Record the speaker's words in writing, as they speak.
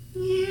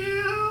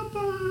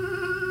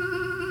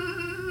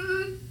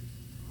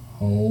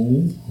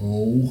Ho,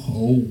 ho,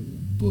 ho,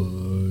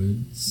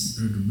 buds.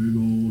 That's a big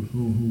old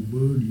ho-ho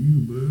bud,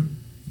 you bud.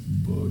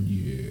 Bud,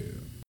 yeah.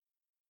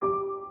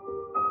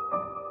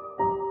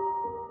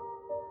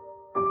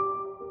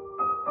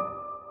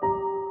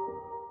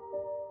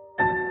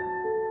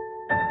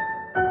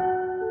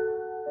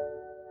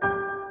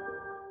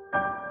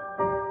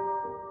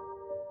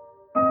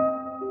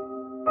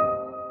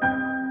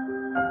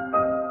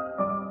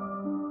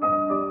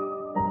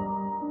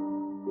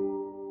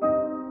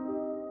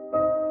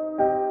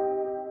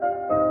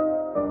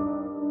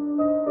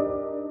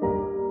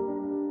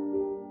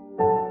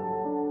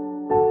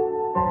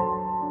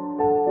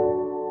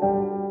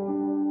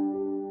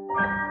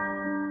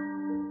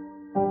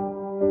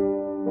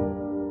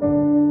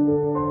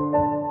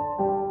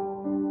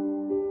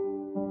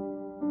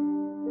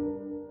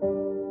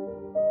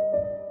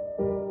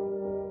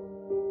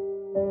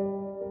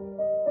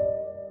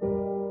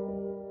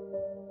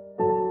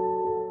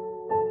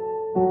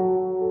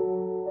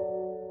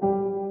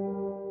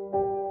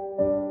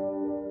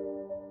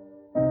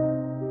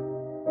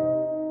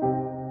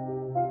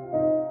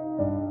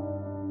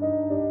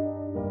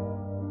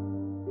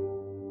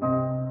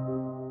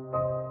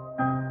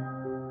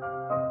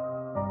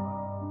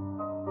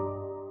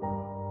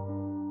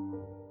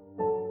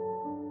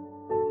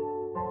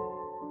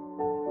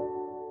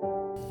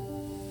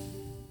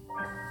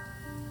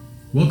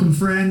 Welcome,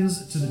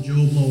 friends, to the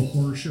Joe Blow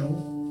Horror Show,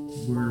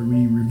 where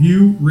we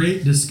review,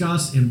 rate,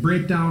 discuss, and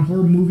break down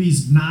horror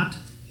movies, not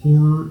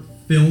horror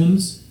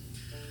films.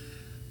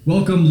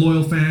 Welcome,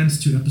 loyal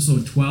fans, to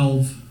episode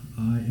 12.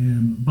 I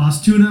am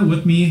Boss Tuna.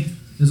 With me,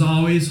 as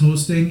always,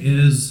 hosting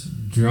is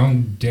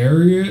Drunk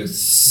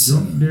Darius.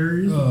 Drunk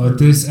Darius.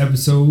 This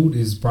episode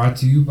is brought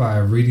to you by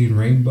Reading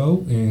Rainbow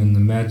and the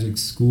Magic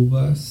School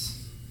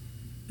Bus.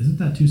 Isn't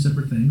that two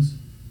separate things?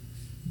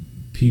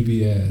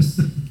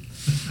 PBS.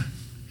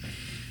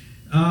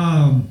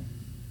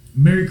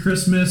 Merry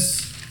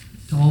Christmas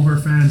to all of our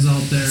fans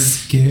out there.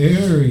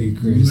 Scary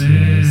Christmas.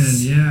 Man,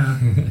 yeah.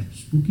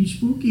 Spooky,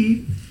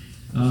 spooky.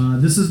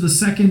 This is the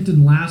second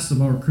and last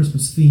of our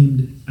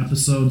Christmas-themed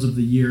episodes of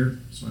the year,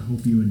 so I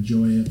hope you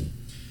enjoy it.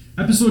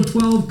 Episode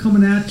 12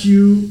 coming at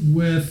you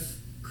with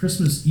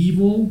Christmas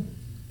Evil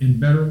and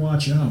Better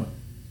Watch Out.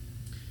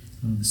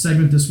 The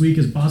segment this week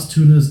is Boss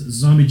Tuna's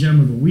Zombie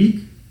Gem of the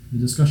Week. The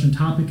discussion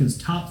topic is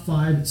Top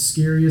 5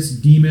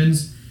 Scariest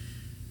Demons.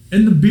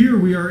 And the beer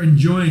we are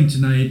enjoying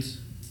tonight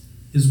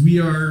is we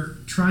are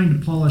trying to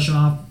polish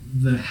off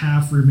the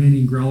half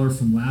remaining growler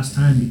from last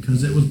time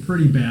because it was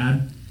pretty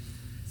bad.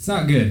 It's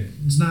not good.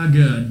 It's not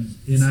good.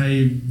 And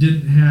I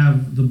didn't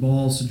have the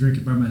balls to drink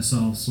it by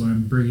myself, so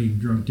I'm bringing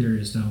Drunk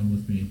Darius down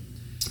with me.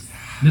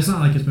 And it's not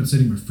like it's been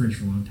sitting in my fridge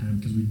for a long time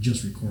because we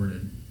just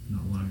recorded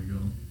not long ago.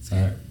 It's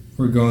alright.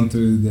 We're going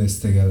through this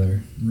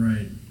together.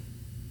 Right.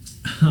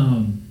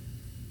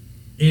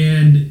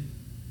 And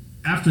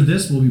after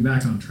this, we'll be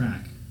back on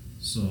track.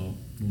 So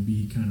we'll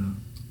be kind of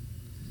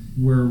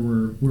where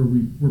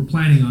we're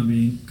planning on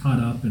being caught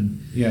up,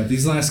 and Yeah,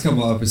 these last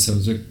couple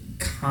episodes are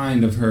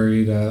kind of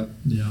hurried up.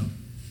 yeah,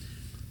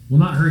 well,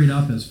 not hurried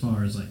up as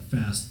far as like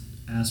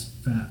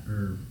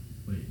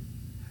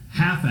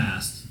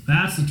half-assed.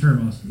 That's the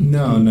term I was.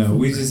 No,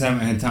 we just haven't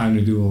had time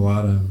to do a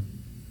lot of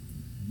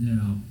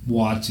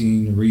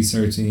watching,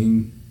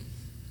 researching,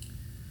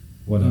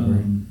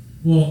 whatever.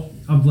 Well,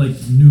 of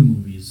like new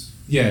movies.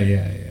 Yeah.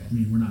 I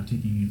mean, we're not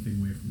taking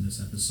anything away from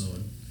this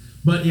episode.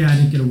 But yeah, I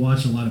didn't get to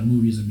watch a lot of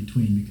movies in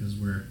between because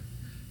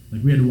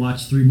we had to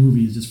watch 3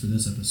 movies just for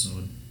this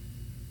episode.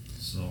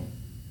 So.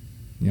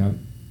 Yeah.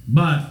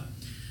 But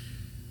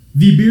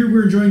the beer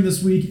we're enjoying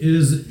this week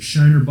is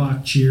Shiner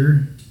Bock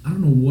Cheer. I don't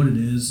know what it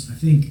is. I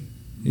think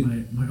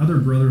my other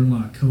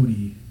brother-in-law,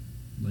 Cody,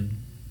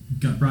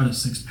 brought a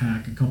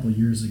 6-pack a couple of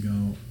years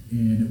ago,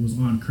 and it was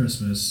on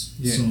Christmas.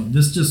 Yeah. So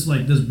this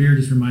beer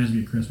just reminds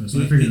me of Christmas. So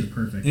I figured it's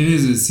perfect. It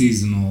is a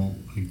seasonal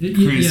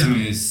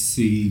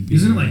Christmassy beer.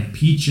 Isn't it like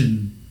peach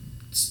and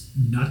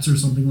nuts or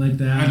something like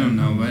that? I don't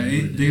know,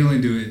 but they only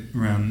do it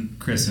around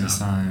Christmas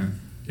time.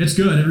 It's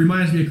good. It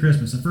reminds me of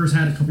Christmas. I first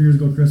had it a couple years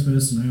ago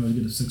Christmas, and I always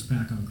get a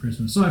 6-pack on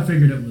Christmas. So I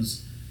figured it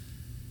was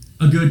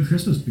a good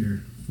Christmas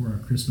beer for our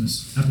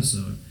Christmas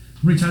episode.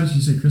 How many times did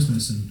you say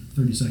Christmas in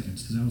 30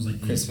 seconds? Because I was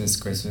like... Christmas.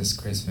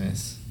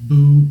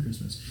 Boo,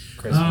 Christmas.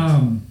 Christmas.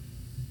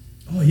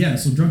 Oh, yeah.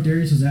 So Drunk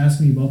Darius has asked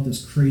me about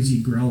this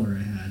crazy growler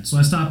I had. So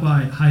I stopped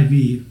by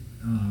Hy-Vee.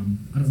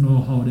 I don't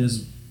know how it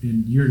is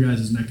in your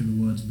guys' neck of the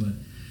woods, but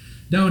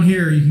down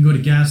here you can go to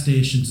gas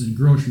stations and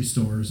grocery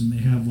stores, and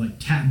they have like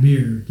tap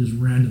beer just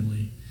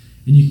randomly,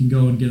 and you can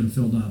go and get them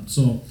filled up.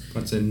 So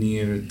bunch of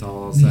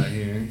Neanderthals out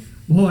here.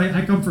 Well,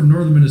 I come from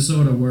northern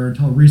Minnesota, where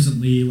until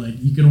recently, like,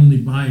 you could only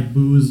buy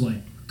booze like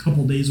a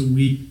couple days a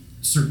week,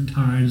 certain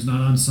times,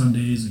 not on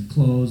Sundays, and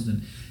closed,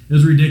 and it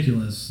was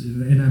ridiculous.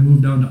 And I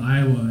moved down to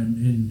Iowa,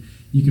 and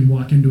you can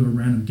walk into a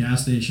random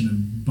gas station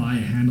and buy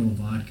a handle of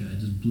vodka. It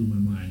just blew my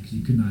mind because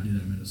you could not do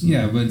that in Minnesota.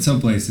 Yeah, but in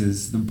some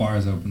places the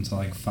bar's open till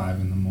like 5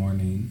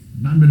 a.m.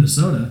 Not in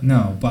Minnesota.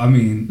 No, but I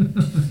mean,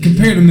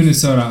 compared to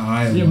Minnesota,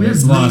 Iowa, Yeah, we had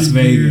it's Las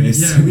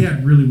Vegas. We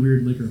had really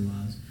weird liquor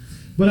laws.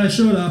 But I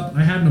showed up.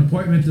 I had an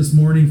appointment this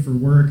morning for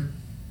work,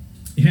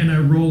 and I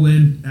roll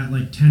in at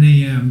like 10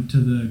 a.m. to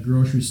the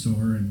grocery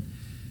store, and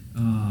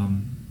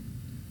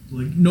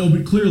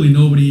clearly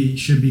nobody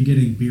should be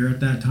getting beer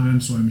at that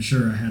time. So I'm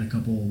sure I had a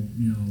couple,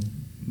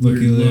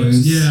 looky weird looks.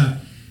 loos. Yeah.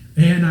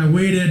 And I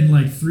waited, and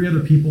like 3 other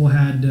people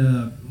had,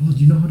 do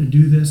you know how to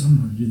do this? I don't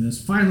know how to do this.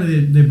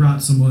 Finally, they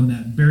brought someone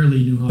that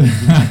barely knew how to do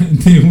it.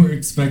 They were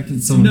expecting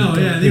someone. No,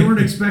 yeah, they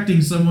weren't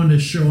expecting someone to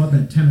show up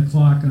at 10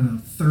 o'clock on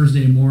a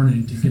Thursday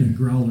morning to get a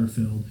growler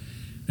filled.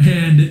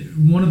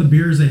 And one of the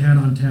beers they had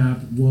on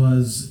tap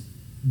was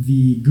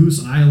the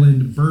Goose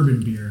Island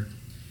bourbon beer.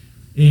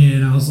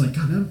 And I was like,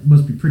 God, that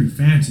must be pretty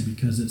fancy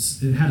because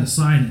it had a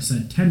sign that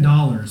said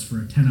 $10 for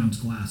a 10-ounce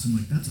glass. I'm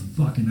like, that's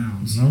 $1 an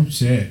ounce. No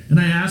shit. And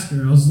I asked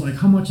her, I was like,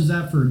 how much is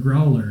that for a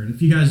growler? And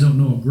if you guys don't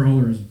know, a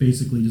growler is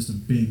basically just a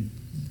big,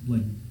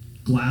 like,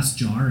 glass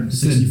jar and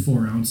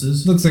 64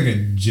 ounces. Looks like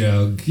a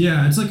jug.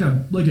 Yeah, it's like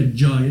a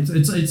jug.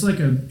 It's like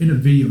in a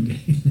video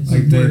game. That's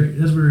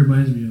what it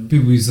reminds me of.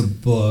 People used to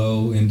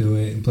blow into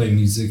it and play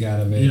music out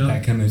of it. Yep.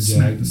 That kind of jug.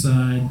 Smack the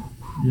side.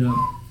 Yep.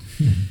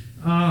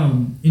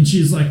 And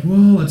she's like,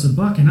 well, it's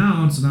 $1 an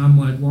ounce. And I'm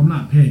like, well, I'm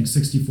not paying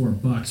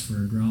 $64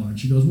 for a growler. And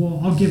she goes, well,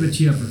 I'll give it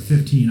to you for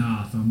 15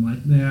 off. I'm like,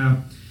 yeah.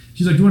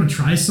 She's like, do you want to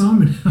try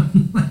some? And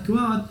I'm like,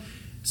 well,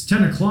 it's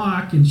 10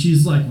 o'clock. And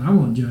she's like, well, I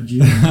won't judge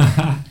you.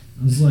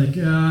 I was like,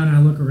 and I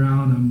look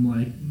around. I'm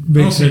like,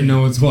 make sure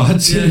no one's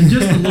watching. Yeah,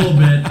 just a little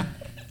bit.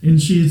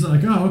 And she's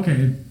like, oh,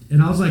 okay.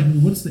 And I was like,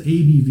 well, what's the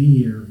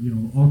ABV or,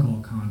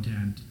 alcohol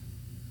content?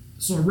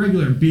 So a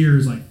regular beer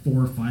is like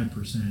 4 or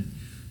 5%.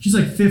 She's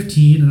like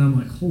 15, and I'm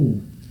like,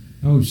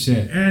 oh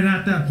shit. And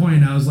at that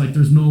point, I was like,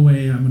 there's no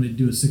way I'm going to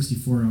do a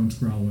 64-ounce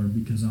growler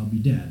because I'll be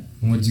dead.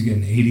 What'd you get,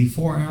 an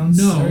 84-ounce?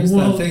 No,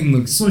 that thing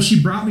looks... So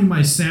she brought me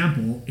my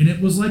sample, and it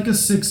was like a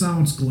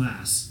 6-ounce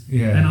glass.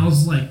 Yeah. And I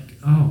was like,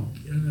 oh.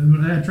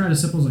 When I tried a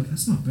sip, I was like,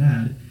 that's not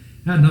bad.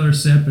 I had another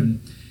sip, and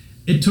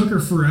it took her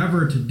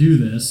forever to do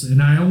this,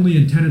 and I only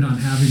intended on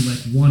having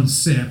like one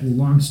sip. Well,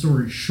 long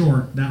story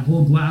short, that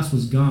whole glass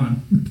was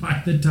gone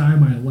by the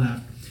time I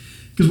left.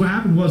 Because what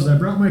happened was I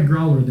brought my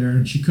growler there,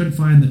 and she couldn't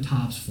find the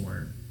tops for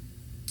it.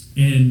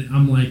 And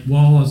I'm like,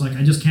 well, I was like,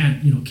 I just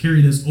can't,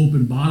 carry this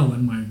open bottle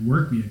in my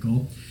work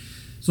vehicle.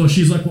 So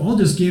she's like, well, I'll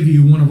just give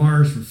you one of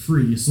ours for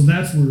free. So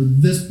that's where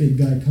this big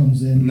guy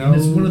comes in. No, and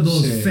it's one of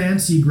those shit.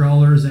 fancy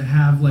growlers that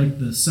have like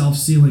the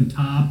self-sealing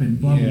top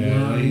and blah, blah, Yeah,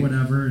 blah, or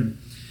whatever. And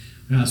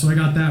so I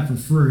got that for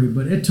free.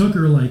 But it took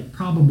her like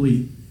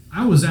probably,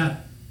 I was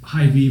at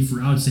Hy-Vee for,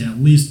 I would say, at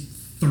least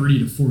 30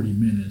 to 40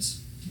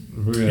 minutes.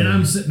 Really? And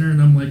I'm sitting there and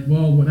I'm like,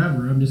 well,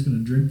 whatever. I'm just going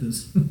to drink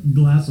this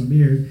glass of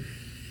beer.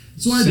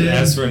 So I did.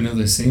 Ask for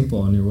another sample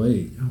on your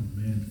way. Oh,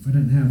 man. If I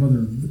didn't have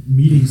other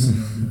meetings to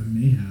go to, I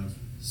may have.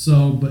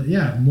 So, but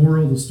yeah,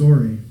 moral of the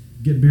story.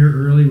 Get beer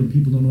early when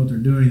people don't know what they're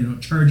doing. They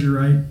don't charge you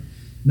right. And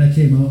that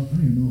came out, I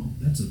don't even know.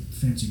 That's a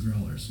fancy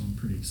growler, so I'm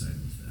pretty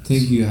excited with that.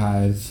 Thank you,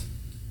 Hive.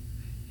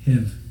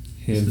 HIV.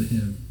 It's the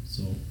HIV.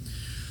 So,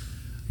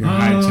 your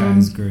high chai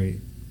is great.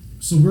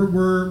 So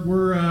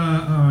we're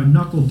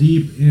knuckle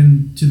deep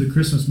into the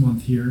Christmas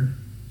month here.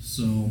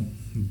 So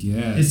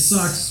yes, it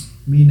sucks.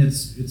 I mean,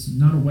 it's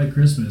not a white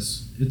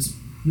Christmas.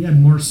 We had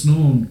more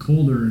snow and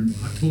colder in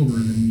October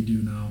than we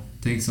do now.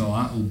 Thanks a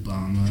lot,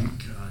 Obama.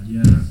 God,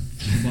 yeah,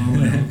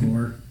 Obama and Al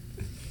Gore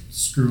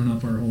screwing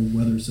up our whole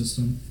weather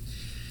system.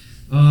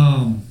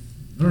 I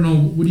don't know.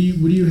 What do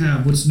you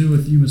have? What's new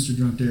with you, Mr.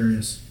 Drunk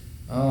Darius?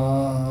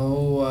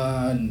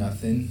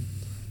 Nothing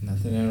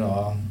at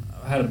all.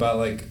 I had about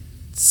like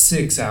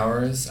 6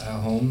 hours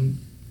at home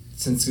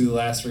since we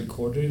last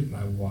recorded, and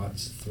I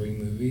watched 3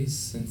 movies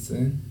since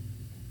then.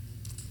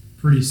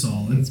 Pretty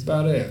solid. That's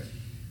about it.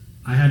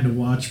 I had to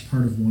watch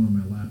part of one on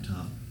my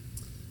laptop.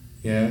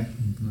 Yeah.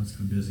 I was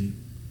kind of busy.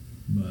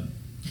 But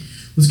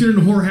let's get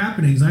into horror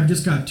happenings. I've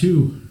just got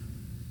 2.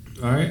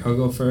 All right, I'll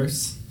go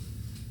first.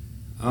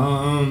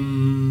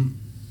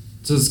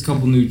 Just a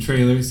couple new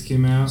trailers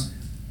came out.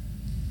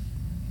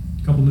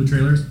 Couple new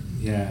trailers?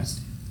 Yeah.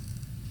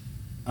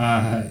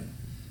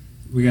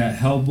 We got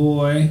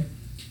Hellboy.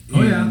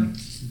 Oh, yeah.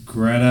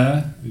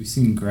 Greta. Have you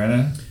seen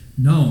Greta?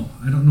 No,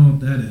 I don't know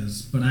what that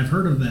is, but I've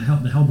heard of the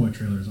Hellboy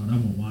trailers on. I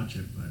won't watch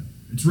it, but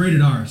it's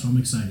rated R, so I'm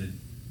excited.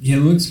 Yeah,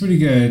 it looks pretty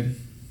good.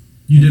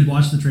 You did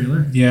watch the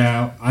trailer?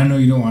 Yeah, I know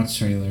you don't watch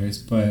trailers,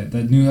 but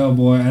the new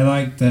Hellboy, I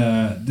like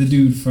the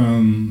dude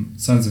from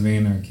Sons of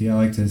Anarchy. I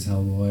liked his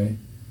Hellboy.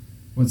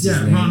 What's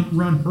his name?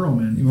 Ron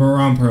Perlman.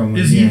 Ron Perlman.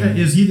 Is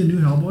he the new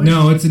Hellboy?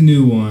 No, it's a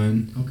new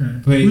one. Okay.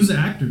 But who's the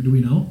actor? Do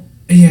we know?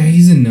 Yeah,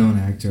 he's a known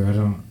actor.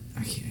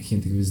 I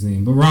can't think of his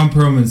name. But Ron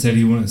Perlman said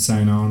he wouldn't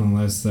sign on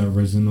unless the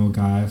original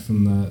guy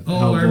from the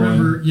Hellboy. I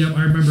remember. Yep,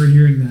 I remember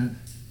hearing that.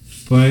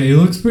 But it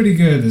looks pretty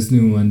good. This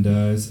new one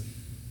does.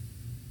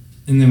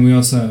 And then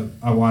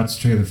I watched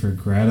the trailer for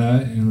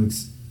Greta, and it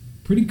looks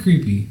pretty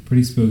creepy,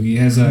 pretty spooky. It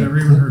has never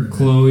even heard of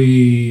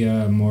Chloe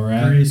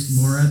Moretz. Grace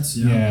Moretz,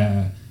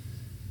 yeah.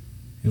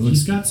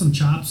 She's got some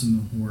chops in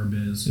the horror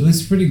biz. It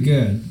looks pretty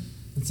good.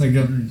 It's like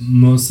a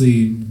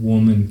mostly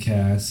woman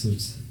cast,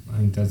 which I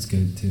think that's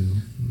good too.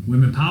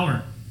 Women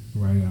power.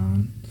 right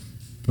on.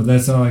 But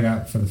that's all I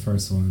got for the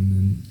first one.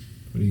 And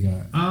what do you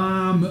got?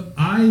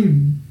 I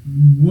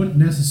wouldn't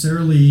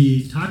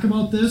necessarily talk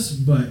about this,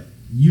 but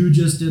you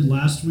just did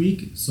last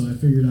week, so I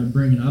figured I'd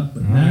bring it up.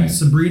 But that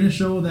Sabrina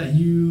show that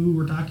you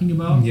were talking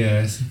about,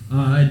 yes,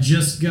 it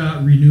just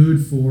got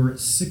renewed for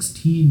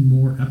 16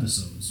 more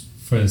episodes.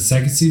 For the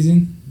second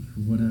season?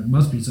 What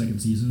must be second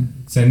season.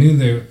 Because I knew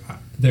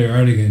they're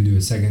already going to do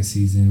a second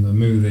season, but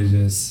maybe they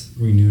just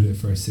renewed it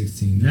for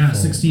 16. Yeah,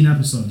 16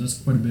 episodes. That's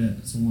quite a bit.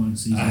 It's a long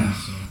season.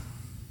 So.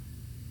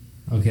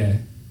 Okay.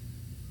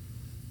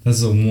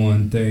 That's the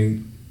one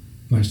thing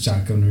my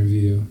shotgun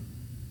review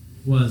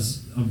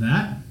was of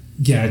that.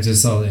 Yeah, I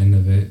just saw the end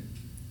of it.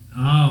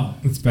 Oh,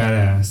 it's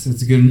badass.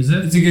 It's a good. Is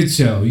it? It's a good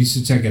show. You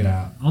should check it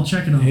out. I'll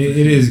check it out.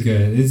 It is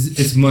good.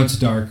 It's much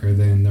darker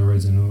than the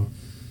original.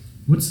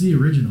 What's the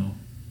original?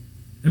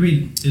 I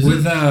mean,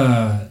 there's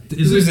a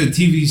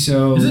TV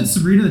show. Is it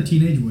Sabrina the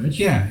Teenage Witch?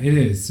 Yeah, it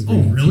is.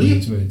 Sabrina the really?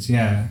 Teenage Witch.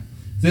 Yeah.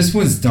 This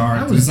one's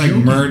dark. There's like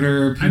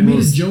murder. I made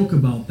a joke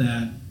about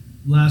that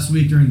last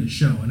week during the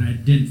show, and I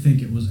didn't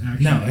think it was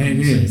actually. No, it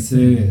is. It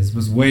is. It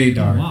was way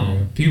darker. Oh,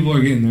 wow. People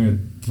are getting their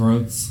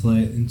throats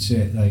slit and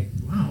shit. Like,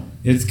 wow.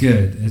 It's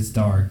good. It's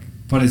dark,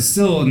 but it's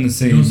still in the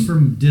same. It goes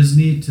from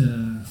Disney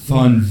to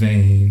fun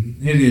vein.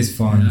 It is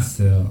fun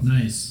still.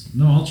 Nice.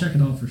 No, I'll check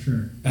it out for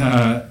sure.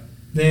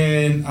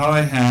 Then all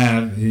I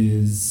have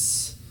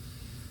is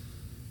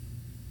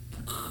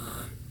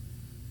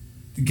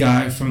the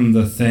guy from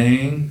The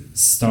Thing,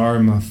 Star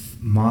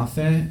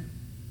Moffat.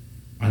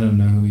 I don't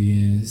know who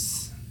he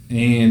is,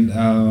 and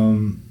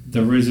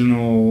the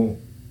original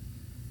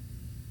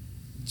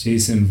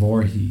Jason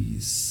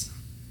Voorhees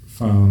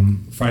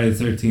from Friday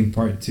the 13th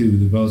Part 2.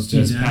 They both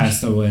just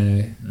passed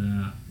away.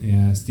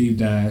 Yeah, Steve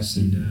Dash.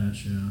 Steve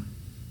Dash, yeah.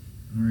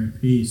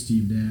 R.I.P.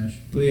 Steve Dash.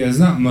 But yeah, there's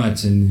not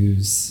much in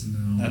news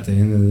at the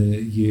end of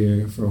the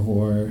year for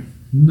horror.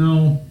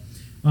 No.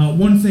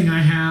 One thing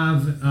I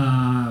have,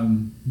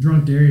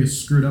 Drunk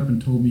Darius screwed up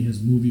and told me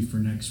his movie for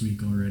next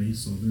week already,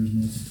 so there's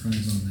no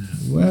surprise on that.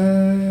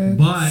 What?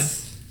 But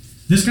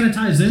this kind of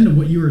ties into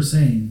what you were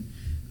saying.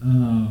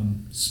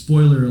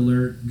 Spoiler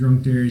alert,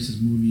 Drunk Darius'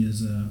 movie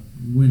is a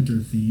winter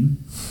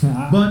theme.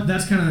 But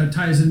that's kind of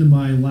ties into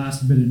my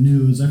last bit of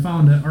news. I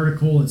found an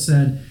article that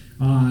said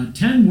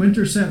 10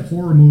 winter set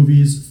horror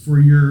movies for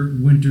your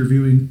winter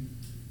viewing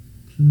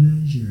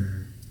pleasure.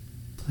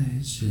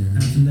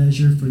 Have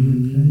leisure for your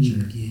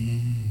pleasure.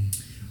 Yeah.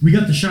 We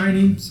got The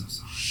Shining.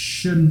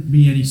 Shouldn't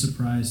be any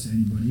surprise to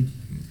anybody.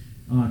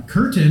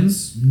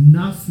 Curtains,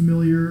 not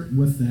familiar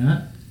with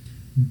that.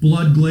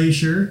 Blood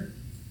Glacier,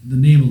 the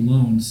name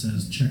alone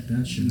says check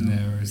that shit out.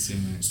 Never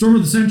seen it. Storm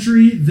of the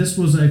Century, this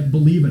was, I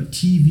believe, a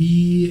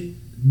TV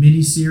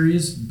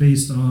miniseries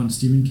based on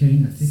Stephen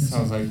King. I think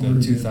sounds like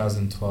the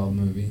 2012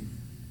 movie.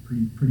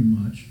 Pretty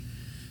much.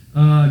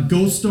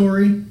 Ghost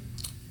Story.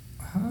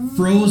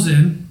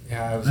 Frozen.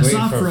 Yeah, I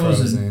saw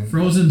Frozen.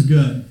 Frozen's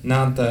good.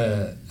 Not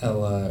the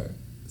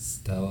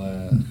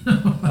Stella,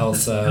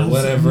 Elsa,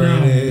 whatever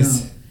it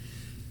is. No.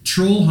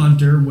 Troll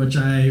Hunter, which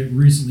I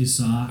recently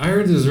saw. I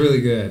heard it was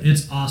really good.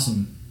 It's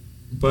awesome.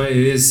 But it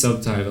is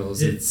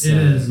subtitles. It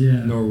is,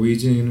 yeah.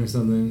 Norwegian or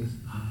something.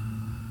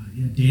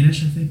 Yeah,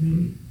 Danish, I think,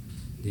 maybe.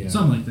 Yeah.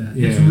 Something like that.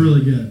 Yeah. It's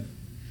really good.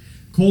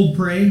 Cold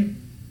Prey.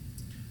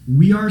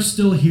 We Are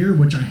Still Here,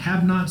 which I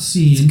have not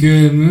seen. It's a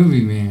good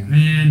movie, man.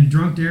 And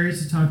Drunk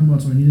Darius is talking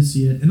about, so I need to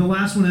see it. And the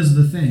last one is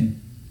The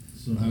Thing.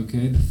 So.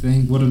 Okay, The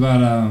Thing. What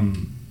about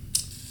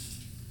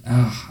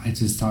I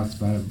just talked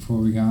about it before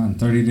we got on.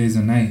 30 Days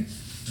a Night.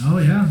 Oh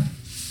yeah.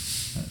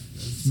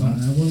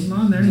 That wasn't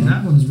on there. No.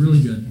 That one's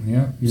really good.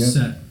 Yep.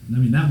 Set. I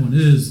mean, that one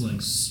is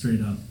like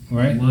straight up.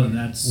 Right. A lot of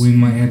that's. We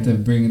might have to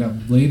bring it up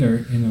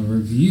later in a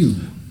review.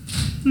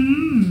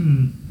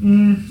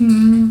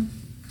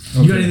 Okay.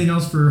 You got anything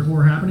else for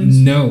horror happenings?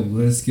 No.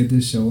 Let's get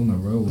this show on the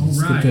road.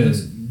 Let's get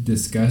the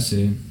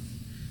discussion.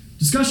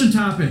 Discussion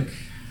topic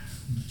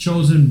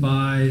chosen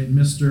by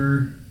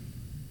Mr.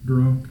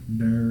 Drunk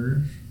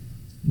Darius.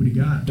 What do you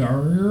got?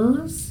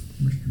 Darius?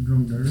 Mr.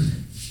 Drunk Darius.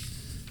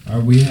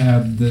 We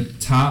have the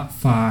top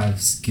 5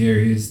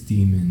 scariest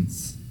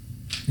demons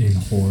in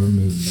horror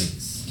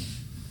movies.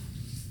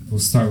 We'll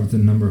start with the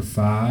number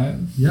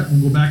 5. Yeah,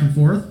 we'll go back and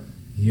forth.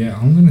 Yeah,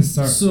 I'm gonna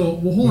start. So,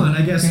 well, hold on.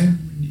 I guess. Okay.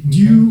 Do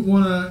you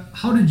want to?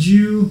 How did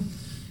you?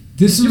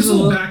 This was a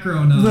little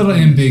background. A little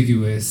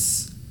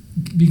ambiguous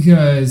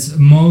because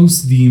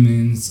most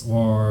demons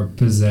are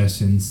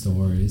possession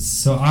stories.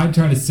 So I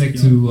try to stick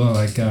to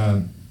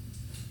a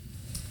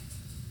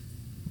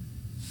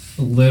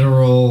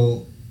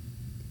literal.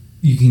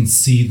 You can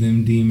see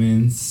them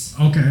demons.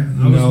 Okay,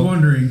 I was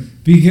wondering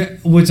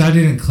which I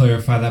didn't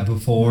clarify that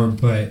before,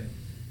 but.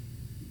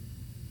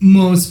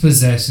 Most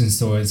possession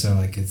stories are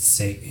like it's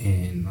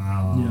Satan,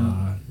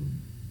 Yeah.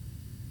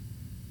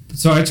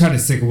 So I try to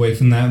stick away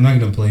from that. I'm not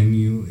gonna blame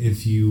you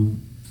if you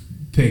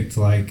picked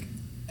like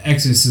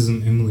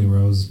Exorcism. Emily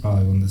Rose is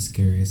probably one of the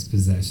scariest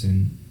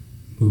possession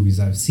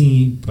movies I've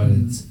seen, but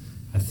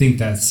I think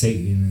that's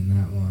Satan in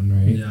that one,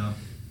 right? Yeah.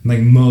 Like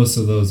most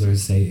of those are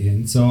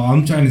Satan. So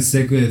I'm trying to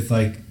stick with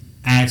like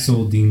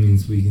actual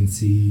demons we can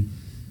see.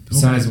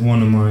 Besides,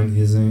 one of mine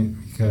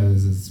isn't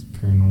because it's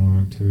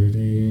Paranormal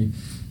Activity.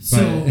 So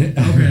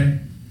okay,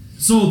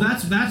 so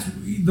that's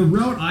the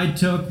route I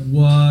took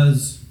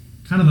was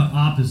kind of the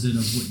opposite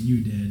of what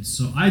you did.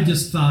 So I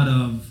just thought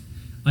of,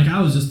 like,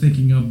 I was just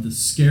thinking of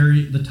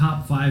the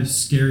top 5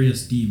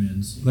 scariest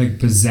demons. Like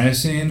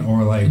possession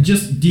or like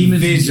just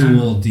demons.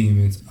 Visual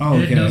demons. Oh,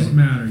 okay. It doesn't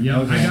matter. Yeah,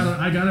 okay.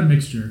 I got a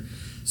mixture.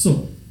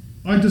 So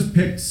I just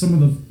picked some of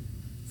the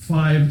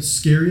 5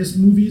 scariest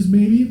movies,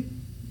 maybe.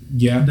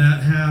 Yeah.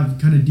 That have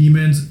kind of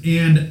demons,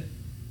 and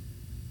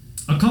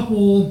a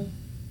couple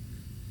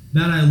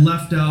that I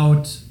left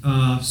out.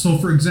 So,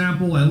 for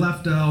example, I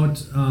left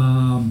out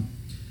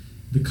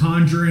the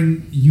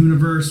Conjuring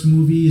universe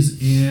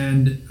movies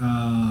and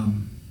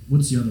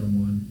what's the other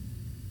one?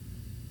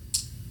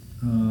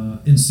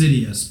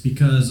 Insidious,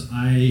 because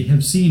I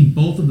have seen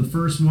both of the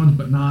first ones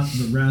but not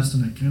the rest,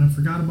 and I kind of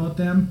forgot about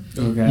them.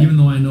 Okay. Even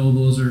though I know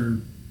those are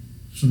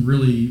some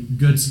really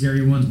good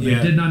scary ones, but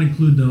I did not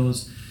include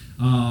those.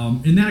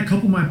 And then a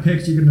couple of my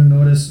picks, you're going to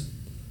notice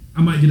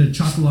I might get a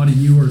chuckle out of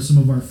you or some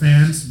of our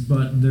fans,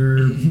 but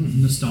they're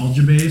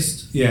nostalgia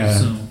based. Yeah.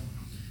 So.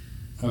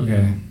 Okay.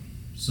 Yeah.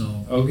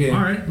 So. Okay.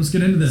 All right, let's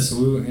get into this.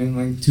 So we went in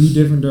like 2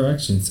 different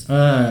directions.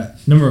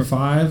 Number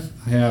 5,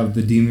 I have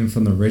the demon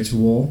from The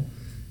Ritual,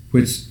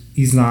 which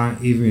he's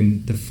not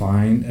even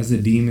defined as a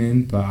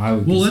demon, but I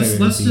would. Well,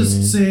 consider let's a demon.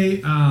 just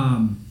say,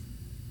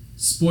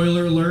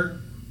 spoiler alert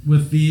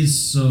with these.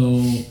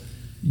 So.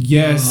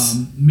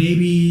 Yes.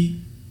 Maybe.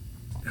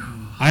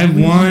 I have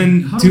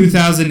one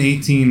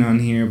 2018 on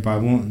here, but I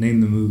won't name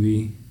the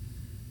movie.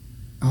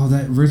 Oh,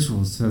 that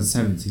Ritual is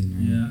 2017,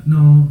 right? Yeah.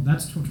 No,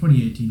 that's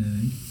 2018, I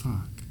think.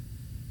 Fuck.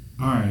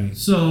 Alright.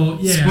 So,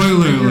 yeah.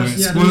 Spoiler alert.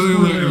 Yeah, Spoiler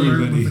alert,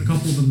 everybody. with a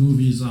couple of the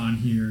movies on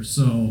here.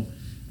 So,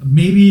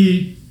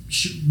 maybe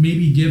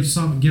give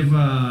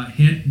a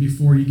hint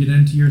before you get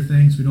into your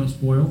things. We don't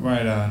spoil.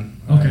 Right on.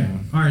 Okay.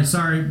 All right.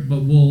 Sorry,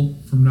 but we'll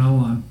from now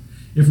on.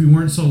 If we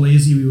weren't so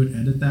lazy, we would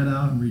edit that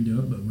out and redo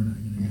it, but we're not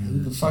going to. Who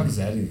the fuck is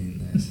editing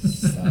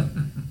this stuff?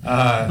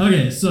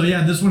 Okay, so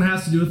yeah, this one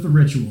has to do with The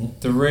Ritual.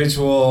 The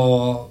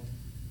Ritual.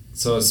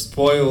 So,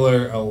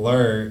 spoiler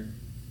alert.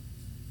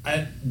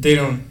 They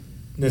don't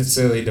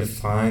necessarily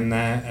define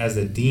that as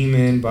a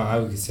demon, but I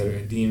would consider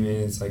it a demon.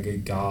 It's like a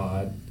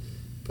god,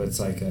 but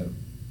it's like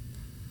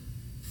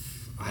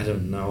I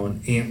don't know,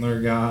 an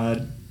antler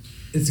god.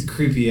 It's a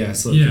creepy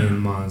ass looking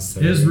monster.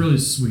 It is really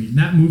sweet. And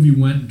that movie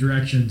went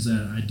directions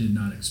that I did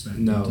not expect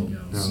it to go.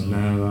 No, so,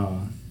 not at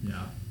all.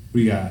 Yeah.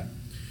 We got.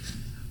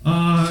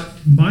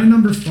 My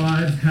number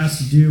 5 has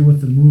to do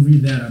with the movie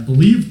that I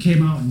believe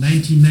came out in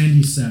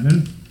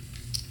 1997.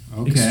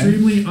 Okay.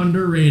 Extremely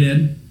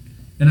underrated.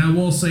 And I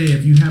will say,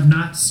 if you have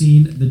not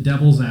seen The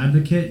Devil's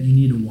Advocate, you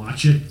need to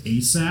watch it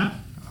ASAP.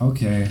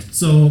 Okay.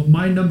 So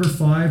my number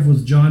 5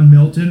 was John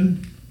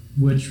Milton,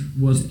 which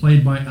was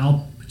played by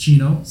Al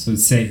Pacino. So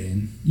it's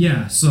Satan.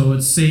 Yeah, so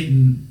it's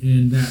Satan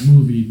in that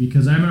movie,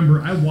 because I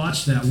remember I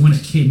watched that when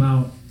it came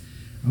out.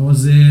 I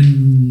was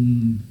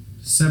in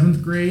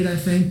 7th grade, I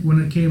think,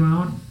 when it came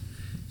out.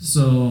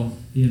 So,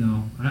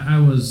 I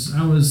was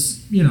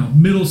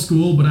middle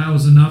school, but I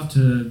was enough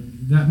to.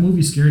 That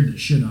movie scared the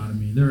shit out of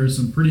me. There were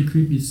some pretty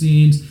creepy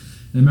scenes.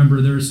 I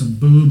remember there were some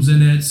boobs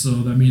in it, so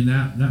I mean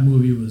that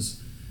movie was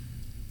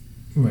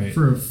right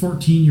for a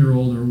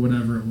 14-year-old or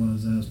whatever it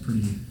was. That was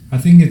pretty. I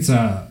think it's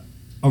a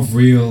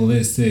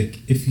realistic,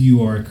 if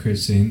you are a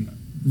Christian,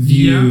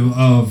 view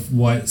of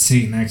what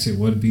Satan actually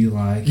would be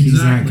like. Exactly.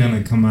 He's not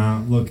gonna come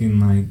out looking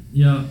like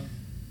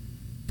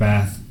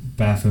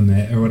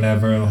Baphomet or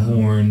whatever, a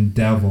horned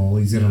devil.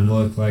 He's gonna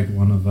look like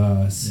one of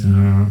us.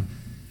 Yeah,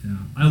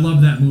 I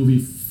love that movie.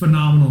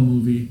 Phenomenal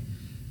movie.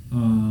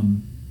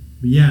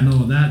 But yeah,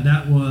 no,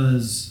 that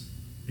was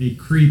a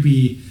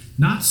creepy,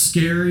 not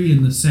scary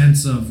in the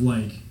sense of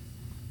like.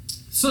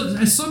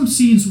 So some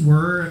scenes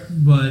were,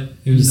 but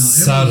it was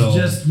subtle.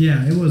 It was just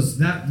it was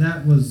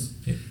that was.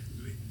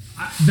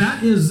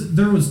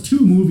 There was 2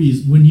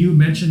 movies when you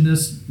mentioned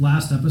this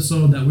last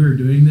episode that we were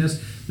doing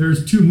this.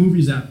 There's 2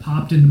 movies that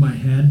popped into my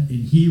head,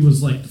 and he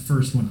was like the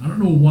first one. I don't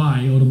know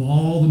why. Out of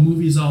all the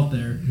movies out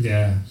there,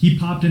 he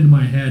popped into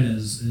my head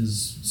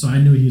as so I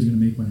knew he was going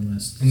to make my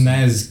list. And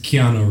that is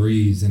Keanu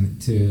Reeves in it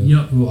too.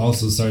 Yep. Who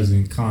also stars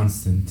in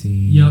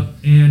Constantine. Yep.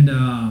 And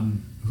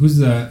who's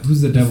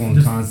the devil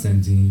in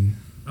Constantine?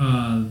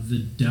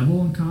 The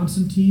devil in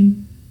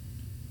Constantine.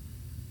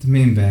 The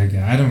main bad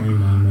guy. I don't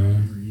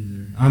remember.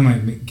 I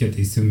might get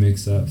these 2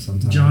 mixed up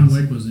sometimes. John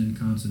Wick was in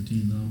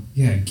Constantine, though.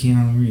 Yeah,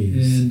 Keanu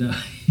Reeves. And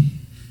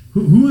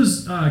who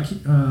is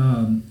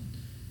Keanu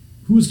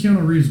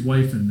Reeves'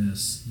 wife in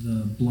this?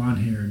 The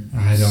blonde-haired,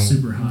 I don't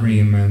super hot.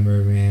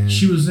 remember, man.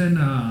 She was in.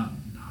 I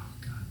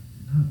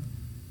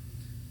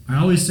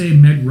always say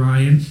Meg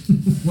Ryan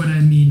when I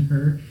mean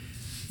her.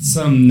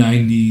 Some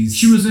 90s.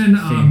 She was in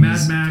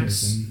Mad Max.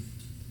 Person.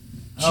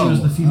 She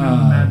was the female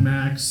in Mad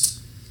Max.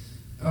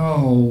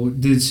 Oh,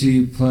 did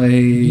she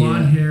play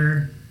blonde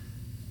hair?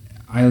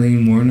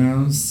 Eileen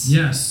Wuornos?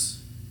 Yes.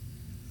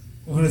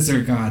 What is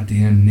her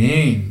goddamn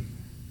name?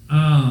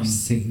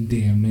 Satan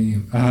damn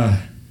name.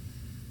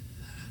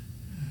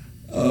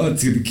 Oh,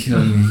 it's gonna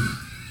kill me.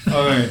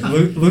 All right,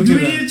 look Do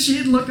it we up. need a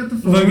cheat? Look at the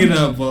phone. Look it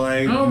up while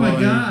I Oh my while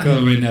I God. go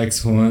to my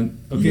next one.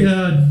 Okay.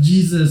 Yeah,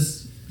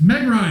 Jesus.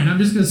 Meg Ryan. I'm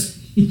just gonna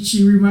say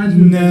she reminds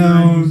me of Meg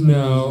Ryan.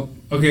 No.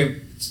 Okay.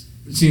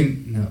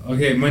 No.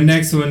 Okay, my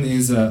next one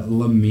is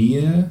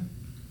Lamia.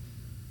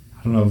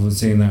 I don't know if I'm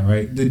saying that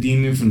right. The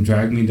demon from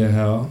Drag Me to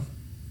Hell.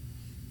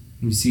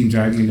 Have you seen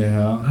Drag Me to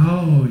Hell?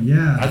 Oh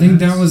yeah. I think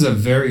that was a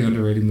very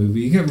underrated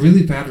movie. It got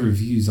really bad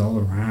reviews all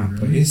around,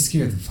 but Really? it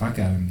scared the fuck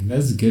out of me.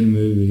 That's a good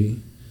movie.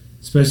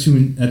 Especially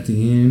when, at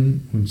the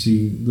end, when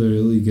she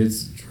literally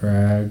gets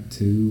dragged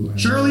to hell.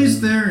 Charlize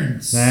Theron.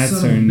 That's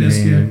son her of a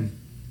biscuit. name.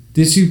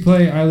 Did she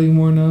play Eileen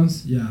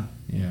Wuornos? Yeah.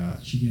 Yeah.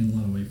 She gained a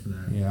lot of weight for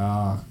that.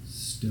 Yeah.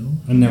 Still.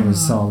 I never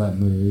saw that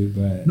movie,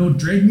 but No,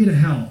 Drag Me to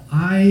Hell.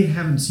 I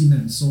haven't seen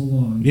that in so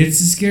long. it's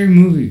a scary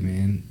movie,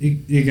 man.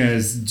 It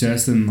has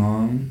Justin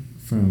Long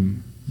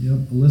from Yep.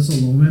 Alyssa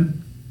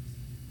Lohman.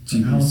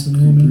 Jeepers Allison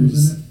Lohman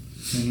was in it.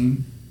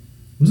 fame.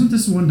 Wasn't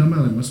this the one done by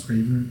like Wes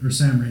Craven or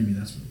Sam Raimi?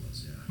 That's what it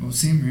was. Yeah. Well,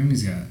 Sam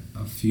Raimi's got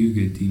a few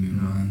good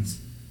demon ones.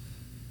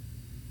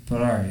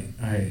 But alright.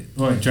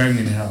 Well, Drag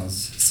Me to Hell is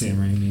Sam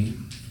Raimi.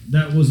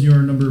 That was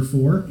your number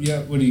 4.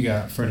 Yeah, what do you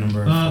got for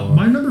number 4?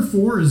 My number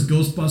 4 is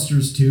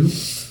Ghostbusters 2.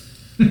 This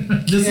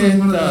Get is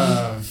one of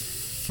the the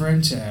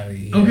French out of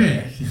here.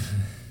 Okay.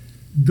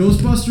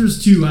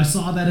 Ghostbusters 2. I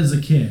saw that as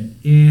a kid,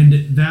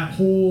 and that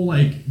whole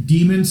like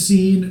demon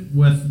scene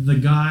with the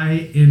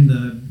guy in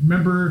the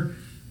remember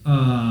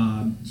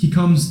he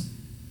comes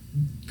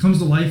to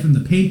life in the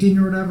painting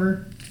or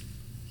whatever.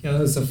 Yeah,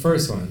 that was the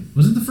first one.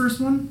 Was it the first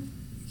one?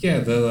 Yeah,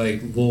 the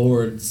like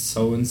Lord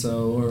so and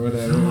so or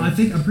whatever. No,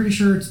 I'm pretty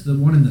sure it's the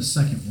one in the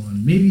second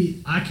one.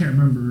 Maybe I can't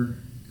remember.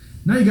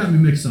 Now you got me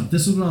mixed up.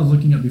 This is what I was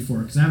looking at before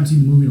because I haven't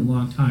seen the movie in a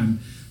long time.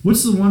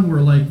 What's the one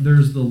where like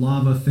there's the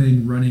lava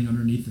thing running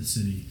underneath the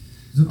city?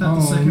 Isn't that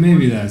the second one?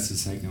 Maybe that's the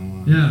second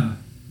one. Yeah.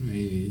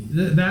 Maybe.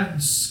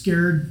 That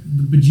scared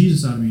the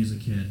bejesus out of me as a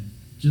kid.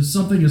 Just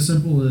something as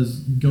simple as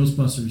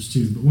Ghostbusters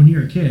 2. But when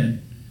you're a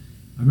kid,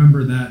 I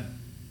remember that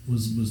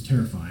was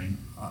terrifying.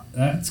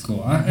 That's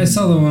cool. I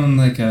saw the one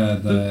like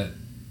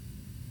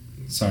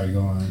sorry,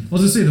 go on. I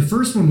was gonna say the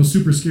first one was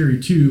super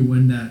scary too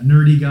when that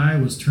nerdy guy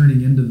was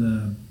turning into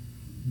the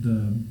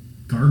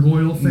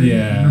gargoyle thing.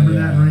 Yeah, Remember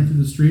yeah. that running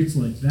through the streets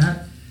like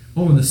that?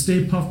 Oh, and the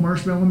Stay Puft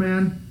Marshmallow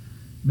Man.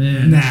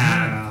 Man,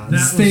 Nah, the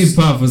Stay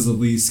Puft was the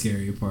least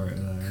scary part of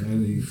that. I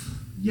think.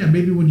 Yeah,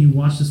 maybe when you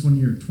watch this when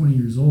you're 20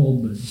 years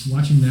old, but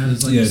watching that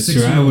as like Yeah, a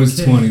sure. I 6-year-old was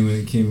kid 20 when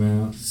it came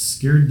out.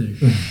 scared the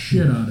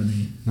shit out of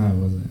me. No, I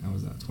wasn't. I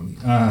was not 20.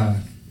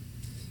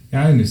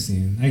 Yeah, I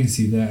understand. I can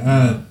see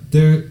that.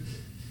 There,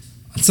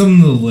 some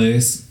of the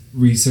lists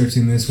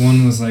researching this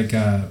one was like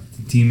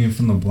Demon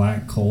from the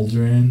Black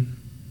Cauldron.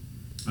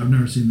 I've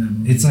never seen that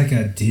movie. It's like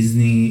a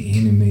Disney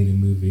animated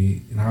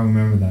movie, and I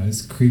remember that.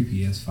 It's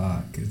creepy as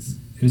fuck.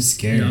 It was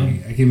scary.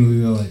 Yeah. I can't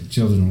believe they let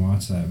children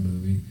watch that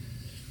movie.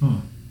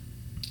 Huh.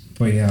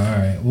 But yeah, all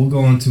right. We'll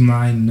go on to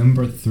my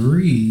number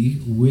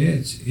 3,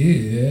 which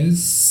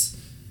is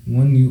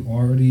one you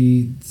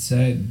already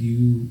said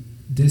you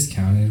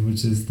discounted,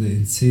 which is the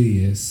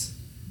Insidious.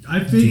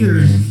 I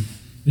figured Demon.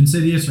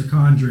 Insidious or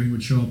Conjuring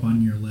would show up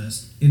on your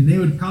list, and they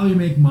would probably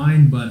make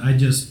mine, but I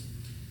just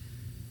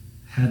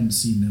hadn't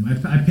seen them.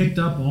 I picked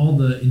up all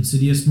the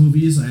Insidious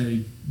movies.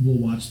 I will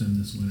watch them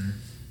this winter.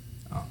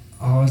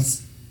 Oh,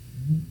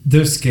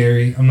 they're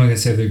scary. I'm not gonna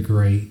say they're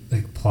great,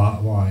 like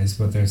plot wise,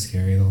 but they're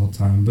scary the whole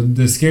time. But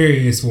the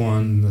scariest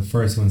one, the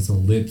first one's the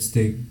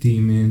lipstick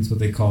demons, what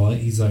they call it.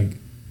 He's like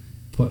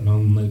putting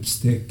on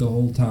lipstick the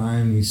whole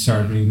time. He's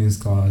sharpening his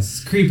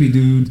claws. It's creepy,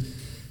 dude.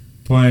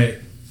 But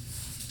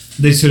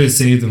they should have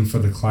saved him for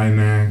the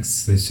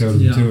climax. They showed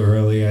him too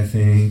early, I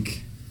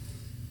think.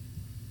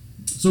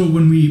 So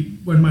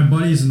when my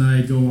buddies and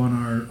I go on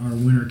our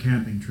winter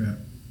camping trip,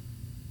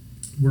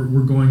 we're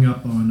going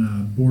up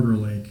on Border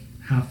Lake.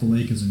 Half the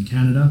lake is in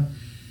Canada,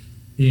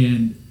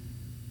 and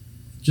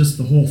just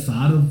the whole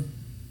thought of,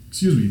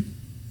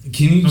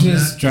 Can you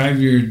just drive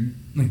your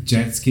like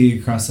jet ski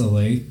across the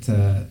lake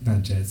to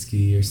not jet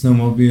ski or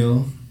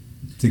snowmobile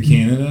to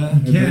Canada?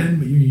 You can,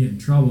 but you're gonna get in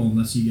trouble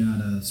unless you got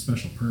a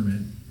special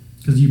permit,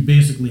 because you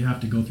basically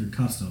have to go through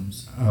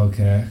customs.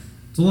 Okay.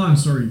 It's a long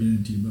story to get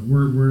into, but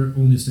we're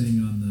only staying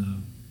on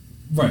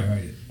the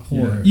Right.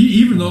 Horror.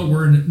 even though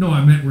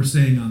we're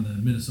staying on the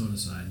Minnesota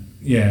side.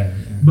 Yeah.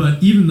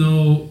 But even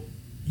though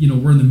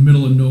we're in the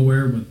middle of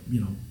nowhere with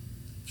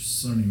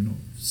I don't even know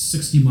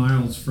 60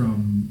 miles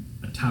from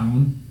a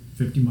town,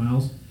 50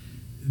 miles,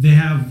 they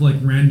have like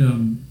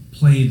random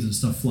planes and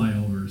stuff fly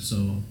over. So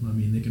I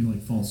mean they can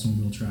like follow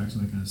snowmobile tracks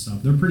and that kind of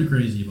stuff. They're pretty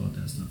crazy about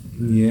that stuff. Up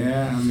there.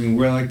 Yeah, I mean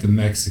we're like the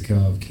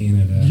Mexico of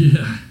Canada.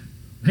 Yeah.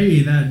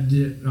 Hey, that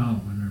did. Oh,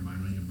 never mind.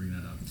 I'm not gonna bring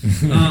that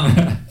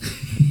up.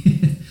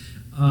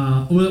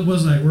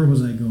 Where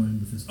was I going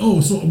with this? Oh,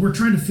 so we're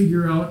trying to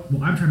figure out.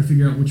 Well, I'm trying to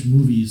figure out which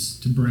movies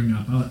to bring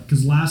up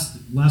because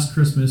last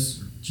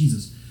Christmas,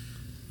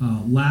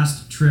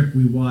 Last trip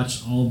we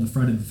watched all of the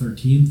Friday the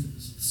 13th,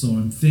 so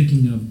I'm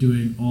thinking of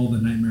doing all the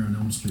Nightmare on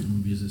Elm Street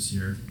movies this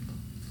year.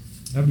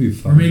 That'd be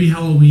fun. Or maybe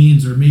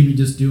Halloween's, or maybe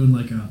just doing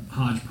like a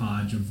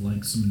hodgepodge of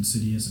like some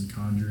Insidious and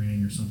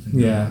Conjuring or something.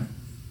 Yeah.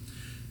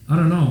 I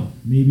don't know.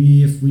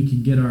 Maybe if we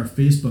can get our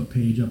Facebook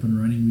page up and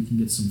running, we can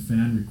get some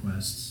fan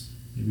requests.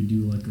 Maybe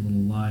do like a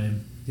little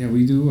live. Yeah,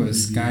 we do a review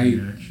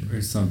Skype reaction.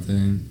 or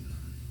something.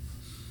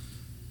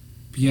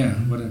 Yeah,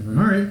 whatever.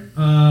 All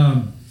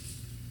right.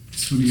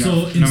 So, what do you So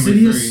got? Number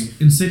Insidious.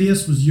 3.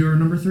 Insidious was your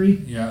number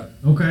 3. Yeah.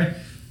 Okay.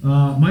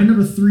 My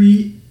number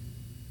 3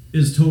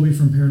 is Toby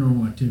from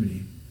Paranormal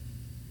Activity.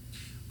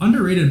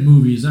 Underrated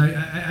movies.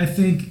 I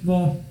think.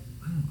 Well,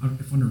 I don't know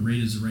if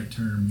underrated is the right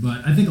term,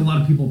 but I think a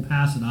lot of people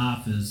pass it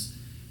off as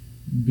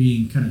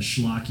being kind of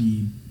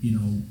schlocky,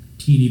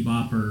 teeny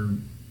bopper.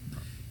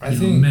 I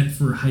think meant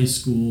for high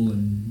school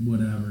and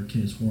whatever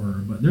kids horror,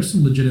 but there's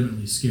some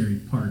legitimately scary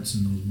parts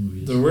in those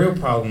movies. the real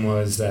problem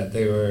was that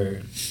they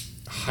were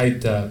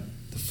hyped up.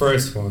 The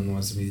first one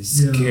was to be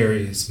the Yeah.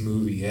 scariest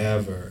movie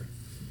ever.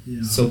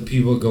 Yeah. So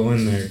people go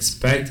in there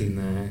expecting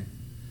that.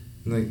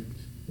 Like,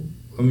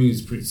 I mean,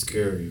 it's pretty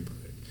scary.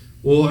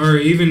 Or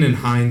even in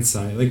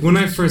hindsight. Like, when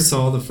I first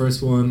saw the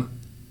first one,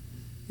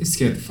 it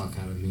scared the fuck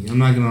out of me. I'm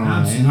not going to lie.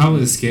 Absolutely. I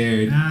was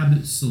scared.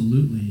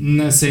 Absolutely. I'm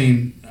not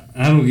saying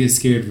I don't get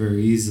scared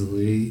very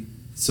easily.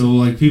 So,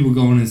 like, people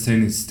going and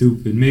saying it's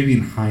stupid. Maybe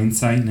in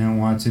hindsight, now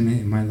watching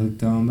it, it might look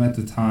dumb. But at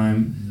the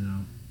time,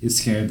 it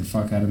scared the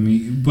fuck out of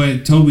me.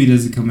 But Toby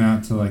doesn't come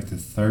out to, like, the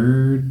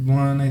third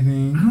one, I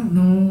think. I don't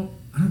know.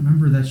 I don't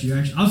remember that you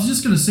actually. I was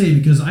just gonna say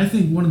because I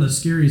think one of the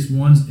scariest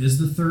ones is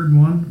the third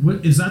one.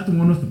 What is that? The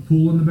one with the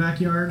pool in the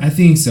backyard? I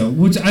think so.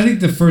 Which I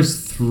think the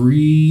first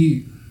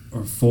 3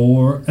 or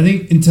 4. I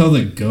think until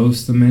the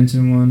Ghost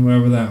Dimension one,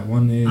 whatever that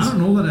one is. I don't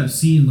know that I've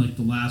seen like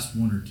the last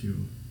one or 2.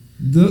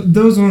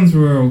 Those ones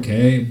were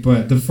okay,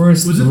 but the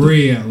first Was it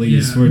 3 at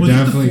least were was it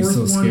definitely the fourth so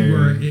one scary.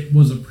 where it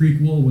was a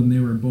prequel when they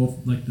were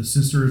both like the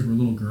sisters were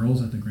little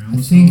girls at the I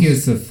grandma's think house?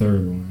 it's the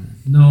third one.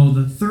 No,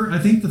 the third. I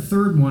think the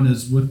third one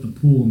is with the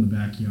pool in the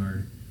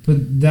backyard.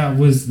 But that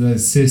was the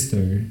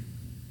sister.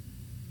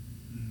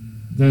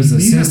 There was a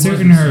Maybe that sister was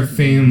and the her sister.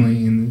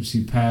 family, and then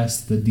she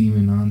passed the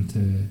demon on to.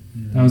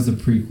 Yeah. That was the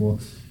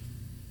prequel.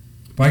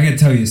 But I gotta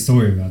tell you a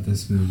story about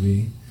this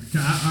movie.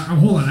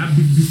 Hold on.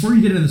 Before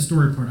you get into the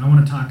story part, I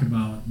want to talk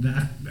about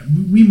that.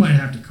 We might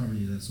have to cover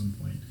these at some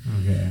point.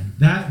 Okay.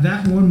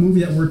 That one movie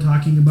that we're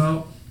talking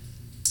about,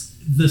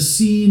 the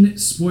scene,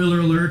 spoiler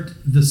alert,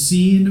 the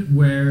scene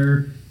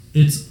where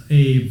it's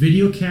a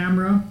video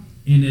camera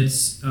and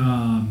it's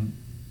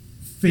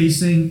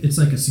facing, it's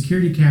like a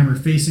security camera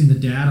facing the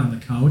dad on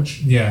the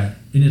couch, Yeah.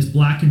 and it's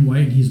black and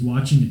white and he's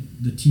watching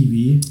the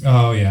TV,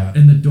 Oh yeah.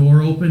 and the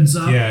door opens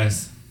up.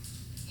 Yes.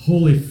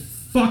 Holy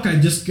fuck, I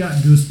just got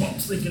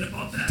goosebumps thinking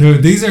about that.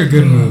 Dude, these are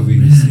good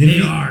movies. Man, If they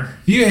you- are.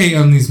 If you hate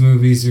on these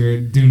movies,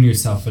 you're doing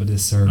yourself a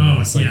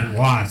disservice. Oh, Like, yeah.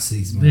 watch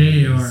these movies.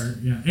 They are.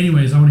 Yeah.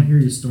 Anyways, I want to hear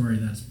your story.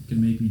 That's going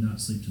to make me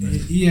not sleep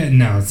tonight. Yeah,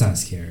 no, it's not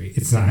scary.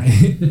 It's not.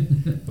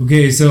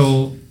 Okay,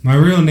 so my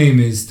real name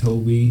is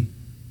Toby.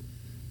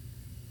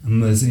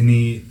 Unless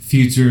any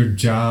future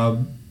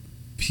job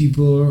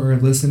people are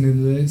listening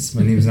to this,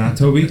 my name is not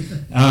Toby.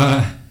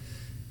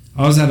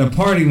 I was at a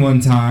party one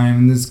time,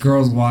 and this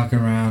girl's walking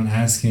around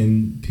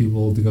asking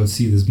people to go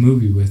see this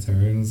movie with her,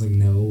 and I was like,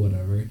 no,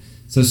 whatever.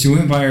 So she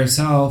went by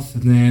herself,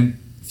 and then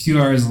a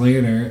few hours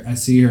later, I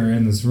see her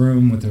in this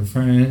room with her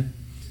friend,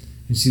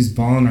 and she's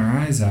bawling her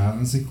eyes out. I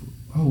was like,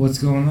 oh, what's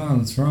going on?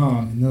 What's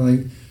wrong? And they're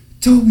like,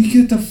 Toby,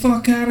 get the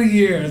fuck out of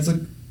here. I was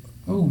like,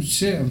 oh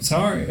shit, I'm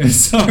sorry. I'm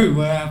sorry,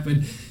 what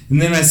happened?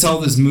 And then I saw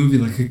this movie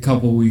like a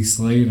couple weeks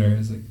later. I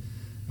was like,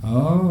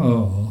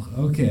 oh,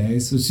 okay.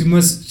 So she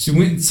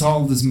went and saw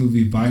this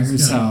movie by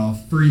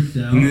herself. Freaked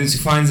out. And then she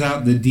finds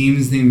out the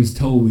demon's name is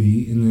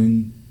Toby, and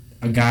then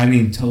a guy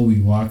named Toby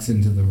walks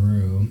into the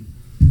room.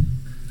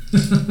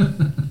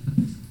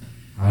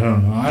 I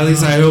don't know. At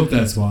least I hope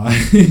that's why.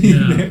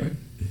 Yeah.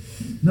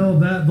 No,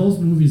 those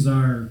movies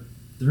are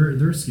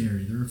they're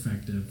scary. They're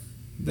effective.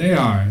 They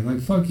are.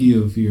 Like, fuck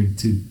you if you're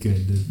too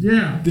good to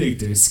Yeah. think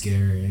they're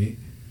scary.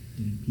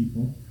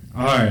 People.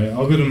 Alright,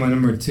 I'll go to my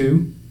number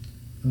 2.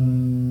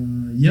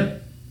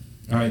 Yep.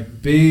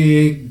 Alright,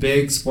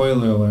 big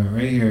spoiler alert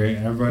right here.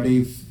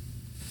 Everybody,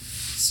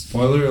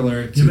 spoiler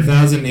alert, Give it-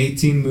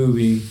 2018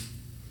 movie.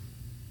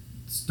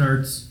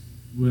 Starts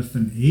with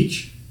an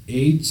H.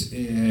 H,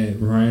 it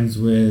rhymes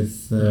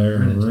with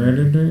Hereditary.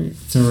 Hereditary.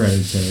 It's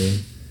Hereditary.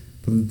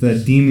 But the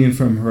demon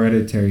from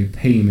Hereditary,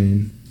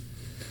 Payman,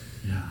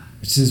 Yeah.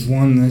 which is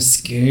one of the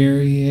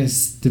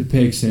scariest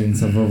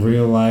depictions of a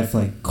real life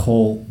like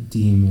cult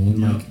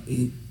demon. Yep.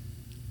 Like,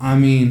 I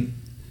mean,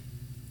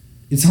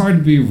 it's hard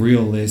to be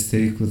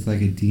realistic with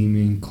like a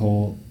demon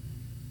cult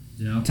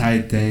Yeah.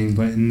 type thing,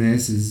 but in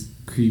this is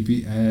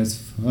creepy as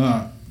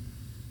fuck.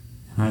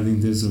 I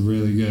think this is a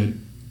really good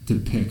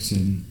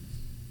depiction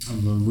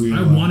of a real.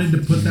 I life wanted to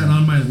put that demon.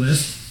 on my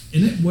list,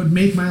 and it would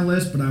make my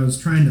list, but I was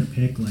trying to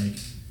pick like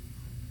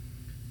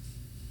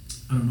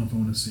I don't know if I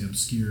want to say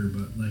obscure,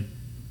 but like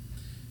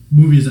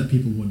movies that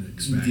people wouldn't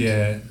expect.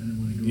 Yeah. I didn't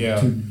want to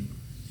go too deep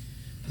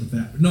with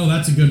that. No,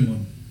 that's a good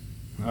one.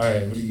 All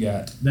right, what do you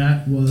got?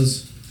 That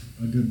was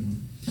a good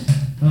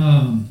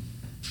one.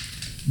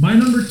 My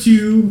number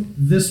 2,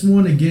 this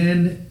one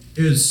again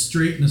is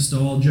straight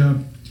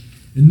nostalgia.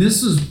 And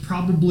this is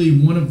probably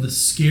one of the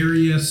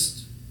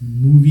scariest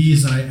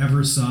movies I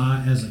ever saw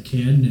as a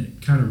kid, and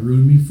it kind of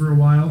ruined me for a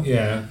while.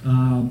 Yeah.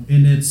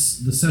 And it's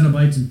the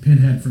Cenobites and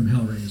Pinhead from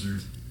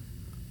Hellraiser.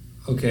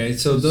 Okay,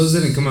 so those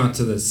didn't come out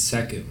to the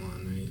second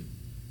one,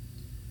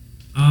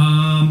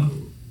 right?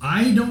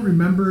 I don't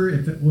remember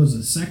if it was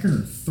a second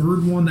or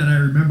third one that I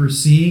remember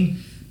seeing,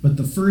 but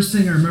the first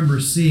thing I remember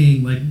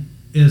seeing, like,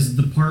 is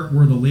the part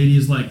where the lady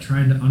is like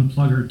trying to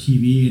unplug her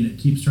TV and it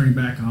keeps turning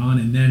back on,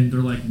 and then they're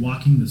like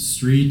walking the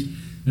street,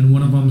 and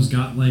one of them's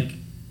got like,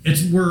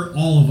 it's where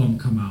all of them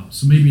come out,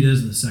 so maybe it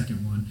is the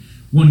second one.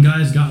 One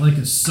guy's got like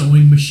a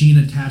sewing machine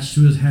attached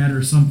to his head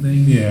or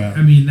something. Yeah.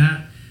 I mean,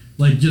 that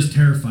like just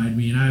terrified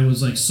me, and I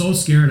was like so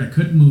scared I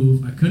couldn't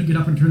move. I couldn't get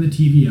up and turn the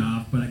TV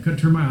off, but I couldn't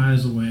turn my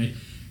eyes away.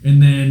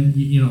 And then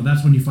you know,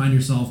 that's when you find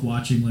yourself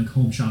watching like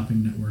Home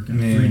Shopping Network at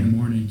 3 in the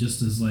morning,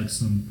 just as like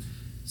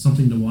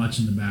something to watch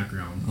in the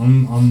background.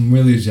 I'm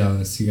really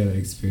jealous you got to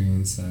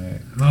experience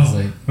that. Oh,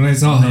 like, when I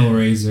saw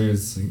Hellraiser,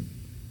 it's like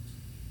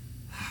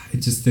it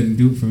just didn't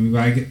do it for me.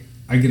 But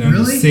I can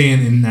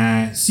understand in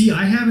that. See,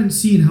 I haven't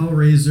seen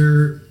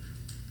Hellraiser.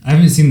 I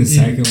haven't seen the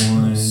second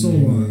one. So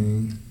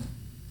long.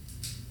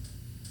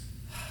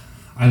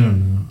 I don't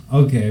know.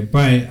 Okay,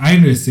 but I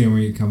understand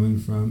where you're coming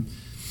from.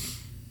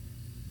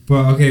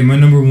 But okay, my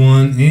number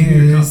 1 Give me your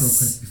cup real is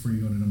quick before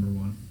you go to number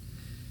 1.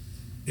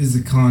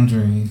 is The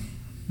Conjuring.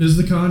 This is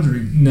The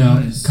Conjuring. No,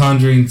 Nice.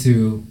 Conjuring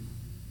 2,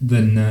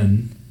 The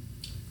Nun.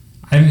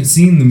 I haven't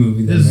seen the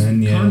movie The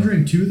Nun yet.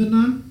 Conjuring 2 The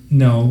Nun?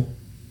 No.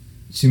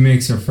 She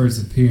makes her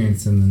first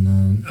appearance in The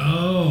Nun.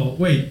 Oh,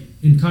 wait.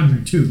 In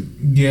Conjuring 2?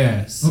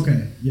 Yes.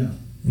 Okay, yeah.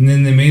 And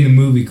then they made a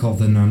movie called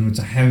The Nun, which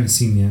I haven't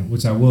seen yet,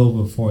 which I will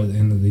before the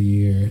end of the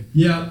year.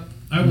 Yeah,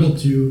 I will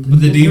too.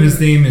 But the demon's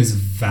name is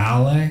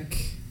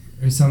Valak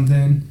or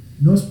something.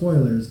 No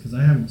spoilers, because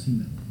I haven't seen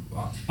that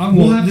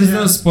one. There's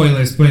no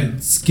spoilers,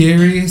 but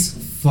scariest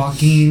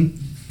fucking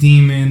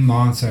demon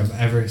monster I've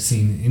ever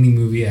seen in any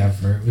movie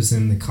ever. It was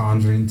in The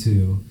Conjuring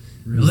 2.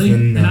 Really?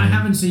 And I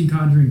haven't seen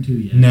Conjuring 2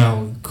 yet.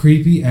 No,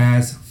 creepy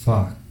as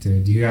fuck,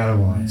 dude. You gotta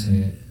watch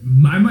it.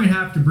 I might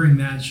have to bring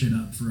that shit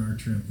up for our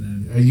trip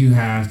then. You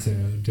have to,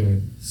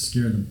 dude.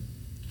 Scare the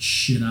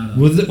shit out of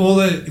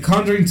The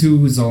Conjuring 2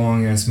 was a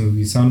long ass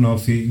movie, so I don't know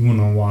if you want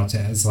to watch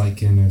it as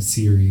like in a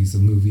series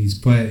of movies,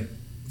 but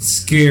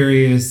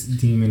scariest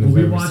demon I've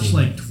ever seen. We watched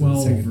like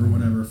 12 or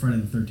whatever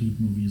Friday the 13th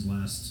movies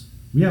last.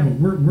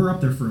 We're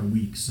up there for a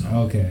week, so.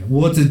 Okay.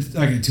 Well, it's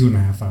like a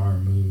 2.5 hour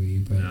movie,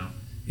 but yeah.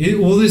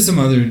 There's some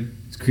other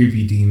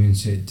creepy demon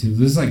shit too.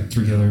 There's like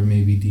thriller,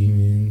 maybe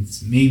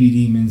demons,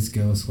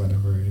 ghosts,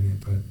 whatever in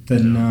it. But the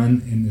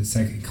Nun in the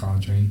second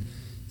Conjuring,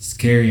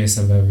 scariest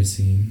I've ever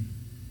seen.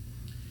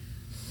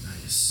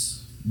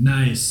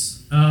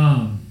 Nice.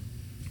 So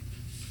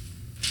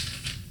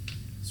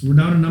we're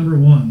down to number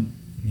 1.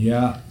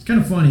 Yeah. It's kind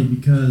of funny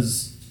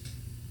because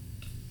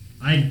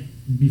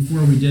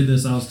before we did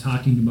this, I was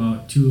talking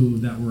about 2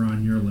 that were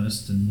on your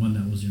list and 1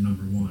 that was your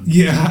number 1.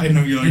 Yeah, I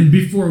know you're like. And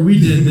before we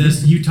did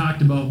this, you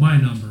talked about my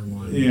number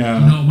 1. Yeah.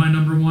 You know what my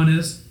number 1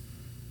 is?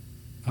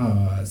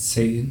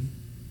 Satan.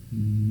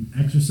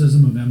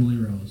 Exorcism of Emily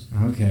Rose.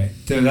 Okay.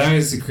 So that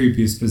is the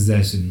creepiest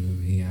possession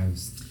movie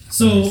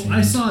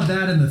I saw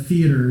that in the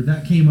theater.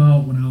 That came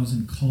out when I was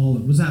in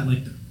college. Was that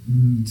like the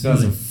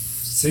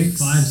 2006?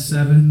 5,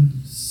 7,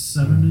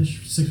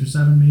 7-ish? 6 or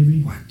 7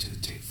 maybe? 1, 2,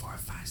 3, 4,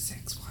 5,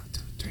 6. 1,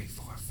 2, 3,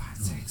 4, 5,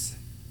 6.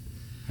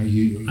 Are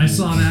you I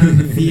saw that in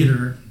the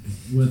theater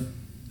with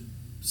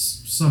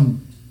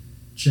some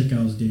chick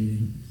I was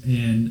dating,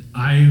 and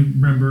I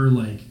remember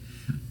like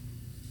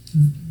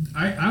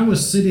I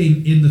was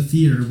sitting in the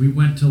theater. We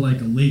went to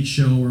like a late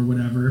show or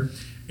whatever,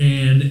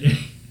 and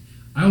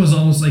I was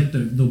almost like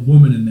the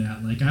woman in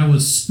that. Like I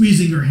was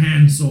squeezing her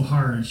hand so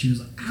hard, she was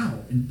like,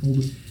 "Ow!" and pulled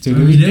it.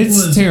 Dude,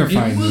 it's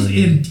terrifying. It was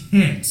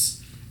intense.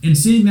 And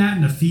seeing that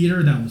in a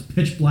theater that was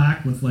pitch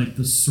black with like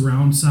the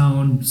surround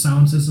sound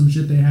system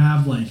shit they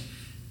have, like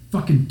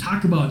fucking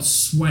talk about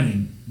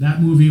sweating. That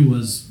movie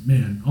was,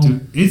 man. Oh,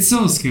 dude, it's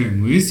so scary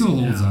movie. It still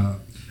holds up.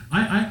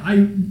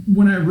 I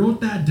when I wrote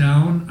that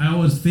down, I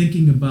was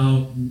thinking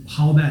about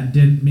how that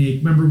didn't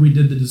make. Remember we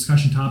did the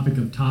discussion topic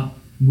of top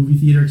movie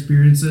theater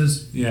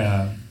experiences?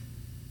 Yeah.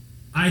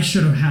 I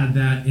should have had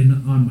that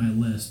on my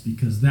list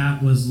because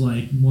that was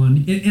like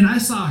one. And I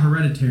saw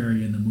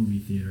Hereditary in the movie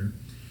theater.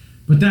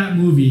 But that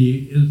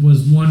movie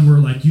was one where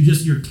like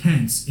you're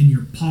tense and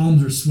your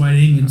palms are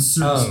sweating in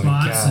certain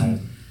spots,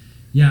 and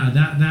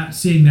that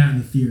seeing that in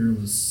the theater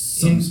was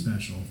something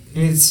special.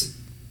 It's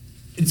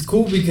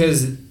cool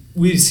because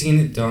we've seen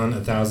it done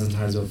 1,000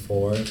 times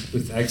before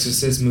with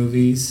Exorcist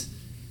movies,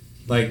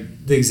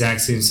 like the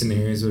exact same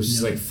scenarios where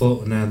she's like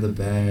floating out of the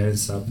bed and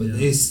stuff, but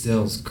it's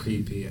still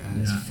creepy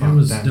as fuck. It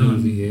was that done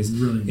movie is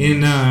really well.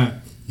 And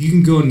You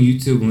can go on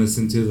YouTube and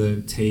listen to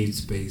the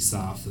tapes based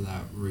off of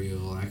that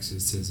real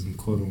exorcism,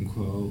 quote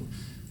unquote,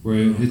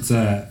 where it's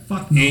a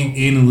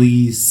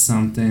Annalise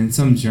something,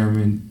 some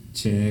German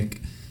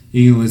chick.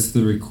 You can listen to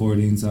the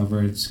recordings of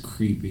her. It's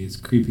creepy. It's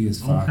creepy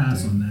as fuck. I'll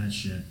pass on that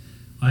shit.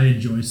 I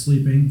enjoy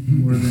sleeping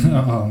more than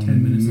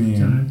 10 minutes at a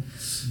time.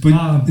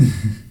 But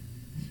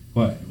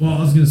what? Well, I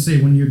was gonna say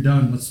when you're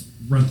done, let's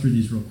run through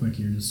these real quick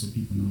here, just so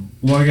people know.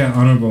 Well, I got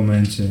honorable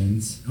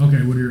mentions.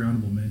 Okay, what are your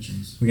honorable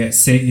mentions? We got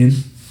Satan.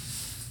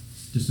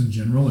 Just in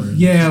general, or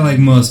yeah, like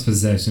most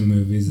possession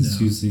movies, it's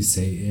usually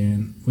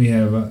Satan. We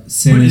have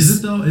Sinister. But is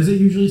it though? Is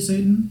it usually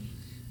Satan?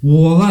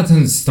 Well, a lot of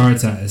times it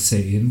starts out as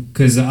Satan,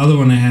 because the other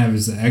one I have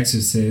is The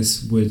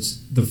Exorcist, which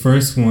the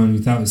first one we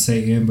thought was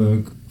Satan, but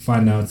we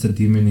find out it's a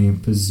demon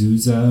named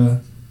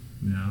Pazuzu.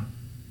 Yeah.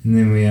 And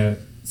then we have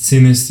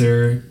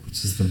Sinister,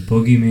 which is the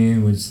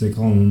boogeyman, which they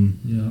call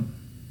him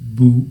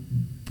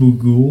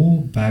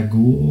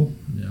Bagul.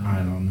 Yeah. I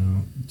don't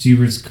know.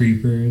 Jeepers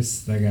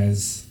Creepers, that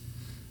guy's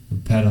a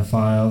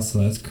pedophile, so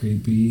that's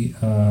creepy.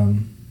 No,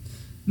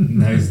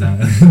 he's not.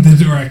 The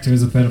director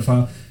is a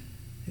pedophile.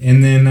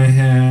 And then I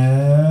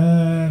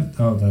have...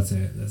 Oh, that's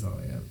it. That's all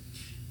I have.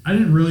 I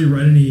didn't really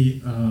write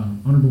any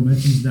honorable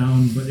mentions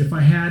down, but if I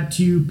had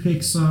to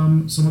pick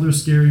some other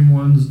scary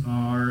ones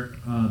are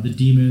the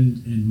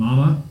demon in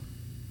Mama.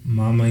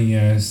 Mama,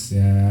 yes,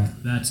 yeah.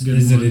 That's a good.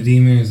 Is one. it a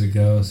demon or is it a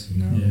ghost? Who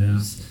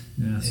knows?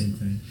 Yeah, same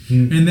thing.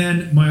 And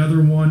then my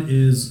other one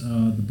is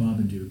the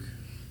Babadook.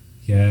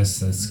 Yes,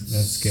 that's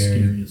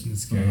scary.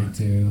 That's scary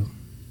too.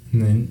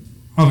 And then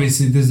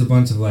obviously there's a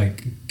bunch of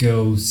like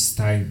ghost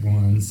type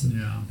ones.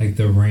 Yeah. Like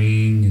The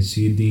Ring. Is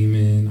she a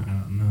demon? I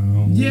don't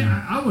know.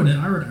 Yeah, I would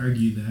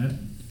argue that.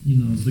 You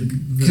know,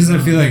 because I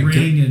feel like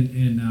Ring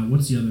and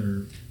what's the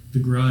other? The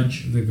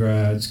Grudge. The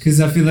Grudge.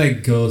 Because I feel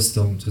like ghosts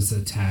don't just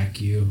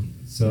attack you.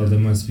 So there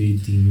must be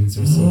demons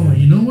or something. Oh,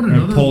 you know what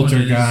another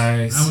poltergeist one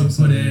is? I would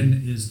put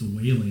in is The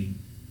Wailing.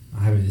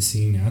 I haven't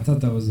seen it. I thought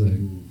that was a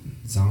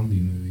zombie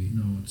movie.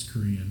 No, it's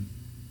Korean.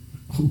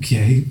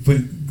 Okay,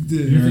 but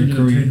You're thinking of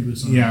Train to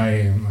Busan. Yeah, I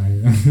am.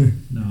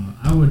 No,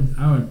 I would.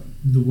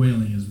 The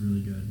Wailing is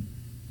really good.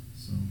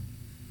 So,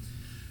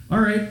 all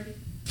right.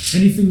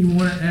 Anything you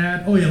want to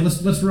add? Oh yeah,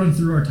 let's run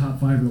through our top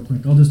 5 real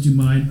quick. I'll just do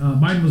mine.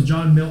 Mine was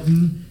John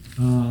Milton,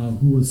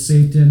 who was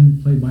Satan,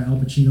 played by Al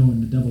Pacino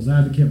in The Devil's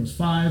Advocate, was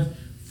 5.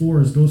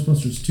 4 is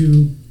Ghostbusters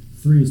 2.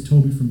 3 is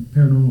Toby from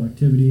Paranormal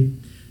Activity.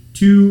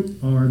 2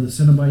 are the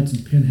Cenobites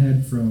and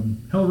Pinhead from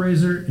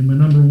Hellraiser. And my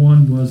number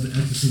 1 was The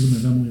Exorcism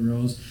of Emily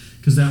Rose,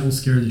 because that will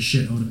scare the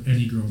shit out of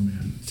any grown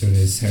man. Dude,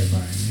 it's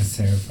terrifying. It's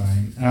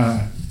terrifying.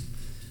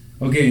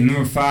 Okay,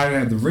 number 5, I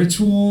have The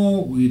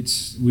Ritual,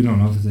 which we don't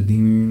know if it's a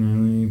demon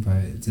really,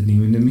 but it's a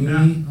demon to me.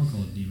 Yeah, I'll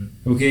call it demon.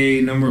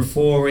 Okay, number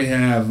 4, we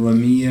have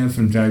Lamia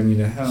from Drag Me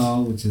to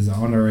Hell, which is an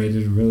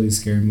underrated, really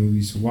scary movie.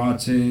 You should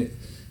watch it.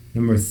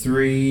 Number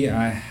 3,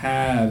 I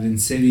have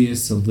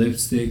Insidious, the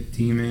Lipstick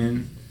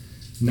Demon.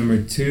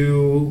 Number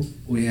 2,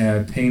 we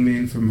have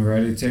Payment from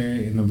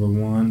Hereditary. And number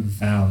 1,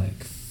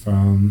 Valak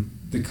from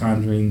The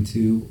Conjuring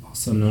 2,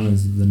 also known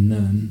as The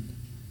Nun.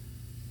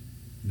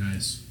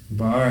 Nice.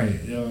 But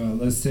alright,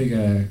 let's take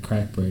a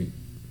crack break.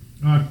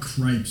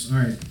 Cripes.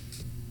 Alright.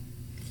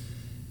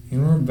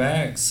 And we're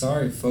back.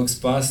 Sorry, folks.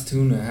 Boss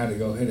Tuna had to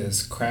go hit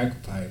his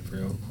crack pipe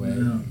real quick.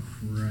 Oh,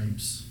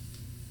 cripes.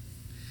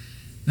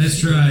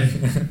 Nice try,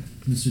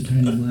 Mr.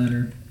 Tiny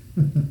Bladder.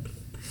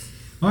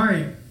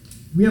 Alright.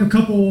 We have a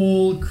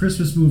couple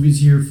Christmas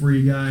movies here for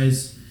you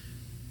guys.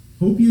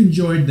 Hope you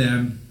enjoyed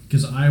them,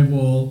 because I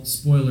will,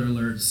 spoiler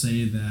alert,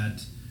 say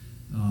that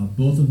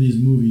both of these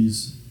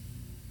movies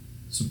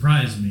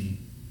surprised me.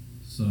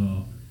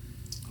 So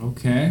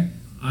okay,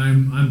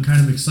 I'm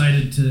kind of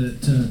excited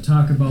to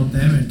talk about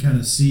them and kind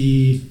of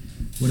see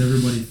what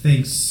everybody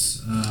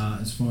thinks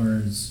as far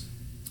as.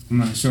 I'm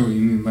not sure what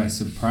you mean by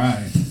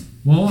surprise.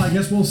 Well, I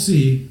guess we'll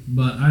see.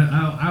 But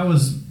I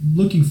was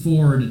looking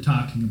forward to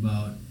talking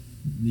about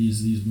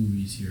these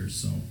movies here.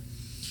 So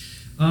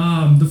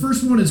the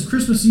first one is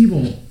Christmas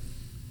Evil.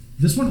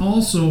 This one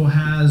also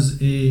has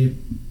a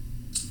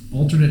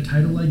alternate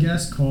title, I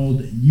guess,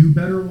 called You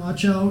Better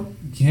Watch Out.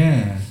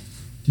 Yeah.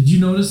 Did you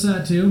notice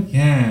that too?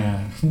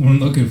 Yeah, what I'm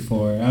looking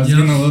for. I was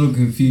getting a little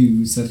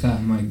confused. I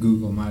thought my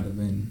Google might have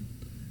been.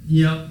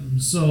 Yep.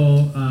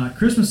 So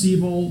Christmas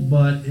Evil,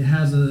 but it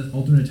has an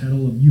alternate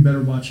title of You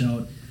Better Watch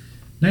Out.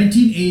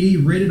 1980,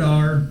 rated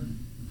R,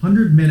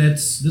 100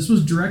 minutes. This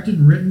was directed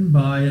and written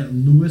by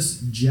Lewis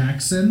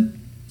Jackson.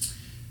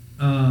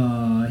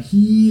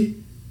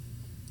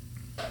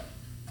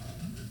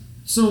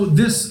 So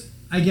this,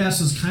 I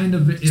guess, is kind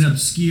of an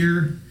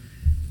obscure.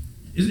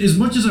 As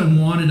much as I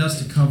wanted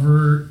us to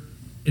cover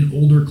an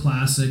older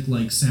classic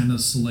like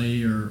Santa's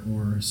Sleigh or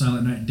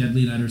Silent Night,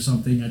 Deadly Night or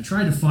something, I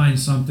tried to find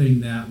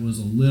something that was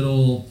a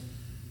little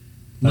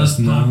less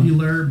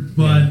popular,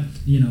 but I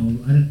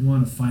didn't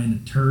want to find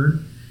a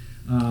turd.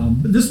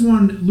 But this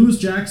one, Lewis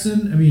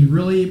Jackson, I mean,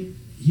 really,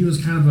 he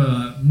was kind of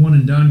a one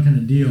and done kind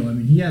of deal. I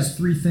mean, he has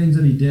 3 things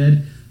that he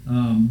did,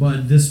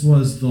 but this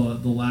was the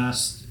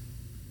last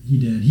he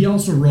did. He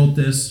also wrote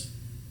this.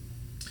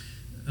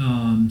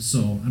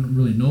 So I don't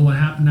really know what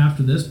happened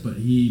after this, but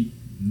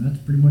that's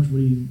pretty much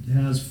what he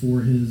has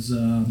for his.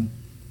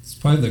 It's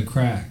probably the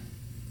crack,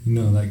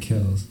 that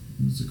kills.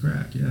 It's a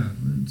crack, yeah.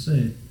 I'd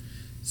say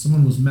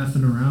someone was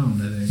messing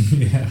around, I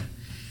think. Yeah.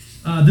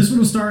 This one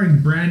was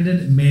starring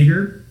Brandon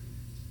Mager.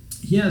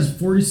 He has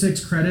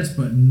 46 credits,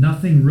 but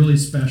nothing really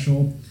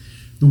special.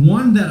 The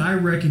one that I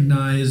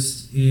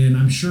recognized, and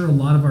I'm sure a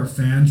lot of our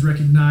fans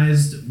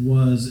recognized,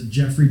 was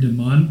Jeffrey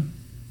DeMunn.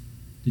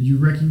 Did you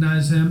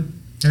recognize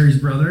him? Harry's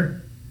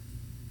brother?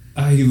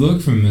 He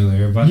looked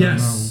familiar, but I don't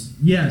know.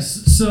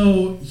 Yes.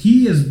 So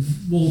he is,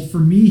 for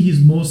me, he's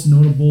most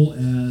notable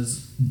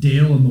as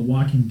Dale in The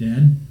Walking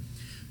Dead.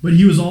 But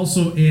he was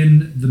also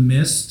in The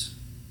Mist,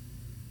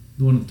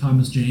 the one with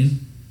Thomas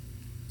Jane.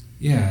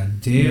 Yeah,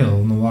 Dale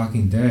in The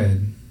Walking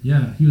Dead.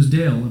 Yeah, he was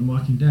Dale in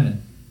Walking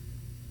Dead.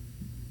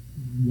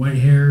 White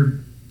hair,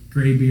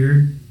 gray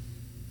beard.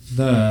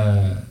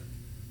 The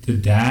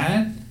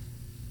dad?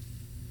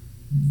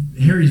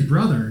 Harry's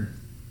brother.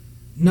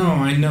 No,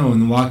 I know, in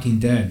The Walking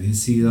Dead.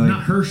 Is he like...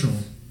 Not Herschel.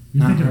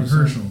 You're thinking of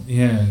Herschel.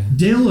 Yeah.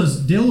 Dale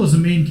was a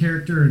main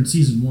character in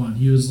season 1.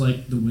 He was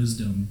like the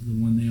Wisdom, the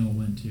one they all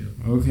went to.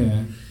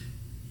 Okay.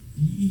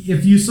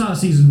 If you saw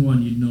season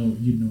 1, you'd know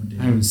Dale.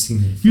 I haven't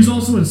seen it. He was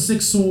also in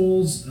Six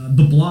Souls,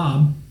 The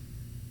Blob,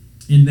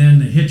 and then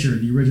The Hitcher,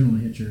 the original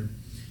Hitcher.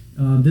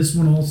 This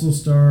one also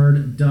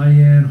starred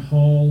Diane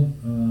Hall,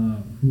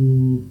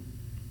 who...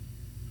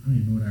 I don't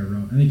even know what I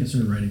wrote. I think I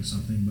started writing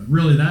something, but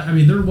really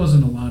there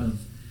wasn't a lot of...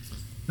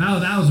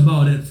 That was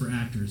about it for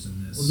actors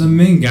in this. Well, the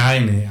main guy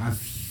in it,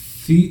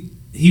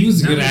 he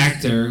was a good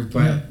actor, but...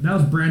 Yeah, that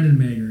was Brandon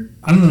Mager.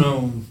 I don't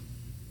know.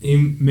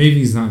 Maybe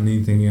he's not in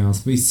anything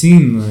else, but he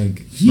seemed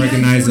like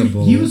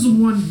recognizable. He was the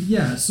one,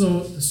 yeah.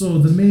 So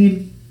the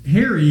main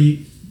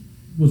Harry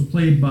was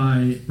played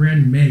by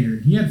Brandon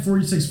Mager. He had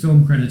 46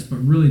 film credits, but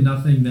really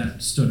nothing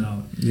that stood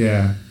out.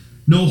 Yeah.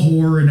 No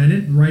horror, and I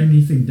didn't write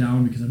anything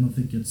down because I don't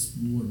think it's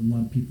what a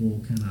lot of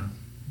people kind of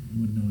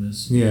would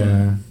notice.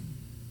 Yeah.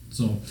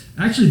 So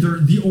actually,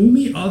 the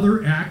only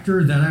other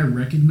actor that I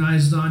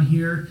recognized on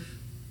here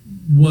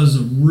was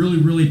a really,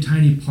 really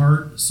tiny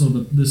part. So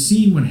the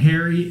scene when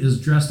Harry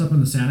is dressed up in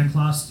the Santa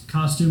Claus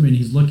costume and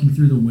he's looking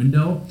through the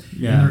window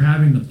and they're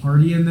having the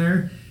party in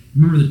there.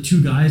 Remember the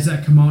two guys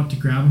that come out to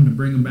grab him to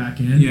bring him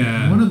back in?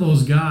 Yeah. One of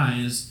those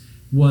guys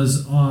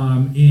was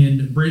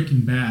in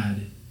Breaking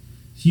Bad.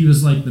 He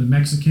was like the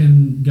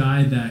Mexican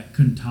guy that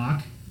couldn't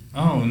talk.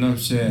 Oh, no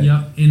shit.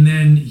 Yep. And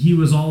then he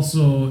was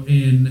also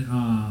in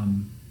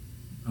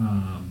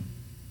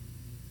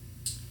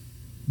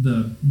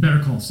the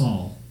Better Call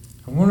Saul.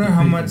 I wonder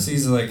how much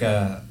these like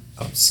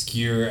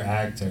obscure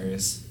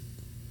actors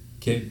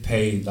get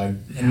paid, like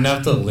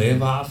enough to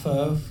live off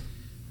of.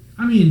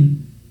 I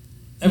mean,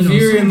 if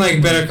you're in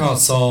like Better Call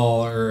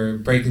Saul or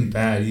Breaking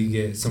Bad, you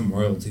get some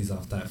royalties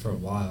off that for a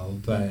while,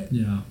 but for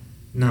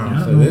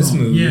this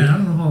movie. Yeah, I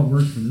don't know how it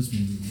worked for this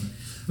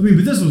movie,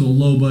 but this was a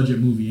low budget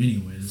movie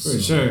anyways.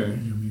 For sure.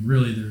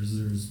 Really,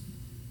 there's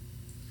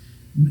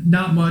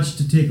not much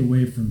to take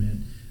away from it.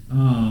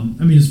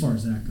 As far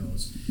as that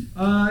goes.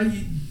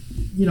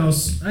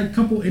 A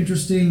couple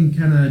interesting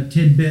kind of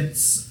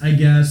tidbits, I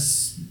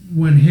guess.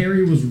 When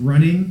Harry was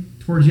running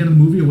towards the end of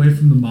the movie away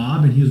from the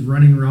mob and he was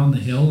running around the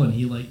hill and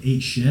he like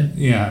ate shit.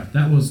 Yeah.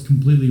 That was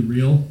completely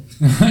real.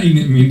 I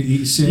didn't mean to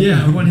eat shit.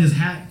 Yeah, when his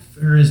hat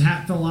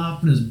fell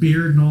off and his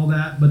beard and all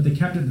that, but they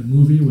kept it in the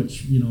movie,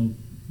 which,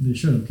 they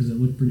should have because it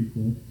looked pretty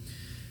cool.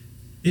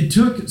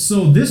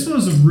 This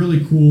was a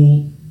really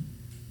cool,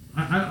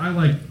 I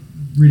like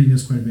reading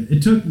this quite a bit.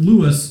 It took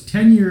Lewis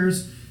 10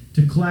 years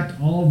to collect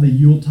all of the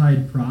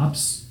Yuletide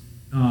props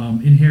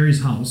in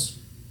Harry's house,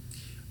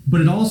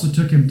 but it also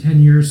took him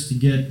 10 years to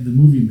get the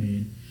movie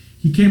made.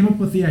 He came up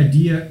with the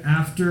idea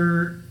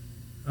after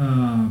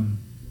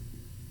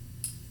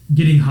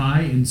getting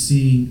high and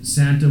seeing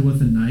Santa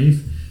with a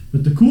knife,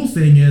 but the cool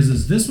thing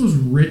is this was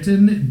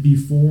written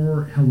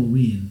before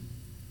Halloween.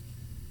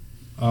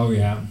 Oh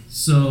yeah.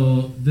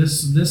 So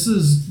this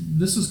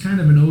is kind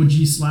of an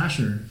OG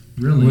slasher,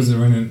 really. Was it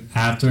written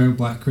after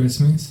Black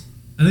Christmas?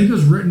 I think it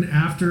was written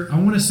after. I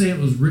want to say it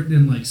was written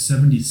in like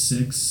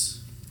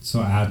 76.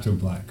 So after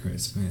Black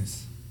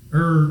Christmas.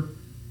 I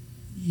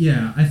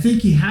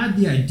think he had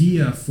the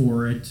idea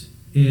for it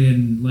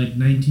in like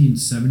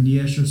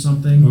 1970-ish or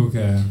something.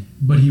 Okay.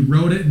 But he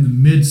wrote it in the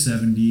mid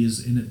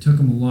 70s, and it took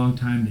him a long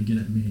time to get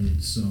it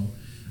made. So,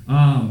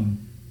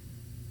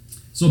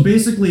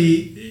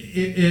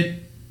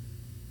 basically,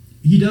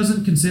 he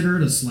doesn't consider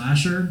it a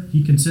slasher.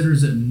 He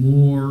considers it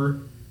more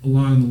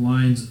along the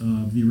lines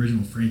of the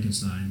original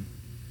Frankenstein.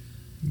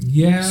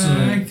 Yeah,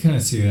 I kind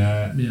of see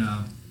that.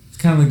 Yeah. It's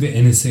kind of like the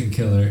innocent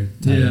killer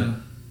type.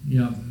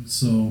 Yeah.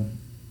 So,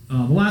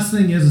 the last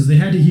thing is they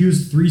had to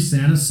use 3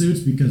 Santa suits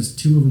because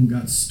 2 of them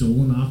got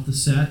stolen off the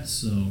set.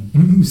 So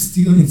who's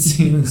stealing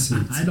Santa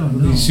suits? I don't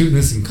know. Are they shooting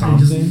this in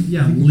Compton?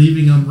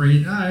 Leaving them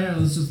right.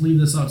 Let's just leave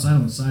this outside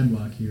on the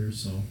sidewalk here.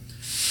 So,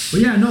 But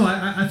yeah, no,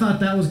 I thought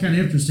that was kind of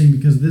interesting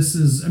because this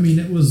is, I mean,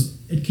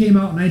 it came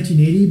out in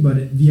 1980,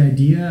 but the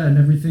idea and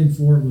everything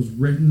for it was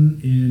written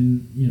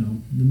in,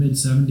 the mid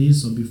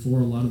 70s, so before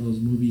a lot of those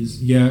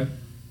movies Yeah.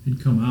 had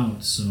come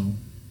out. So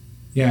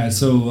Yeah,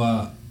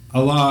 so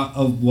a lot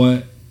of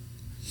what,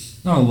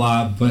 not a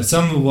lot, but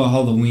some of what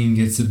Halloween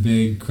gets a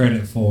big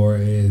credit for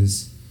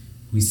is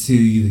we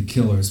see the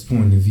killer's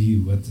point of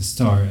view at the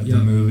start of the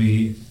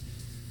movie.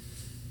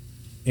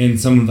 And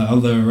some of the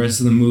other rest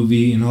of the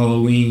movie in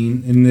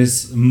Halloween, and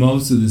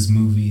most of this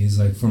movie is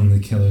like from the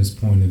killer's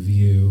point of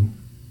view,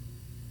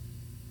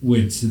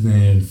 which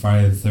then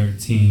Friday the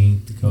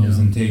 13th goes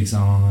and takes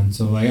on.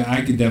 So like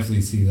I could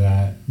definitely see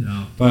that.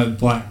 Yeah. But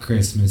Black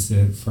Christmas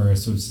did it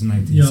first, which is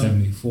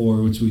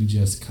 1974, which we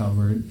just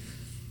covered.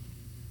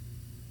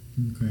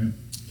 Okay.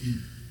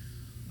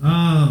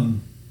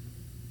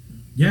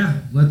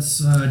 Yeah. Let's.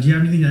 Do you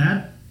have anything to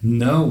add?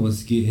 No,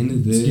 let's get into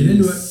this. Let's get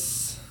into it.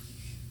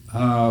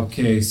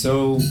 Okay,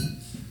 so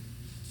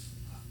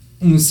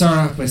I'm gonna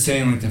start off by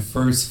saying like the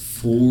first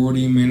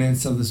 40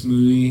 minutes of this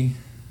movie,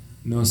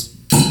 no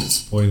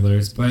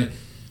spoilers, but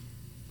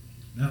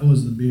that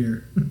was the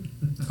beer.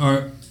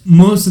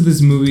 Most of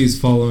this movie is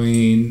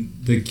following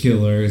the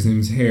killer. His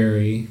name's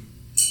Harry,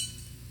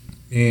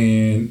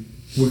 and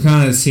we're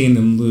kind of seeing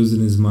him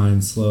losing his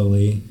mind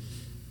slowly.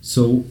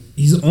 So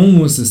he's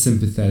almost a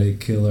sympathetic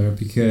killer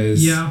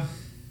because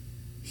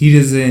he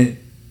doesn't.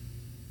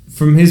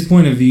 From his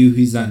point of view,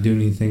 he's not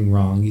doing anything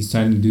wrong. He's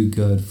trying to do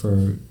good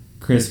for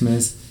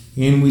Christmas.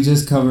 And we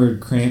just covered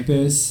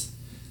Krampus.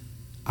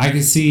 I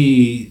could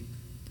see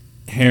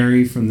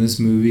Harry from this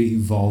movie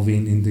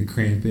evolving into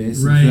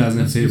Krampus in 2015.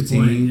 That's a good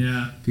point,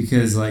 yeah.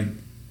 Because, like,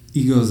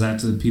 he goes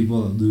after the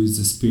people that lose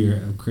the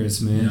spirit of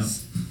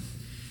Christmas. Yeah.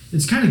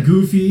 It's kind of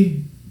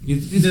goofy.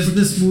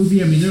 This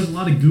movie, I mean, there's a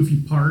lot of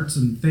goofy parts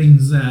and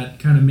things that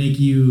kind of make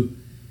you,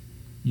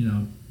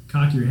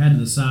 cock your head to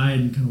the side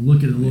and kind of look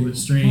at it a little bit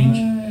strange.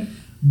 What?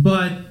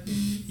 But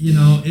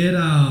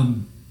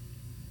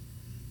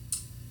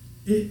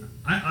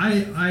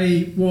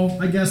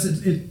I guess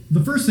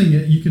the first thing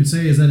that you can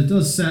say is that it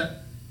does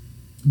set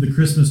the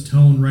Christmas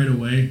tone right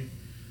away.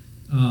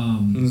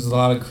 There's a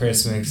lot of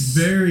Christmas.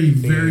 Very,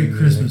 very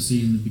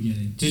Christmassy in the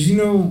beginning. Did you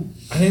know?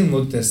 I didn't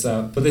look this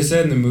up, but they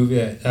said in the movie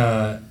that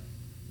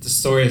the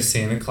story of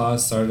Santa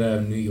Claus started out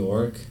of New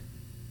York.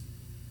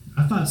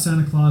 I thought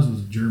Santa Claus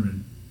was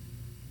German.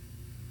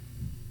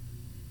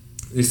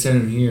 They said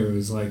in here it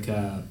was like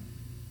that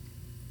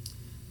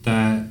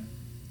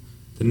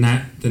the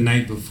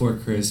night before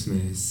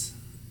Christmas,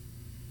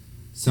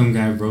 some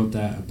guy wrote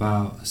that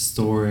about a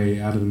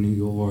story out of New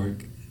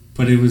York,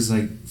 but it was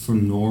like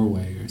from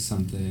Norway or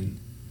something.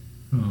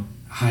 Oh.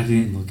 I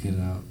didn't look it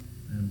up,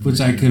 which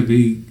I could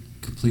be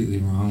completely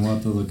wrong. We'll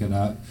have to look it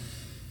up.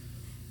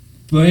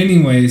 But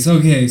anyways,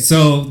 okay,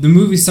 so the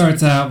movie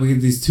starts out, we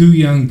have these two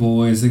young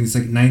boys, I think it's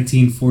like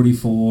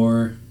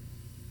 1944,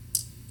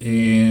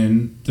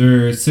 and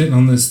they're sitting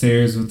on the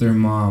stairs with their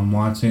mom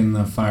watching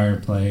the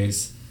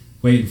fireplace,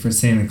 waiting for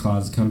Santa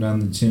Claus to come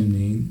down the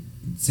chimney.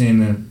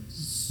 Santa,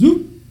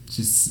 zoop,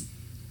 just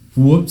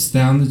whoops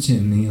down the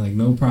chimney, like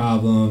no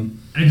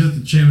problem. Exit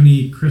the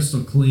chimney,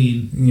 crystal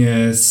clean.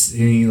 Yes,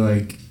 and he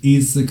like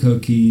eats the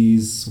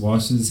cookies,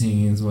 washes his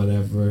hands,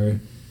 whatever.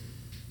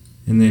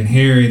 And then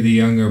Harry, the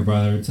younger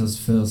brother, tells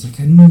Phil, it's like,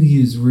 I knew he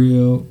was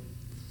real.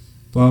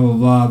 Blah, blah,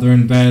 blah. They're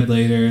in bed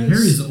later.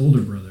 Harry's the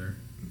older brother.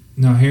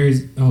 No,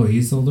 he's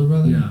the older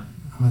brother? Yeah.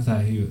 Oh, I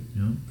thought he would.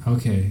 Yeah.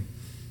 Okay.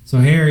 So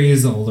Harry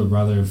is the older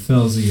brother.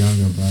 Phil's the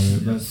younger brother.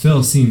 But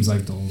Phil seems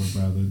like the older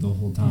brother the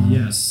whole time.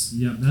 Yes.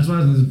 Yep. That's why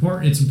it's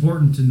important. It's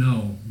important to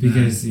know.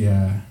 Because,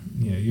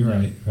 you're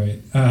right.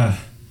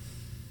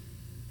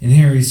 And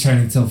Harry's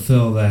trying to tell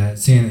Phil that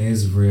Santa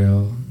is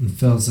real. And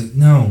Phil's like,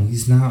 no,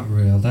 he's not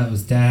real. That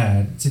was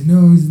Dad. It's like,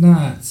 no, he's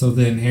not. So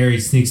then Harry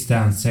sneaks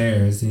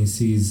downstairs and he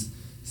sees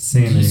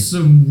Santa.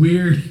 Some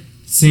weird...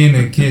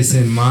 Santa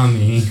kissing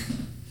Mommy.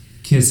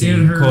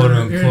 Kissing, quote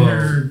unquote. In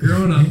her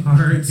grown-up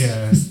parts.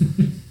 Yes.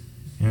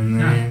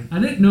 And then... I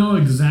didn't know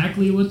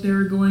exactly what they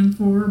were going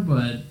for,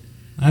 but...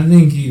 I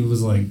think he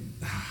was like...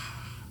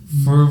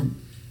 For...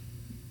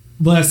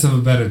 less of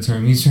a better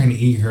term, he's trying to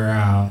eat her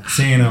out.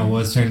 Santa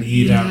was trying to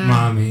eat out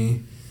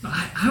Mommy.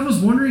 I was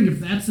wondering if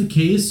that's the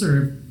case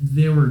or if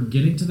they were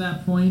getting to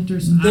that point or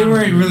something. They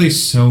weren't really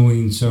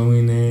showing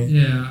it.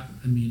 Yeah,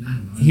 I mean, I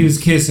don't know. He was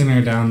kissing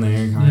her down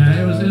there.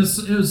 Yeah, it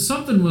was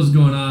something was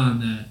going on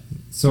that.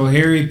 So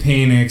Harry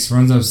panics,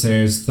 runs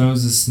upstairs,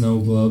 throws the snow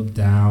globe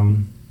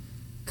down,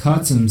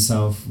 cuts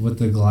himself with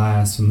the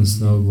glass from the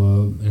snow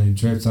globe, and it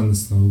drips on the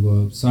snow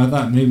globe. So I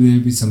thought maybe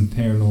there'd be some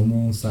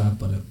paranormal stuff,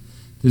 but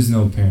there's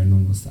no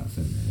paranormal stuff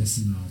in this.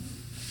 No.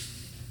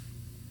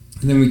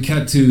 And then we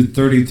cut to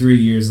 33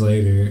 years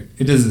later.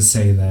 It doesn't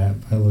say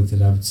that, but I looked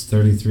it up. It's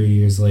 33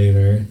 years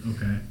later.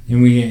 Okay.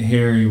 And we get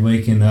Harry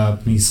waking up,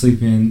 and he's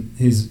sleeping in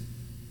his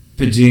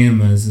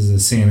pajamas as a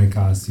Santa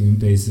costume,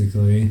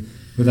 basically,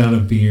 without a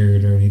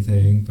beard or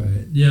anything,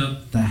 but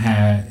the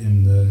hat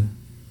and the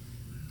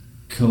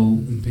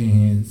coat and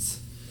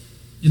pants.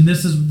 and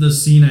this is the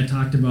scene I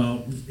talked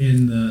about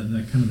in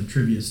the kind of the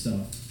trivia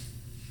stuff,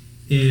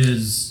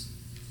 is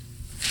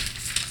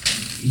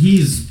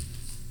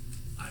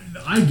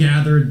I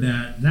gathered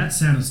that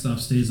Santa stuff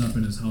stays up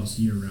in his house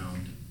year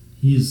round.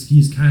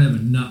 He's kind of a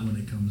nut when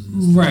it comes to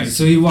this. Right,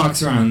 so he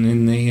walks around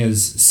and he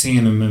has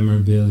Santa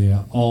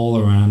memorabilia all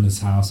around his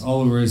house,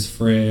 all over his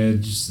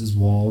fridge, his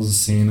walls,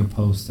 Santa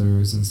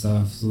posters and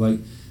stuff. So, like,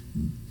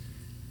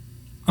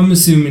 I'm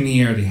assuming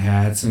he already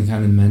had some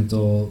kind of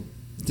mental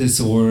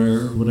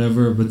disorder or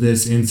whatever, but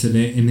this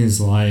incident in his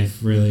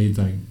life really,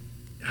 like...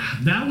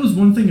 That was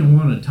one thing I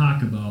wanted to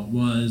talk about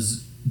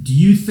was, do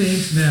you think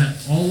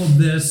that all of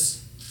this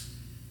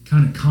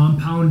kind of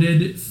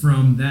compounded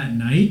from that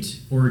night,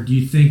 or do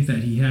you think that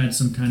he had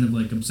some kind of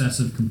like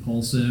obsessive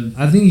compulsive?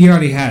 I think he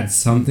already had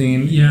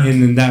something, yeah,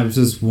 and then that was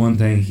just one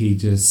thing he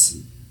just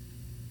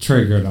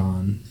triggered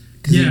on,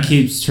 because he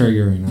keeps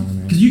triggering on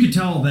it. Because you could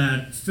tell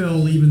that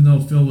Phil, even though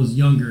Phil was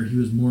younger, he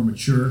was more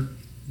mature.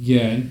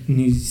 Yeah, and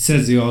he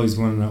says he always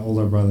wanted an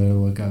older brother to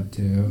look up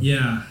to.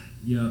 Yeah.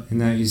 And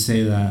now you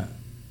say that,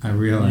 I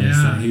realized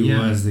that he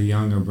was the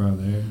younger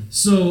brother.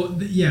 So,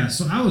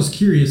 so I was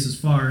curious as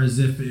far as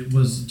if it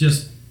was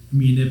just, I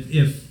mean,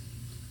 if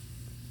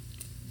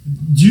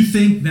do you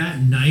think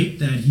that night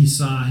that he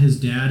saw his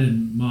dad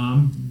and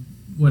mom,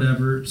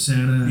 whatever,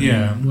 Santa,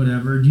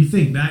 whatever, do you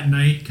think that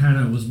night kind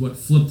of was what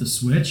flipped the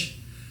switch?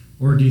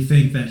 Or do you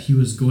think that he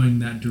was going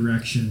that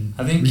direction?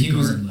 I think he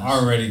was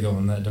already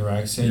going that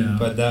direction,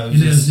 but that was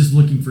and just, was just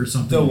looking for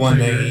something. The one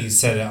that he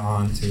set it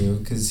on to,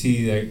 because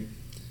he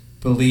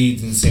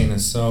believed in Santa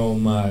so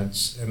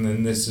much, and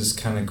then this just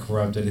kind of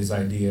corrupted his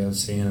idea of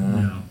Santa.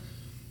 Yeah.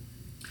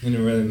 And it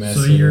really messed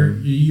with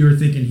him. You're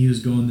thinking he was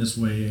going this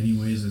way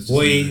anyways. It's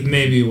just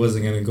maybe it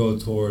wasn't going to go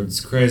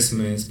towards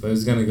Christmas, but it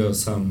was going to go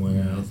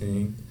somewhere, I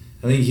think.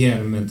 I think he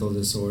had a mental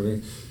disorder.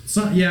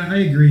 So, yeah, I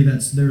agree there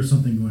was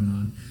something going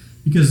on.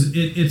 Because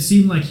it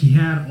seemed like he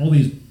had all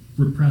these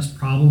repressed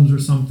problems or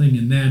something,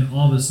 and then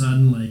all of a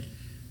sudden, like,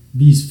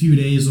 these few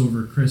days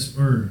over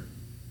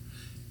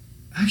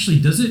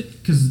actually, does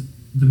it? Because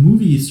the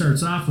movie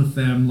starts off with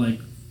them, like,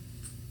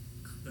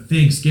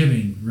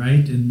 Thanksgiving,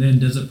 right? And then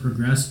does it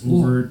progress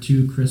over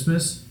to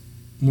Christmas?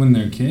 When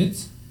they're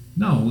kids?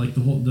 No, like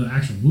the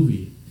actual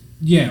movie.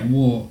 Yeah,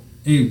 well,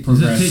 it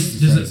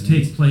progresses. Does it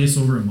take place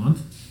over a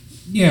month?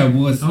 Yeah,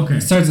 well,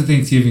 it starts at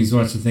Thanksgiving. He's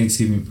watching the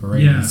Thanksgiving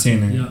parade, and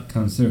Santa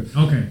comes through.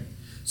 Okay.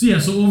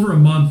 So over a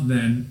month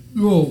then,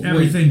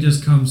 everything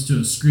just comes to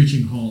a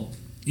screeching halt.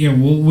 Yeah,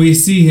 well, we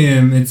see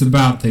him, it's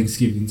about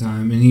Thanksgiving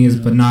time, and he has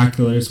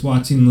binoculars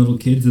watching little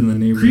kids in the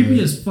neighborhood. Creepy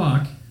as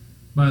fuck,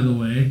 by the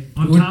way.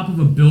 On top of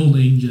a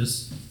building,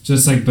 just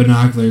like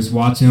binoculars,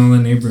 watching all the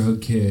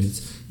neighborhood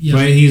kids. Yeah.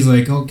 But he's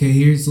like, okay,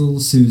 here's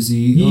little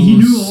Susie. He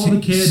knew all the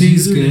kids.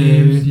 She's good.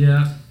 Names,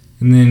 yeah.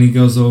 And then he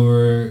goes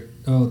over...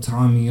 Oh,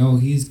 Tommy. Oh,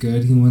 he's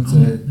good. He wants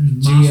a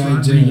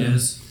G.I. Joe.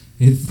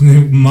 It's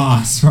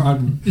Moss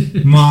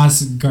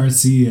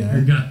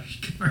Garcia.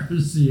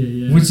 Garcia,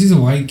 yeah. Which is a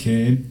white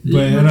kid.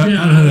 But I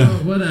don't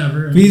know.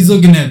 Whatever. But he's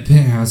looking at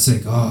Penthouse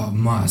like, oh,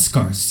 Moss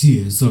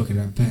Garcia is looking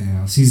at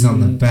Penthouse. He's on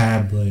the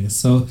bad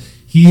list. So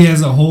he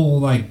has a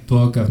whole,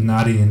 book of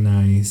naughty and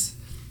nice.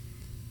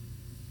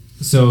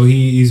 So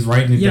he's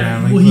writing it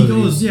down. So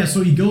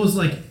he goes,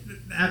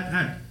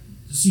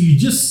 so you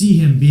just see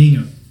him being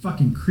a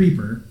fucking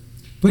creeper.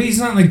 But he's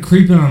not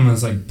creeping on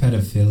this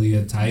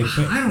pedophilia type.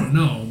 But I don't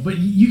know, but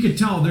you could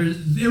tell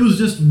it was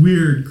just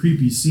weird,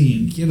 creepy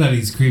scene. Yeah, that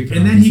he's creeping.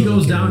 And then he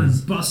goes down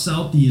and busts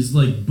out these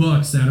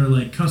books that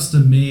are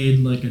custom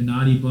made, a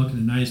naughty book and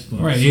a nice book.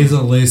 Right, he has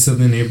a list of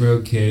the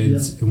neighborhood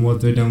kids and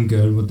what they've done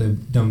good, what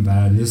they've done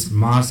bad. This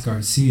Moss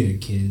Garcia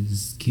kid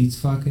keeps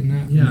fucking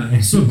up. Yeah,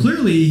 man. So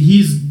clearly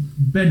he's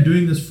been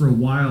doing this for a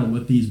while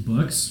with these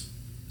books.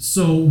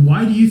 So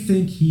why do you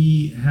think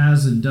he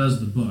has and does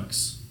the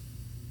books?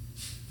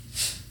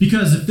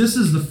 Because if this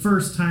is the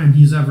first time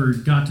he's ever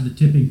got to the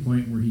tipping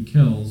point where he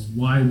kills,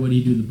 why would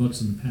he do the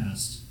books in the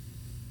past?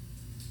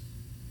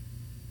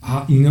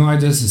 I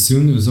just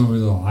assumed it was over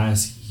the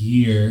last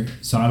year,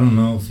 so I don't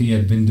know if he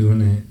had been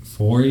doing it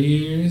 4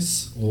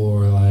 years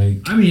or I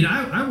mean,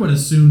 I would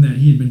assume that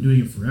he had been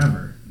doing it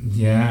forever.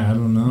 Yeah, I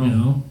don't know. You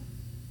know?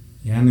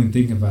 Yeah, I didn't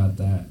think about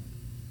that.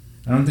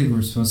 I don't think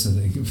we're supposed to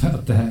think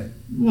about that.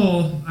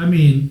 Well, I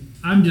mean,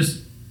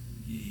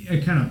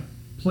 it kind of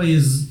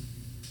plays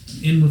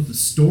in with the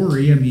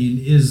story. I mean,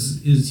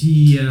 is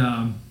he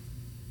I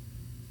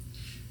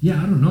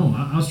don't know.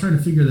 I was trying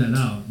to figure that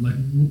out.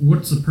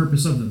 What's the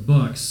purpose of the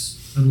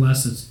books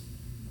unless it's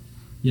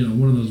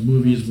one of those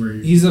movies where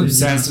he's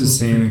obsessed with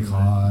Santa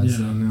Claus.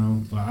 I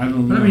know, but I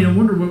don't know. But I mean, I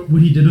wonder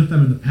what he did with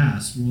them in the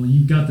past. Well,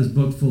 you've got this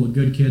book full of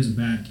good kids and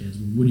bad kids.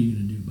 Well, what are you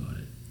going to do about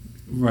it?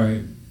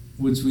 Right.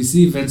 Which we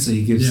see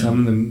eventually he gives some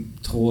of them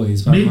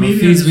toys. But Maybe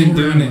he's been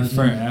doing it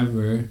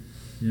forever.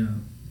 Yeah.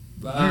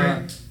 But, all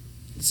right.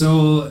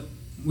 So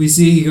we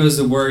see he goes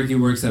to work. He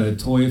works at a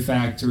toy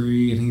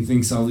factory, and he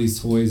thinks all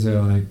these toys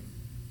are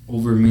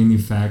over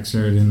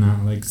manufactured and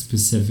not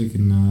specific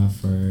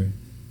enough or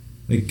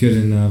good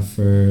enough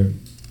for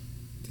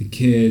the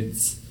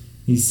kids.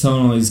 he's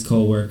telling all his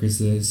coworkers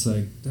this,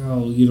 like,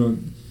 oh, you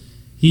don't.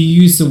 He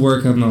used to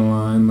work on the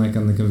line, like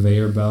on the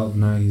conveyor belt.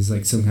 Now he's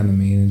like some kind of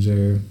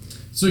manager.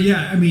 So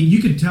yeah, I mean, you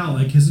could tell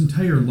like his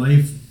entire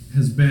life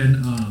has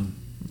been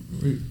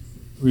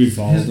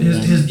Revolved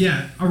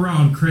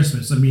around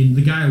Christmas. I mean,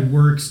 the guy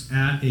works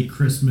at a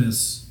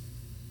Christmas.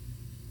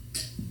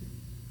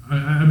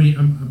 I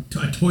mean,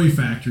 a toy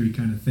factory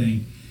kind of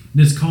thing,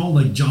 and it's called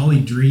like Jolly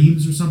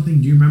Dreams or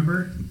something. Do you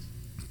remember?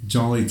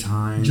 Jolly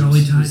Time,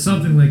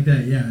 something like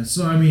that. Yeah.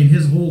 So I mean,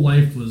 his whole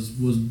life was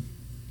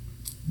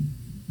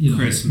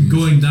Christmas.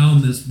 Going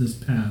down this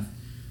path.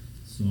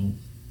 So.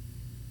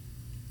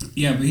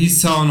 Yeah, but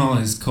he's telling all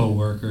his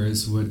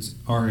coworkers, which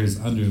are his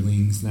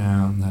underlings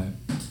now, that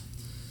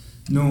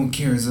no one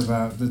cares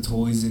about the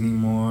toys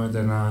anymore.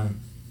 They're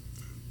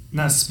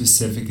not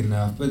specific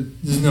enough,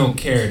 but there's no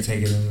care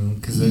taken in them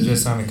because they're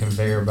just on a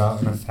conveyor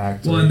belt in a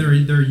factory. Well, and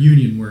they're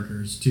union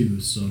workers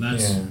too, so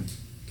that's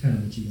kind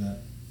of what you got.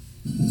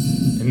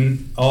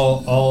 And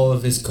all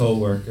of his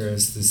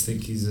coworkers just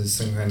think he's just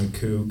some kind of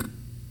kook.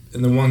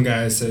 And the one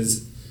guy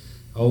says,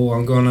 "Oh,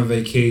 I'm going on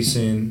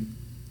vacation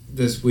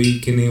this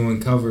week. Can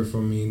anyone cover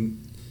for me?"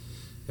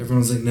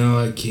 Everyone's like, "No,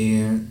 I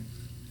can't."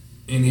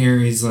 And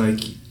Harry's like,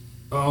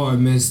 "Oh, I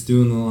miss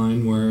doing the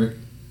line work,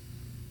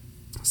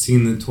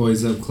 seeing the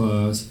toys up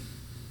close."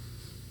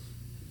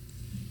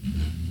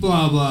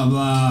 Blah blah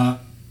blah.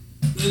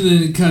 And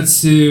then it cuts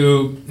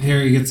to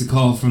Harry gets a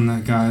call from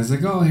that guy. He's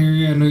like, "Oh,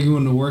 Harry, I know you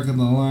want to work on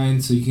the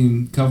line, so you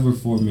can cover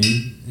for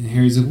me." And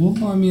Harry's like,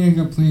 "Well, I mean, I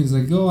got plans." He's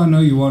like, "Oh, I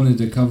know you wanted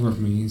to cover for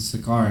me." He's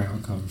like, "All right, I'll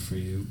cover for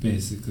you."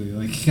 Basically,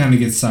 like he kind of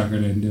gets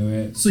suckered into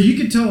it. So you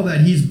could tell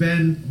that he's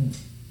been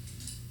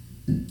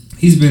there.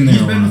 He's been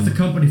with the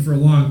company for a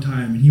long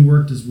time, and he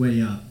worked his way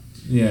up.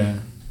 Yeah.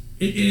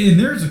 And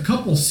there's a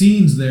couple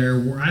scenes there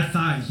where I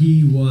thought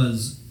he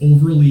was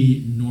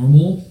overly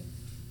normal.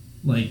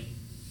 Like,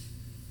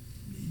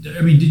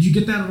 I mean, did you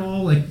get that at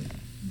all? Like,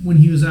 when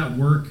he was at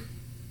work,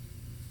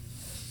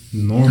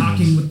 normal,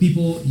 talking with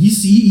people,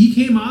 he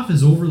came off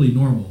as overly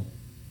normal,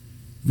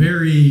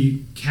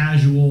 very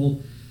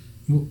casual.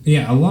 Well,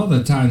 yeah, a lot of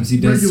the times he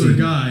does regular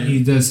seem, guy.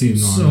 He does seem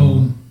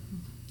normal. So,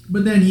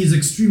 but then he's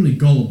extremely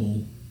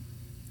gullible.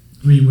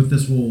 I mean, with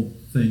this whole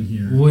thing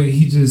here. Well,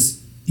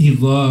 he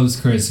loves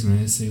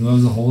Christmas. He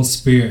loves the whole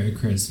spirit of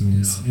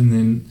Christmas, and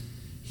then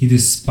he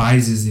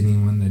despises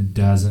anyone that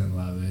doesn't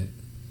love it.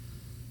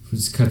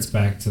 Which cuts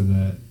back to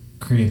the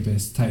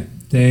Krampus type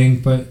thing,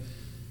 but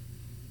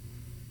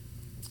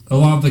a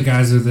lot of the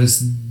guys are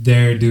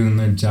there doing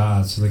their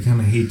jobs, so they kind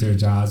of hate their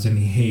jobs, and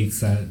he hates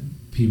that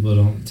people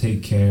don't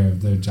take care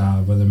of their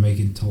job, whether they're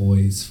making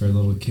toys for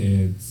little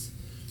kids.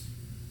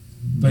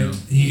 But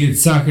he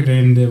gets suckered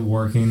into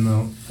working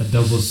a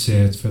double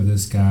shift for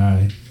this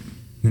guy.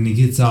 Then he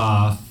gets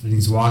off, and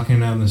he's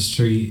walking down the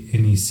street,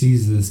 and he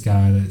sees this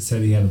guy that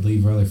said he had to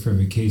leave early for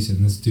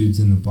vacation. This dude's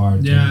in the bar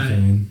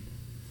drinking.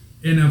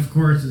 And of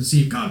course,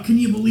 God, can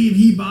you believe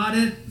he bought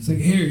it? It's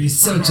like, Harry's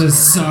such a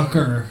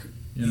sucker.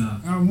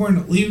 Yeah. We're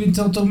not leaving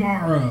till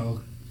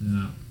tomorrow.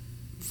 Yeah.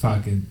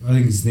 Fucking, I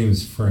think his name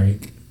is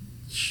Frank.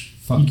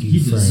 Fuck he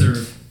you, Frank.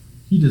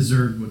 He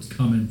deserved what's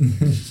coming.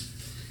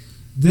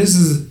 This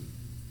is,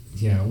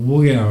 yeah,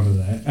 we'll get on to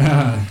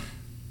that.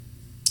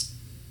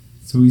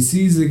 So he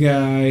sees the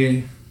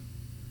guy,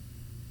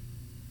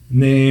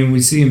 and then we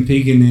see him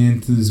peeking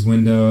in through this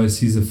window. He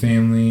sees a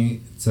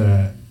family. It's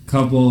a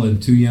couple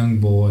and two young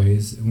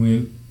boys, and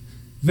we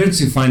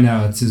eventually find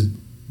out it's his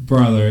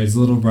brother, his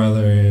little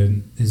brother,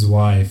 and his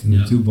wife, and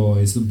the two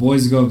boys. The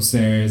boys go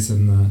upstairs,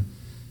 and the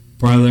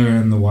brother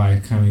and the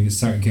wife kind of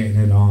start getting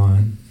it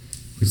on,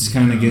 which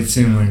kind of gets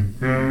him like,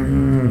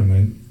 and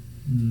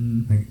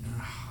then, like,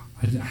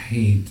 I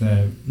hate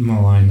that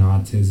malign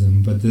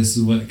autism, but this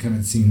is what it kind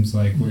of seems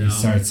like, where he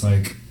starts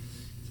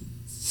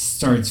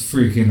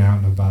freaking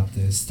out about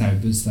this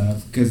type of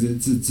stuff, because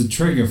it's a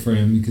trigger for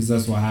him, because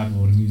that's what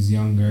happened when he was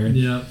younger.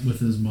 Yeah, with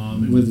his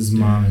mom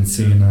and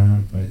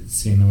Sienna, but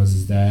Sienna was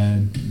his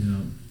dad.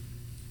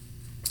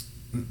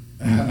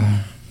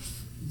 Yeah.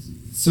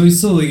 So he's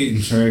slowly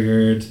getting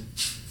triggered.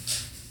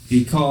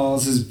 He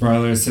calls his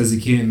brother, says he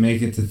can't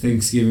make it to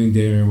Thanksgiving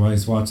dinner while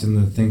he's watching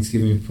the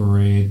Thanksgiving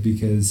parade,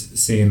 because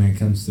Santa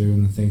comes through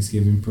in the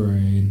Thanksgiving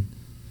parade.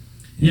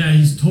 Yeah,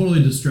 he's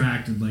totally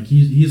distracted. Like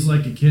he's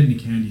like a kid in a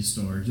candy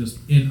store, just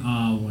in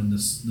awe when the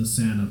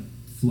Santa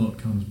float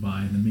comes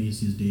by in the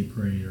Macy's Day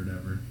Parade or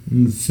whatever.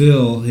 And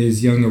Phil,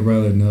 his younger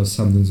brother, knows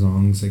something's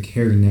wrong. It's like,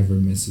 Harry never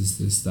misses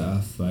this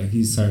stuff. Like,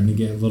 he's starting to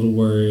get a little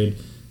worried.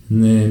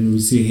 And then we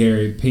see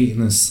Harry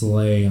painting a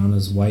sleigh on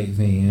his white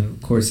van.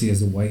 Of course, he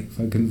has a white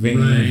fucking van.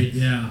 Right,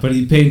 yeah. But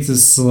he paints a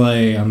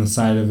sleigh on the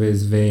side of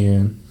his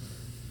van.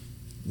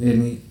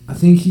 And I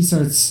think he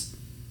starts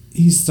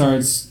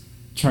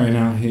trying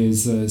out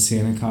his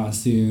Santa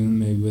costume,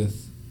 maybe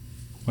with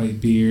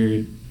white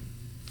beard.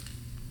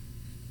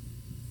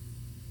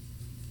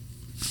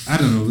 I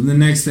don't know. The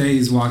next day,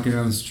 he's walking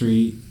down the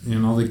street,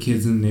 and all the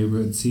kids in the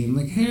neighborhood see him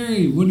like,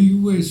 Harry, what do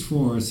you wish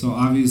for? So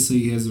obviously,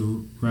 he has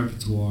a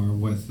repertoire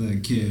with the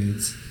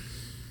kids.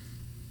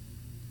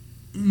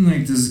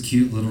 like this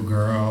cute little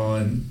girl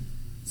and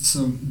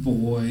some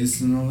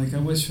boys, and I'm like, I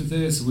wish for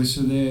this,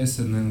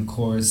 and then of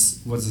course,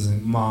 what's his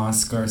name,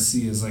 Moss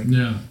Garcia's like,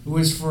 Yeah. I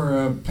wish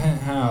for a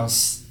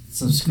penthouse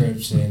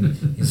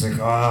subscription. He's like,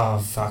 oh,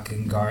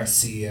 fucking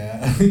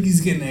Garcia.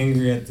 He's getting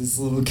angry at this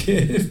little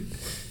kid,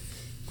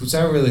 which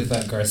I really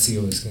thought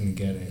Garcia was gonna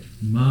get it.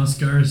 Mas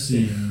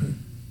Garcia.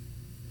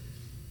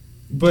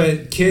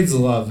 But kids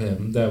love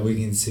him, that we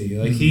can see.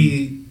 Like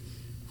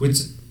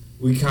which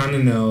we kind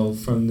of know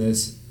from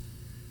this.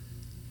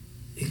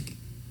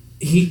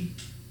 He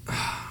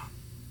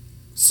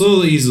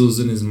slowly easels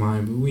in his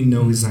mind, but we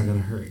know he's not gonna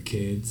hurt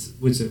kids,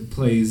 which it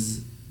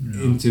plays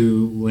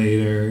into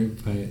later.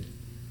 But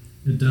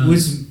it does.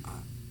 Which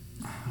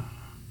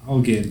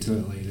I'll get into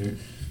it later.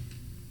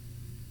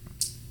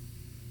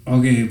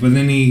 Okay, but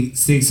then he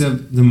sneaks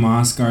up to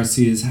Moss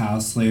Garcia's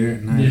house later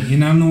at night.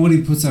 And I don't know what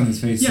he puts on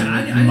his face. Yeah,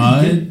 like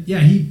mud.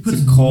 He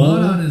puts cold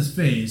mud on his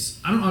face.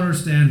 I don't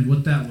understand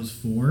what that was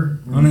for.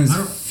 On his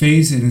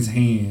face and his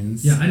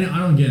hands. Yeah, I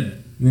don't get it.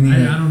 I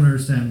don't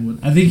understand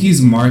what. I think he's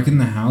marking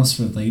the house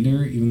for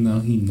later, even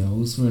though he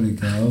knows where to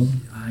go.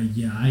 I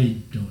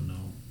don't know.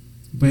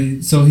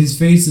 But so his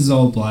face is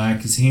all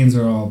black, his hands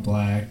are all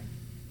black.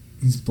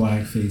 He's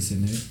black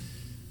facing it,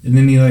 and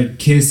then he like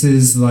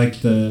kisses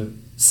like the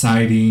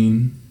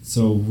siding,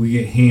 so we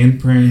get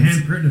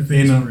handprints And a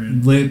face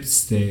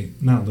print.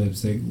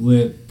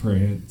 lip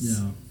prints.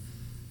 Yeah.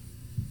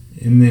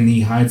 And then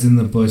he hides in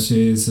the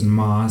bushes, and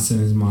Moss and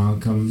his mom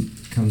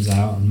comes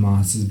out, and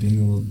Moss is being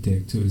a little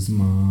dick to his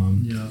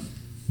mom. Yeah.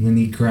 And then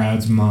he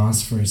grabs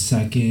Moss for a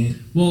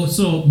second. Well,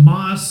 so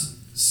Moss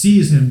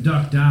sees him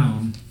duck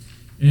down,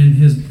 and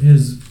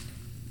his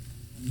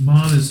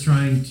mom is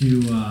trying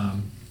to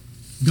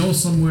go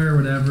somewhere or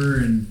whatever,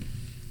 and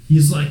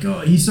he's like,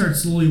 he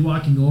starts slowly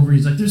walking over.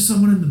 He's like, there's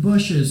someone in the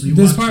bushes. So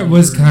this part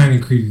was kind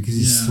of creepy because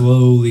he's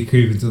slowly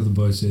creeping through the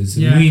bushes,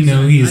 and we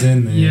know he's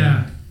in there.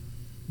 Yeah,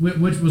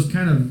 which was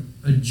kind of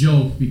a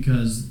joke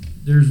because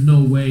there's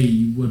no way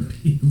you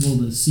would be able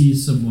to see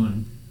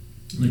someone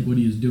like what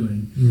he was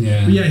doing.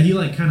 Yeah. But yeah, he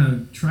like kind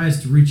of tries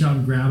to reach out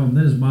and grab him.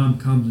 Then his mom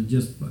comes and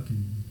just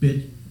fucking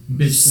bitch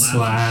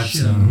slaps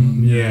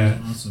him. Yeah.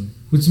 Awesome.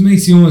 Which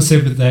makes you almost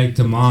sympathetic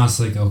to Moss.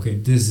 Like, okay,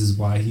 this is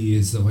why he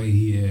is the way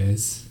he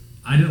is.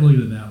 I didn't look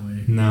at it that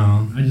way.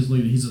 No. I just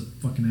looked at he's a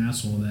fucking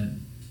asshole that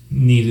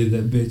needed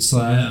that bitch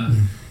slap.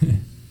 Yeah.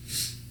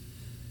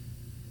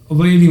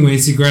 But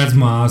anyways, he grabs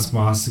Moss.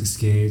 Moss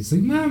escapes.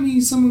 Like,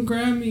 Mommy, someone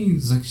grabbed me.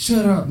 He's like,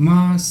 shut up,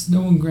 Moss.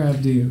 No one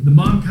grabbed you. The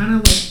mom kind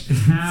of like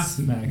half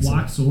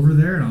walks over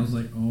there, and I was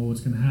like, oh, what's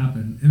going to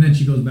happen? And then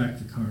she goes back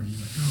to the car. She's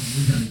like, oh,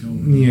 we got to go.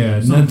 Yeah,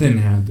 nothing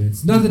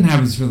happens. Nothing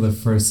happens for the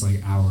first,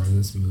 like, hour of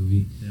this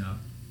movie. Yeah.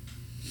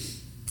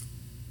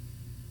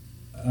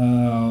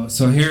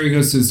 So Harry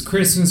goes to his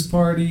Christmas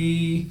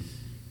party,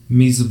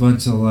 meets a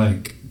bunch of,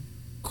 like,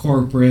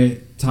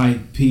 corporate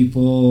type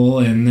people,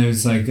 and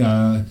there's, like,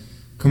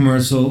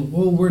 commercial,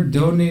 well, we're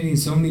donating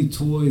so many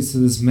toys to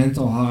this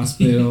mental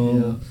hospital.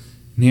 Yeah.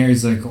 And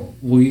Harry's like,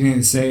 well, you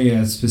didn't say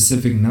a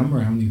specific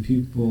number. How many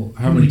people?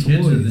 How many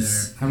kids toys? are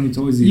there? How many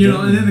toys? You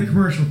know, and then the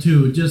commercial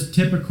too, just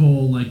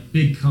typical like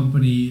big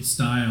company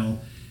style.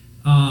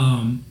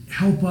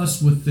 Help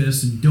us with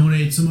this and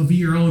donate some of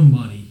your own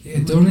money. Yeah,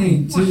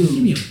 donate too.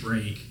 Give me a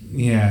break.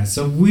 Yeah,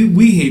 so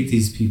we hate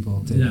these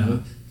people too. Yeah.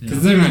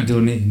 Because they're not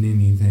donating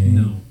anything.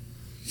 No.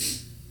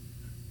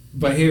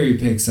 But Harry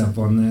picks up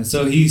on that.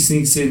 So he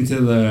sneaks into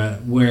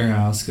the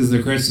warehouse because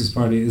the Christmas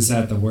party is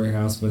at the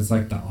warehouse, but it's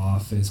like the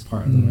office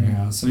part of the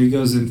warehouse. So he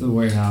goes into the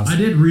warehouse. I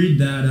did read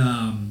that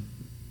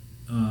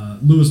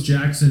Lewis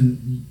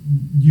Jackson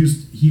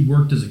he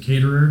worked as a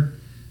caterer,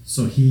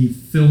 so he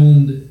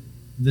filmed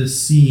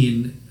this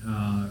scene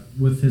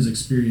with his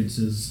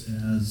experiences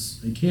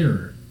as a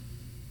caterer.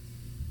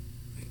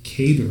 A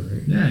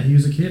caterer? Yeah, he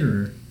was a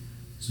caterer.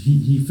 So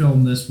he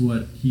filmed this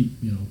what he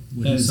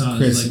saw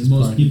as like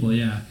most people,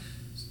 yeah.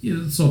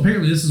 So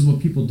apparently this is what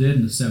people did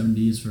in the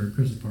 70s for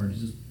Christmas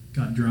parties. Just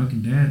got drunk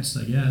and danced,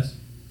 I guess.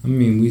 I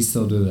mean, we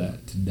still do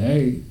that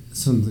today.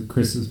 Some of the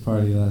Christmas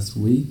party last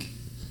week.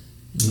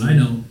 I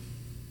know.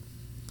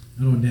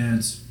 I don't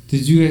dance.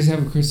 Did you guys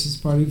have a Christmas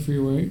party for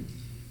your work?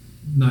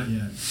 Not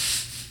yet.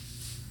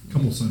 A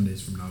couple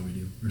Sundays from now we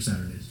do. Or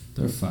Saturdays.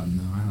 They're fun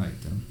though. I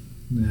like them.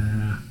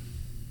 Nah.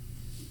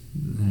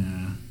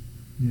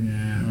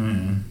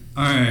 Yeah.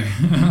 Alright.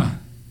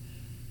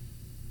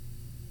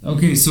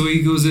 Okay, so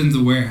he goes into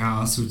the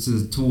warehouse, which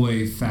is a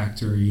toy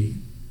factory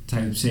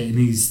type shit, and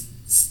he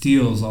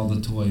steals all the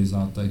toys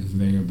off the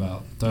conveyor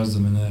belt, throws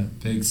them in a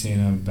big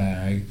Santa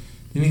bag.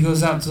 Then he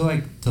goes out to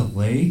like the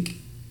lake.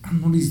 I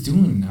don't know what he's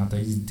doing out there.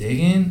 He's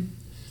digging.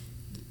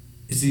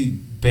 Is he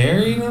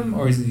burying them,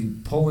 or is he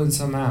pulling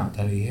some out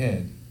that he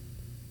hid?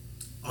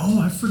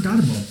 Oh, I forgot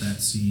about that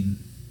scene.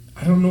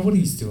 I don't know what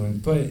he's doing,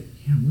 but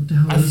yeah, what the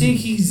hell? I think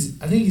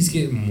he's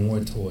getting more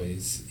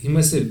toys. He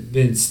must have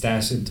been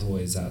stashing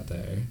toys out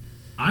there.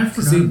 I forgot.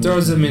 Because he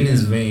throws them in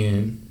his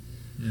van.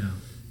 Yeah.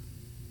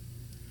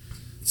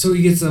 So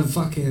he gets a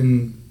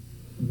fucking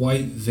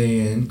white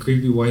van,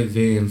 creepy white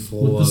van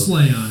full with the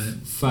sleigh on it.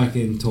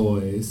 fucking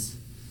toys.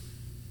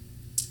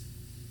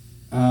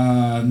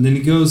 Then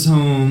he goes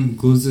home,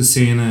 glues the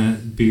Santa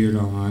beard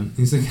on.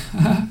 He's like,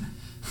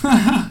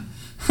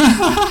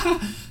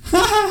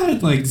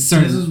 like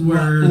starts this is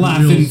where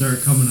laughing the wheels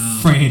start coming out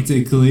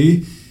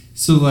frantically.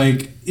 So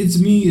like, it's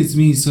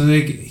me. So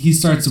like, he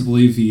starts to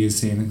believe he is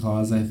Santa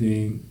Claus. I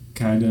think,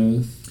 kind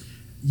of.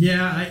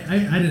 Yeah,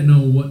 I didn't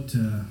know what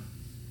to.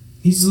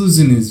 He's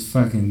losing his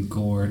fucking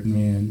gourd,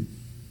 man.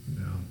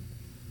 No.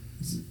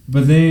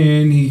 But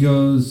then he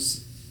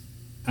goes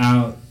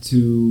out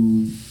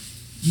to.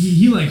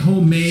 He like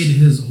homemade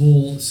his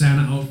whole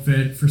Santa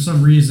outfit. For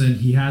some reason,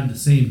 he had the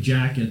same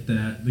jacket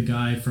that the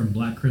guy from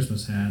Black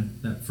Christmas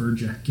had, that fur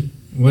jacket.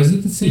 Was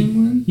it the same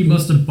one? He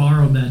must have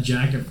borrowed that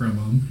jacket from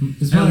him.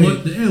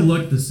 It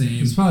looked the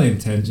same. It's probably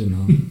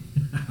intentional.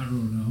 I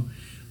don't know.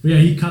 But yeah,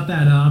 he cut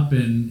that up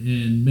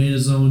and made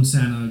his own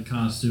Santa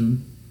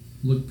costume.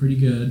 Looked pretty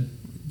good.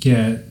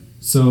 Yeah,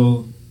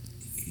 so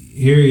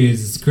here he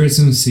is. It's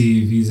Christmas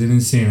Eve. He's in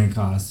his Santa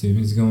costume.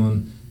 He's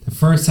going... The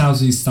first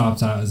house he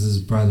stops at is his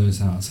brother's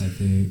house, I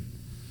think.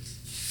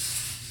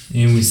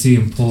 And we see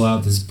him pull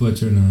out this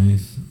butcher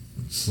knife.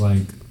 It's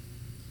like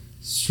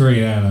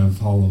straight out of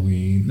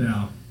Halloween.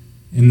 Yeah.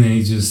 And then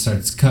he just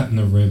starts cutting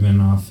the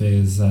ribbon off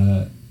his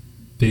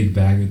big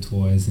bag of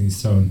toys, and he's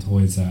throwing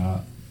toys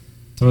out.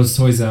 Throws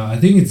toys out. I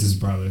think it's his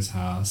brother's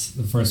house,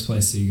 the first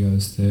place he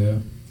goes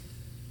to.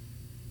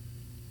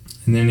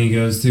 And then he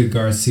goes to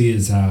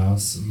Garcia's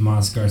house,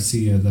 Mas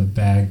Garcia, the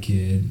bad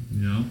kid.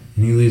 Yeah.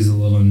 And he leaves a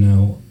little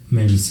note,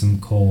 maybe some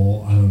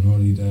coal. I don't know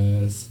what he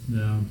does.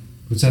 Yeah.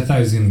 Which I thought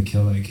he was going to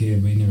kill that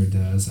kid, but he never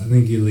does. I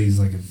think he leaves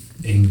like an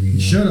angry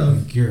note. Should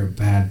have. Like, you're a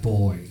bad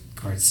boy,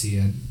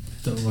 Garcia.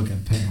 Don't look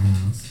at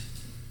Penthouse.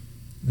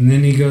 And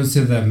then he goes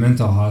to that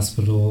mental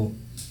hospital.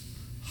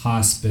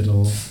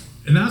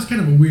 And that was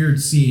kind of a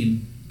weird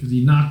scene, because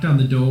he knocked on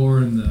the door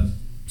and the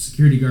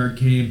security guard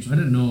came, so I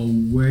didn't know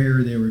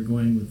where they were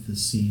going with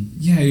this scene.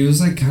 Yeah, he was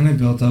like kind of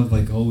built up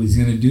like, oh, he's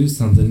gonna do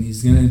something.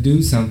 It's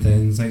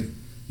like,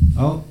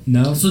 oh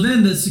no. So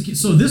then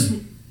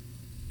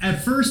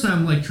at first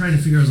I'm like trying to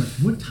figure out, I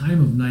was like, what time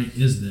of night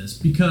is this?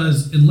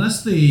 Because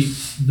unless the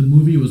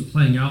movie was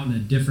playing out in a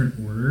different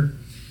order,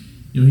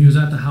 he was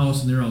at the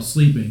house and they're all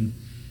sleeping,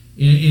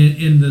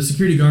 and the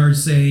security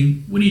guard's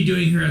saying, what are you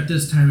doing here at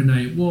this time of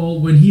night? Well,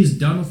 when he's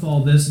done with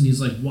all this and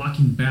he's like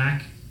walking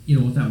back,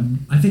 with that,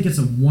 I think it's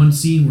a one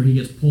scene where he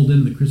gets pulled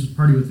into the Christmas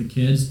party with the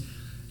kids. It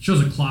shows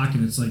a clock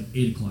and it's like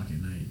 8 o'clock at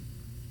night.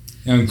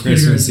 On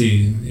Christmas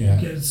Eve,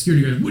 yeah.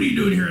 Security guard, what are you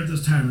doing here at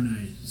this time of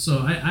night? So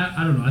I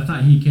don't know. I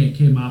thought he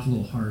came off a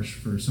little harsh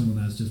for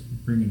someone that's just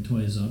bringing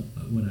toys up,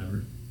 but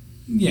whatever.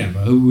 Yeah,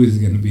 but who is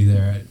going to be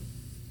there?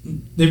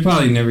 They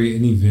probably never get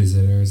any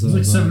visitors. It's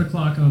like 7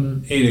 o'clock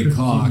on 8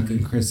 o'clock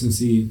on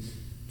Christmas Eve,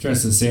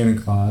 dressed as Santa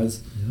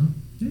Claus. Yeah,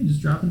 you're just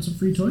dropping some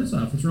free toys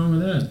off. What's wrong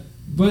with that?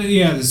 But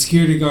yeah, the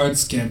security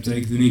guard's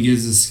skeptic. Then he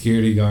gives the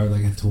security guard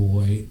like a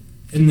toy.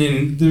 And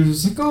then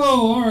there's like,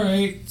 oh, all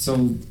right.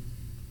 So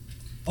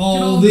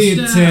all the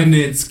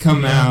attendants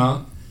come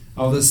out,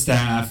 all the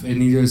staff,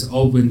 and he just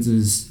opens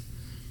his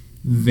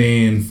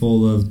van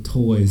full of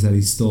toys that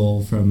he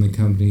stole from the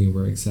company he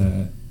works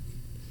at.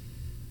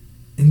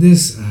 And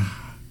this...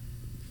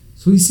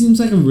 so he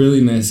seems like a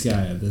really nice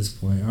guy at this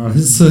point,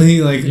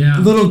 honestly. Like, a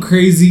little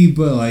crazy,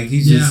 but like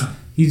he just... Yeah.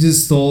 He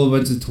just stole a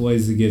bunch of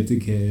toys to give to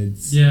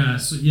kids. Yeah,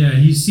 so yeah,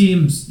 he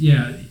seems,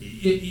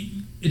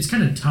 it's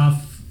kind of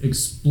tough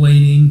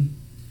explaining,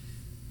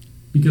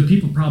 because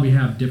people probably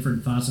have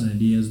different thoughts and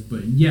ideas,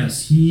 but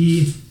yes,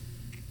 he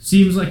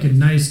seems like a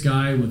nice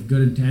guy with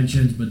good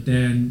intentions, but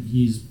then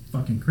he's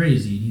fucking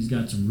crazy, and he's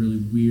got some really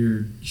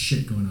weird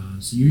shit going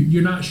on. So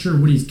you're not sure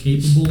what he's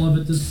capable of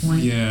at this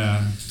point.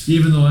 Yeah.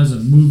 Even though as a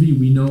movie,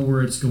 we know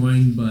where it's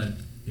going, but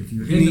if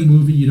you're in the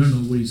movie, you don't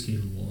know what he's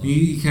capable of.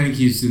 He kind of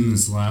keeps doing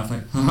this laugh,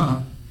 like, ha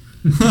ha,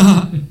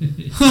 ha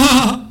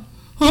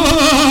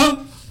ha,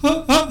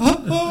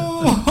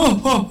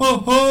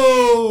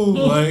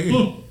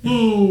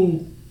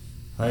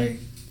 like,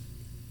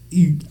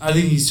 I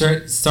think he's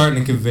starting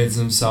to convince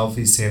himself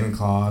he's Santa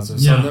Claus or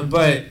something,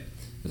 but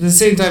at the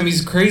same time,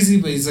 he's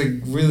crazy, but he's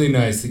like really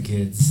nice to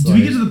kids. Did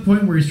we get to the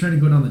point where he's trying to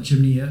go down the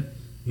chimney yet?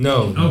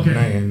 No.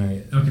 Okay. Not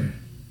yet.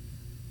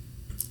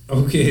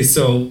 Okay,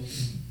 so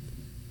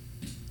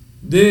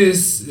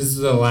this is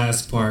the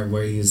last part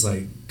where he's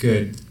like,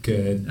 good.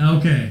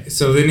 Okay.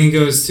 So then he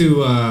goes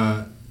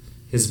to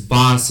his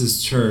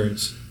boss's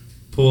church,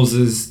 pulls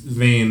his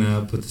van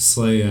up with the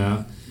sleigh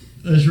out.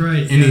 That's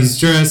right. And he's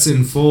dressed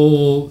in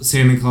full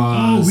Santa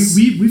Claus. Oh,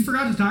 we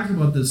forgot to talk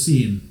about this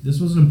scene. This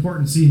was an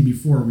important scene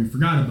before we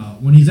forgot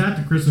about. When he's at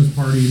the Christmas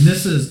party, and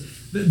this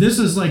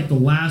is like the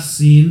last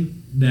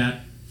scene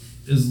that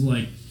is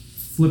like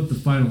flip the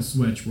final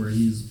switch, where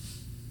he's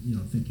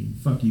thinking,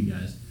 fuck you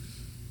guys.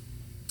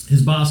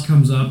 His boss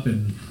comes up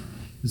and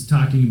is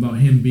talking about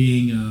him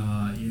being,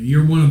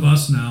 you're one of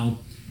us now.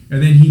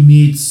 And then he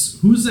meets,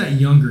 who's that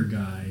younger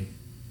guy?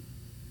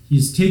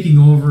 He's taking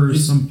over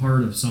some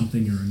part of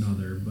something or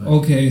another. But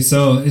okay,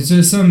 so it's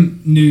just some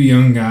new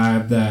young guy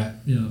that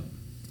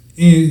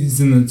is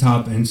in the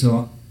top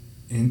echelon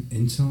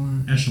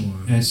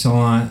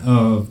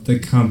of the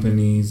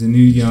company. He's a new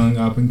young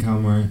up and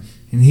comer,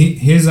 and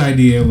his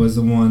idea was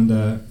the one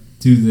to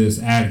do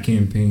this ad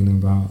campaign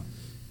about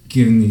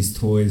giving these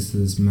toys to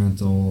this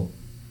marketing,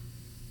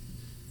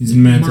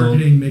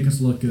 make us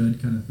look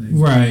good kind of thing.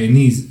 Right, and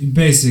he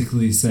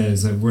basically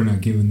says that we're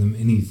not giving them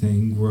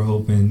anything. We're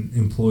hoping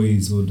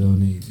employees will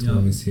donate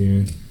toys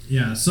here.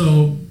 Yeah,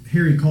 so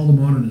Harry called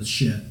him on his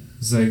shit.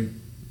 It's like,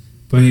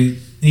 but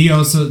he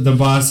also, the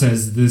boss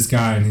says this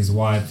guy and his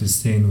wife is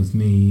staying with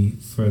me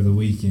for the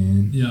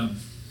weekend. Yeah.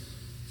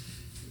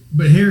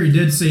 But Harry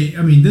did say,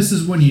 I mean, this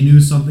is when you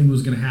knew something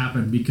was going to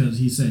happen, because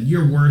he said,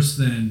 you're worse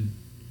than,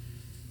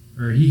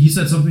 or he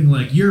said something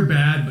like, you're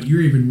bad, but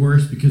you're even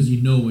worse because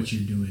you know what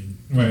you're doing.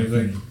 Right,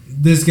 like,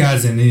 this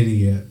guy's an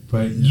idiot,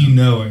 but you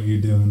know what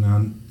you're doing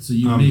so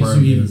you makes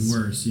you even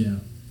worse, yeah.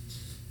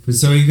 But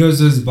so he goes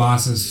to his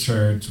boss's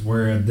church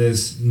where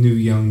this new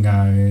young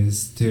guy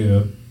is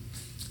too.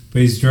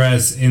 But he's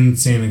dressed in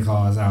Santa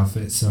Claus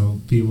outfit so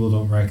people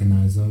don't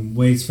recognize him.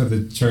 Waits for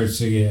the church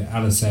to get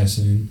out of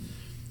session.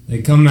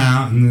 They come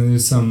out and then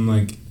there's some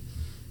like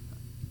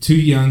 2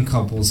 young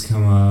couples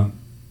come up.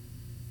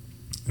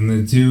 And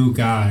the 2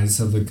 guys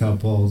of the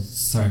couple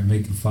start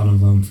making fun of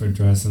him for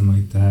dressing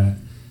like that.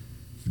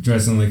 For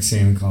dressing like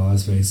Santa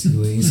Claus,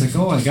 basically. He's like,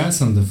 oh, I got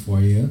something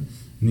for you.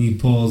 And he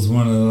pulls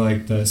one of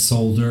like the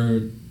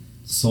soldiers.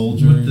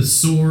 With the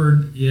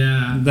sword,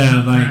 yeah.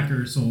 That like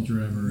cracker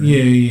soldier ever. Right?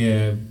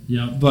 Yeah.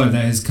 Yep. But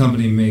that his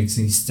company makes,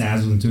 and he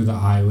stabs him through the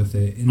eye with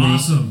it. And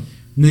awesome.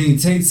 Then he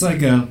takes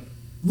like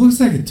looks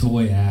like a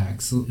toy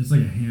axe. It's like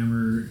a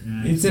hammer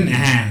axe. It's an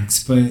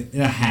axe, but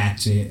a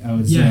hatchet, I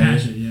would say. Yeah,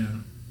 hatchet, yeah.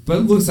 But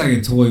it looks like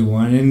a toy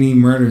one, and he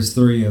murders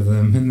 3 of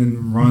them and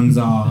then runs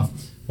off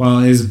while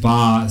his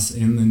boss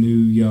and the new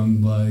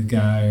young blood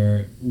guy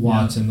are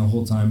watching the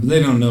whole time. But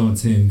they don't know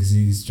it's him because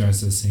he's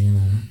dressed as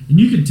Santa. And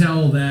you can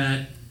tell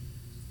that,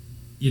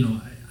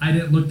 I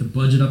didn't look the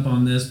budget up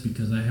on this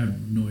because I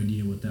have no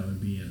idea what that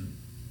would be in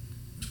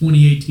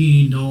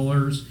 2018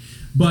 dollars.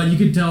 But you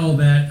could tell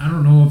that, I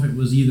don't know if it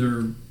was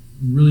either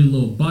really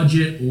low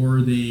budget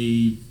or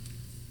they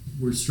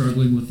were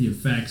struggling with the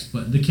effects.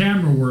 But the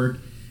camera work,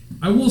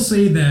 I will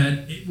say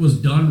that it was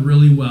done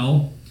really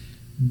well.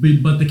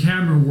 But the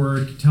camera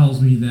work tells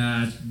me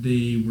that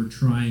they were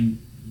trying,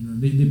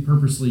 they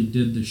purposely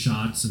did the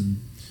shots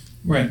and...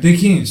 Right, they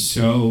can't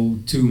show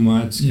too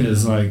much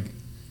because,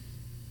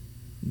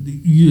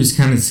 you just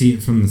kind of see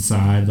it from the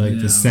side, like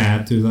the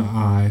stab through the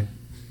eye.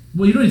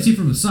 Well, you don't even see it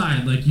from the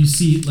side. Like, you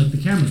see, like, the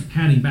camera's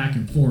panning back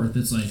and forth.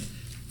 It's like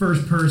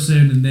first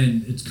person, and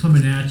then it's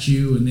coming at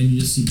you, and then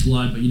you just see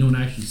blood, but you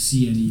don't actually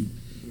see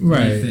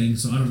anything.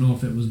 So I don't know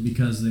if it was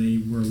because they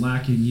were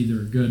lacking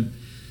either good...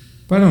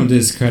 But I don't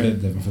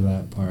discredit them for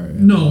that part.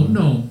 No.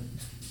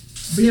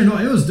 But yeah, no,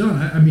 it was done.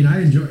 I mean,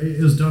 I enjoy it.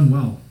 It was done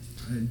well.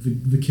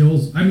 The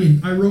kills, I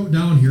mean, I wrote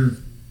down here,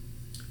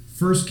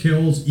 first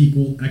kills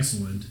equal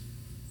excellent.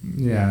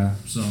 Yeah.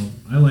 So,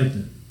 I liked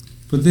it.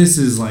 But this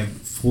is like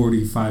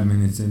 45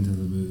 minutes into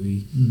the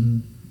movie.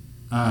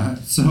 Mm-hmm.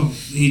 So,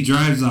 he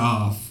drives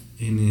off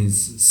in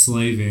his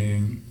sleigh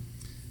van.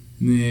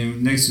 And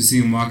then next we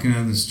see him walking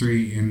down the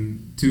street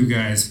and 2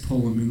 guys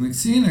pull him in. Like,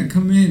 Santa,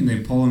 come in. They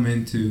pull him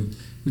into...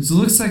 Which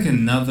looks like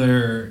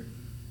another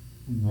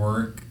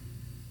work.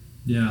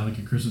 Yeah, like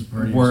a Christmas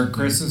party.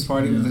 Christmas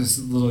party with this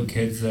little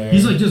kids there.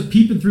 He's like just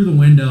peeping through the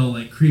window,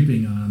 like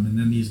creeping on him, and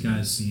then these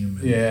guys see him.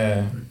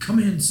 And come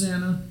in,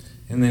 Santa.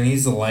 And then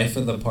he's the life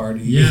of the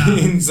party. Yeah.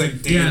 He's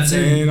like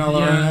dancing all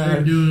around. Yeah,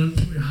 they're doing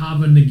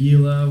Hava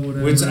Nagila,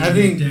 whatever. Which I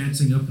think...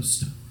 Dancing up a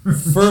store.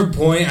 For a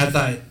point, I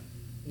thought,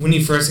 when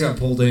he first got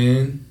pulled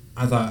in,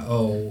 I thought,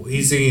 oh,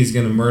 he's thinking he's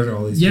going to murder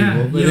all these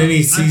people. But then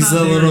he sees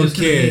the little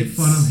kids.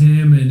 Make fun of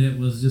him, and it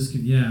was just,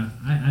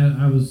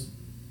 I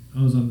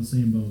was on the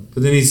same boat.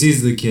 But then he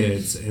sees the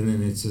kids, and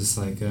then it's just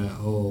like a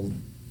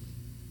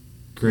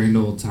grand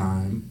old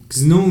time.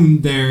 Because no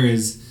one there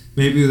is,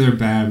 maybe they're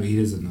bad, but he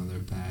doesn't know they're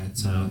bad.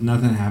 So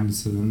nothing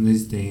happens to them. They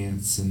just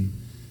dance, and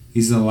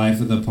he's the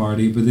life of the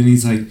party. But then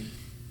he's like,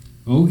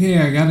 okay,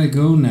 I got to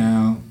go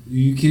now.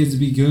 You kids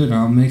be good.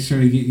 I'll make sure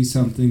to get you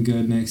something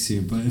good next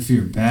year. But if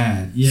you're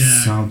bad,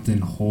 something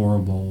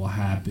horrible will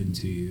happen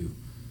to you.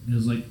 It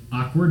was like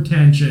awkward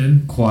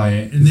tension.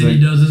 Quiet. And then like, he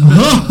does his best.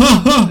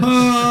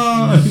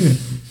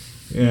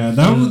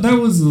 That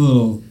was a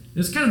little...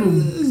 It's kind of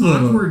an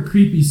awkward,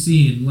 creepy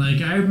scene.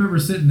 Like, I remember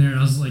sitting there and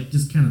I was like,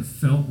 just kind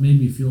of made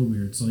me feel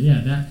weird. So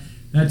yeah,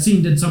 that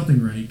scene did something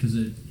right because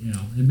it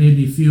made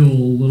me feel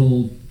a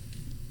little...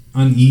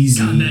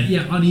 uneasy.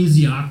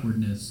 Uneasy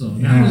awkwardness. So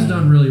that was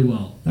done really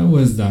well. That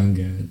was done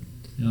good.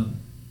 Yeah.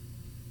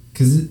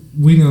 Because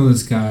we know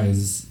this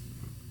guy's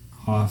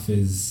off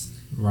his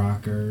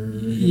rocker.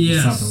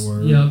 Yes. That's not the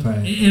word. Yep. But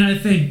and I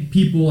think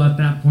people at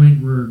that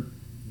point were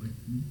like,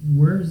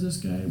 where is this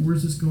guy?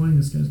 Where's this going?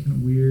 This guy's kind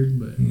of weird.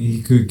 But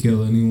he could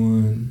kill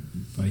anyone,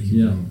 but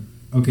he won't.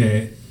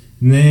 Okay.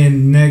 And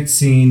then next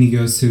scene, he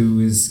goes to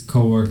his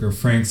coworker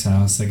Frank's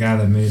house, the guy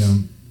that made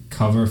him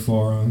cover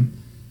for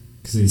him.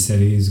 because he said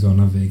he was going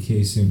on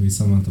vacation. We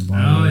saw him at the bar.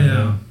 Oh,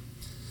 yeah.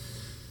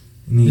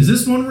 And Is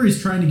this one where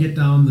he's trying to get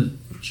down the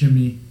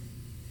chimney?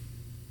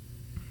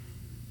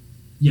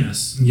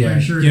 Yes. Yeah,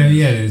 Pretty sure yeah, it is.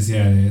 yeah, it is.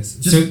 Yeah, it is.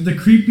 Just So the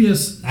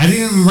creepiest. I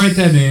didn't write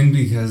that in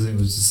because it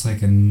was just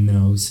like a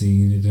no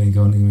scene. It didn't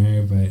go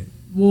anywhere, but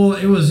Well,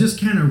 it was just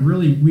kind of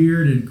really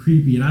weird and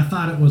creepy, and I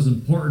thought it was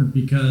important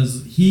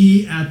because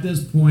he, at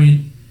this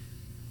point,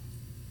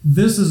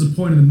 this is a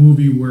point of the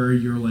movie where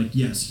you're like,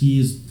 yes,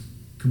 he's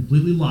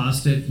completely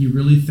lost it. He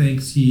really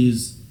thinks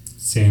he's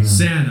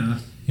Santa.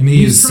 And he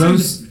He's is trying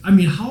so. to, I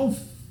mean, how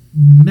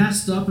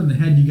messed up in the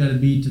head you got to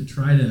be to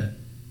try to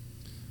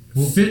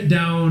fit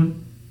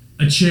down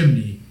a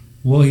chimney.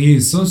 Well, he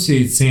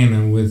associates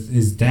Santa with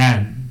his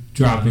dad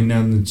dropping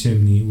down the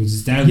chimney, which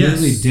his dad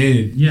Yes. literally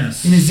did.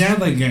 Yes. And his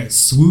dad like got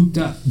swooped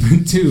up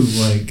too.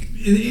 Like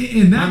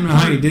In that I don't know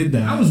part, how he did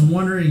that. I was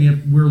wondering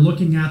if we're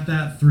looking at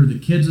that through the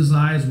kids'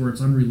 eyes, where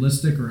it's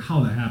unrealistic, or how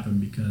that happened.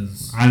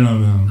 Because I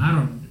don't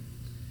know.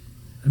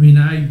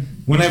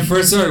 When I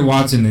first started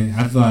watching it,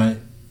 I thought,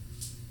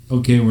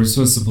 okay, we're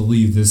supposed to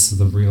believe this is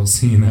the real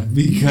Santa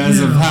because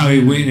of how he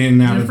went in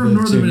and out of the from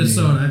northern chimney.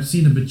 Minnesota, I've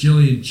seen a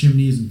bajillion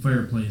chimneys and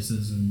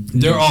fireplaces, and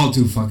They're all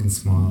too fucking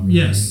small. Right?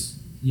 yes,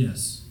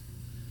 yes.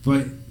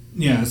 But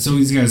yeah, so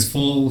he's got his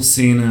full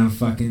Santa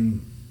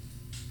fucking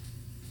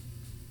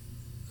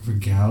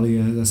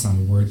regalia. That's not a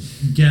word.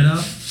 Get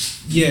up.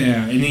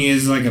 Yeah, and he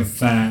has like a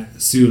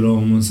fat suit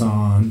almost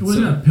on.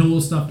 Wasn't a pillow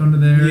stuffed under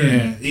there?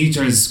 Yeah, he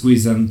tries to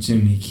squeeze down the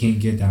chimney. He can't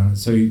get down it,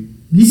 so he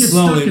gets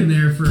slowly stuck in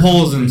there for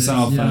pulls a couple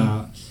himself minutes, yeah.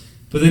 out.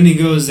 But then he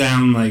goes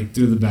down like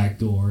through the back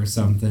door or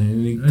something,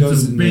 and he goes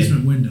It's a in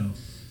basement there. window.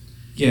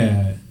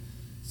 Yeah.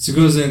 So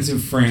goes into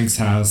Frank's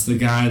house, the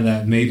guy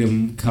that made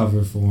him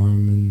cover for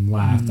him and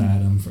laughed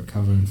at him for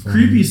covering for him.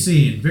 Creepy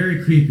scene,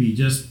 very creepy.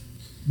 Just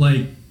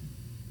like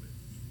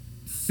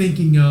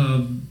thinking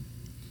of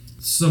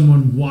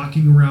someone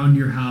walking around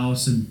your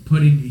house and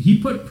he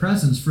put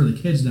presents for the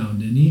kids down,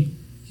 didn't he?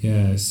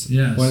 Yes.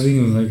 Yes. Well, I think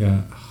it was like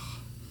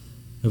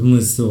I've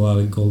listened to a lot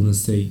of Golden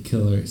State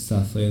Killer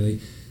stuff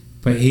lately,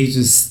 but he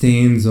just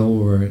stands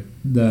over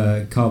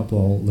the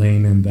couple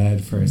laying in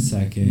bed for a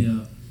second.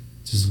 Yeah.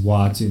 Just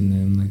watching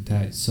them like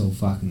that is so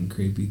fucking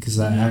creepy because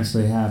that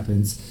actually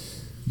happens.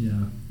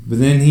 Yeah. But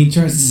then he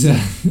tries to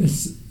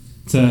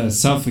not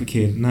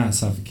suffocate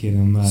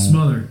him,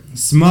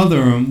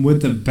 smother him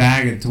with a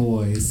bag of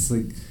toys.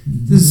 Like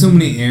there's so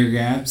many air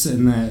gaps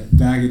in that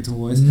bag of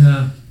toys.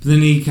 Yeah. But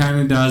then he kind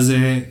of does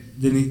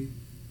it. Then he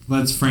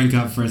lets Frank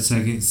up for a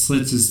second,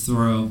 slits his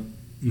throat,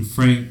 and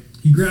Frank.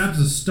 He grabs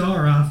a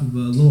star off of a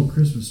little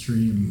Christmas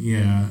tree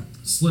and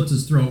slits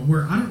his throat.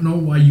 Where I don't know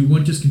why you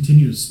wouldn't just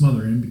continue to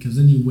smother him, because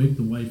then you wake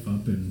the wife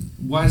up and...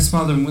 Why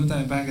smother him with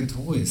that bag of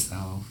toys,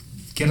 though?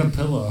 Get a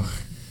pillow.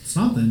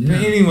 Something, yeah.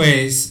 But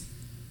anyways,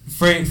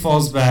 Frank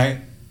falls back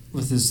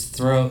with his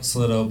throat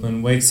slit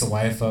open, wakes the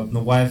wife up, and the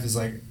wife is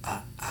like...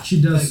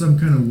 She does some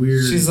kind of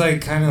weird... She's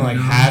like kind of like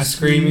half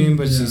screaming,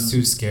 but she's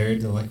too scared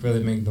to like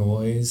really make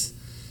noise.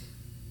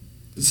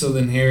 So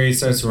then Harry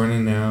starts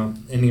running out,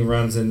 and he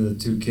runs into the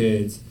two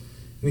kids.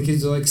 And the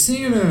kids are like,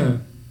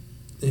 Santa!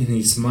 And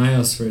he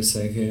smiles for a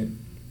second.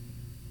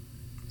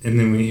 And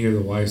then we hear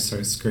the wife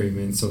start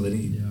screaming, so then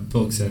he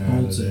books it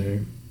out of there.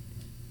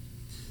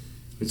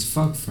 Which,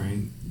 fuck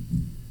Frank.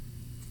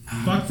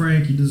 Fuck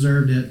Frank, he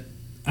deserved it.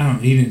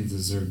 He didn't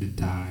deserve to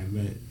die,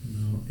 but...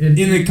 No. In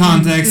the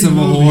context of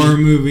a horror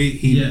movie,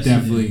 he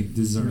definitely did.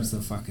 deserves to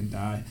fucking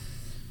die.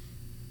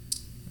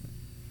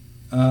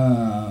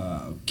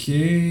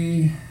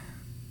 Okay.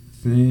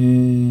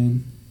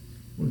 Then...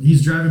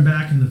 He's driving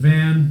back in the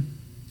van.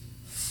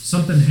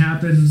 Something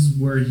happens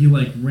where he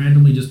like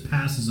randomly just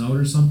passes out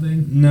or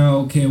something. No,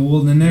 okay,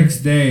 well the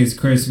next day is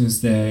Christmas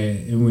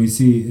Day, and we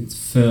see it's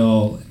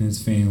Phil and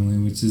his family,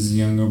 which is his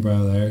younger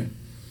brother.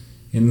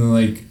 And they're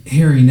like,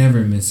 Harry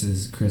never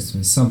misses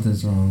Christmas.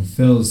 Something's wrong.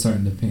 Phil is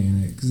starting to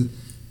panic. 'Cause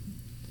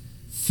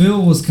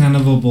Phil was kind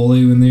of a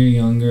bully when they were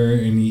younger,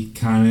 and he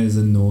kind of is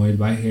annoyed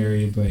by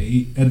Harry, but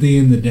at the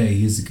end of the day,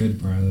 he's a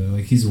good brother.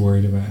 Like, he's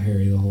worried about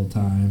Harry the whole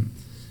time.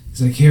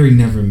 He's like, Harry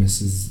never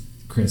misses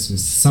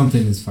Christmas.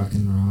 Something is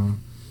fucking wrong.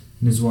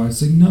 And his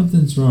wife's like,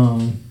 nothing's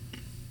wrong.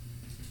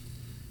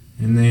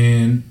 And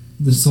then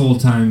this whole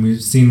time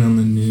we've seen on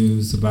the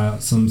news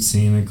about some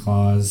Santa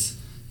Claus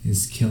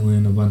is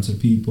killing a bunch of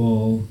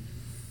people.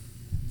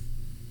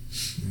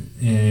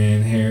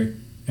 And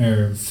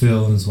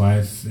Phil and his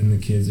wife and the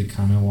kids are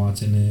kind of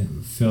watching it.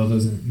 Phil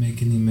doesn't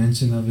make any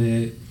mention of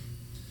it.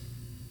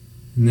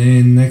 And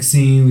then next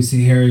scene we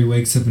see Harry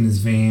wakes up in his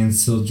van,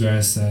 still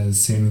dressed as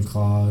Santa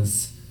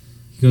Claus.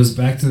 He goes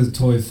back to the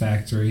toy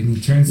factory and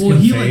he turns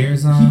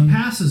conveyors on. He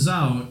passes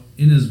out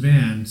in his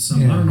van.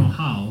 I don't know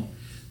how,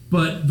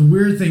 but the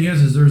weird thing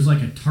is there's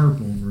like a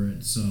tarp over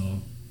it. So,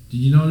 did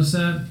you notice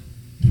that?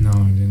 No,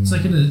 I didn't.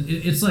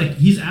 It's like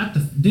he's at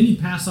the. Didn't he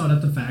pass out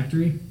at the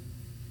factory?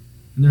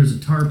 And there's a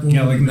tarp over.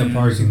 Yeah, like in the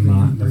parking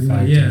lot, the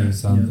factory or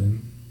something.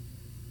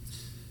 Yeah.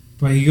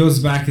 But he goes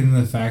back into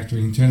the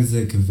factory and turns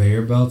the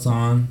conveyor belts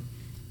on,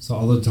 so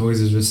all the toys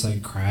are just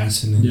like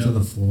crashing into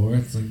the floor.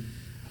 It's like,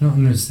 I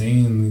don't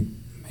understand. Like,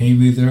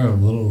 maybe they're a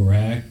little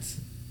wrecked.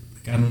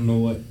 Like, I don't know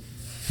what.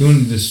 If you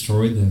want to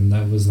destroy them,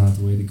 that was not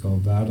the way to go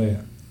about it.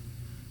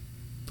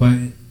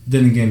 But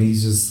then again,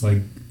 he's just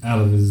like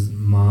out of his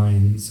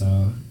mind,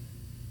 so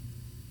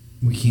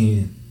we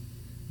can't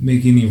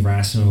make any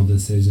rational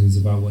decisions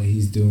about what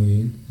he's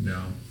doing.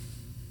 No.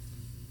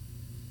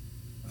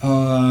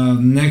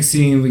 Next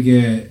scene, we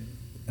get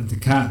at the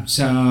cop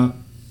shop,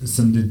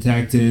 some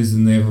detectives,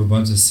 and they have a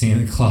bunch of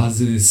Santa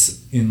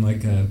Clauses in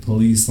like a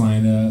police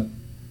lineup.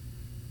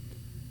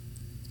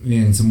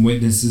 And some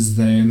witnesses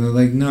there, and they're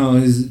like, no,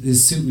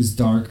 his suit was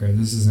darker.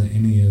 This isn't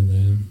any of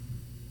them.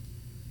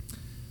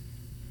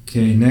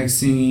 Okay, next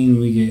scene,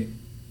 we get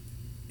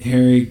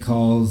Harry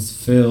calls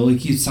Phil. He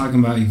keeps talking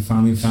about he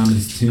finally found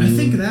his tomb. I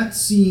think that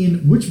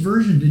scene, which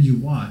version did you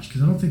watch?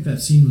 Because I don't think that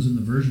scene was in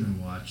the version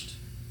I watched.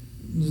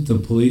 The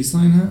police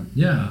lineup?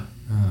 Yeah.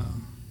 Oh.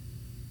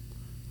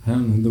 I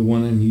don't know, the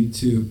one on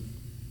YouTube.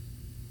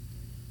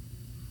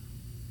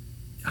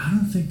 I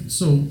don't think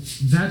so.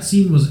 That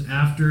scene was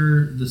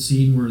after the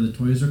scene where the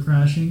toys are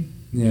crashing.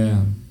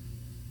 Yeah.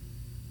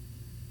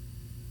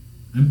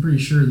 I'm pretty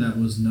sure that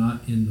was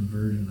not in the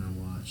version I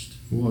watched.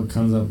 Well, it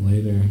comes up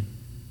later.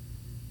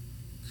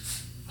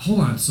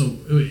 Hold on. So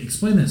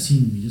explain that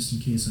scene to me, just in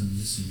case I'm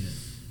missing it.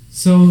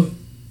 So,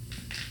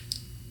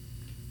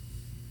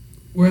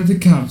 we're at the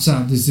cop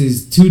shop. This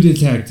is two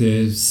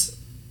detectives,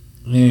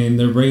 and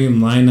they're bringing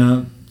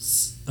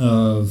lineups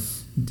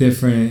of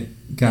different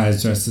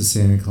guys dressed as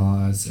Santa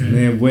Claus, okay. And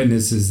they have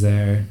witnesses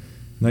there.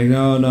 Like,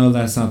 no,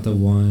 that's not the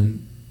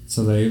one.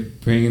 So they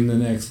bring in the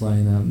next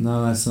lineup.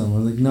 No, that's not the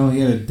one. Like, no, he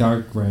had a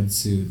dark red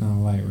suit, not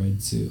a light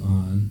red suit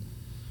on.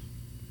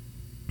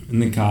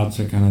 And the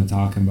cops are kind of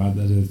talking about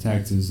the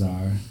detectives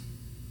are.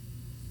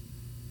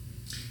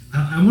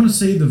 I want to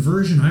say the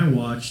version I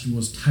watched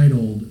was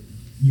titled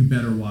 "You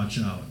Better Watch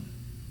Out."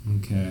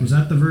 Okay. Was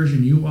that the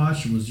version you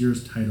watched, or was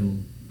yours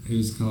titled? It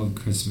was called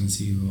Christmas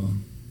Evil.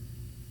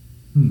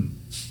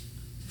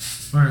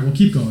 All right, well,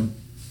 keep going.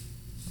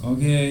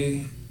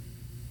 Okay.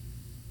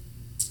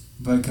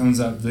 But it comes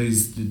up,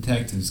 these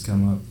detectives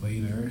come up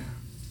later.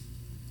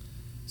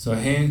 So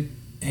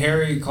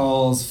Harry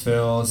calls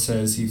Phil,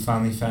 says he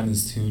finally found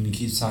his tune. He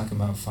keeps talking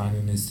about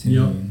finding his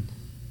tune.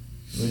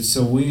 Yep.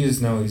 So we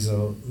just know he's a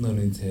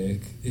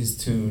lunatic. His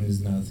tune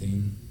is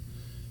nothing.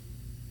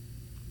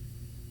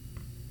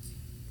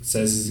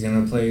 Says he's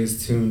going to play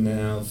his tune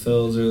now.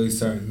 Phil's really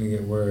starting to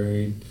get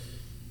worried.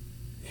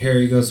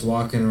 Harry goes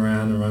walking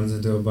around and runs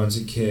into a bunch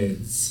of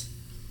kids.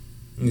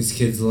 And these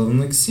kids love him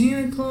like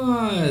Santa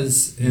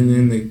Claus. And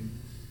then the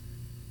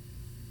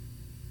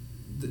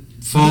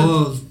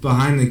follow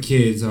behind the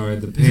kids are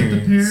the parents.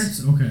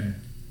 Is it the parents? Okay.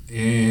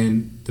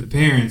 And the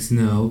parents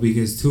know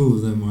because two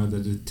of them are the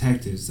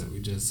detectives that we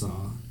just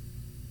saw.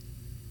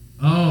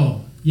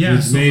 Oh, yeah.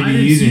 Which so maybe I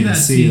didn't you see didn't that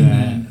see scene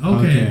that. then.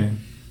 Okay.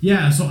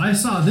 Yeah, so I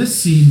saw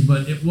this scene,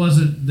 but it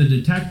wasn't the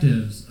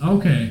detectives.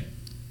 Okay.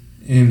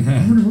 And I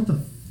wonder what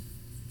the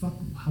fuck,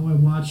 how I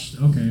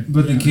watched. Okay.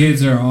 But the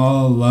kids are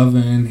all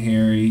loving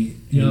Harry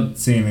and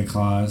Santa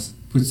Claus,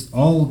 which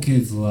all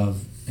kids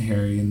love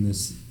Harry in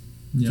this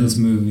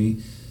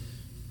movie.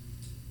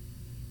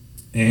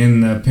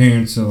 And the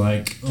parents are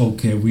like,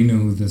 okay, we know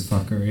who this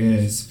fucker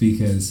is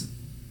because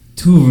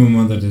two of them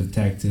are the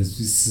detectives.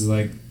 This is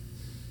like,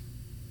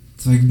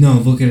 it's like, no,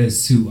 look at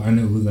his suit. I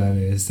know who that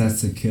is.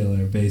 That's the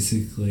killer,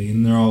 basically.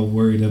 And they're all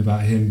worried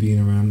about him being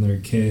around their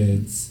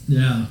kids.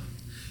 Yeah.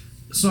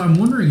 So I'm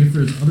wondering if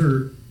there's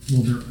other.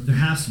 Well, there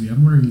has to be.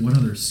 I'm wondering what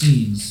other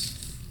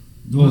scenes.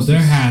 Well,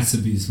 there has to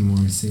be some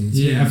more scenes.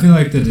 Yeah. I feel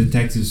like the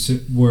detectives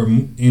were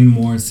in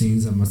more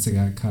scenes that must have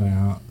got cut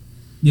out.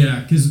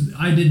 Yeah, because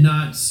I did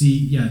not see.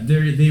 Yeah,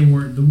 they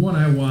weren't. The one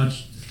I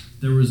watched,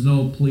 there was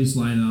no police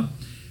lineup,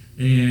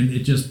 and it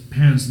just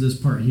pans to this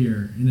part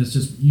here, and it's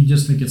just you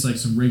just think it's like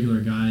some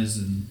regular guys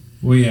and.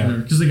 Well, yeah,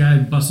 because the guy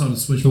busts out a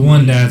switch. The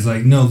one dad's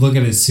like, "No, look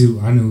at his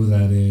suit. I know who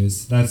that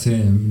is. That's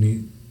him." And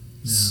he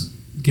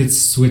gets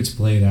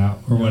switchblade out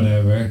or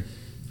whatever,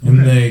 and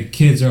the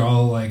kids are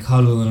all like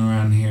huddling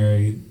around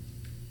Harry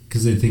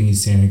because they think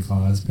he's Santa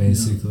Claus.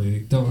 Basically,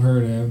 like, don't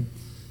hurt him.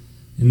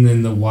 And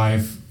then the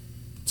wife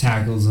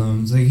tackles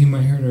him. It's like he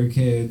might hurt our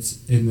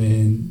kids. And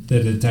then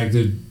the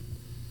detective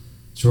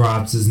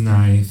drops his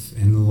knife,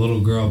 and the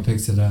little girl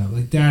picks it up.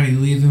 Like, Daddy,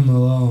 leave him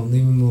alone.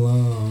 Leave him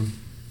alone.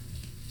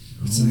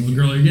 It's like,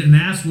 girl, you're getting an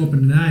ass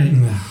whooping tonight.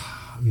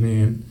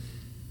 Man.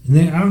 And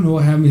then I don't know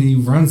what happened. He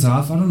runs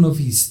off. I don't know if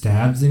he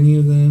stabs any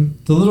of them.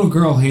 The little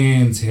girl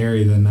hands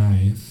Harry the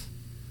knife,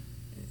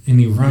 and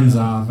he runs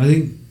off. I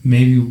think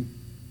maybe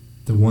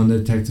the one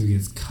detective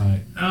gets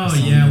cut. Oh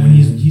yeah, when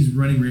he's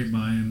running right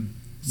by him.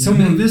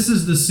 Yeah, this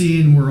is the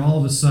scene where all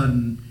of a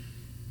sudden,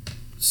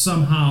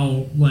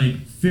 somehow,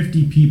 like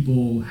 50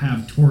 people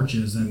have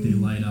torches that they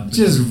light up.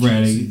 Just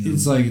ready.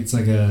 It's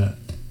like a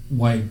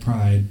white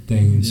pride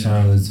thing in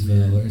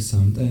Charlottesville or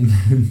something.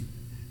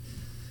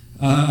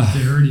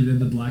 They already did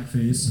the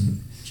blackface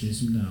and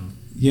chase him down.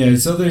 Yeah,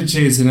 so they're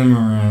chasing him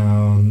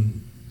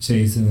around,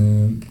 chasing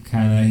him.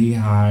 Kind of, he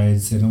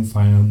hides. They don't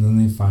find him. Then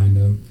they find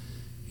him.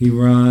 He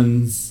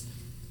runs,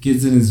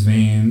 gets in his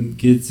van,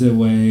 gets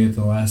away at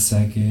the last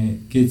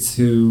second, gets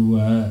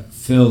to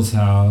Phil's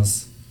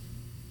house,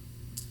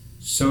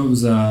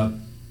 shows up,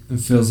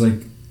 and Phil's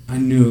like, I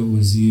knew it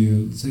was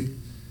you. It's like,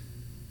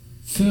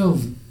 Phil,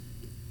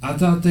 I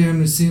thought they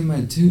understand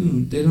my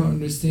tune. They don't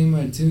understand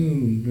my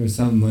tune. Or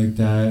something like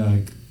that.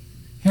 Like,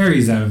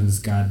 Harry's out of his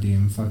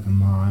goddamn fucking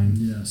mind.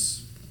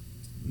 Yes.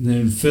 And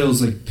then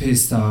Phil's like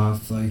pissed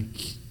off, like,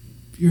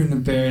 you're an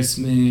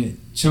embarrassment,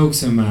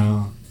 chokes him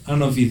out. I don't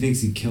know if he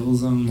thinks he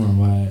kills him or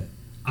what.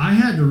 I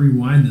had to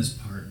rewind this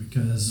part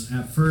because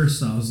at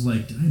first I was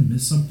like, did I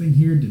miss something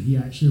here? Did he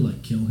actually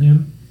like kill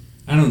him?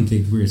 I don't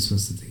think we were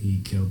supposed to think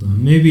he killed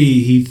him.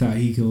 Maybe he thought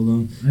he killed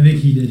him. I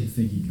think he did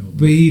think he killed him.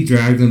 But he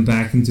dragged him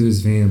back into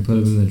his van and put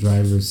him in the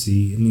driver's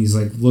seat. And he's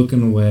like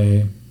looking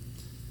away.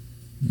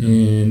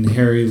 And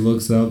Harry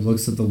looks up,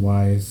 looks at the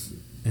wife,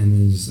 and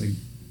then just like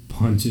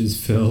punches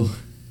Phil.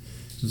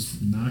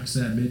 Just knocks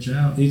that bitch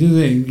out. He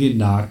doesn't get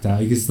knocked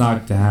out. He gets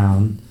knocked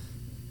down.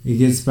 He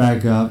gets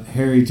back up.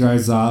 Harry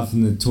drives off,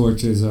 and the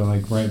torches are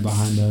like right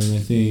behind him, I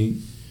think.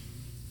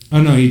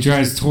 Oh no, he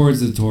drives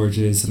towards the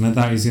torches, and I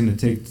thought he was gonna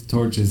take the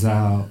torches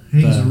out.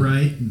 Hangs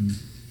right. And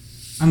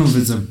I don't know if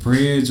it's a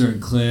bridge or a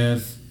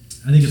cliff.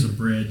 I think it's a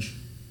bridge.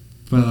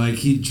 But like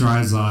he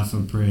drives off a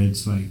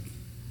bridge, like.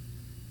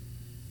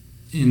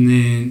 And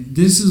then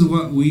this is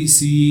what we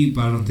see,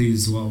 but I don't think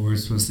this is what we're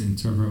supposed to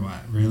interpret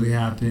what really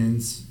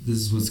happens. This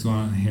is what's going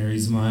on in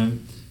Harry's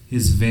mind.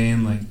 His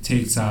van like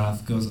takes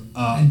off, goes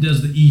up, and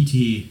does the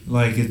ET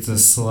like it's a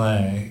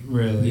sleigh,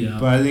 really. Yeah.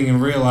 But I think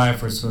in real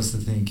life we're supposed to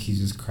think he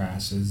just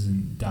crashes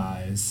and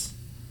dies.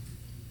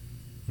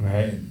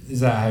 Right?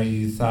 Is that how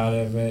you thought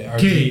of it?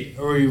 Okay.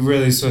 Or are you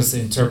really supposed to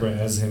interpret it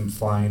as him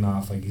flying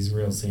off like he's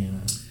real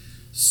Santa?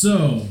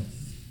 So,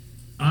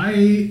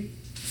 I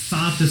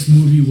thought this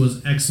movie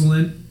was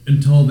excellent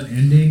until the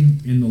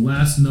ending. In the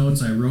last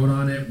notes I wrote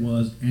on it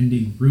was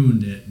ending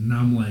ruined it, and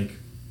I'm like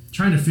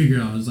trying to figure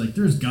it out. I was like,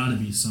 there's got to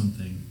be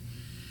something.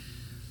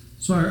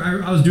 So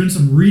I was doing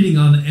some reading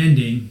on the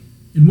ending,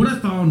 and what I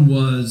found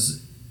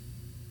was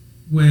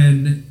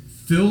when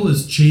Phil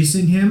is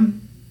chasing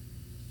him,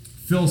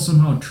 Phil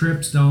somehow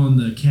trips down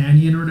the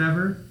canyon or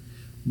whatever.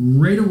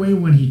 Right away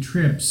when he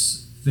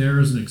trips,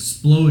 there's an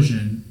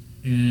explosion,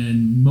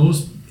 and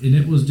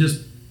it was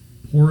just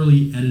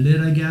poorly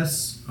edited, I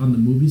guess, on the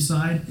movie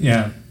side.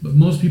 Yeah. But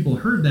most people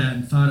heard that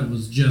and thought it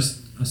was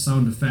just a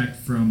sound effect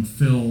from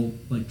Phil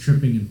like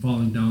tripping and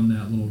falling down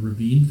that little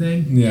ravine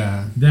thing.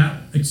 Yeah.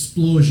 That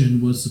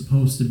explosion was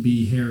supposed to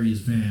be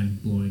Harry's van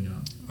blowing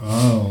up.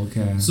 Oh,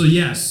 okay. So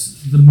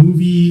yes, the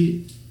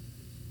movie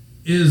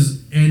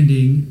is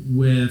ending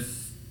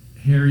with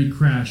Harry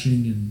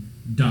crashing and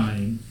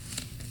dying.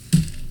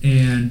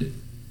 And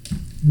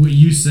what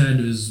you said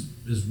is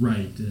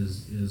right,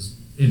 is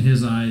in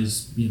his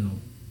eyes,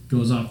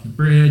 goes off the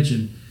bridge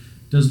and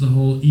does the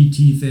whole ET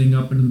thing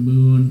up into the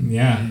moon.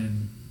 Yeah.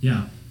 And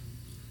yeah.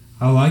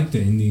 I like the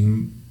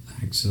ending,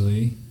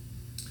 actually.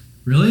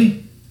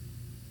 Really?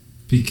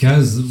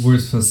 Because we're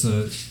supposed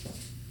to...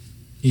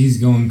 He's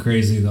going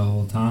crazy the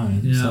whole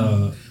time. Yeah.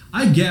 So.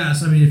 I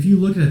guess. I mean, if you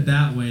look at it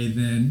that way,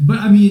 then... But,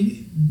 I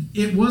mean,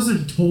 it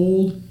wasn't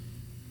told...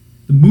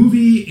 The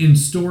movie and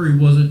story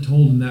wasn't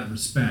told in that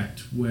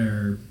respect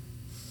where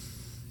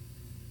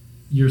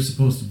you're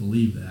supposed to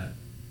believe that.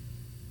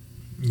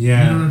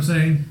 Yeah. You know what I'm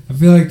saying? I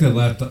feel like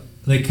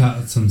they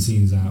cut some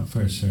scenes out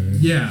for sure.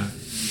 Yeah.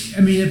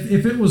 I mean,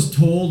 if it was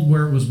told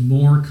where it was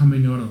more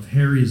coming out of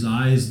Harry's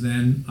eyes,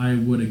 then I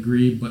would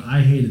agree, but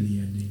I hated the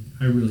ending.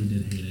 I really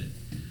did hate it.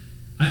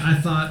 I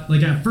thought,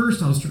 like, at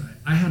first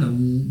I had a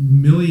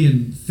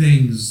million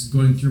things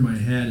going through my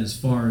head as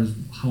far as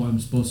how I'm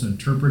supposed to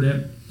interpret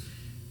it.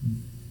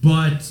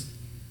 But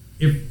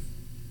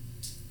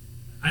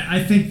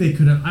I think they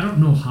could have, I don't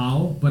know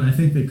how, but I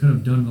think they could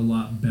have done it a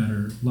lot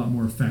better, a lot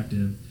more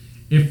effective.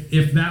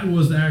 If that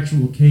was the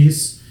actual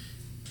case,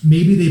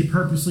 maybe they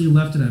purposely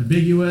left it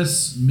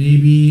ambiguous.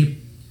 Maybe,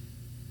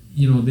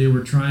 they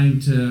were trying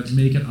to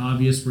make it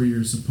obvious where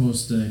you're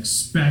supposed to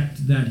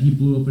expect that he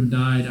blew up and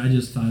died. I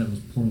just thought it was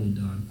poorly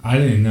done. I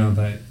didn't know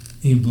that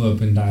he blew up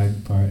and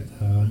died part,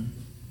 though.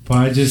 But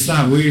I just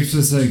thought we were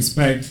supposed to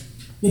expect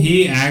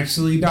he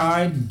actually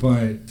died,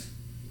 but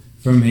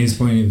from his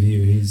point of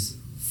view, he's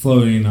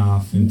floating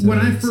off into When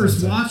I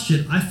first watched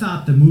it, I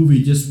thought the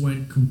movie just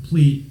went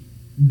complete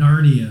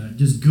Narnia,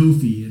 just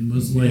goofy, and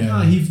was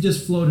like, he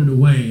just floated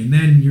away. And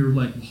then you're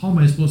like, how am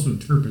I supposed to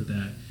interpret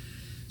that?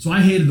 So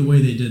I hated the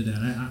way they did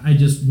that. I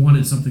just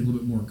wanted something a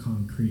little bit more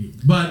concrete.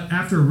 But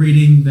after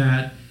reading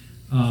that,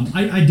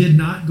 I did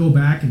not go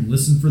back and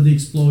listen for the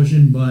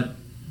explosion, but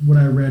what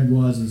I read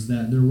was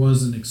that there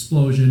was an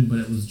explosion, but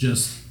it was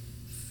just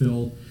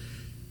Phil.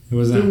 It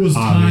was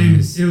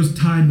obvious. It was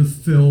timed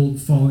with Phil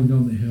falling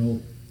down the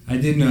hill. I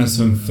did notice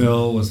when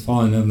Phil was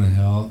falling down the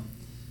hill,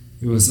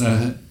 it was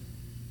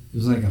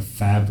like a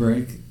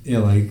fabric. It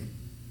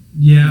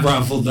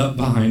ruffled up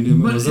behind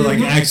him. But was it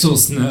like actual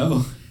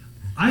snow?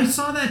 I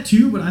saw that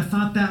too, but I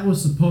thought that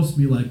was supposed to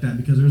be like that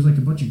because there was like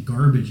a bunch of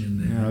garbage in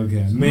there.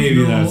 Okay, So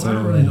maybe that's what it was.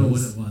 I don't really know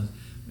what it was.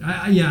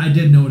 I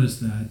did notice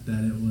that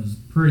it was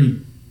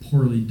pretty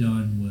poorly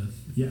done with.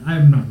 Yeah,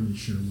 I'm not really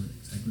sure what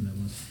exactly that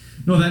was.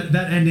 No,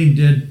 that ending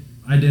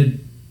I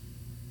did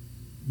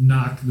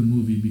knock the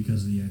movie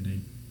because of the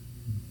ending.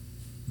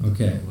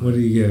 Okay, what do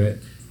you give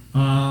it?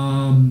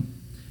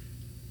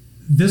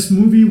 This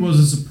movie was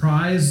a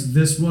surprise.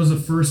 This was a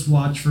first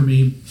watch for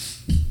me.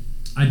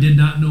 I did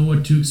not know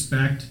what to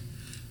expect.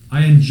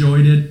 I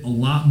enjoyed it a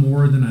lot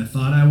more than I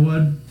thought I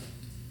would.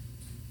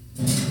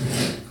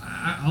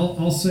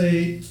 I'll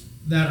say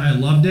that I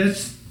loved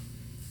it.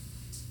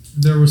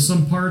 There were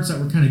some parts that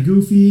were kind of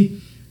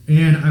goofy,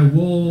 and I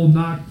will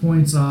knock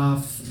points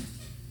off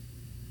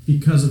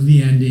because of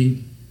the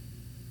ending.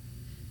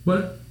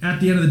 But at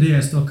the end of the day,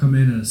 I still come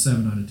in at a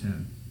 7 out of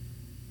 10.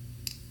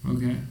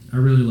 Okay. I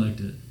really liked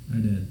it. I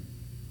did.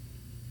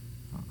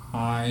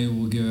 I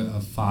will give it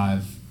a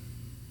 5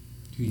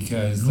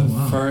 because the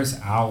first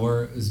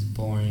hour is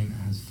boring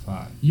as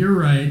fuck. You're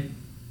right.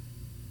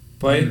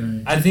 But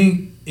I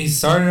think it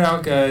started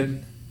out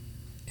good,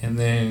 and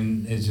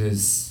then it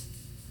just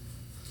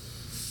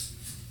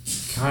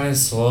kind of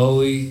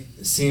slowly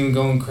see him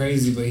going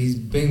crazy. But he's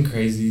been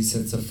crazy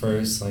since the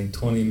first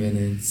 20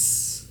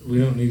 minutes. We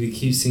don't need to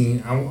keep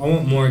seeing. I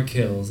want more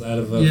kills out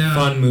of a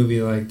fun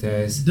movie like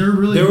this. There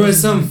was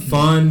some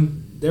fun.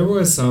 There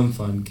were some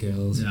fun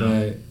kills,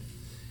 but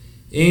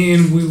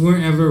and we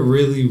weren't ever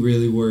really,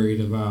 really worried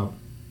about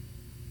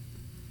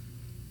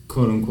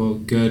quote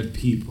unquote good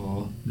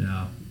people.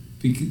 Yeah.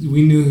 Because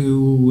we knew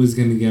who was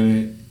gonna get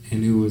it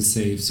and who was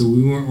safe, so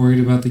we weren't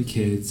worried about the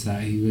kids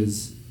that he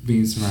was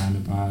being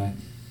surrounded by.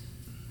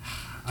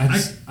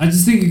 I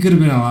just think it could have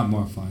been a lot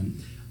more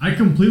fun. I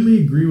completely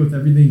agree with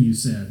everything you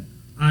said.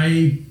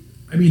 I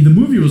mean, the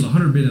movie was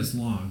 100 minutes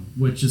long,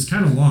 which is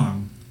kind of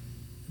long.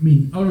 I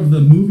mean, out of the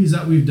movies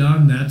that we've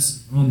done,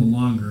 that's on the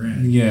longer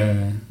end.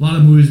 Yeah. A lot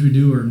of movies we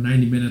do are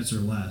 90 minutes or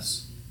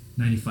less,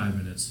 95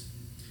 minutes.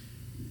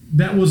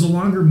 That was a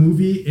longer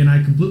movie, and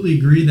I completely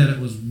agree that it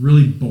was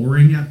really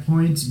boring at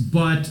points,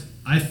 but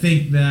I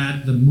think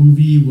that the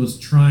movie was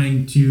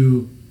trying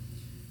to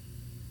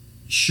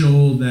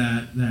show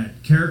that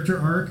character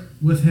arc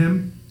with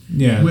him.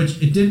 Yeah. Which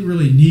it didn't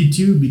really need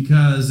to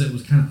because it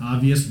was kind of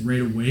obvious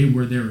right away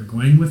where they were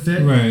going with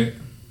it. Right.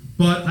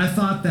 But I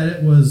thought that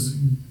it was...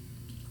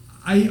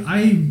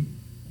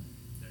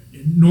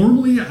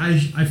 Normally,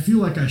 I feel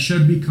like I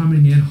should be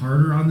coming in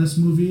harder on this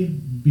movie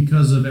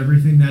because of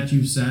everything that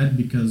you've said.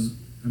 Because,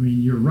 I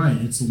mean, you're right.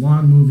 It's a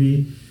long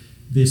movie.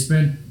 There's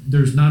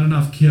not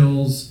enough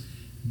kills.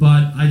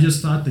 But I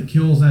just thought the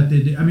kills that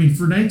they did... I mean,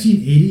 for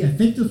 1980, I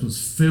think this was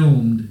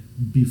filmed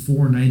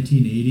before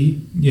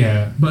 1980.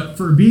 Yeah. But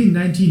for being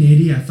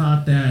 1980, I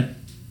thought that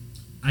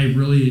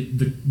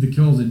the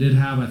kills it did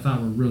have, I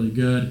thought were really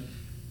good.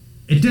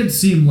 It did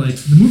seem like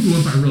the movie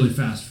went by really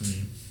fast for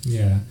me.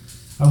 Yeah.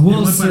 I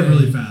will say it went by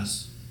really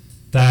fast.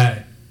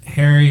 That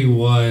Harry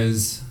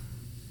was...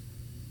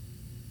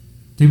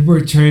 They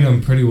portrayed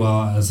him pretty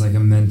well as a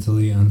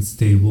mentally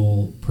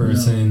unstable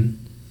person.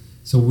 Yeah.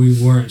 So we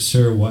weren't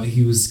sure what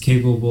he was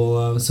capable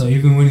of. So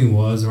even when he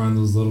was around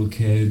those little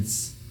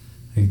kids,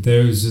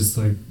 there was just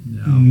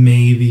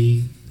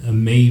maybe a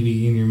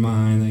maybe in your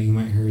mind that you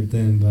might hurt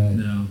them, but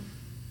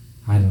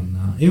I don't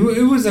know.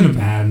 It wasn't a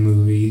bad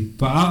movie,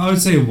 but I would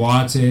say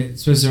watch it,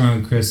 especially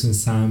around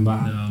Christmas time.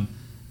 But I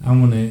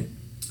want it.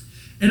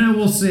 And I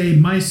will say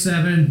my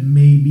 7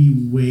 maybe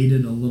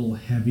weighted a little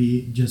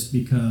heavy just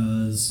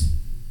because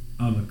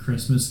of a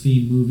Christmas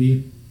themed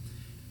movie.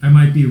 I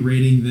might be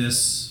rating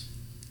this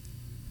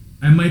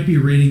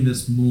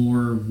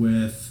more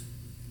with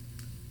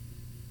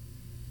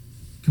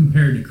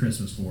compared to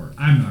Christmas Horror.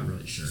 I'm not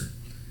really sure.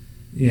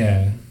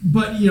 Yeah.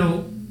 But,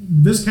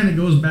 this kind of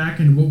goes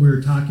back into what we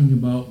were talking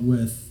about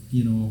with,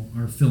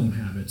 our film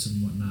habits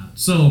and whatnot.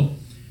 So,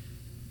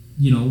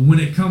 when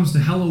it comes to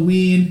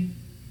Halloween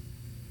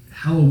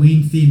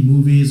themed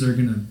movies are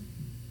going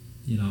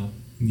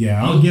to,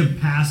 I'll give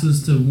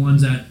passes to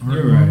ones that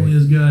aren't normally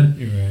as good.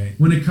 You're right.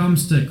 When it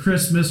comes to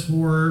Christmas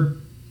horror,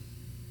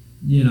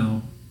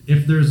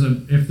 if there's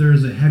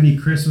a heavy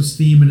Christmas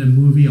theme in a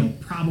movie, I'll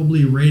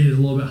probably rate it a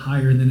little bit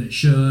higher than it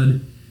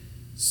should.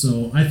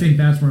 So I think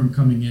that's where I'm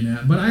coming in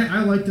at. But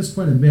I like this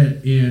quite a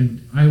bit,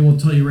 and I will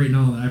tell you right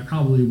now that I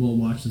probably will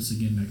watch this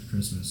again next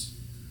Christmas.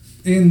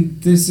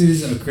 And this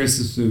is a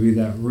Christmas movie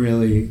that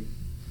really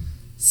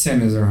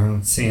centers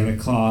around Santa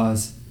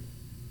Claus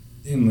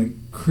in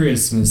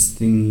Christmas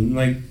theme.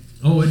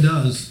 Oh, it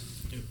does.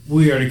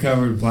 We already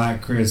covered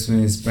Black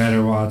Christmas,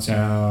 Better Watch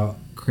Out,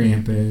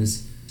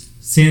 Krampus.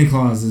 Santa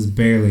Claus is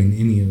barely in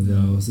any of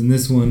those, and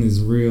this one is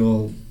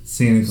real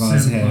Santa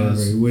Claus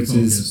heavy, which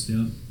focused,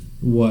 is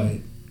what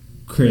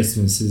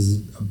Christmas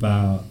is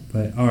about.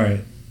 But all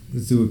right,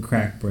 let's do a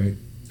crack break.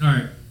 All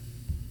right.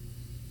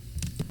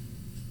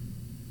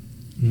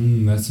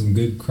 That's some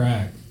good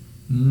crack.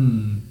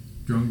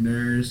 Drunk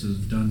Darius has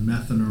done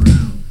messing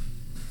around.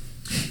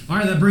 All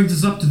right, that brings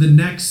us up to the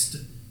next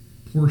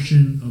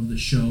portion of the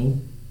show,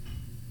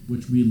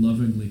 which we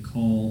lovingly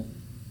call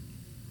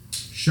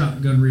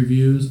Shotgun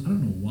Reviews. I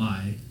don't know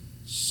why.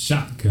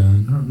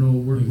 Shotgun. I don't know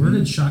where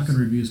did shotgun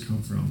reviews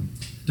come from.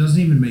 It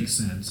doesn't even make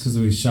sense. Because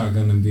we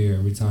shotgun a beer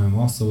every time.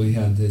 Also, we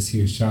had this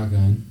here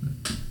shotgun.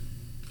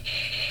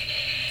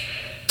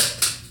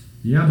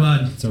 Yeah,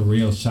 bud. It's a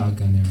real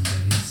shotgun,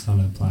 everybody. It's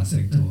not a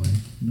plastic toy.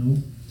 Nope.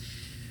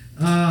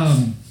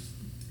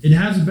 It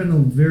hasn't been a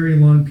very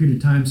long period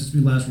of time since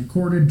we last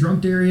recorded.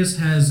 Drunk Darius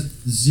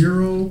has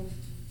 0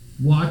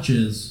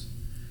 watches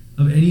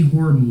of any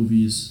horror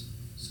movies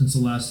since the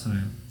last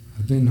time.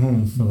 I've been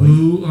home for like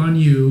Boo on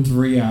you.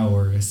 3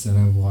 hours and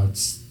I've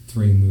watched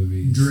 3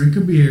 movies. Drink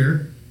a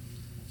beer.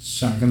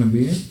 Shotgun a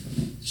beer?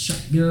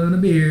 Shotgun a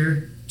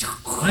beer.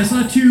 I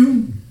saw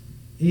 2,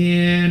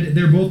 and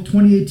they're both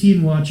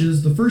 2018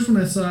 watches. The first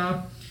one I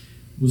saw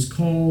was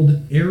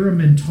called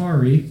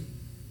Aramentari.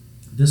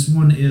 This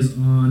one is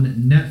on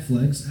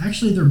Netflix.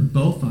 Actually, they're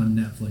both on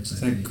Netflix,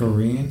 Is that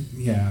Korean?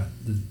 Yeah,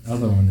 the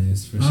other one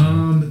is for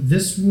sure.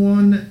 This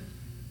one,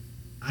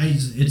 I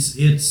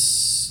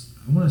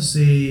want to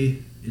say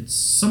it's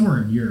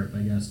somewhere in Europe,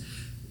 I guess.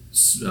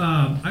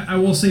 I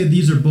will say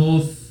these are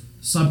both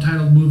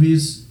subtitled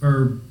movies,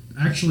 or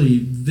actually,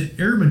 the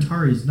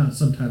Aramentari is not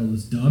subtitled,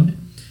 it's dubbed.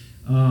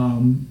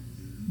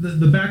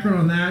 The background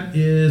on that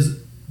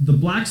is The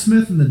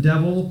Blacksmith and the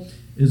Devil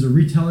is a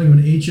retelling of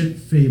an ancient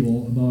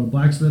fable about a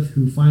blacksmith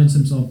who finds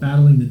himself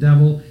battling the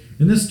devil.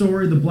 In this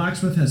story, the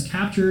blacksmith has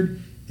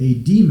captured a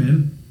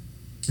demon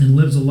and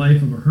lives a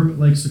life of a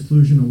hermit-like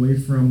seclusion away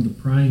from the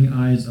prying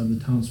eyes of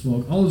the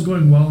townsfolk. All is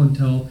going well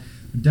until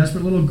a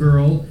desperate little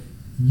girl,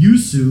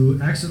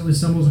 Yusu, accidentally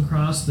stumbles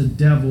across the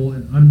devil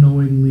and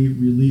unknowingly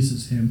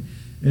releases him.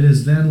 It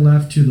is then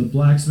left to the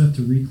blacksmith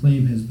to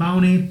reclaim his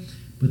bounty,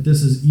 but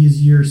this is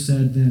easier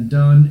said than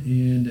done,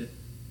 and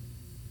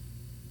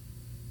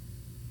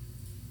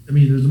I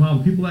mean, there's a lot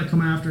of people that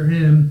come after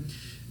him.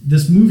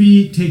 This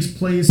movie takes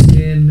place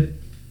in,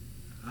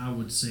 I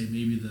would say,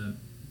 maybe the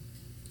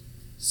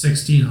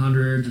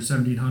 1600s or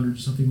 1700s,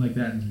 something like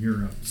that in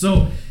Europe.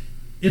 So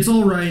it's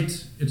all right.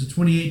 It's a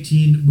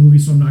 2018 movie,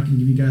 so I'm not going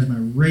to give you guys my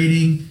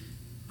rating.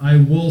 I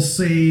will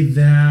say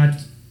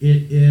that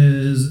it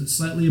is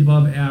slightly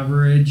above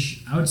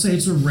average. I would say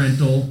it's a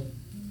rental.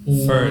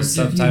 Or for a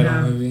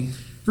subtitle movie?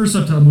 For a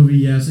subtitle movie,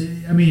 yes.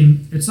 I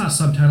mean, it's not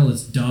subtitle,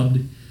 it's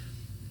dubbed.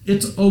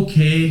 It's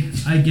okay,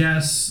 I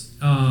guess.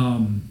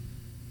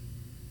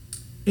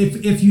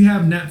 If you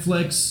have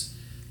Netflix,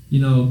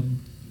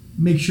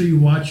 make sure you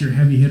watch your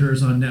heavy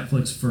hitters on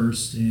Netflix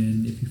first.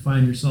 And if you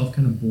find yourself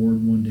kind of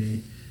bored one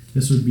day,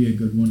 this would be a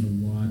good one to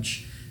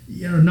watch.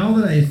 Now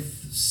that I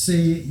say,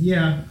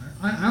 yeah,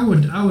 I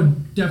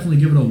would definitely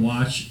give it a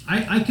watch.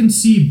 I can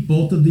see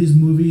both of these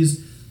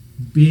movies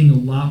being a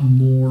lot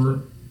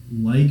more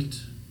liked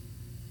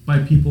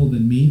by people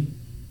than me,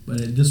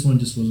 but this one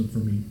just wasn't for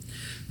me.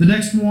 The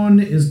next one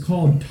is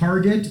called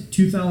Target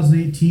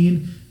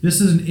 2018. This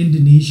is an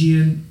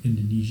Indonesian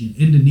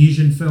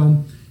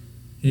film.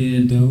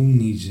 And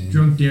Indonesian.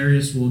 Drunk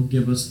Darius will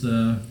give us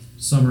the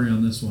summary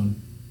on this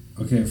one.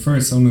 Okay,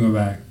 first I'm going to go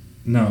back.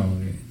 No,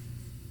 wait.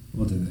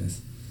 We'll do this.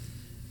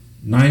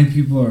 9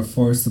 people are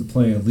forced to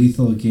play a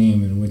lethal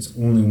game in which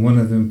only one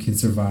of them can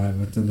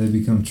survive after they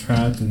become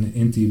trapped in an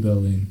empty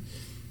building.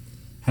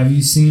 Have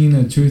you seen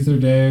a Truth or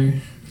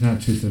Dare?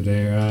 Not Truth or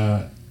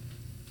Dare.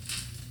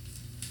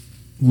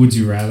 Would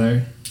You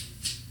Rather?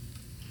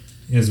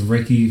 Is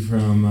Ricky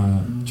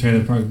from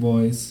Trailer Park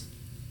Boys?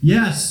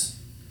 Yes.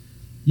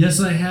 Yes,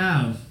 I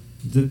have.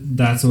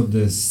 That's what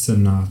this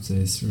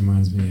synopsis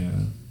reminds me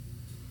of.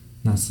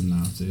 Not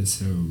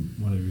synopsis, or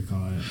whatever you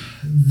call it.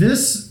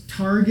 This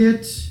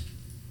Target,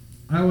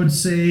 I would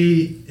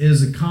say,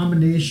 is a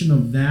combination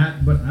of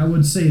that, but I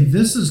would say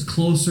this is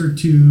closer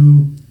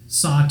to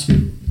Saw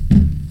 2.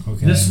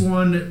 Okay. This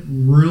one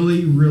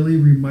really, really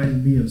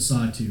reminded me of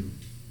Saw 2.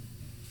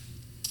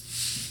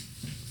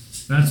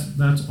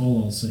 That's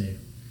all I'll say.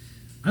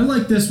 I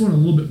like this one a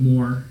little bit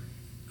more.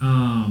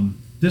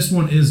 This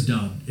one is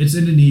dubbed. It's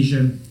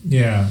Indonesian.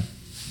 Yeah.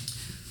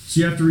 So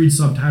you have to read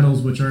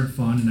subtitles, which aren't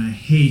fun, and I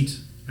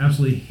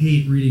absolutely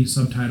hate reading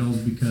subtitles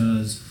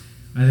because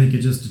I think it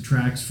just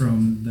detracts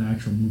from the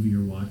actual movie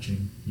you're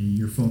watching.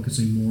 You're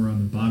focusing more on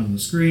the bottom of the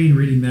screen,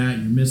 reading that,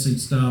 you're missing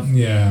stuff.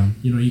 Yeah.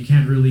 You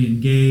can't really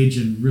engage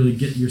and really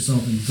get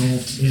yourself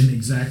engulfed in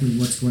exactly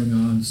what's going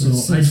on. So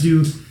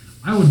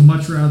I would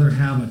much rather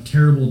have a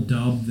terrible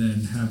dub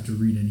than have to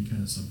read any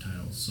kind of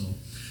subtitles. So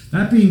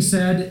that being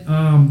said,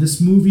 this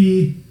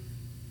movie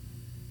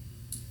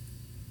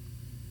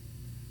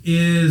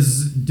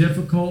is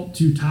difficult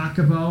to talk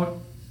about.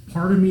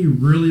 Part of me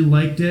really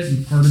liked it,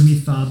 and part of me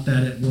thought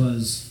that it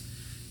was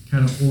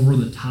kind of over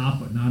the top,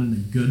 but not in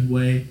a good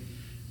way.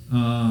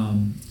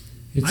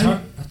 It's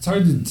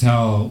hard to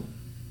tell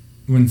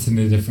when it's in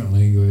a different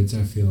language,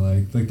 I feel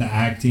like. Like the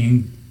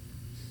acting,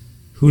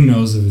 who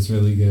knows if it's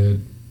really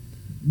good.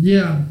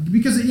 Yeah,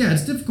 because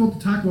it's difficult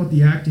to talk about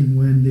the acting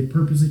when they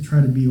purposely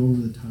try to be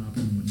over the top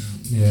and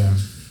whatnot. Yeah.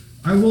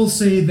 I will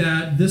say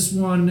that this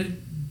one,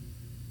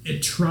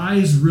 it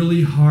tries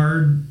really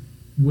hard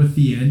with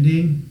the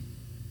ending,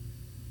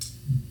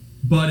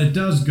 but it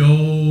does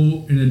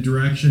go in a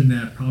direction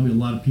that probably a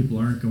lot of people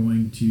aren't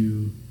going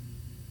to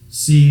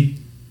see.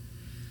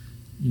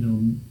 You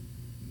know,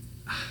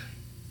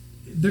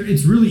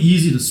 it's really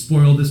easy to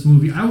spoil this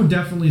movie. I would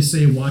definitely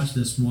say watch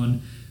this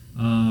one.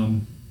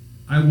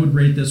 I would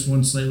rate this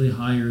one slightly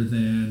higher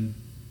than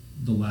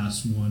the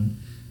last one.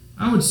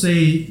 I would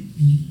say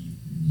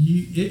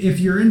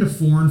if you're into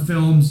foreign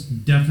films,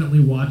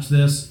 definitely watch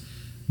this.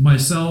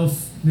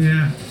 Myself,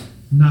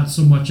 not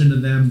so much into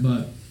them,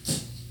 but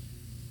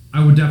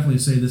I would definitely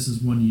say this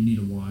is one you need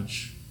to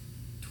watch.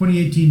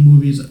 2018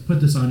 movies, put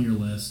this on your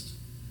list.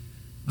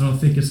 I don't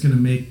think it's going to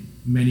make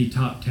many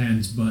top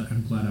 10s, but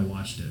I'm glad I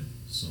watched it.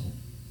 So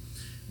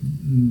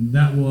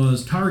that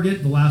was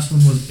Target. The last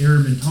one was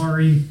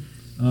Elementary.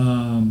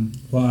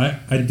 Well,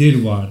 I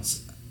did watch.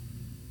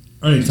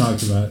 I already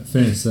talked about it.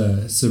 Finished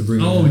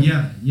Sabrina. Oh,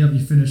 yeah. Yep,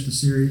 you finished the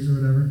series or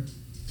whatever.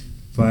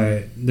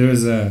 But there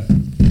was a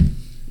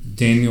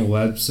Daniel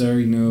Webster,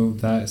 you know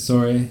that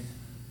story?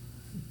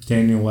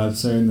 Daniel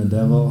Webster and the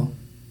Devil.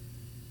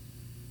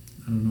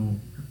 I don't know.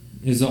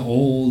 It's an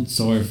old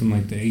story from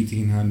like the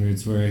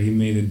 1800s where he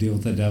made a deal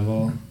with the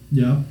devil.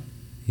 Yeah.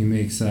 He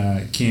makes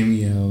a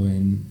cameo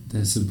in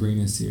the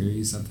Sabrina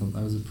series. I thought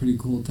that was a pretty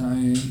cool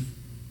tie-in.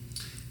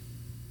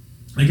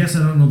 I guess I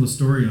don't know the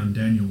story on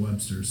Daniel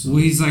Webster. So. Well,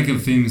 he's like a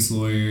famous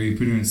lawyer. He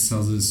pretty much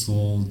sells his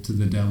soul to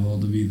the devil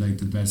to be like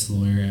the best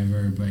lawyer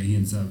ever, but he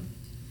ends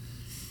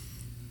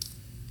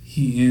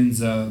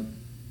up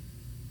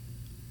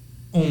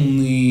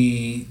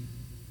only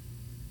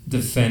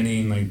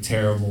defending like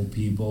terrible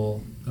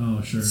people.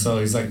 Oh, sure. So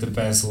he's like the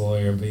best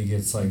lawyer, but he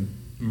gets like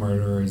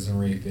murderers and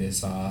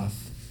rapists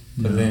off.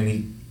 But then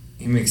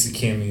he makes a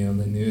cameo in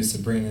the new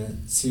Sabrina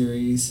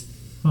series.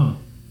 Huh.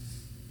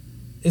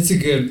 It's a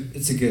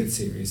good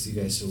series.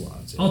 You guys should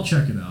watch it. I'll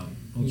check it out.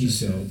 I'll You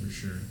check it out should. for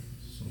sure.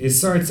 So. It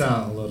starts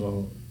out a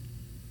little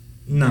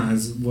not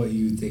as what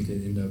you would think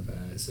it'd end up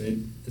as.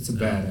 It's a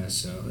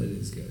badass show. It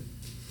is good.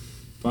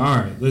 But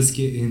alright, let's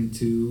get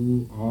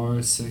into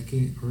our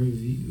second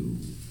review.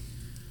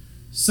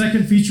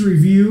 Second feature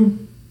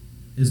review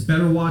is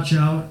Better Watch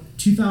Out.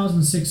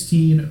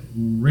 2016,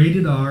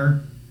 rated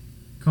R.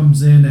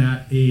 Comes in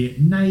at a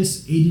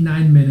nice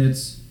 89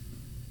 minutes.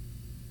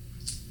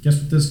 Guess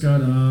what this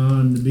got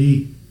on the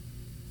B?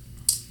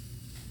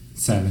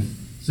 7.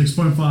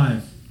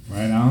 6.5.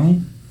 Right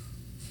on.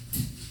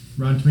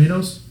 Rotten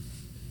Tomatoes?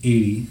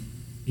 80.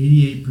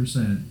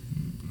 88%.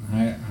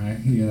 I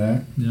hear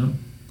that. Yep.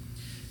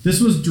 This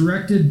was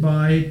directed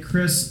by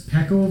Chris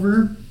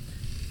Peckover.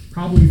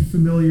 Probably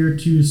familiar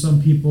to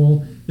some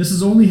people. This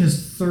is only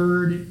his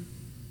third,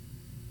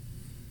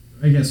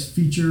 I guess,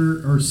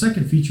 feature or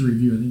second feature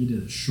review. I think he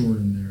did a short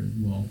in there as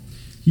well.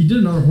 He did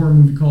another horror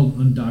movie called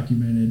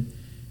Undocumented.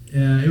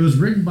 It was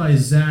written by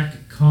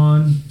Zach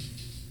Kahn.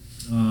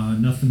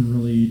 Nothing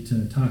really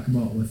to talk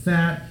about with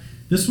that.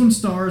 This one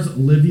stars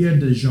Olivia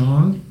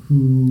DeJonge,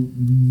 who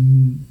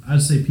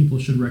I'd say people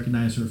should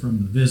recognize her from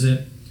The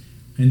Visit.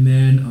 And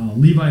then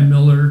Levi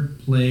Miller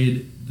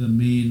played the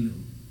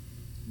main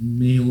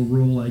male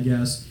role, I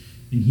guess,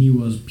 and he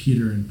was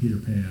Peter in Peter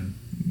Pan.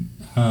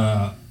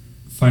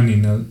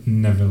 Finding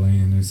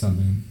Neverland or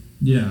something.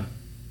 Yeah.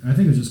 I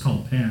think it was just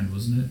called Pan,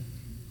 wasn't it?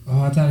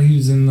 Oh, I thought he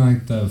was in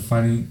like the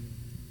Finding...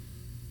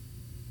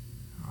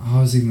 Oh,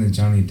 I was thinking the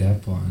Johnny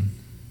Depp one.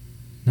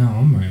 No,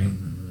 I'm right.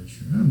 I'm not really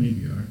sure. Oh,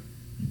 maybe you are.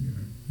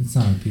 It's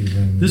not a Peter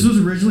Pan movie. This was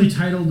originally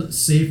titled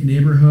Safe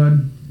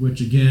Neighborhood,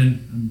 which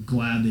again, I'm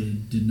glad they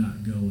did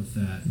not go with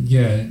that.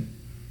 Yeah.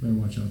 Better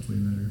watch out, it's way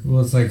better.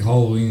 Well, it's like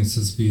Halloween is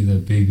supposed to be the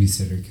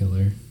babysitter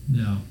killer.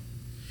 Yeah.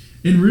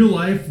 In real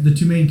life, the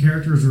two main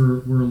characters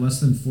were less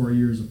than 4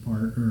 years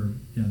apart, or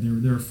yeah,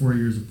 they were 4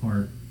 years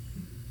apart.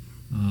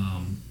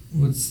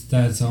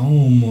 That's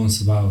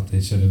almost about what they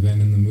should have been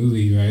in the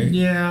movie, right?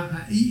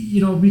 Yeah,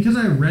 because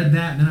I read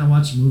that and then I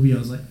watched the movie, I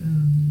was like,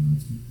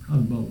 that's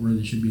probably about where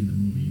they should be in the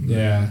movie. But,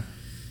 Yeah.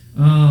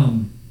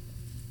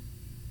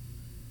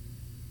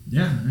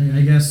 Yeah,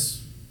 I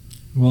guess.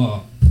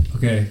 Well,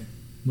 okay.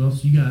 What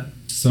else you got?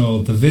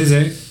 So, The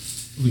Visit,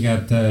 we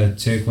got the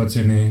chick, what's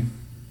her name?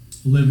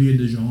 Olivia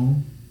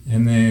DeJonge.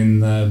 And then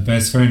the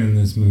best friend in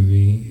this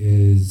movie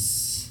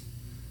is...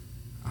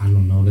 I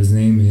don't know what his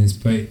name is,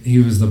 but he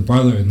was the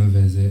brother in The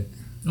Visit.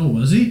 Oh,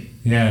 was he?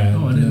 Yeah.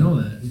 Oh, I didn't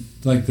know that.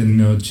 Like the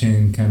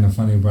no-chin kind of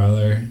funny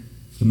brother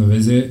from The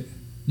Visit.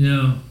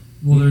 Yeah.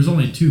 Well, there's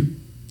only two.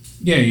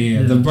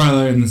 Yeah. The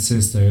brother and the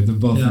sister. They're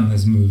both in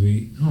this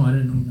movie. Oh, I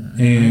didn't know that.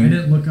 And I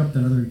didn't look up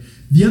that other...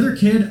 The other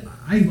kid,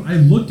 I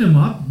looked him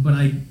up, but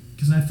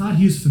because I thought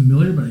he was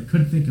familiar, but I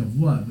couldn't think of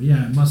what. But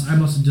yeah, I must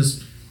have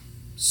just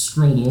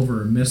scrolled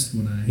over or missed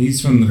when I...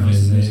 He's from The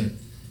Visit.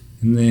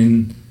 And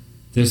then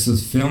this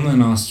was filmed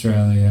in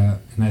Australia,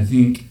 and I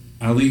think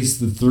at least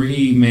the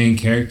three main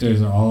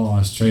characters are all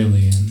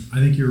Australian. I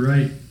think you're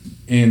right.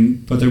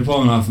 But they're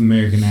pulling off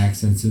American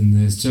accents in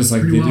this, just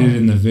like they did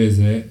in The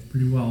Visit.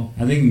 Pretty well.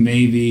 I think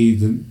maybe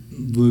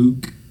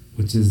Luke,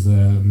 which is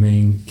the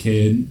main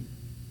kid,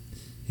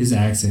 his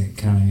accent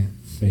kind of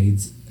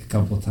fades a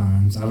couple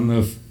times. I don't know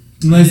if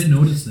Unless, I didn't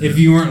notice that. if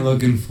you weren't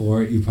looking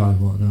for it, you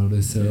probably won't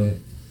notice it.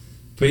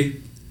 But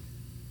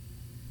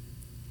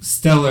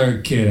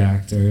stellar kid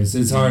actors,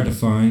 it's hard to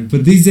find.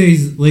 But these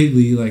days,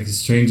 lately, like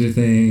Stranger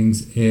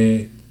Things,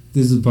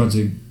 there's a bunch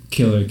of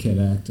killer kid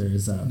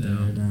actors out there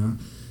now.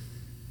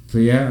 But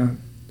yeah,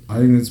 I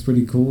think that's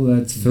pretty cool.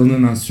 That's filmed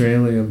in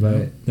Australia,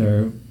 but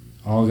they're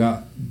all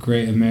got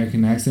great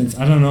American accents.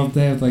 I don't know if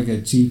they have like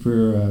a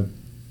cheaper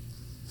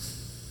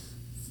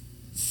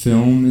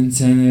film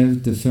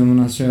incentive to film in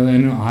Australia. I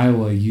know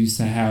Iowa used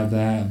to have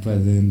that,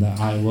 but then the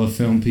Iowa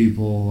film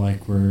people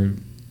like were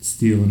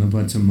stealing a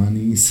bunch of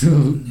money.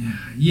 So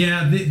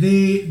yeah,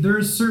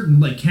 there's certain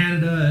like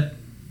Canada.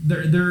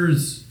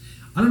 There's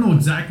I don't know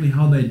exactly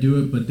how they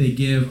do it, but they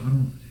give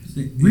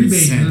rebate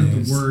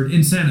isn't the word,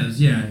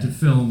 incentives. Yeah, to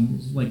film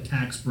like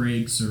tax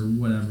breaks or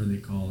whatever they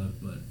call it.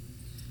 But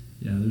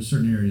yeah, there's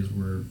certain areas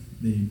where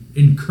they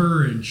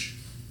encourage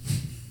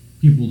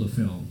people to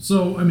film.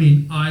 So, I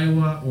mean,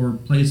 Iowa or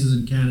places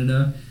in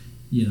Canada,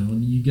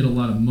 you get a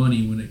lot of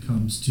money when it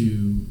comes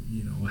to,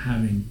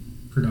 having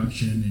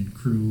production and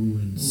crew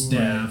and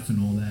staff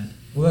and all that.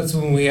 Well, that's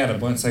when we had a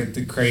bunch, like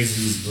The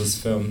Crazies was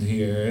filmed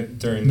here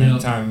during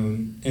that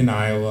time in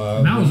Iowa.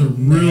 And that was a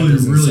really,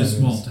 really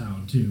small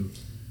town, too.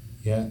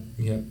 Yeah,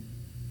 yep.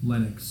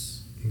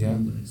 Lennox. Yeah.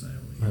 Lennox, Iowa.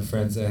 My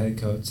friend's the head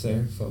coach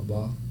there,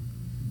 football.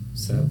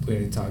 So, we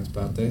already talked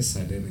about this.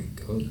 I didn't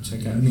go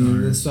check out any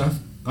of this stuff.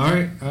 All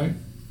right.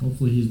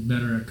 Hopefully he's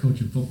better at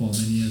coaching football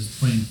than he is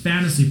playing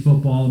fantasy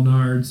football,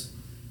 Nards.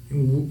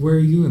 Where are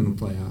you in the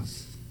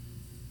playoffs?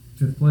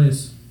 5th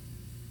place.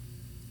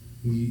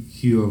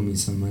 You owe me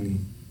some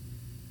money.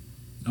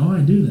 Oh, I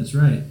do. That's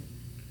right.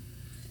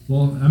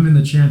 Well, I'm in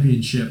the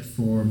championship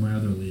for my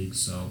other league,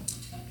 so.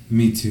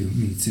 Me too.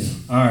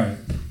 All right.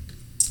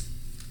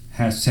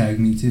 Hashtag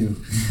me too.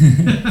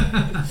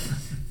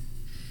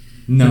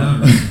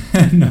 No.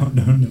 No.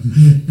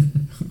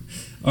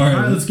 All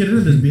right, let's get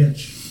into this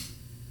bitch.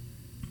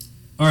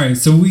 All right,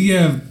 so we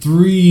have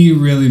 3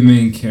 really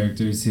main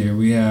characters here.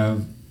 We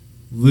have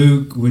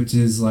Luke, which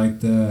is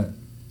like the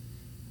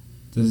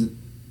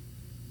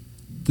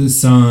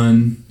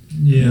son.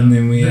 Yeah. And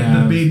then we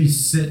have the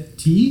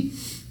babysitter.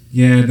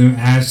 Yeah, then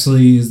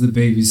Ashley is the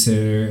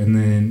babysitter, and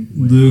then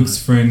Luke's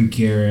friend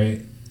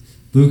Garrett.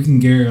 Luke and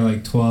Garrett are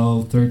like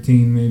 12,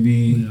 13 maybe.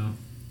 Yeah.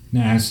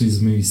 Now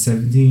Ashley's maybe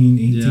 17,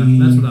 18.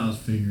 Yeah, that's what I was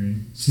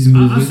figuring. She's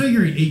moving. I was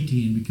figuring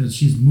 18 because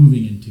she's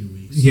moving in 2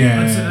 weeks.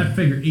 Yeah. I'd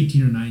figure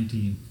 18 or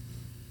 19.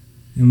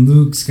 And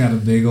Luke's got a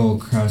big old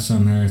crush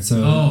on her,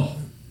 so... Oh,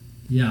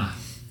 yeah.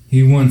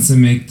 He wants to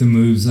make the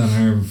moves on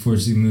her before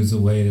she moves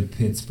away to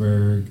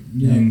Pittsburgh.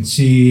 Yeah. And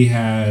she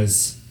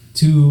has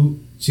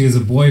a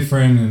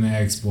boyfriend and an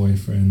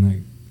ex-boyfriend that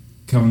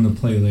come into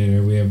play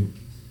later. We have...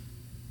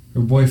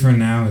 Her boyfriend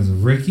now is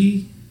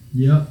Ricky.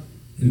 Yep.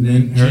 And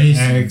then her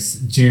ex,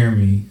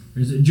 Jeremy.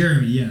 Or is it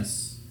Jeremy?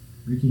 Yes.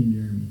 Ricky and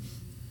Jeremy.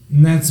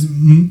 And that's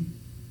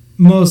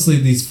mostly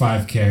these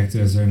 5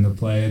 characters are in the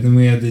play. And then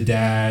we have the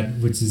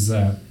dad, which is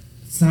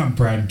it's not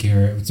Brad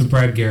Garrett. It's a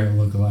Brad Garrett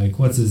lookalike.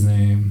 What's his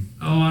name?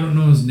 Oh, I don't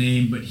know his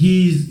name, but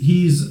he's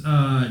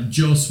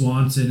Joe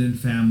Swanson in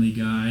Family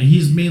Guy.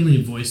 He's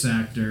mainly a voice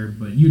actor,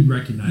 but you'd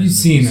recognize him. You've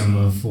seen him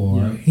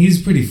before. Yeah. He's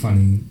a pretty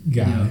funny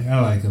guy. Yeah.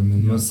 I like him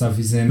in most stuff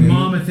he's in. The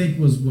mom, I think,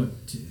 was what,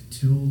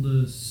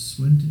 Tilda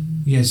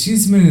Swinton? Yeah,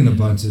 she's been in a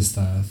bunch of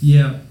stuff.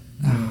 Yeah.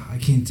 I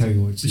can't tell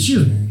you what she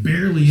was in.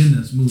 Barely in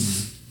this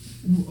movie.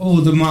 Oh,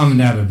 the mom and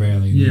dad are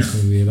barely in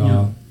this movie at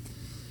all.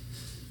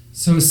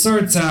 So it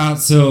starts out,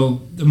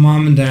 so the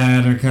mom and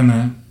dad are kind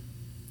of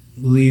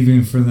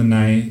leaving for the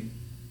night,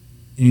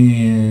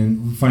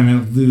 and we find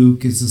out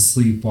Luke is a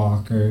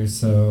sleepwalker,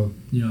 so...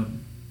 Yeah.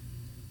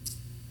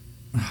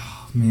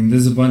 Oh, man,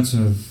 there's a bunch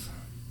of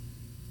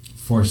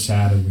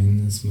foreshadowing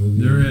in this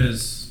movie. There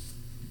is.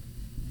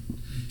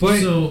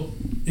 But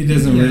it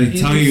doesn't really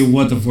tell you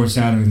what the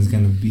foreshadowing is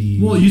going to be.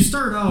 Well, you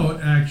start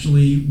out,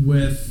 actually,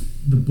 with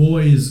the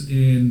boys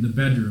in the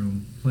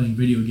bedroom playing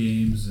video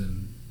games and...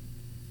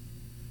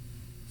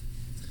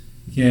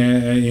 Yeah,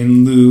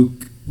 and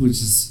Luke, which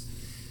is...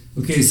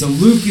 Okay, so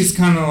Luke is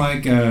kind of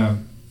like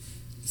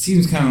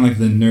seems kind of like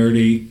the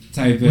nerdy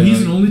type of...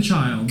 he's an only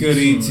child.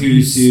 Goody so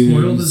two-shoes. He's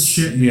spoiled as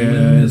shit and living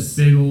in this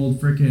big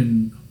old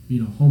freaking,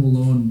 Home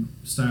Alone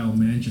style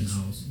mansion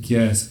house.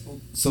 Yes.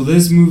 So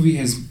this movie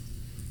has...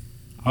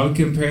 I would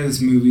compare this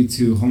movie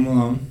to Home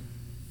Alone.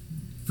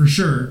 For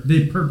sure.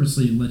 They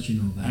purposely let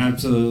you know that.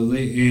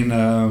 Absolutely.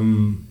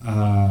 And,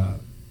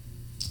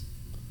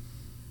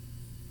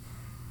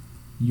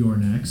 You're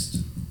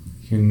Next.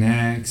 You're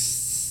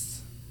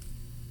Next.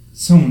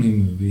 So many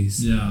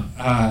movies.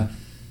 Yeah.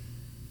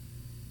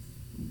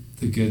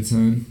 The Good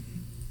Son.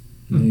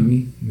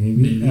 Maybe.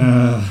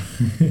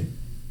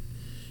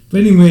 But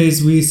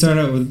anyways, we start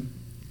out with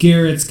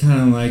Garrett's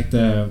kind of like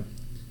the...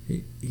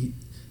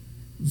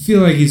 I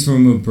feel like he's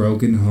from a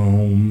broken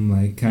home,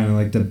 like kind of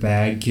like the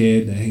bad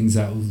kid that hangs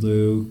out with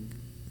Luke.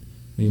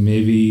 Like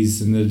maybe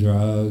he's into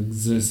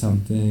drugs or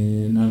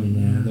something. I don't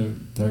know.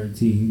 They're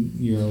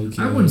 13-year-old kids.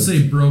 I wouldn't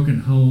say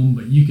broken home,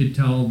 but you could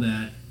tell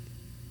that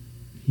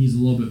he's a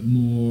little bit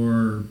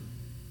more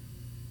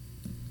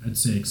I'd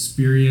say,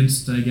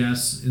 experienced, I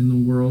guess, in the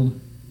world.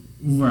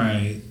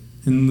 Right.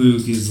 And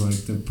Luke is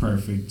like the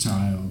perfect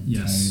child.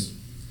 Yes. Type.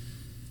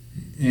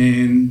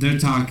 And they're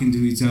talking to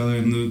each other,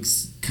 and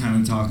Luke's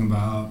kind of talking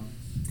about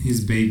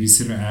his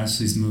babysitter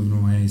Ashley's moving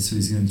away, so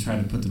he's going to try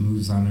to put the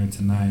moves on her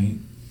tonight.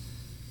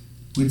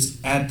 Which,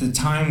 at the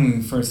time when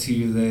we first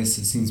hear this,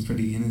 it seems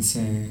pretty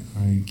innocent.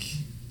 Like,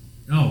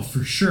 oh,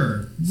 for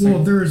sure. Well,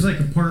 like, there's like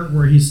a part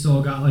where he's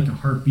still got like a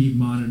heartbeat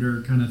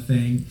monitor kind of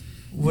thing.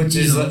 Which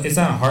is, it's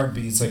not a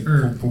heartbeat, it's like,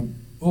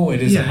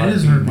 it is a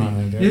heartbeat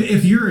monitor.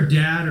 If you're a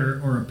dad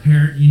or a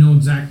parent, you know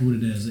exactly what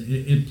it is.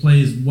 It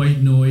plays white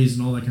noise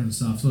and all that kind of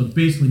stuff. So it's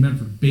basically meant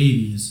for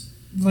babies.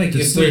 Like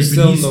if they're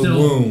still in the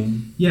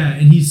womb. Yeah,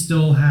 and he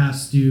still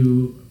has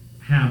to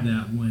have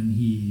that when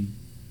he...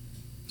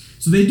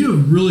 So they do a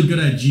really good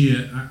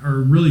idea, or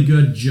a really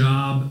good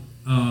job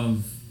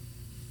of...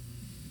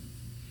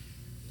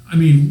 I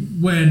mean,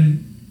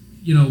 when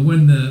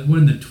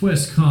the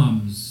twist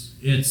comes,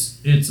 it's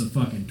a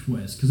fucking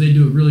twist. Because they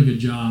do a really good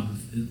job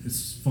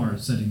as far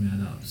as setting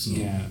that up. So.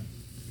 Yeah.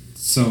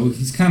 So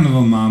he's kind of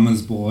a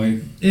mama's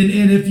boy.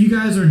 And if you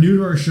guys are new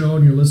to our show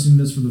and you're listening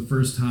to this for the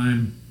first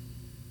time,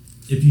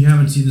 if you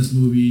haven't seen this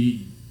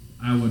movie,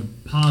 I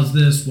would pause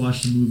this,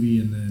 watch the movie,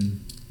 and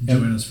then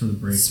join us for the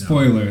breakdown.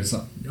 Spoilers.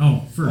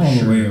 Oh, for all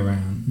sure. the way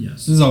around.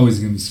 Yes. There's always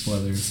going to be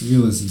spoilers. If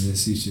you listen to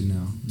this, you should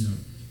know.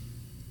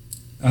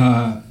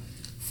 Yeah.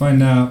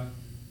 Find out.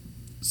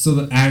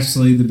 So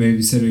Ashley, the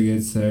babysitter,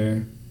 gets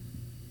there.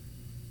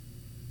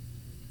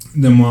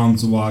 The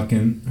mom's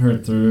walking her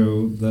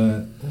through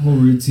the whole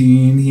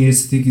routine. He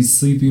has to take his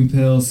sleeping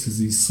pills because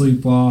he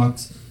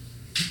sleepwalks.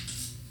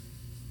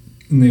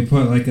 And they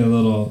put like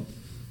a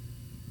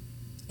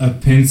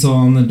pencil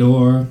on the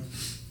door.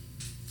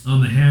 On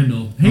the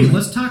handle. Hey,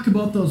 let's talk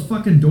about those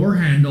fucking door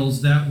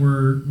handles that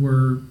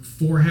were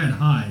forehead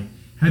high.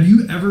 Have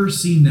you ever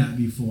seen that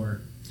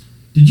before?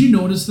 Did you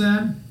notice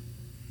that?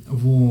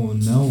 Oh,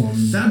 no.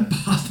 That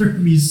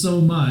bothered me so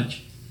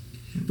much.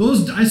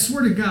 Those, I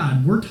swear to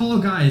God, we're tall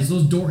guys.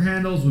 Those door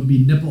handles would be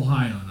nipple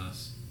high on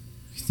us.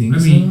 You think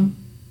so?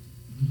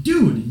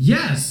 Dude,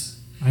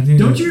 yes.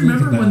 Don't you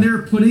remember when they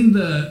were putting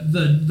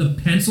the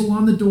pencil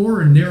on the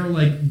door and they were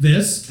like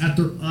this at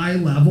their eye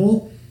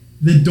level?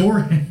 The door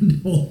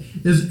handle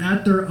is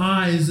at their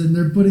eyes and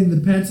they're putting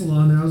the pencil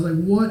on there. I was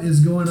like, what is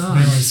going on?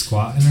 They weren't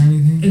squatting or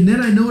anything? And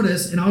then I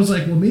noticed, and I was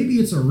like, well, maybe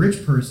it's a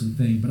rich person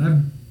thing, but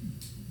a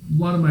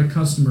lot of my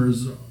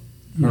customers... of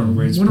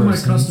my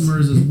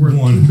customers is worth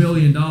 $2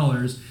 billion,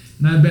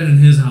 and I've been in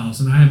his house,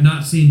 and I have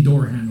not seen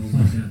door handles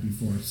like that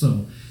before.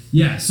 So,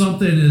 yeah,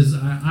 something is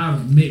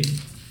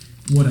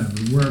whatever,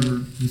 wherever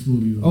this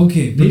movie was.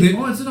 Okay, but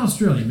it's in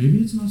Australia. Maybe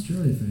it's an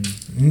Australia thing.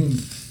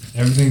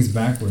 Everything's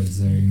backwards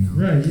there, you know.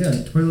 Right?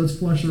 Yeah, toilets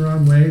flush the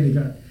wrong way. They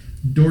got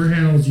door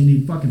handles. You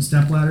need fucking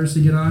step ladders to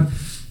get on.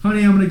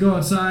 Honey, I'm gonna go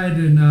outside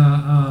and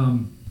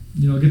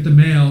get the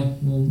mail.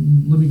 Well,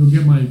 let me go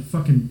get my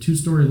fucking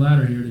 2-story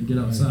ladder here to get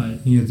outside.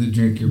 You have to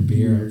drink your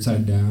beer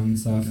upside down and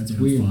stuff. It's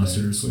weird.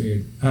 Foster's. It's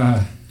weird.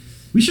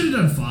 We should have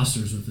done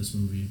Foster's with this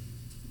movie.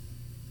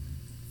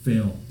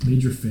 Fail.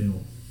 Major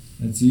fail.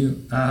 That's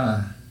you.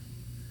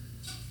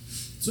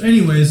 So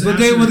anyways... But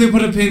they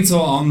put a pencil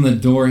on the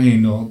door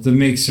handle to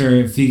make sure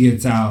if he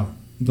gets out,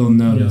 they'll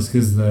notice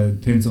because the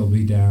pencil will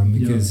be down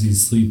because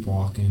he's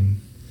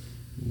sleepwalking.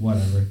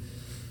 Whatever.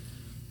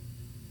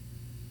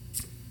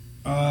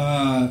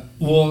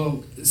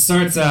 Well, it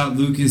starts out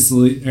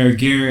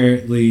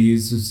Garrett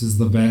leaves, which is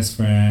the best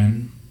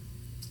friend,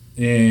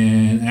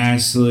 and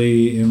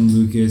Ashley and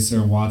Lucas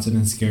are watching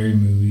a scary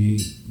movie.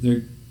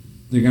 They're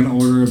gonna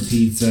order a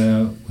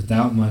pizza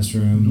without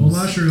mushrooms. No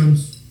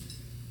mushrooms.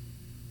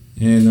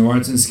 And they're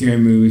watching a scary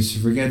movie. She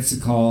forgets to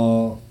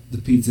call the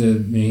pizza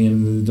man,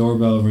 and the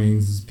doorbell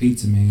rings. It's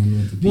Pizza Man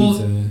with the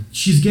pizza. Well,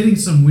 she's getting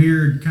some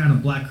weird kind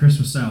of Black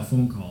Christmas style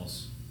phone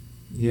calls.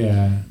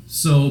 Yeah.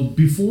 So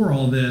before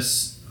all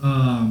this,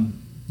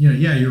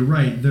 you're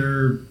right.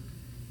 They're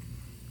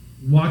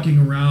walking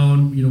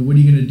around. What are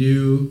you gonna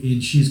do?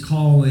 And she's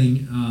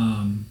calling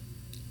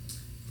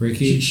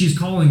Ricky. She's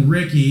calling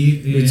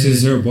Ricky, which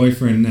is her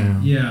boyfriend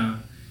now. Yeah,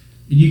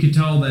 and you can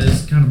tell that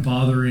it's kind of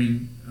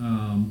bothering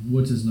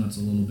what's his nuts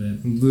a little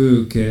bit.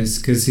 Lucas,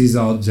 because he's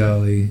all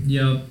jelly.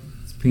 Yep.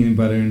 It's peanut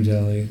butter and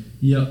jelly.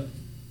 Yep.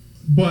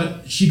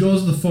 But she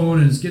goes to the phone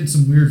and is getting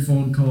some weird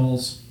phone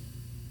calls.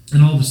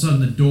 And all of a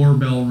sudden, the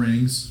doorbell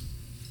rings.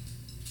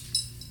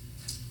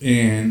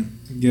 And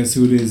guess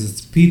who it is?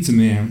 It's Pizza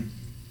Man.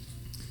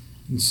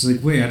 And she's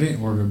like, wait, I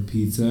didn't order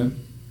pizza.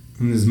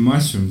 And there's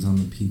mushrooms on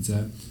the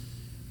pizza.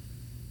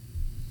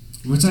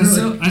 Which I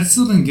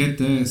still didn't get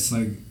this.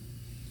 Like,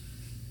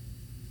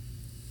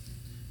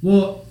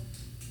 well,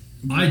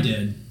 I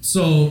did.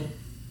 So,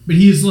 but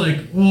he's like,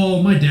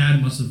 oh, my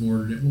dad must have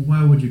ordered it. Well,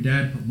 why would your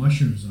dad put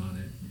mushrooms on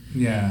it?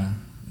 Yeah.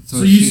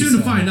 So you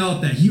soon find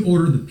out that he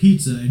ordered the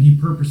pizza and he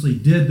purposely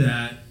did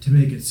that to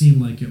make it seem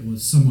like it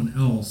was someone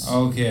else.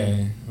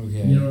 Okay.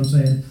 You know what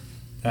I'm saying?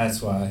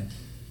 That's why.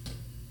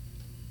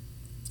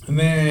 And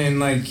then,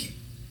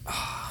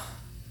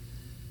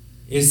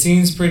 It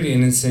seems pretty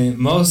innocent.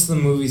 Most of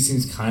the movie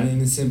seems kind of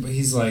innocent, but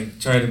he's like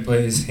trying to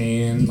play his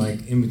hand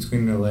like in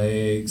between their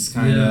legs,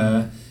 kind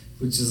of,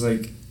 which is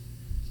like.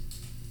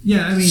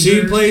 Yeah, I mean,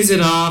 she plays it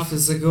off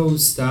as like, oh,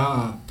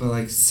 stop, but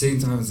like at the same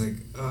time, it's like,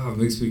 oh, it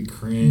makes me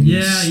cringe.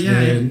 Yeah.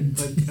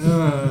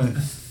 Like,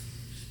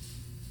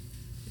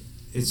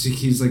 and she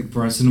keeps like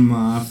brushing him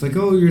off, like,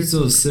 oh, you're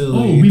so silly.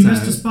 Oh, we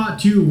missed a spot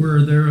too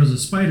where there was a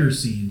spider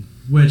scene,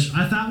 which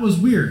I thought was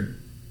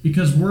weird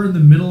because we're in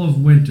the middle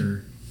of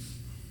winter.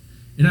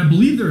 And I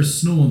believe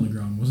there's snow on the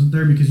ground, wasn't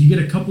there? Because you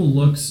get a couple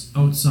looks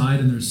outside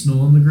and there's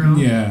snow on the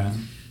ground. Yeah.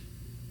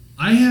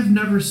 I have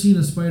never seen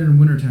a spider in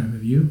wintertime,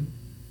 have you?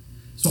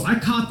 So I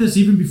caught this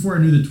even before I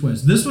knew the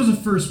twist. This was a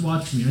first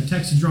watch for me. I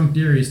texted Drunk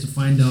Darius to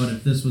find out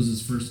if this was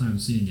his first time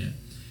seeing it.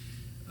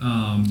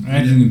 I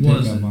didn't pick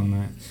up on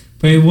that.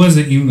 But it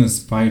wasn't even a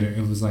spider.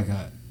 It was like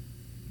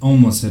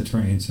almost a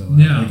tarantula.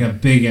 Yeah. Like a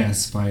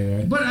big-ass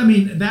spider. But,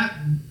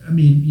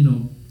 you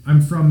know,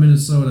 I'm from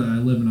Minnesota. I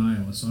live in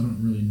Iowa, so I don't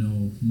really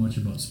know much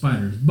about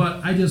spiders. But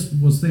I just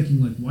was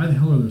thinking, like, why the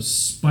hell are there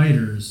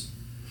spiders?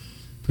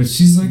 But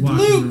she's like,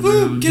 walking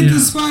Luke, get the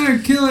spider,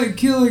 kill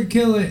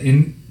it.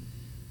 And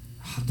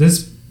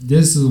this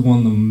is one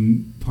of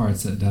the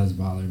parts that does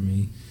bother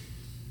me.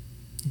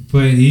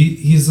 But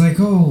he's like,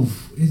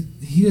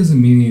 he doesn't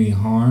mean any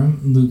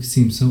harm. Luke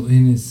seems so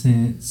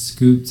innocent,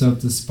 scoops up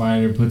the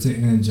spider, puts it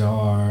in a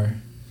jar,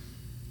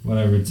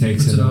 whatever,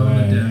 takes it away.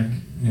 On the deck.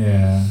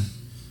 Yeah.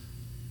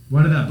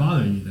 Why did that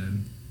bother you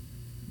then?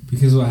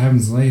 Because what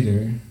happens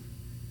later?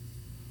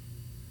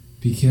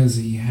 Because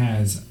he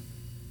has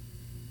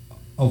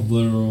a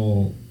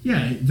literal...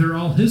 Yeah, they're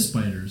all his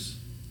spiders.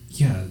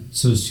 Yeah,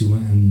 so she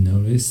went and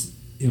noticed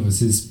it was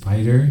his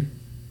spider.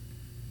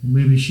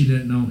 Maybe she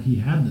didn't know he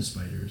had the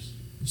spiders.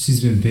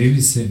 She's been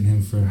babysitting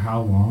him for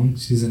how long?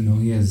 She doesn't know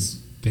he has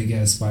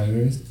big-ass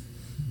spiders?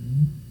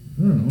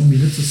 I don't know. I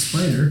mean, it's a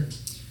spider.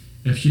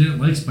 If she didn't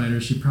like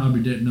spiders, she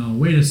probably didn't know.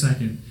 Wait a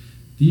second.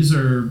 These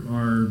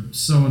are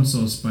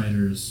so-and-so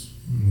spiders.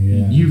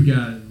 Yeah. And you've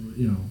got,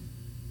 you know...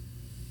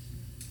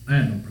 I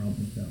had no problem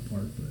with that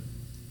part, but...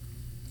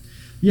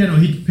 Yeah, no,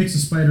 he picks a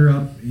spider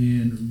up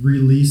and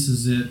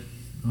releases it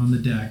on the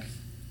deck.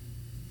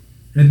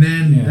 And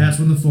then that's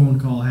when the phone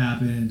call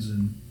happens,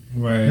 and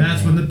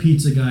that's when the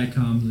pizza guy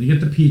comes. They get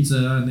the pizza,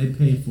 and they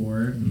pay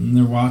for it. And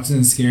they're watching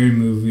a scary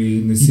movie,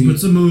 and he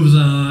puts some moves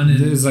on. And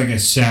there's like a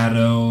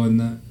shadow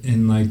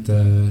in like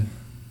the...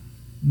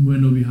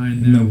 window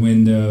behind them. In the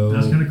window.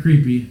 That's kind of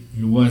creepy.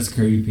 It was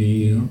creepy.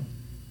 Yeah.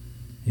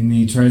 And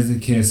he tries to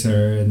kiss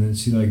her, and then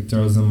she like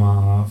throws him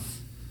off.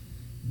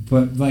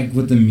 But like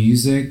with the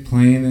music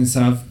playing and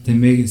stuff, they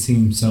make it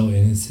seem so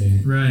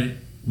innocent. Right.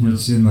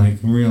 Which in like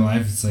real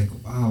life, it's like,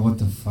 wow, what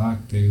the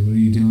fuck, dude? What are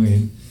you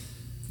doing?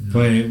 Yeah.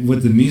 But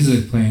with the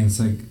music playing, it's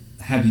like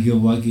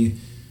happy-go-lucky.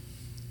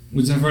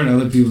 Which I've heard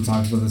other people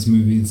talk about this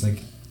movie. It's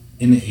like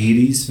in the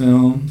 80s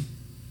film,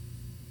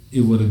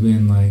 it would have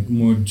been like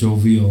more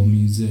jovial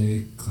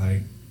music.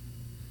 Like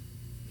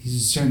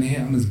he's just trying to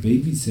hit on his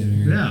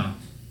babysitter. Yeah.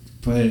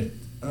 But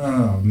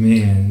oh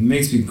man, it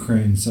makes me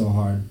cringe so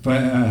hard.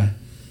 But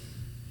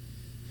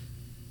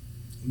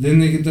then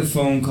they get the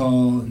phone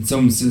call and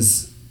someone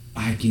says,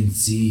 "I can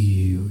see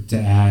you," to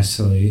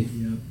Ashley.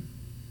 Yep.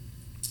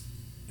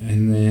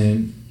 And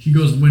then she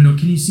goes to the window.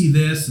 Can you see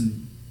this?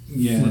 And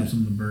flips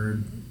him the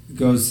bird.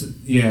 Goes,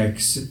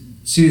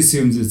 she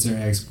assumes it's her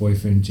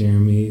ex-boyfriend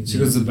Jeremy. She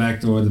goes to the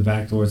back door. The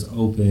back door's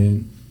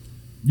open.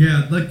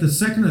 Yeah, like the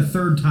second or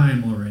third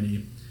time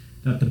already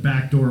that the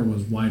back door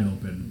was wide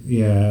open.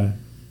 Yeah,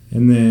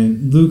 and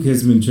then Luke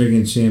has been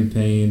drinking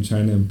champagne,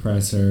 trying to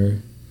impress her.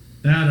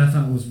 That I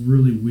thought was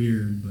really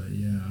weird, but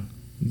yeah.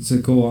 It's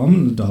like, oh, I'm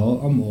an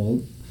adult. I'm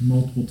old.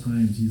 Multiple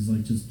times he's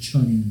like just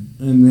chugging.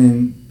 And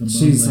then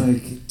she's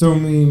like, throw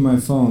me my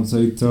phone. So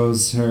he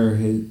throws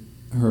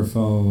her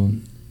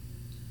phone.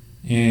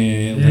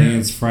 And it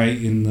lands right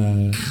in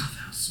the... God,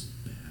 that was so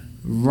bad.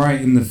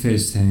 Right in the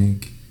fish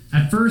tank.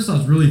 At first I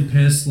was really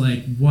pissed,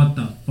 like, what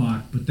the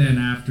fuck? But then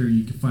after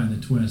you could find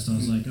the twist, I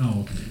was like, oh,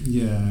 okay.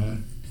 Yeah.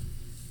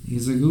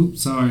 He's like,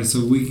 oops, sorry.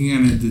 So we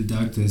can kind of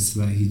deduct this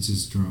that he's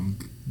just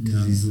drunk.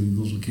 Because he's a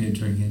little kid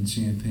drinking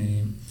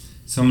champagne.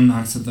 Someone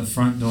knocks at the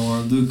front door.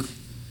 Luke...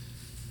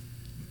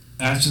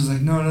 Ashley's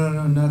like,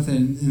 no,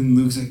 nothing. And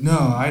Luke's like, no,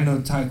 I know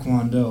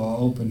Taekwondo.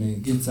 I'll open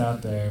it. Gets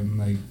out there. I'm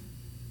like,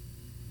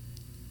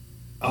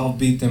 I'll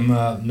beat them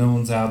up. No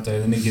one's out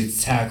there. Then he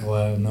gets tackled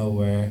out of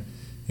nowhere.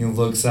 He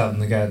looks up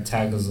and the guy that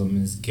tackles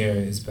him is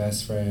Garrett, his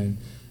best friend.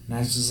 And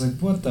Ashley's like,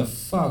 what the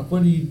fuck?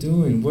 What are you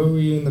doing? Where were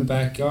you in the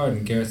backyard?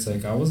 And Garrett's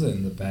like, I wasn't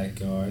in the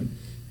backyard.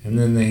 And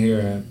then they hear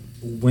a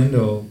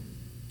window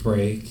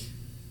break.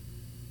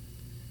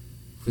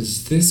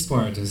 Which this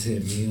part just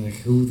hit me. Like,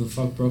 who the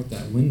fuck broke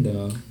that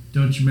window?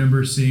 Don't you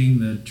remember seeing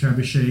the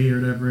trebuchet or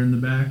whatever in the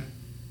back?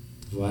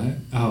 What?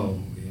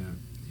 Oh, yeah.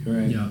 You're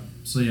right. Yeah.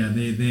 So yeah,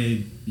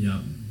 they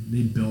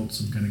built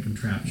some kind of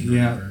contraption.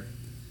 Yeah. Or whatever.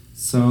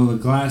 So the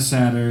glass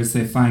shatters.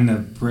 They find a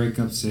brick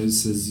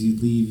upstairs that says, "You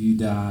leave, you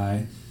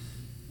die."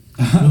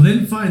 Well, they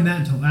didn't find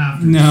that until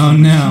after.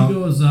 No. She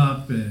goes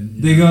up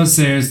and... They go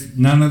upstairs.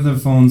 None of the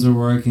phones are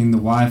working. The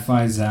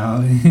Wi-Fi's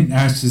out. And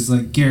Ash is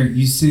like, Garrett,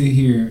 you sit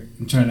here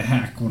and try to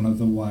hack one of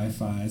the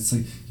Wi-Fi. It's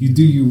like, you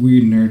do your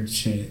weird nerd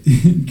shit.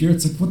 And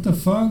Garrett's like, what the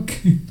fuck?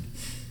 I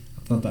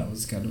thought that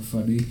was kind of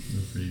funny.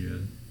 That's pretty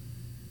good.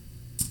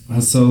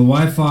 So the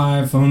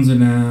Wi-Fi, phones are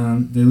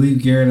down. They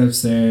leave Garrett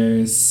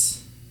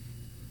upstairs.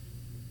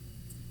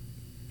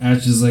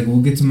 Ash is like,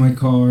 we'll get to my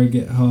car,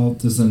 get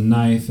help. There's a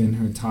knife in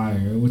her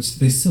tire, which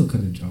they still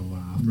could have drove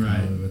off.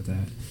 Right. With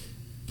that.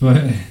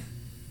 But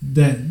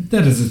that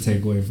doesn't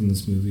take away from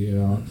this movie at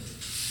all.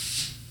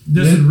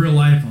 In real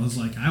life, I was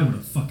like, I would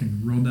have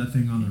fucking rode that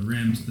thing on the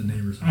rim to the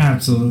neighbor's house.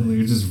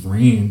 Absolutely. Or just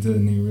ran to the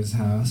neighbor's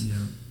house. Yeah.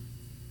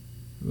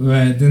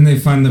 But then they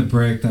find the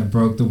brick that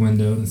broke the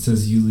window and it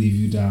says, you leave,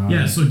 you die.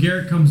 Yeah, so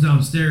Garrett comes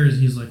downstairs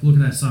and he's like, look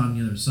at that sign on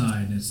the other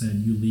side. And it said,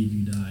 you leave,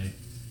 you die.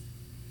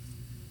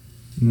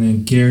 And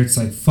then Garrett's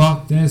like,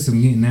 fuck this,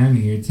 I'm getting out of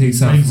here.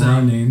 Takes off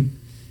running.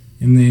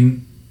 And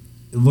then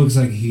it looks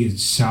like he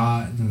gets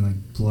shot. And then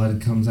like blood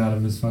comes out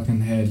of his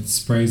fucking head.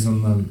 Sprays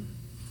on the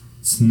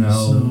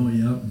snow.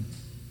 Yep.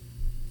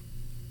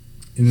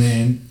 And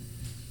then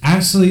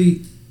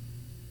Ashley,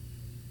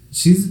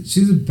 she's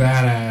a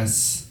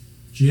badass.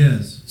 She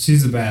is.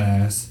 She's a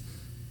badass.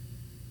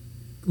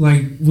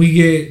 Like, we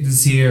get to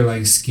see her,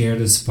 like, scared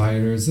of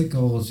spiders. Like,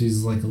 oh,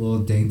 she's, like, a little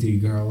dainty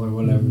girl or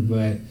whatever. Mm-hmm.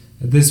 But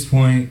at this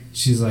point,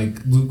 she's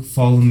like, Luke,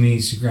 follow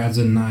me. She grabs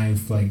a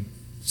knife, like,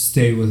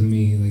 stay with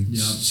me. Like,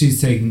 yep. She's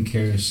taking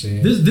care of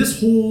shit. This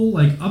whole,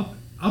 like, up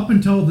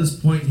until this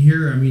point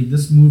here, I mean,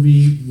 this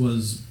movie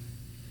was...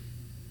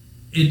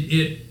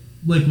 It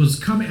like, was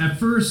coming... At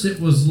first, it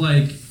was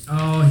like...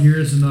 Oh,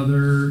 here's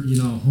another,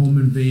 home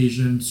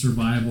invasion,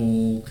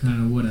 survival,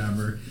 kind of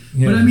whatever.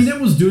 Yes. But, I mean,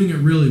 it was doing it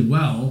really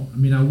well. I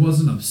mean, I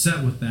wasn't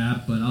upset with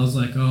that, but I was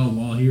like, oh,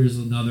 well, here's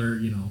another,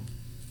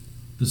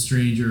 The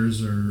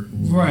Strangers or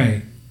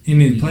right.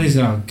 And it plays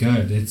it out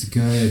good. It's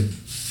good.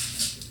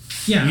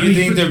 Yeah. You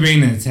think they're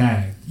being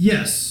attacked.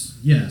 Yes.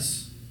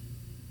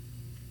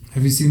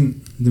 Have you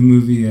seen the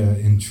movie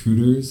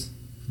Intruders?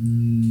 I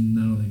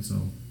don't think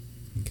so.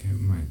 Okay,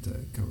 we might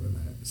cover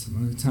that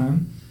some other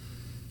time.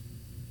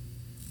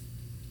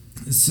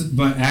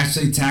 But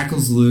Ashley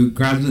tackles Luke,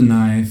 grabs a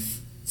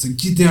knife. It's like,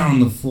 get down on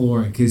the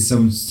floor in case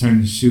someone's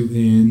trying to shoot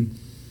in.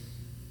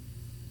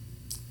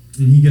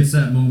 And he gets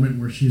that moment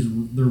where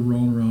they're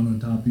rolling around on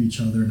top of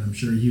each other, and I'm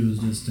sure he was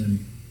just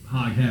in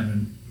hog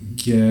heaven.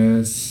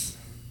 Yes.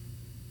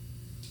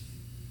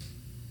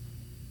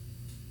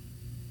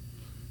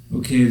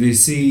 Okay, they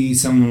see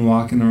someone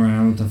walking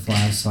around with a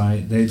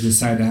flashlight. They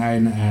decide to hide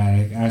in the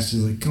attic.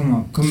 Ashley's like, come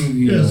on, come over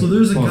here. Yeah, so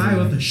there's a guy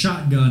with a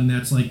shotgun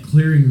that's like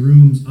clearing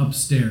rooms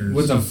upstairs.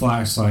 With a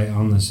flashlight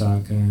on the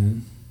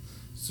shotgun.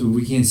 So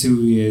we can't see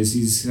who he is.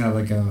 He's got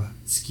like a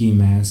ski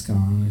mask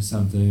on or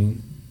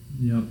something.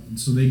 Yep.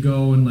 So they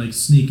go and like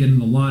sneak into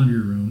the laundry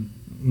room.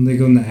 And they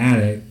go in the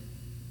attic.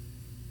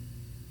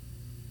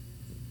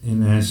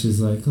 And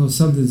Ashley's like, oh,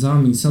 something's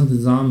on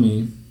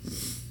me.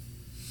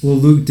 Well,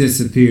 Luke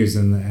disappears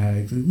in the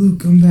attic. Like, Luke,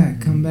 come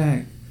back. And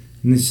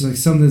then she's like,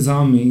 something's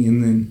on me.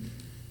 And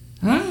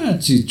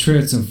then, she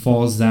trips and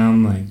falls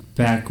down, like,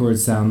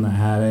 backwards down the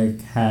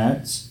attic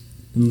hatch.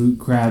 And Luke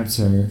grabs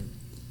her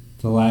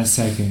the last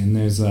second. And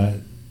there's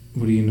a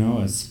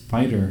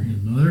spider.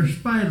 Another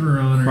spider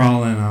on her.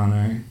 Crawling on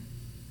her.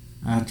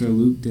 After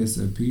Luke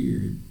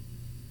disappeared.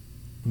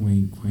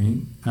 Wink,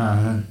 wink.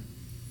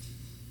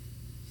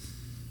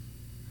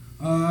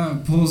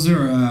 Pulls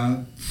her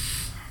up.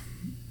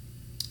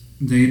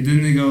 They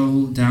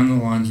go down the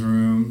laundry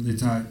room. They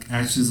talk.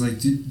 Ashley's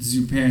like, does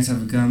your parents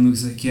have a gun?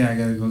 Luke's like, yeah, I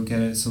gotta go get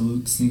it. So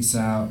Luke sneaks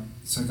out.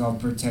 It's like, I'll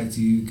protect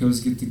you.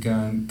 Goes get the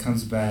gun.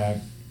 Comes back.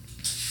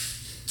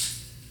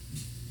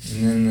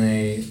 And then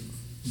they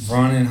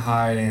run and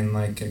hide in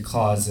like a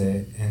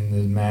closet. And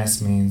the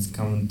masked man's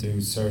coming through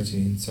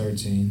searching.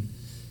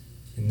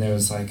 And there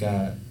was like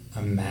a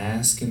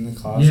mask in the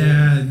closet.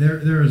 Yeah,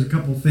 there was a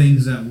couple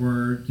things that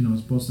were,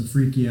 supposed to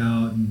freak you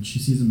out, and she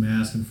sees a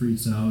mask and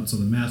freaks out, so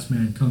the masked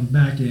man comes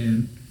back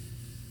in.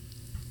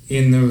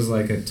 And there was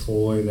like a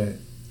toy that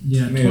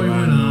toy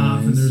went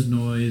off and there's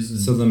noise. And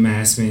so the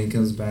masked man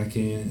comes back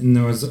in, and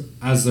there was,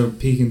 as they're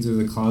peeking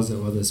through the closet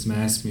while this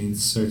masked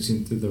man's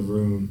searching through the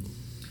room.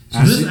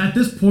 So at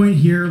this point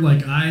here,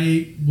 like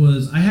I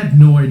had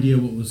no idea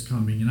what was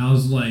coming, and I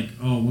was like,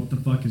 oh, what the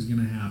fuck is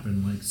gonna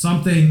happen? Like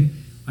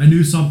I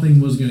knew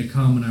something was going to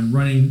come, and I'm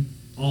running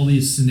all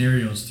these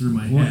scenarios through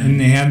my head. And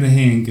they had the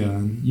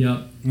handgun.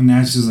 Yep. And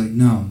Ash was like,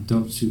 no,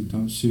 don't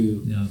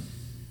shoot. Yep.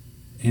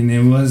 And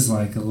it was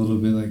like a little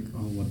bit like,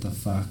 oh, what the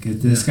fuck?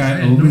 If this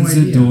guy opens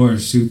the door,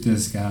 shoot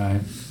this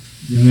guy.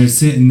 Yep. And they're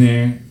sitting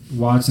there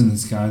watching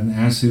this guy, and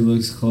Ashley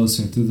looks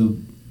closer through the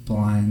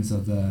blinds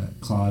of the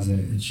closet.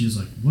 And she's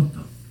like, what the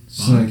fuck?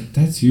 She's like,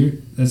 that's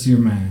your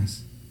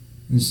mask.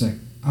 And she's like,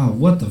 oh,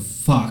 what the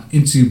fuck?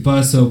 And she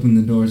busts open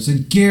the door. She's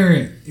like,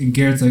 Garrett. And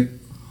Garrett's like,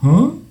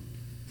 huh?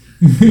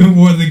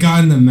 Or the guy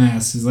in the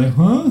mask is like,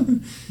 huh?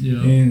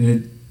 Yeah.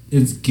 And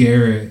it's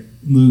Garrett,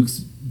 Luke's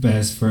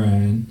best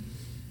friend.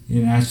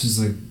 And Ashley's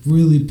like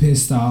really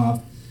pissed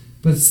off,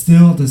 but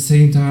still at the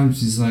same time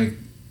she's like,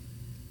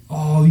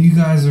 "Oh, you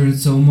guys are in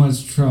so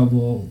much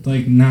trouble.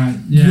 Like, you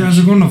guys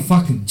are going to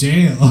fucking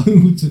jail,"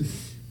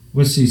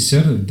 which she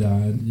should have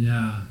done.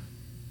 Yeah.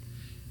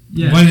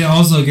 Yeah. But it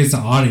also gets the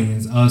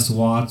audience, us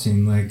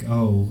watching, like,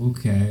 oh,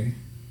 okay.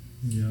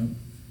 Yep.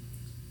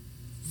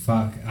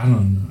 Fuck, I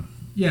don't know.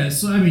 Yeah,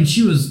 so I mean,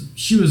 she was,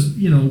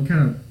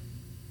 kind of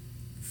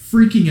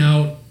freaking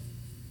out,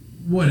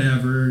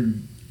 whatever.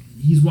 And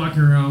he's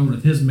walking around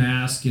with his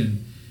mask,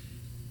 and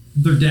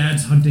their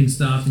dad's hunting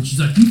stuff, and she's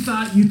like, "You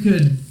thought you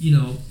could,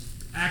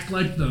 act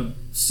like the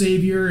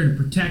savior and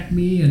protect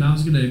me, and I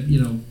was gonna,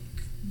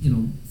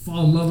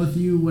 fall in love with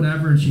you,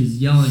 whatever." And she's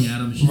yelling at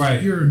him. She's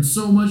like, "You're in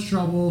so much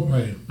trouble.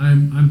 Right.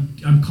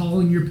 I'm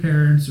calling your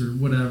parents or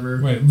whatever."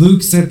 Right.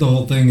 Luke set the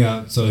whole thing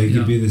up so he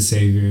could be the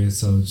savior,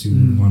 so she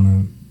would want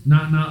to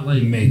not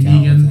like make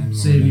out with him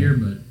savior,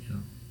 but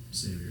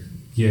savior.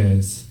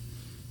 Yes.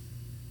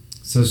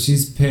 So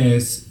she's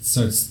pissed,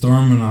 starts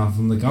storming off.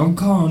 I'm like, "I'm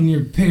calling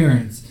your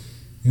parents,"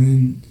 and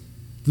then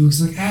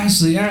Luke's like,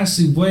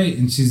 "Ashley, wait!"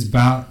 And she's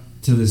about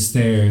to the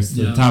stairs,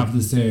 to the top of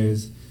the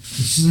stairs, and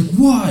she's like,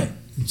 "What?"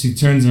 And she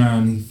turns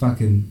around and he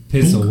fucking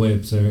pistol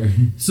whips her.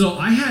 So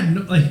I had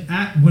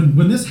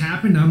when this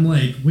happened, I'm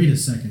like, wait a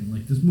second,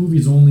 like this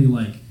movie's only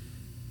like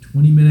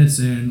 20 minutes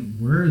in.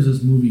 Where is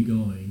this movie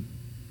going?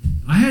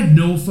 I had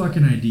no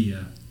fucking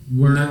idea.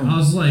 I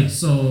was like,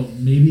 so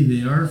maybe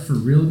they are for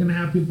real gonna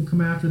have people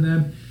come after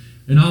them,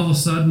 and all of a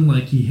sudden,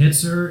 like, he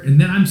hits her, and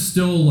then I'm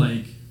still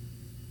like,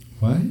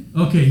 what?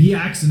 Okay, he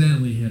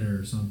accidentally hit her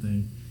or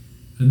something,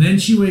 and then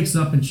she wakes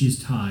up and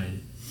she's tied.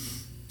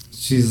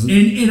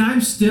 And I'm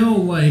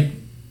still like,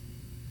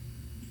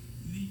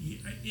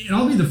 and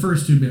I'll be the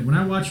first to admit, when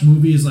I watch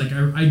movies, like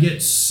I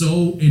get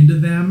so into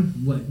them,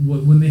 like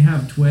when they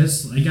have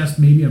twists. I guess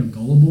maybe I'm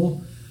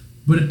gullible,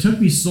 but it took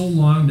me so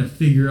long to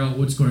figure out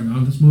what's going on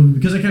in this movie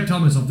because I kept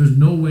telling myself, "There's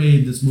no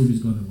way this movie's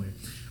going that way."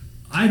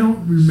 I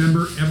don't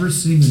remember ever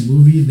seeing a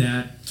movie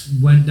that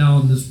went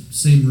down this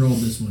same road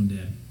this one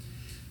did.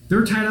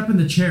 They're tied up in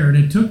the chair, and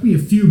it took me a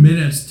few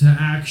minutes to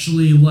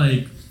actually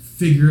like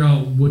figure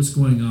out what's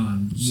going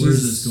on.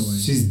 Where's this going?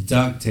 She's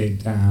duct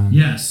taped down.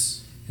 Yes.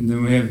 And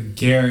then we have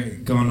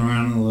Garrett going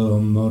around a little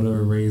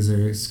motor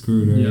razor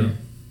scooter.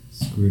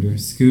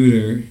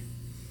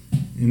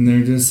 And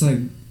they're just like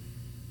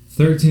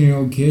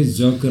 13-year-old kids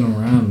joking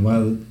around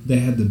while they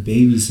had the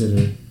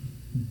babysitter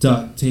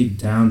duct taped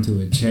down to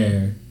a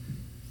chair.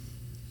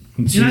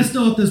 And I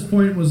still at this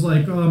point was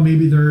like, oh,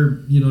 maybe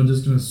they're,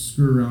 just going to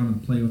screw around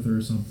and play with her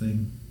or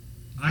something.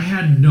 I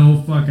had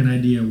no fucking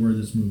idea where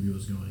this movie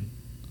was going.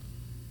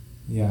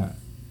 Yeah.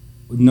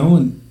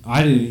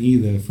 I didn't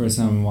either. First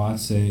time I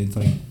watched it, it's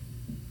like,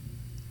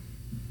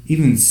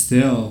 even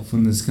still,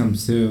 when this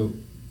comes to,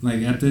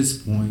 like, at this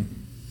point,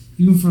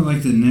 even for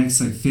like the next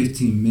like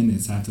 15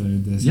 minutes after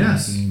this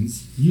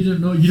happens, you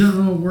don't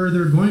know where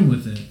they're going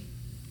with it.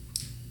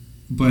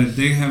 But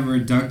they have her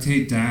duct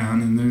taped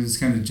down, and they're just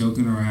kind of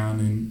joking around,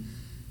 and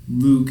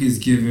Luke is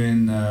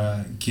giving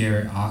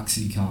Garrett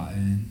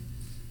Oxycontin,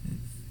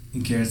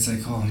 and Garrett's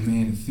like, "Oh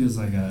man, it feels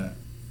like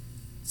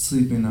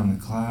sleeping on a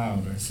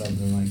cloud," or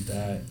something like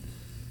that.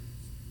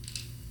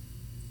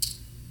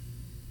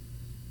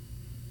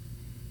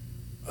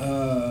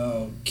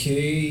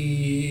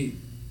 Okay.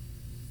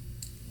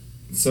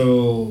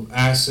 So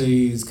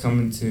Ashley's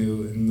coming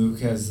to, and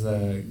Luke has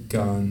the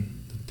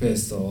gun, the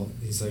pistol.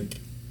 He's like,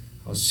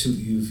 "I'll shoot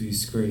you if you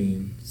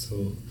scream."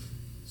 So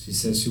she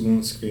says she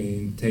won't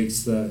scream,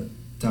 takes the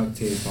duct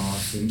tape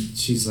off, and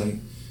she's like,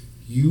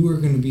 "You are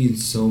going to be in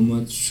so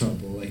much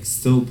trouble." Like,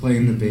 still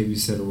playing the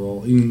babysitter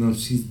role, even though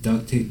she's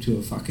duct taped to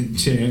a fucking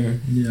chair.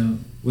 Yeah.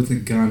 With a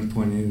gun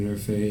pointed at her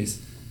face.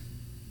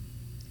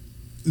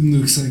 And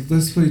Luke's like,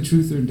 "Let's play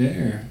truth or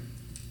dare."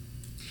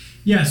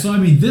 Yeah, so I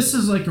mean, this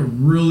is like a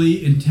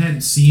really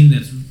intense scene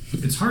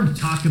it's hard to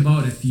talk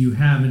about if you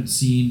haven't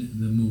seen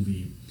the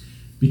movie,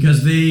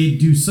 because they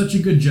do such a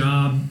good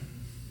job.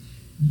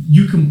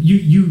 You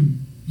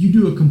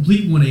do a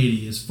complete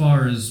 180 as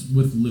far as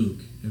with Luke.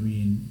 I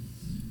mean,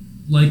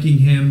 liking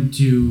him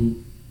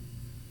to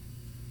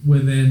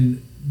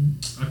within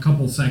a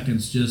couple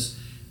seconds just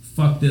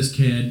fuck this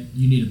kid.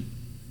 You need to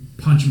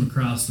punch him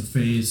across the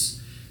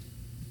face.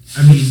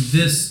 I mean,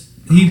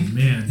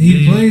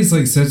 he plays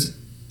like such.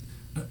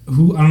 I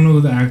don't know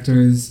who the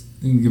actor is.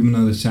 You can give him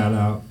another shout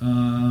out.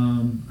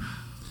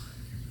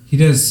 He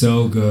does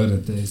so good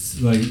at this.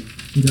 Like,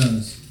 he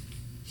does.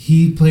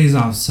 He plays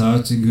off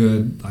such a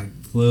good, like,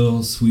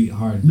 little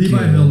sweetheart Levi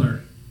kid.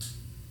 Miller.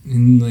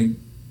 And like,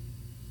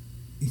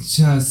 he's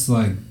just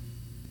like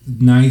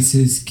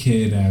nicest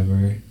kid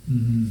ever.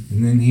 Mm-hmm.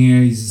 And then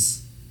here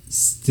he's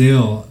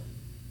still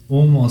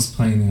almost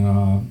playing it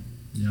off.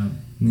 Yeah.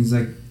 And he's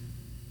like,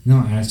 "No,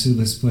 actually,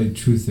 let's play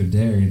truth or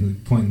dare."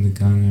 Like, pointing the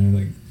gun at her,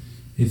 like,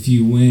 "If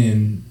you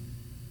win,"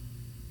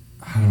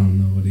 I don't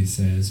know what he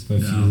says, but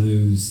if you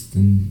lose,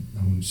 then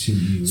I won't shoot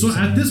you. So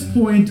at this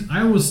point,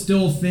 I was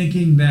still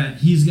thinking that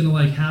he's gonna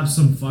like have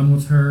some fun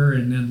with her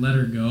and then let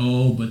her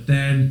go, but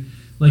then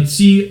Like,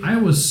 see, I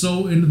was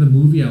so into the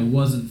movie, I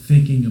wasn't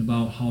thinking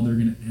about how they're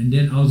gonna end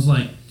it. I was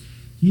like,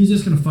 he's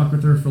just gonna fuck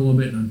with her for a little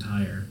bit and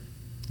untie her.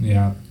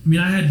 Yeah. I mean,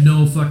 I had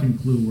no fucking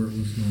clue where it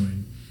was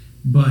going,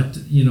 but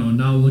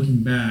now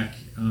looking back,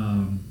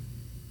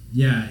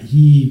 yeah,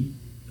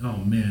 oh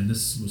man,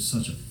 this was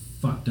such a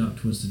fucked up,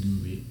 twisted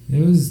movie.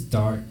 It was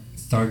dark.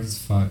 It's dark as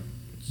fuck.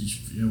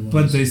 It was.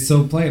 But they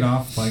still played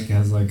off like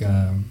as like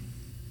a,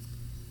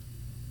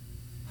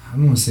 I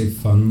don't want to say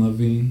fun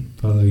loving,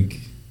 but like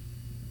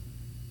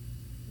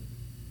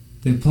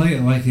they play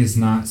it like it's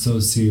not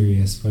so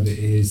serious, but it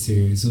is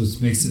serious,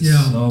 which makes it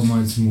so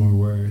much more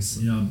worse.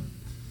 Yeah.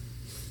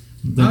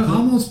 I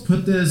almost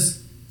put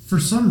this, for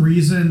some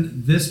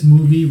reason, this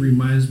movie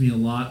reminds me a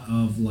lot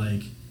of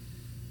like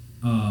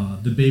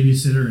The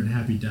Babysitter and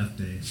Happy Death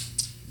Day.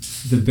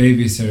 The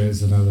Babysitter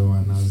is another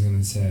one I was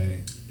gonna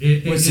say.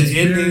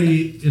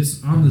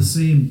 It's on the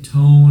same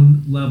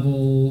tone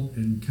level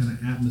and kind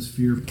of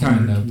atmosphere.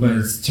 Kind of, but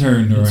it's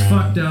turned around. It's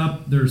fucked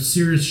up. There's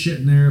serious shit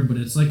in there, but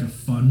it's like a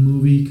fun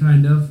movie,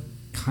 kind of.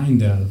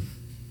 Kind of.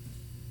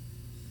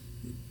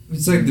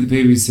 It's like The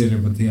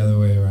Babysitter, but the other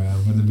way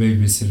around, where The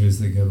Babysitter's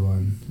the good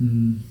one.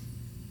 Mm.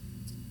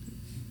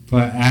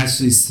 But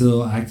Ashley's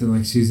still acting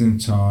like she's in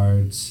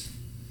charge.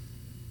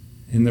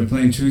 And they're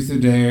playing Truth or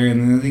Dare, and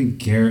then I think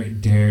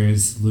Garrett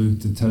dares Luke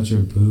to touch her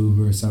boob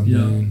or something.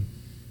 Yep.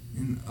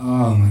 And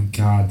oh my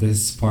god,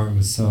 this part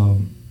was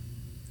so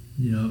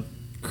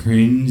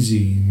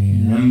cringy,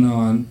 man. Yep.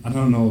 I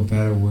don't know a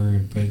better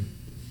word, but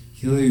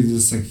he literally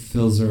just like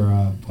fills her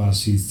up while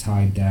she's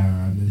tied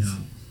down.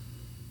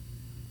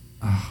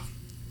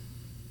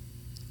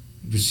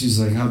 But she's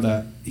like,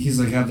 he's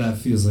like, how that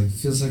feels like. It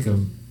feels like a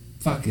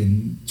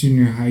fucking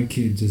junior high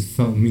kid just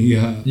felt me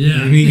up.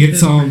 Yeah. And he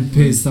gets all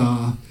pissed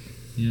off.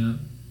 Yeah.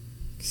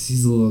 Cause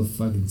he's a little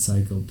fucking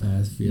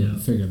psychopath. If you haven't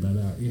figured that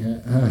out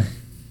yet.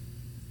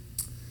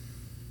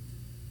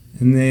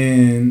 And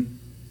then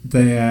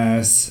they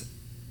ask.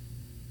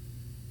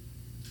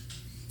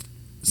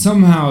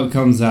 Somehow it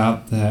comes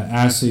out that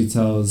Ashley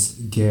tells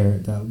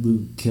Garrett that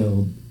Luke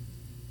killed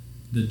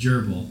the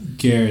gerbil.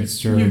 Garrett's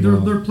gerbil. Yeah,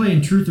 they're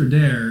playing Truth or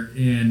Dare,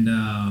 and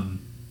I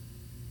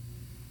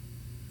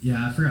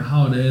forgot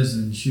how it is,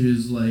 and she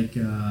was like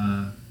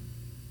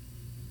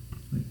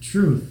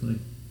Truth, like,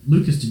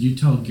 Lucas, did you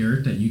tell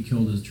Garrett that you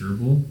killed his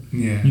gerbil?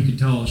 Yeah. You could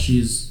tell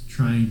she's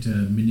trying to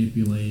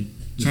manipulate.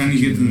 Trying to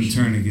get them to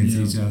turn against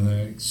each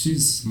other.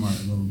 She's a smart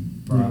little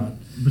broad.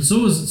 But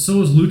so is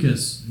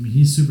Lucas. I mean,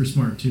 he's super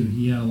smart too.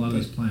 He had a lot of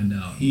this planned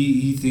out.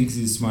 He thinks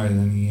he's smarter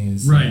than he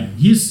is. Right.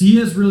 He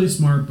is really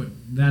smart, but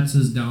that's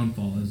his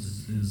downfall.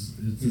 Is his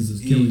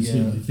Achilles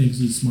heel. He thinks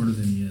he's smarter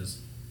than he is.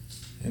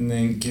 And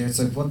then Garrett's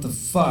like, "What the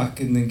fuck?"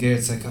 And then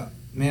Garrett's like, oh,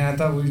 "Man, I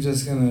thought we were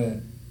just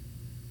gonna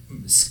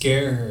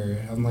scare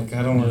her." I'm like,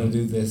 "I don't want to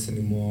do this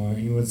anymore."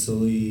 He wants to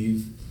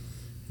leave.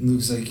 And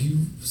Luke's like,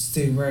 "You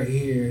stay right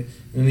here."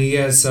 And he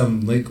has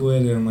some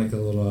liquid and like a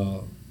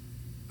little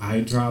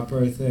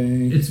eyedropper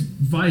thing. It's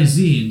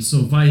Visine,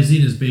 so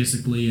Visine is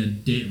basically a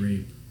date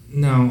rape.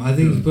 No, I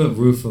think he put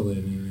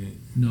Rufalin in it.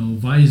 No,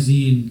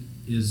 Visine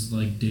is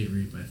like date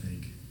rape, I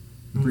think.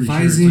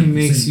 Visine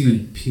makes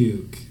you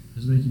puke.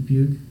 Does it make you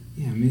puke?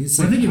 Yeah, I mean, it's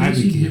like I think it makes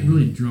you get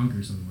really drunk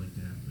or something like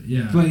that. But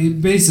yeah. But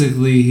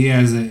basically, he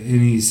has it,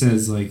 and he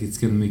says like it's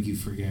gonna make you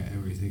forget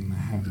everything that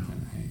happened that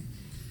night.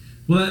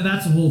 Well,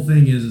 that's the whole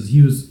thing. Is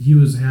he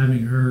was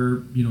having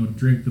her,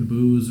 drink the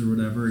booze or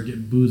whatever,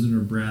 get booze in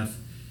her breath,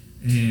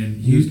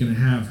 and he was gonna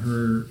have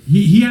her.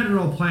 He had it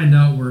all planned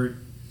out where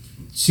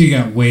she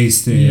got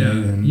wasted. Yeah.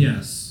 And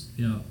Yes.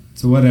 Yeah.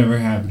 So whatever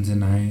happened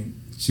tonight,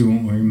 she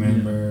won't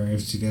remember.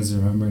 If she does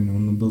remember, no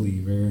one will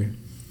believe her.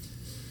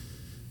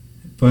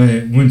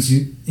 But when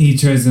he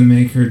tries to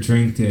make her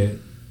drink it,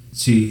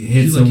 she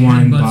hits a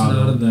wine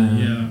bottle,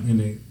 and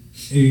it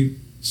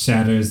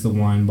shatters the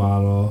wine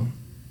bottle.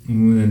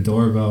 And when the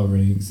doorbell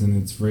rings, and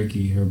it's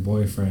Ricky, her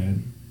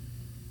boyfriend.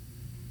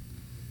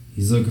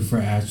 He's looking for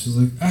Ashley. He's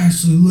like,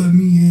 "Ashley, let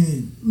me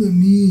in,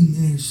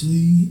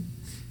 Ashley."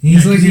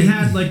 He's like, he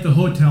had like the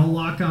hotel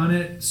lock on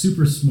it,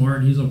 super smart.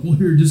 And he's like, "Well,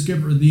 here, just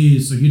give her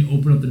these." So he'd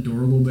open up the door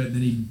a little bit, and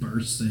then he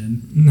bursts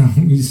in. No,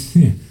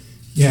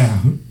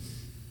 yeah.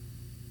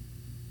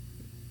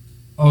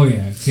 Oh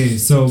yeah. Okay,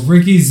 so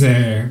Ricky's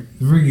there.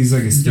 Ricky's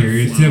like a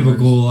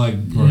stereotypical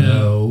like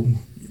bro. Yeah.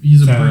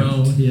 He's a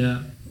bro.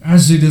 Yeah.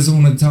 Ashley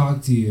doesn't want to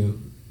talk to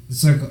you.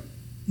 It's like,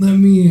 let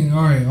me in.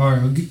 All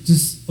right.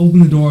 Just open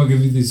the door. I'll give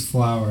you these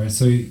flowers.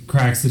 So he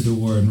cracks the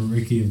door, and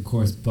Ricky, of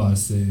course,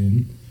 busts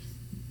in,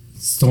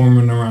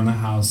 storming around the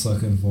house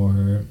looking for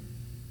her.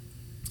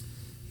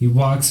 He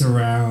walks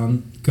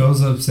around, goes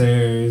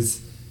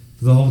upstairs.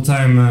 The whole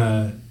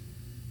time,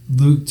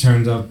 Luke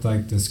turned up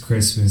like this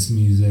Christmas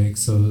music,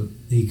 so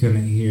he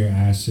couldn't hear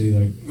Ashley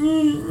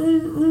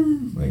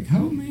like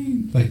help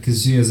me, like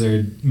because she has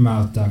her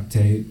mouth duct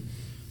tape.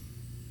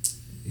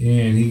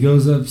 And he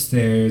goes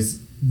upstairs.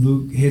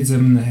 Luke hits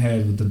him in the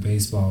head with the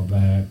baseball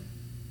bat,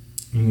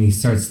 and he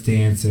starts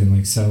dancing,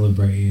 like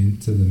celebrating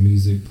to the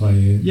music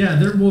playing. Yeah,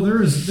 there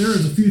was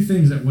a few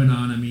things that went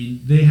on. I mean,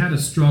 they had a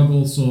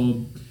struggle,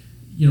 so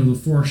the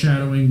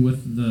foreshadowing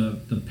with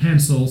the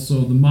pencil.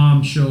 So the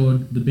mom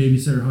showed the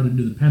babysitter how to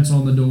do the pencil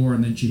on the door,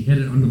 and then she hid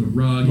it under the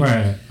rug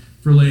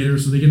for later.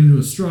 So they get into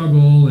a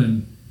struggle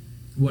and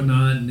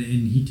whatnot, and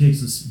he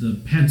takes the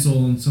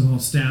pencil and somehow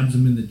stabs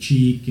him in the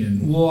cheek.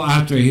 And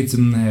after he hits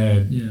him in the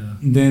head,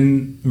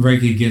 then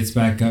Ricky gets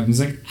back up and he's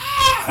like,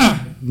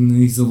 ah! And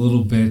he's a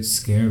little bit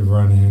scared,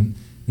 running.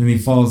 Then he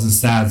falls and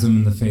stabs him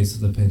in the face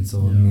with the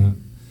pencil.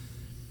 And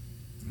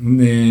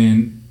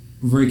then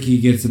Ricky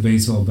gets a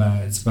baseball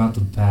bat. It's about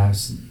to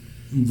pass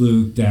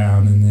Luke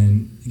down, and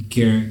then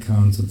Garrett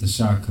comes with the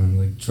shotgun,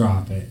 like,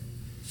 drop it.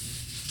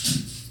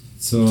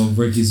 So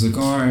Ricky's like,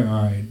 all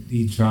right.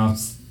 He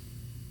drops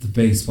the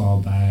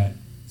baseball bat.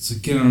 So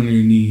get on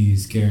your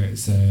knees, Garrett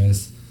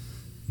says.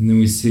 And then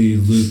we see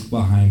Luke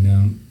behind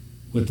him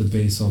with the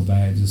baseball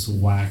bat and just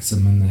whacks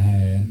him in the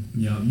head.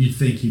 Yeah, you'd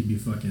think he'd be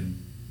fucking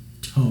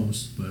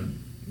toast, but...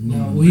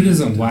 No, he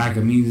doesn't whack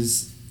him. He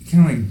just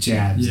kind of like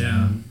jabs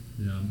him.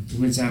 Yeah.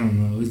 Which, I don't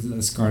know. He's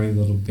a scrawny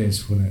little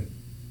bitch when it...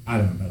 I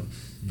don't know.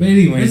 But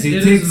anyways,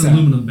 it takes an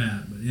aluminum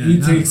bat. But yeah,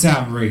 he takes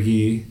out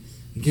Ricky.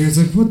 And Garrett's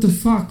like, what the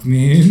fuck,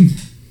 man?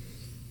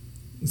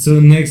 So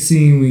the next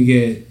scene, we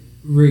get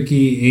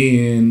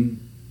Ricky and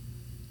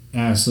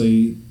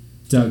Ashley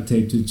duct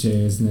taped to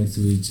chairs next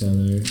to each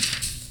other.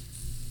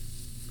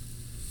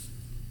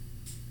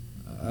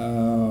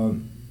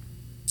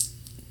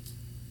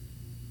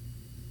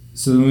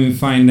 So then we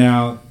find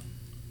out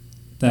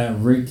that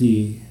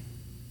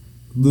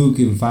Luke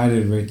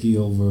invited Ricky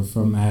over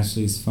from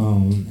Ashley's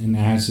phone, and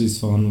Ashley's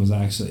phone was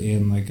actually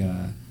in like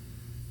a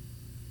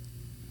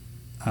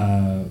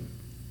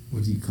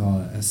what do you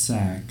call it? A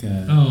sack.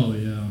 Oh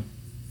yeah.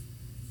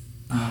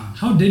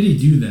 How did he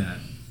do that?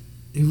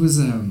 It was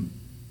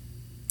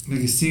like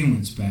a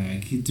sandwich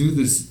bag. He threw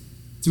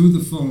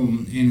the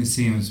phone in a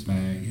sandwich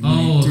bag.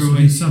 And so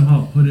he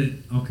somehow put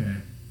it. Okay.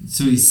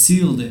 So he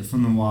sealed it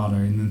from the water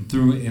and then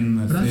threw it in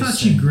the fish tank. But I thought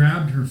she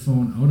grabbed her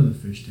phone out of the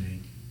fish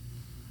tank.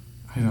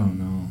 I don't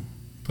know.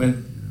 But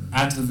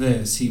after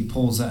this, he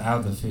pulls it out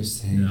of the fish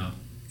tank. Yeah.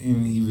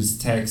 And he was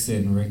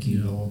texting Ricky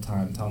the whole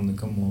time, telling him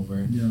to come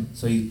over. Yeah.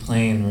 So he's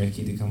playing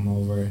Ricky to come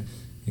over.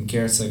 And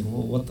Garrett's like,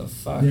 well, what the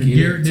fuck? Yeah, You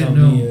Garrett didn't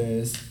didn't tell know. me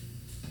this.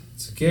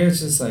 So Garrett's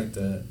just like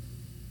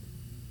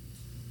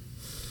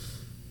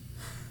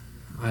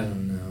I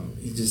don't know.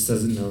 He just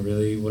doesn't know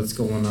really what's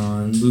going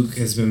on. Luke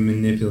has been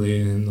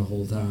manipulating him the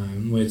whole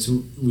time, which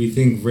we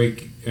think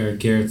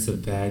Garrett's a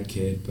bad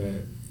kid,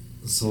 but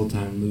this whole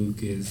time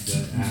Luke is the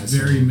asshole.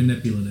 Very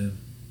manipulative.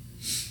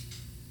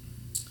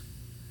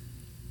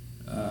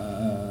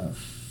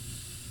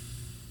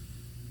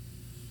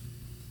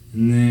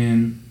 And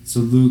then,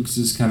 so Luke's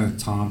just kind of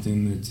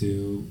taunting the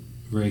two,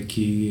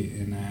 Ricky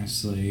and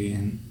Ashley,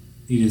 and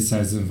he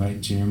decides to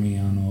invite Jeremy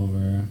on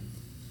over.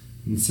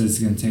 And says it's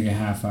going to take a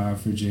half hour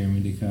for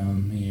Jeremy to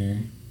come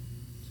here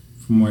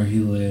from where he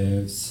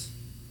lives.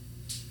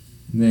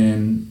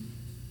 Then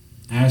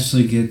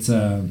Ashley gets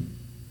a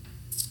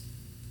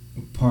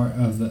part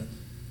of the...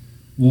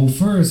 Well,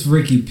 first,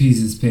 Ricky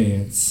pees his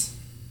pants.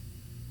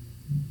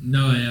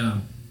 No,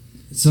 yeah.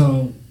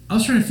 So... I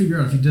was trying to figure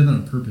out if he did that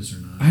on purpose or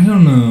not. I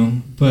don't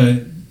know,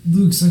 but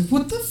Luke's like,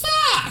 what the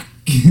fuck?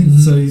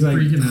 So he's like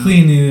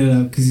cleaning it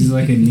up because he's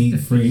like a neat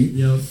freak.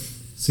 Yep.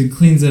 So he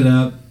cleans it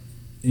up.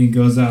 He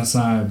goes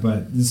outside,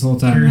 but this whole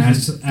time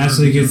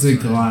Ashley gets a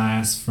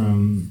glass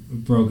from a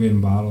broken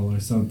bottle or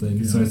something.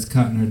 Yeah. So it's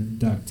cutting her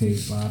duct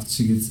tape off.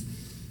 She gets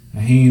a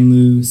hand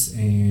loose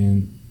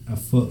and a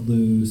foot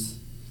loose.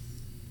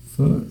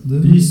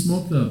 Did you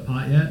smoke the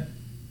pot yet?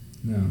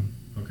 No.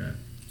 Okay.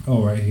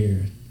 Oh, right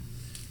here.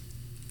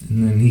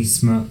 And then he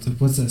smelled.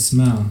 What's that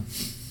smell?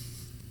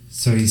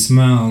 So he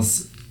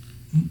smells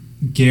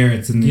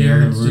Garrett's in the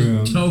other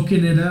room. Just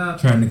toking it up.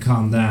 Trying to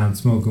calm down,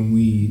 smoking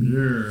weed.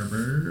 Yeah.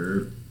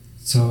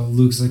 So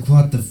Luke's like,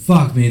 what the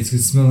fuck, man? It's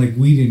going to smell like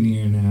weed in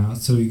here now.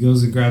 So he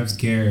goes and grabs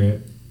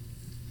Garrett.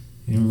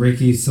 And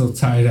Ricky's still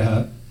tied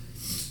up.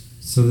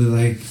 So I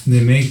don't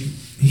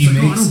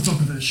fuck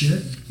with that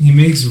shit. He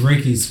makes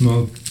Ricky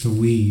smoke the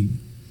weed.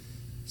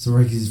 So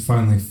Ricky's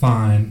finally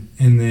fine.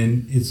 And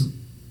then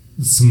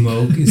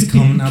smoke is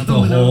coming out the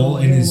hole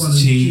in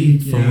his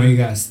cheek from where he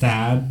got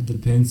stabbed with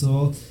the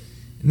pencil.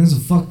 And there's a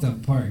fucked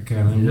up part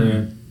kind of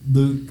where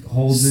Luke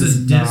holds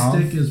his mouth.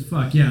 Sadistic as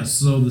fuck, yeah.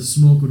 So the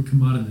smoke would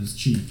come out of his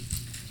cheek.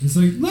 It's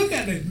like, look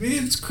at it,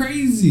 man. It's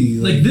crazy.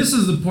 Like this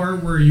is the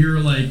part where you're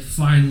like,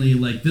 finally,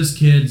 like this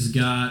kid's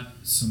got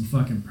some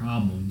fucking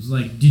problems.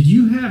 Like, did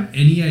you have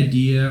any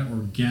idea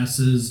or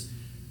guesses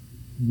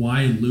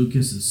why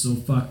Lucas is so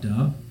fucked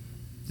up?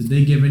 Did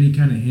they give any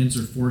kind of hints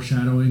or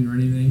foreshadowing or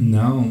anything?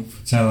 No,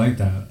 which I like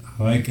that.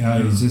 I like how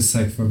he's just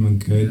like from a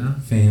good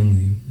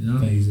family.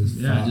 Yeah, he's just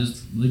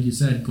just like you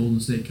said, Golden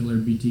State Killer,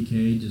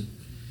 BTK, just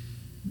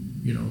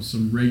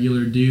some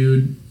regular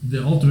dude.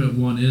 The ultimate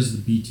one is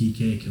the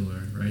BTK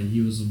killer, right?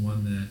 He was the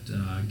one that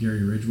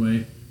Gary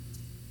Ridgway,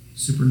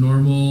 super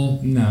normal.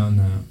 No,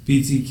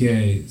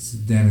 BTK is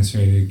Dennis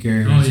Rader.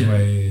 Gary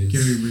Ridgway is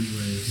Gary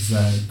Ridgway is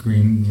that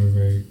Green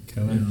River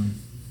Killer. Yeah.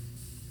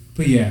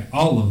 But yeah,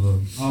 all of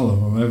them.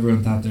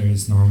 Everyone thought they were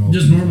just normal.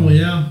 Just people. normal,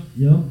 yeah.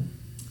 Yep.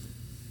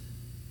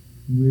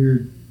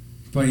 Weird.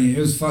 But yeah, it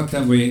was fucked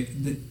up.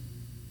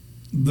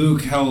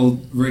 Luke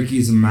held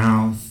Ricky's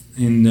mouth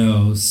and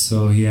nose,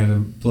 so he had to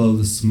blow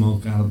the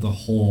smoke out of the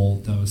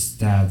hole that was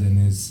stabbed in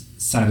his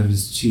side of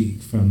his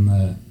cheek from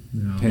the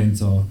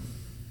pencil.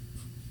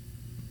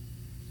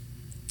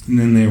 And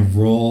then they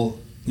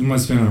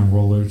must have been on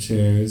roller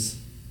chairs.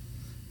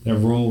 They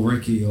roll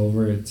Ricky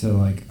over to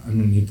like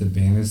underneath the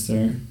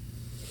banister.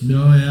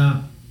 No,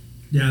 yeah.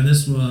 Yeah,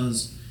 this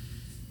was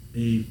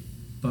a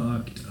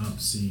fucked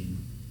up scene.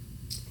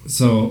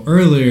 So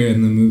earlier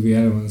in the movie,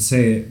 I don't want to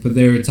say it, but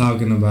they were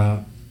talking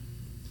about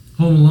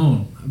Home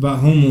Alone.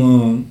 Home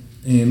Alone,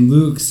 and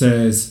Luke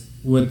says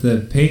with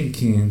the paint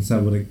cans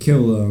that would have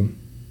killed him,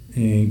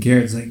 and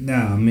Garrett's like,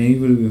 nah, man, he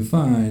would have been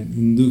fine,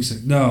 and Luke's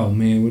like, no,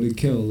 man, it would have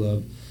killed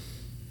him.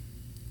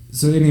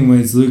 So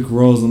anyways, Luke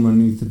rolls him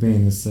underneath the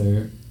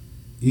banister.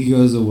 He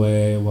goes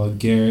away while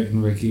Garrett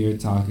and Ricky are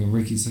talking.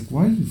 Ricky's like,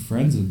 why are you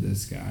friends with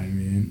this guy,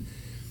 man?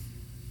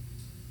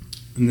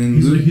 And then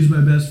he's Luke, like, he's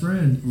my best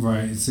friend.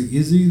 Right. It's like,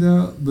 is he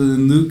though? But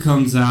then Luke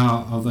comes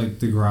out of like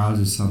the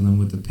garage or something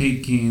with the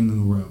paint can and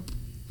the rope.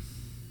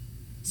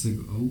 It's like,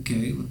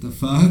 okay, what the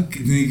fuck?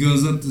 And then he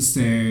goes up the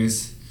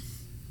stairs.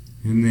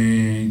 And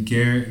then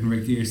Garrett and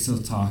Ricky are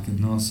still talking.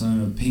 And all of a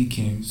sudden, a paint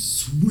can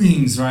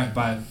swings right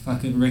by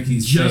fucking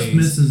Ricky's face. Just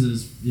misses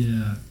his,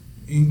 yeah.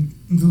 And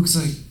Luke's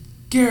like,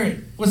 Garrett,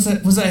 was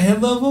that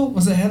head level?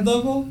 Was that head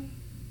level?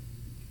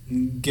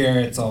 And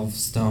Garrett's all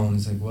stoned.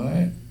 He's like,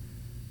 what?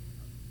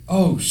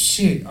 Oh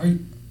shit! Are you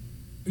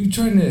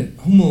trying to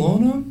Home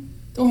Alone him?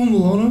 Don't Home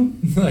Alone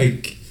him!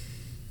 Like,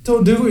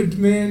 don't do it,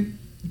 man!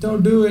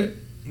 Don't do it.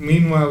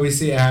 Meanwhile, we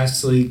see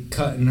Ashley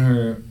cutting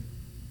her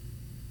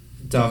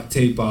duct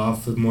tape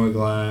off with more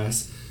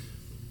glass,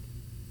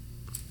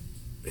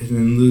 and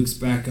then Luke's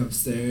back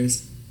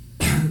upstairs.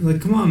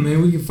 Like, come on,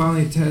 man! We can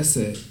finally test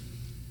it.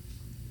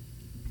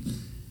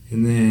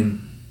 And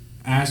then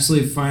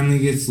Ashley finally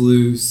gets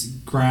loose,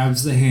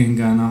 grabs the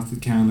handgun off the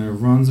counter,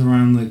 runs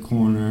around the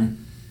corner.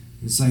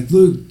 It's like,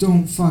 Luke,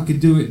 don't fucking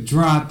do it,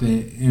 drop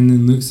it. And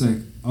then Luke's like,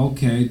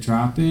 okay,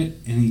 drop it.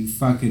 And he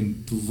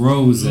fucking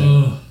throws it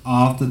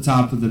off the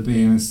top of the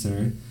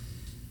banister,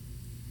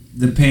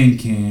 the paint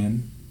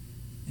can.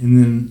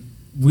 And then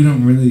we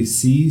don't really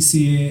see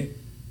it,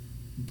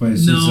 but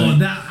it's just like...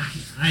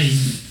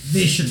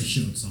 they should have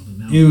showed something.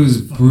 It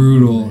was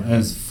brutal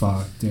as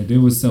fuck, dude. It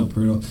was so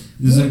brutal.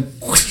 It was like...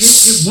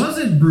 It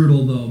wasn't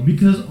brutal, though,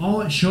 because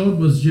all it showed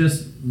was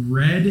just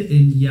red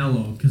and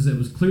yellow, because it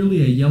was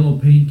clearly a yellow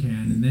paint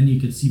can, and then you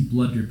could see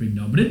blood dripping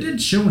down. But it didn't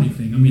show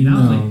anything. I mean, that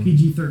was like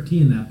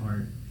PG-13, that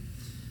part.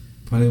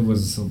 But it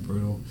was so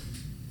brutal.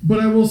 But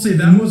I will say,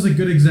 that was a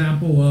good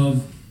example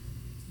of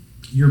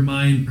your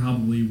mind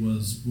probably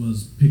was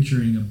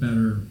picturing a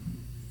better...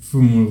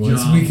 From what it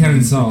was. We kind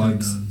of saw,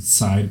 like,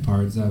 side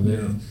parts of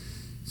it. Yeah.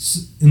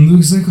 And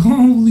Luke's like,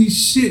 holy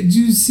shit, did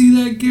you see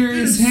that?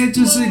 Garrett's head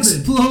just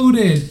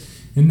exploded.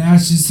 And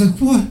Ashley's like,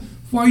 what?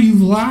 Why are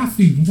you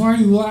laughing? Why are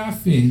you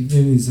laughing? And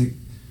he's like,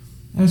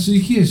 Ashley,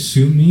 you can't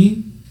shoot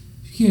me.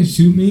 You can't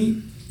shoot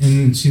me. And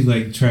then she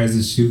like tries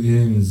to shoot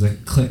him and it's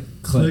like click,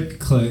 click,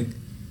 click.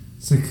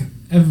 It's like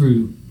I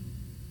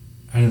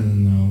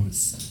don't know,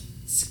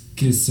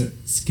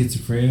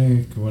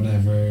 schizophrenic or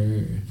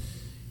whatever.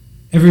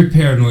 Every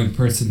paranoid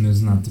person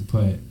knows not to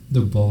put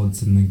the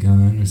bullets in the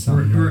gun or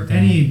something or like that.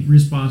 Any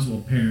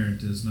responsible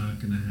parent is not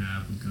going to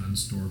have a gun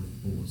stored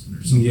with bullets in it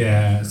or something.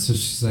 Yeah, like that. so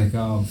she's like,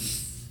 oh,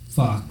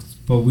 fuck.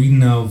 But we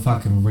know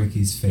fucking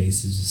Ricky's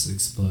face is just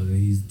exploded.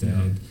 He's dead.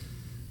 Yeah.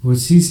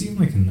 Which he seemed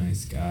like a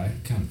nice guy.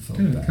 Kind of felt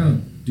bad. Kind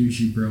of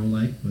douchey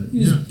bro-like, but he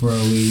was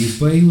broy,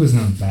 but he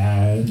wasn't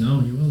bad. No,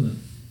 he wasn't.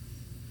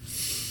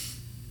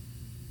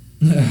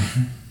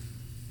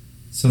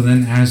 So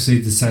then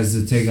Ashley decides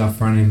to take off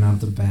running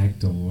out the back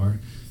door.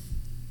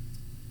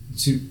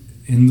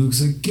 And Luke's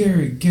like,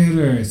 Garrett, get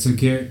her. So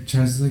Garrett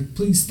tries to like,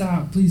 please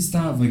stop.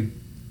 Like,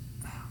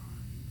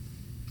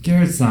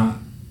 Garrett's not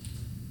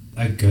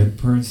a good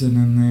person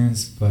in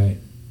this, but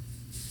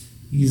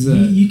he's a...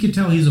 You could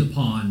tell he's a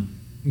pawn.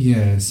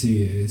 Yes,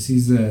 he is.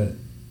 He's a...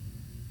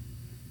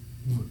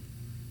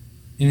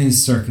 In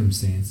his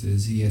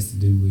circumstances, he has to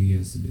do what he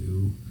has to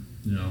do.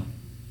 Yeah.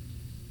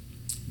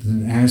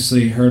 Then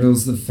Ashley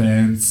hurdles the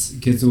fence,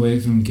 gets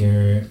away from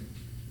Garrett,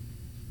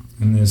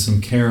 and there's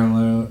some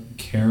carolers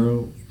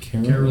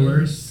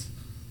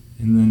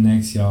in the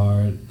next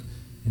yard,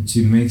 and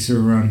she makes her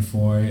run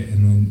for it,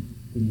 and then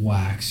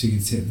whack, she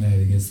gets hit in the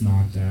head and gets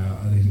knocked out.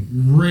 I think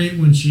right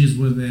when she's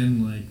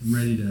within, like,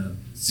 ready to...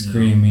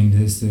 Screaming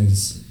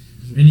distance.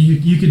 And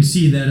you can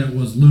see that it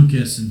was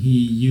Lucas, and he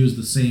used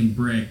the same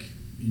brick,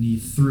 and he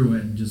threw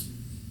it and just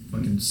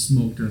fucking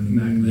smoked her in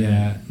the back of the head.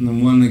 Yeah, and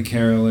then one of the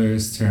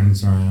carolers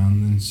turns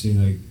around, and she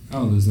like,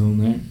 oh, there's no one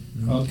there?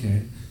 Mm-hmm.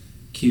 Okay.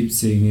 Keep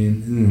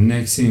singing. And the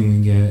next thing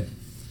we get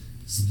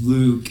is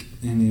Luke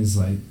in his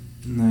like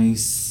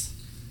nice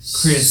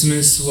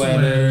Christmas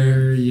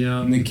sweater.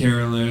 Yeah. And the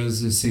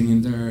carolers are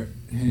singing to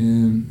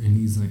him, and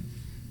he's like,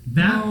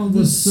 That Oh,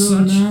 was that's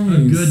so such a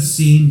nice. good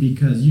scene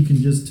because you can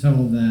just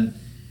tell that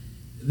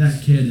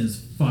that kid is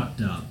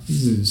fucked up.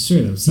 He's a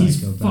straight up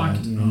He's psychopath.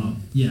 fucked man. up.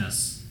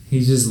 Yes.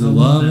 He's just I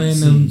love that loving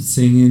scene. him,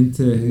 singing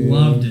to him.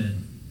 Loved it.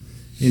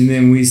 And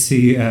then we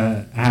see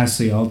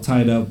Ashley all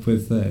tied up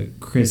with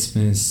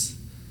Christmas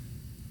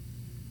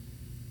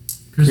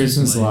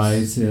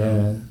lights,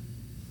 yeah.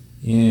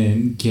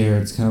 And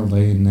Garrett's kind of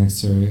laying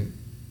next to her,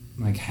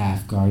 like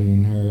half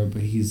guarding her,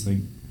 but he's like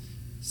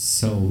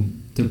so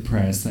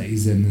depressed that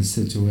he's in this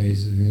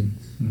situation.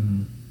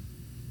 Mm-hmm.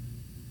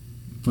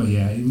 But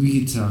yeah, we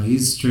can tell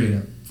he's straight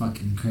up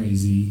fucking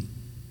crazy.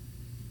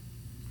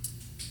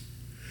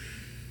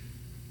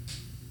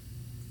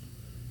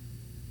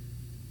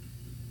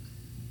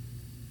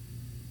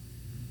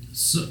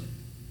 So,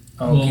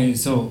 Okay, well,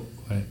 so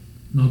what?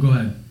 no, go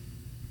ahead.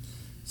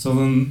 So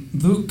then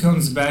Luke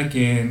comes back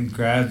in,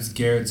 grabs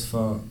Garrett's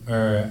phone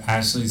or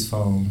Ashley's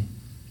phone.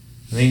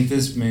 I think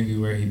this may be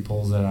where he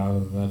pulls it out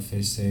of the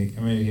fish tank.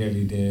 Or maybe he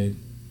already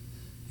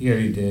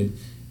did.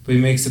 But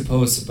he makes a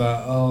post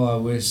about, oh, I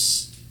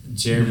wish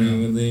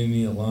Jeremy would leave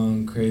me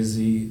alone,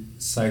 crazy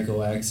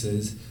psycho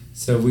exes.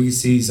 So we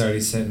see he's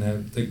already setting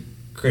up the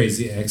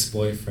crazy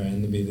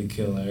ex-boyfriend to be the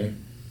killer.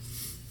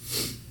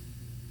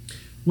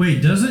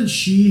 Wait, doesn't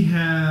he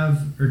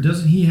have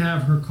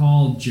her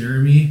call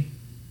Jeremy?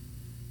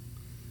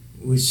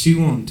 Well, she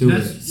won't do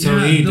it. So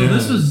yeah, he no,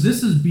 does.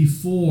 this is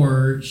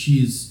before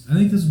she's. I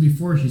think this is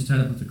before she's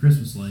tied up with the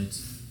Christmas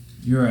lights.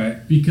 You're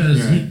right. Because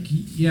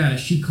You're right.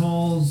 she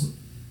calls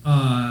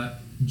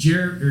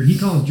he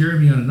calls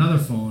Jeremy on another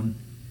phone,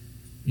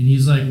 and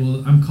he's like,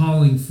 "Well, I'm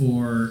calling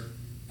for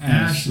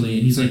Ashley,"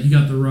 and he's like, "You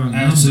got the wrong number."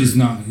 Ashley's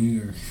not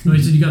here. No,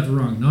 he said you got the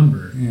wrong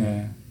number.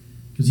 Yeah.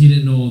 Because he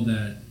didn't know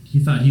that. He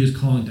thought he was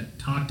calling to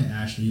talk to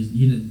Ashley.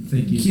 He didn't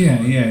think he was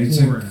calling He's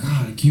for like,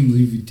 God, I can't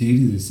believe you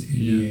dated this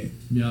idiot.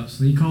 Yeah.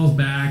 So he calls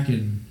back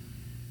and.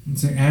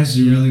 It's like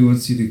Ashley really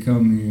wants you to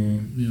come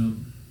here. Yeah.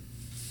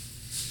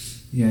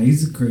 Yeah,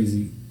 he's a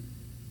crazy.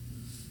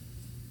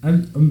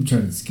 I'm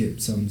trying to skip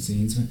some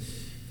scenes.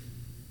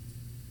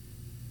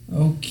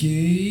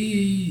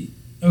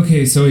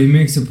 Okay, so he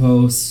makes a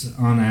post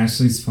on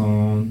Ashley's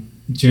phone.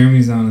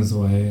 Jeremy's on his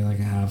way, like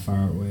a half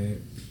hour away.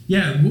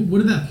 Yeah, what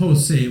did that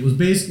post say? It was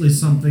basically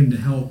something to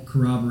help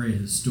corroborate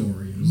his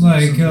story. It was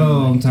Like, something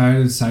I'm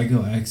tired of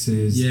psycho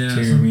exes. Yeah,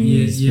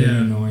 Jeremy's been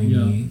annoying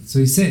me. So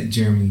he set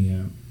Jeremy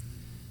up.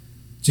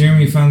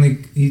 Jeremy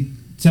he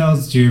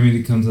tells Jeremy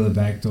to come to the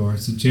back door.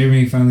 So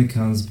Jeremy finally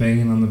comes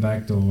banging on the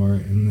back door,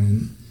 and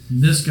then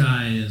this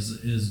guy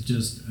is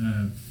just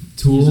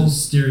Tool? He's a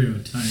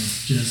stereotype.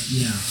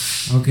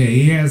 Just Okay,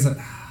 he has.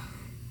 I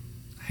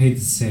hate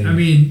to say. I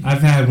mean,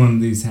 I've had one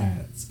of these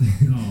hats.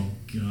 Oh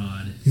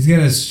God. He's got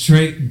a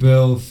straight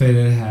bill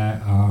fitted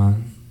hat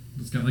on.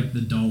 It's got like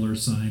the dollar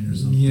sign or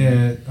something.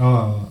 Yeah.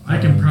 Oh. I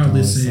can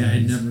proudly say I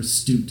signs. never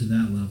stooped to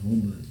that level,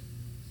 but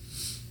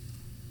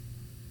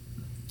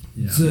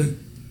yeah. So,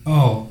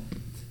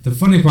 the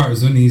funny part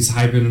was when he's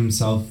hyping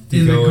himself to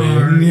In go the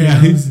car, in.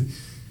 yeah.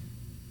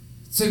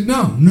 It's like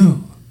no,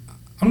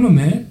 I'm not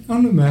mad. I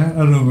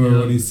don't know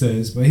what he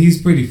says, but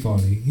he's pretty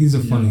funny. He's a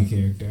funny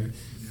character.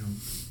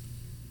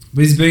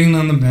 But he's banging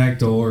on the back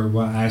door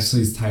while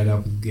Ashley's tied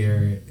up with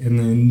Garrett. And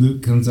then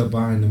Luke comes up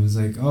behind him and was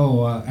like,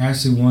 oh,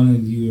 Ashley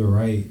wanted you to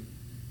write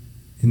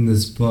in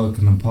this book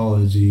an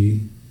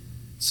apology.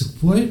 It's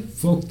like, what?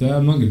 Fuck that.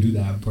 I'm not going to do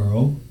that,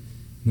 bro.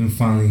 And then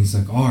finally he's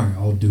like, all right,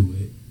 I'll do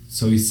it.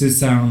 So he sits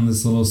down on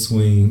this little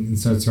swing and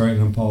starts writing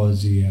an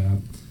apology out.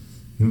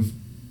 And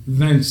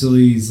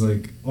eventually he's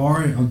like, all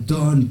right, I'm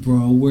done,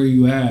 bro. Where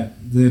you at?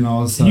 Then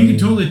all of a sudden... And you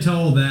can totally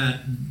tell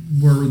that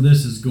where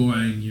this is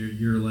going.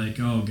 You're like,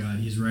 oh God,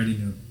 he's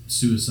writing a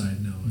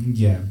suicide note.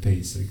 Yeah,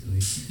 basically.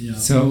 Yeah.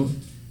 So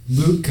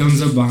Luke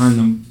comes up behind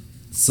him,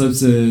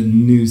 slips a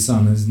noose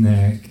on his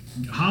neck.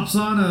 Hops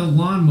on a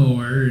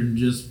lawnmower and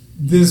just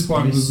This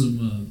part hoists was...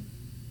 him up.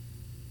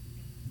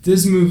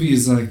 This movie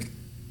is like...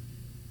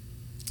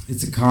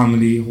 It's a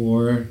comedy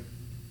horror.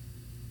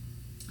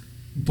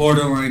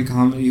 Borderline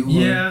comedy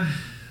horror. Yeah.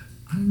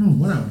 I don't know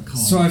what I would call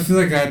So it. I feel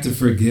like I have to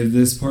forgive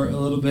this part a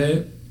little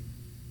bit.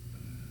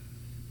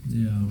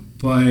 Yeah.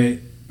 But I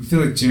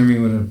feel like Jeremy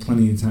would have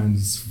plenty of time to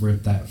just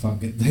rip that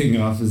fucking thing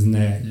off his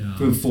neck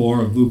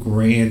before Luke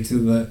ran to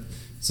the...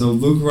 So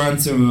Luke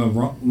runs to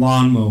a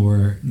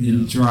lawnmower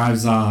and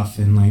drives off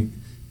and like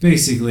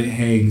basically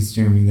hangs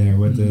Jeremy there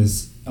with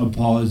this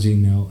apology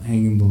note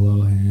hanging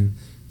below him.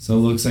 So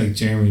it looks like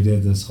Jeremy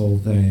did this whole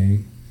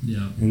thing.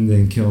 Yeah. And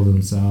then killed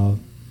himself.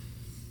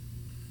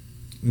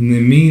 And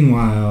then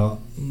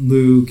meanwhile,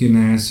 Luke and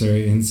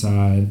Ashley are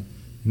inside.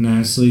 And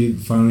Ashley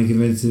finally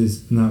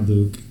convinces, not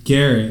Luke,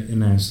 Garrett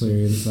and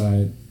Ashley are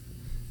inside.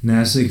 And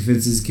Ashley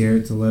convinces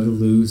Garrett to let it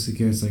loose. And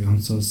Garrett's like, I'm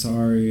so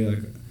sorry.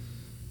 Like,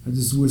 I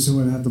just wish I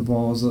would have had the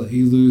balls to let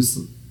you loose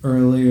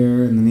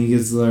earlier. And then he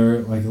gives her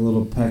like a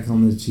little peck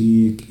on the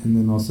cheek. And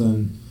then all of a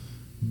sudden,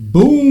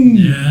 boom!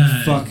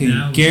 Yeah,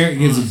 Fucking Garrett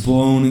gets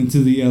blown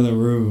into the other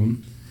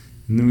room.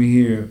 And then we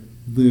hear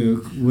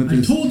Luke with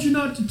I told you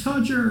not to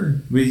touch her.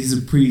 But he's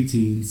a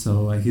preteen,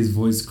 so like his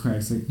voice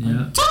cracks like,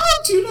 I told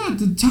told you not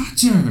to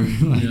touch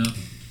her. Like, Yeah.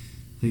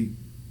 like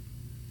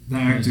the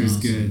actor's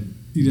awesome. good.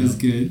 He does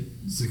good.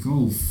 It's like,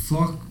 oh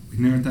fuck, we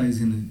never thought he was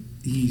gonna.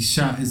 He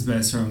shot his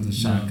best friend with a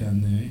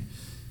shotgun there,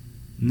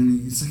 and then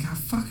he's like, I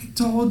fucking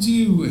told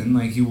you, and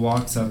like he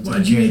walks up.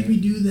 Why'd you make me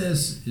do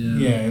this?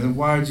 Yeah, like,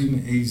 why'd you?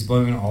 He's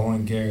blaming it all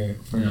on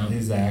Garrett for Yeah.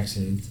 his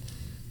actions.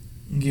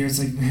 And Garrett's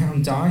like, man,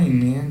 I'm dying,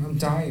 man. I'm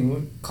dying.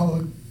 What?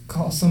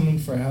 Call someone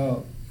for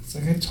help. It's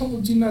like, I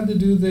told you not to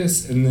do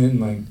this. And then,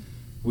 like,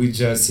 we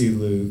just see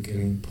Luke,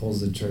 and he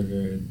pulls the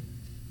trigger and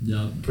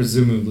Yep.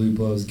 presumably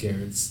blows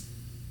Garrett's,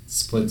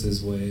 splits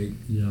his wig.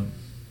 Yep.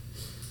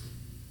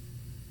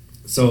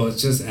 So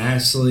it's just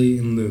Ashley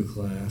and Luke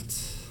left.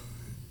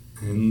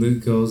 And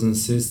Luke goes and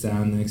sits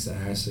down next to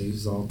Ashley,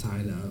 who's all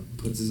tied up,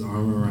 puts his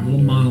arm around Little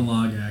her.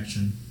 monologue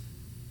action.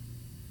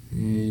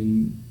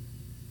 And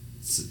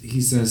he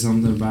says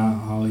something about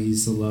how he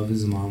used to love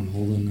his mom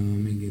holding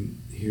him and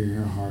can hear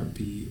her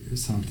heartbeat or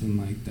something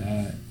like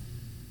that.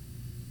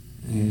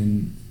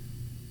 And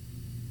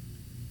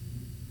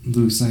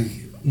Luke's like,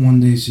 one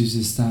day she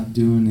just stopped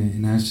doing it.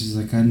 And Ashley's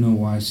like, I know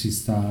why she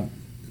stopped.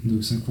 And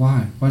Luke's like,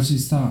 why? Why'd she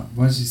stop?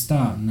 Why'd she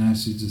stop? And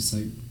Ashley just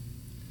like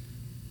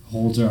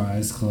holds her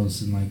eyes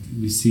closed, and like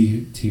we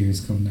see tears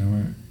come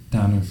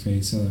down her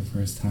face for the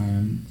first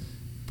time.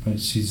 But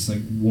she just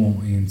like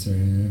won't answer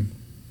him.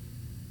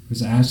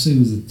 Because Ashley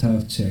was a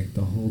tough chick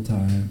the whole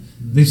time.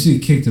 I think she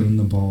kicked him in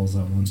the balls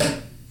at one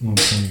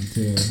point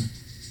too.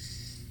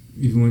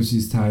 Even when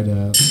she's tied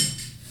up.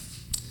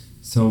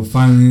 So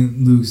finally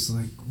Luke's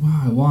like,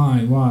 why?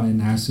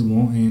 And Ashley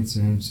won't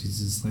answer him. She's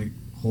just like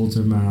holds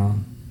her mouth.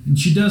 And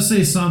she does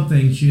say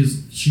something. She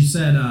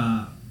said,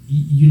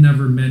 "You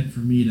never meant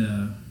for me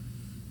to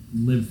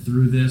live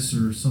through this,"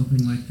 or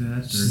something like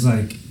that. She's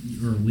like,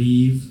 or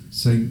leave.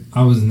 She's like,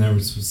 I was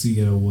never supposed to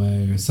get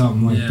away or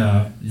something like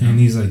that. Yeah. And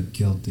he's like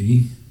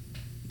guilty,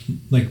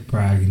 like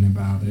bragging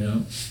about it.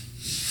 Yep.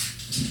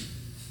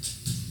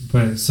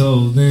 But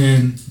so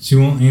then she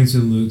won't answer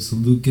Luke, so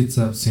Luke gets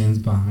up, stands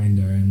behind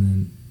her, and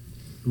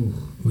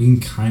then we can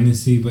kind of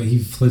see, but he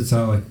flips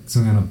out like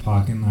some kind of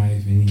pocket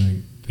knife and he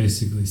like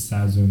basically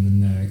stabs her in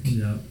the neck.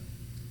 Yep.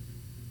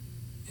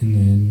 And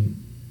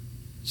then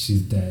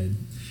she's dead.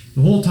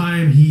 The whole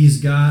time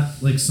he's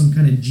got like some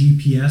kind of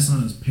GPS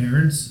on his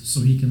parents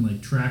so he can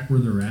like track where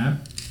they're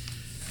at.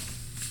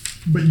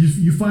 But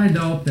you find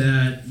out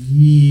that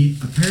he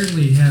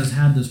apparently has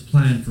had this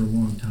plan for a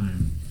long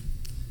time.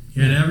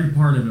 He had every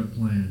part of it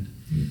planned.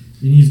 And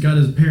he's got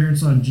his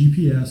parents on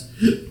GPS.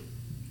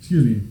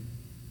 Excuse me.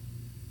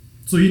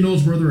 So he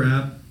knows where they're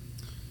at.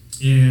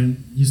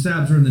 And he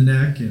stabs her in the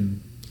neck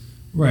and...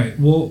 Right.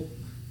 Well,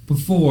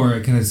 before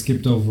I kind of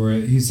skipped over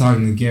it, he's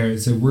talking to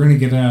Garrett. Said, "We're gonna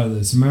get out of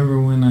this. Remember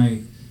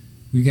when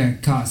we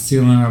got caught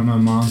stealing out of my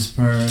mom's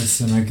purse,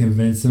 and I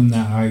convinced him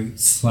that I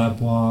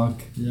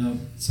sleptwalk. Yep.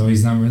 So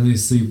he's not really a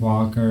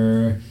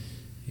sleepwalker.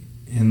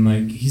 And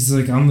like he's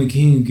like, I'm the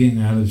king of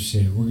getting out of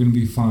shit. We're gonna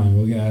be fine.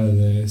 We'll get out of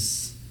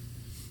this.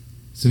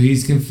 So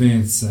he's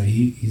convinced that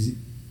he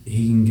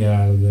can get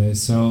out of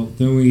this. So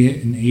then we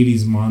hit an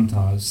 80s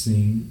montage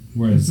scene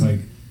where it's like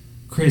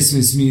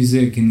Christmas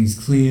music and he's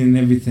cleaning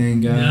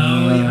everything up.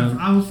 No, yeah,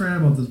 I was forgot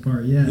about this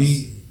part, yes.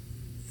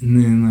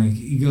 And then like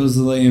he goes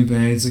to lay in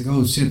bed. It's like,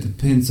 oh shit, the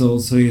pencil.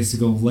 So he has to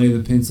go lay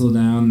the pencil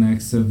down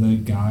next to the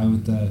guy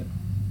with the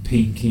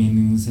paint can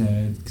in his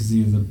head because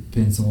he has a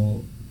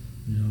pencil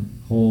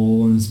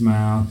hole in his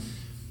mouth.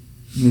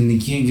 And then he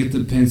can't get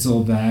the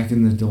pencil back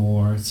in the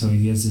door, so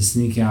he has to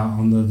sneak out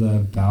onto the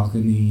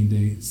balcony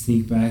to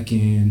sneak back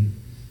in.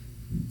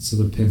 So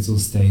the pencil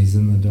stays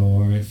in the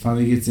door. It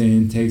finally gets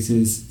in, takes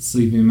his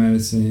sleeping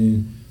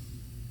medicine.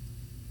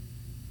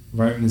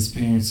 Right when his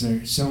parents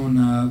are showing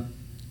up.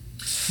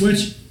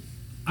 Which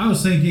I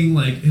was thinking,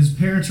 like, his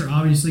parents are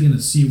obviously going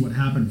to see what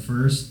happened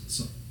first.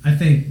 So I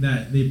think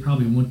that they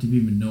probably wouldn't have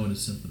even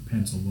noticed if the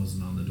pencil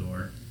wasn't on the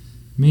door.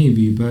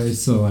 Maybe, but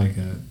it's still like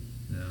a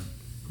Yeah.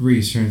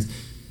 reassurance.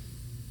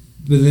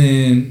 But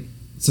then,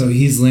 so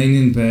he's laying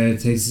in bed,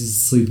 takes his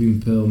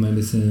sleeping pill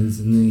medicines,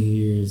 and then he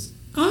hears,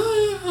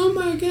 oh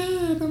my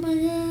god, oh my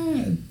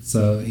god.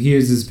 So he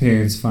hears his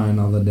parents find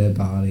all the dead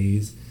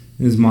bodies.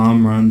 And his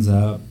mom runs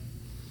up.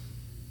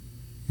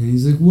 And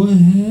he's like, what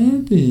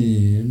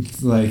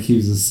happened? Like he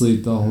was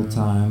asleep the whole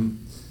time.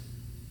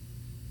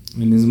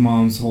 And his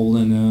mom's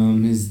holding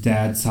him. His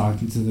dad's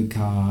talking to the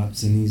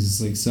cops. And he's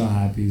just like so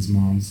happy his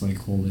mom's like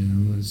holding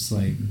him. It's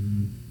like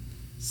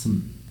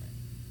some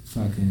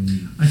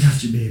fucking... I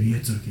got you, baby.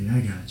 It's okay.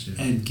 I got you.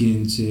 Ed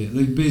Gein shit.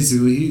 Like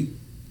basically,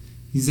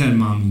 he's had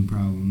mommy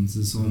problems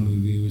this whole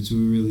movie, which we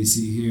really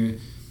see here.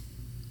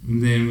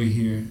 And then we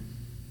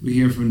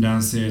hear from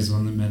downstairs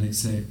one of the medics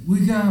say,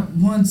 we got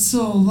one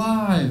soul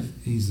alive.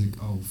 He's like,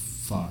 oh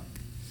fuck.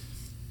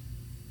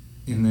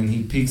 And then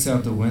he peeks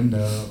out the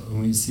window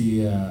and we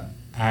see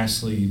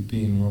Ashley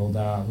being rolled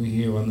out. We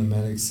hear one of the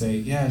medics say,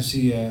 yeah,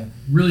 she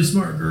Really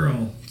smart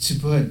girl. she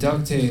put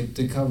duct tape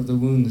to cover the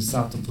wound to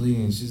stop the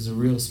bleeding. She's a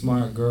real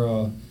smart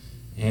girl.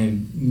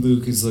 And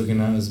Luke is looking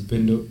out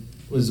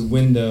his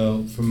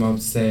window from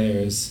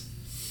upstairs.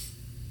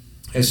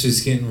 as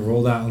she's getting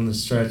rolled out on the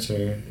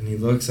stretcher, and he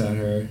looks at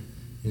her,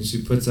 and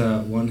she puts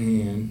out one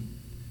hand,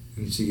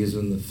 and she gives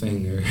him the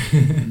finger.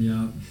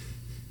 Yeah.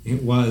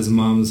 While his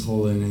mom is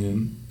holding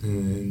him,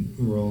 and then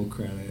roll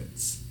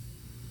credits.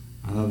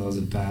 I thought that was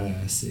a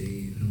badass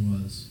scene.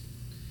 It was.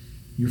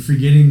 You're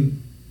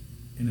forgetting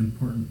an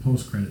important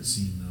post-credit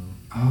scene, though.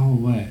 Oh,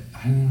 what?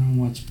 I don't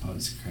watch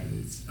post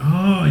credits.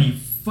 Oh, you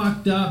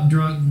fucked up,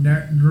 drunk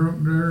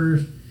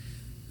nerd.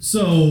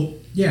 So,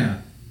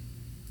 yeah.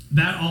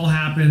 That all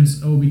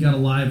happens. Oh, we got a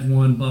live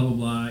one, blah, blah,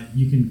 blah.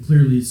 You can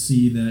clearly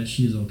see that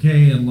she's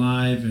okay and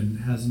live and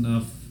has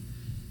enough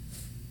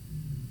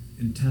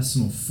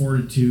intestinal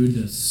fortitude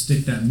to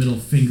stick that middle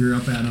finger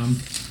up at him.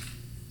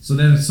 So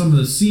then some of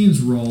the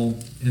scenes roll,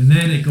 and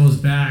then it goes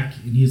back,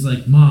 and he's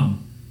like,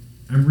 Mom,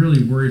 I'm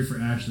really worried for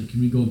Ashley.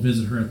 Can we go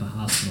visit her at the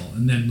hospital?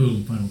 And then,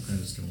 boom, final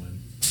credits go in.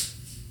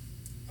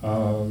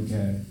 Oh,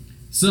 okay.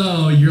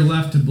 So you're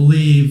left to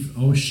believe,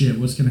 oh shit,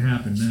 what's going to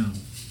happen now?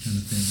 Kind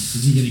of thing.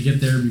 Is he going to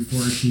get there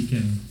before she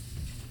can...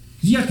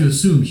 Because you have to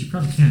assume she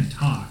probably can't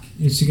talk.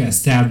 Yeah, she got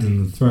stabbed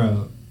in the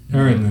throat.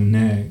 Or in the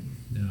neck.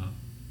 Yeah.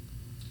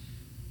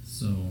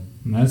 So...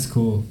 That's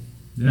cool.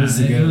 Yeah,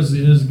 it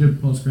was a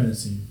good post-credit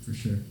scene, for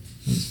sure.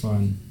 That's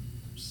fun.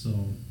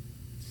 So...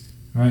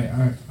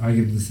 Alright, I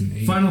give this an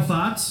 8. Final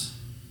thoughts?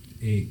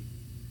 8.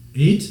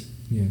 8?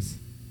 Yes.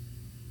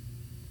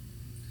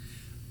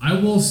 I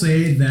will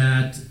say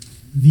that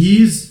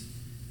these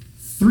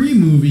 3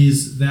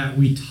 movies that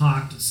we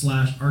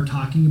are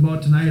talking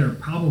about tonight are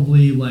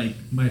probably like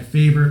my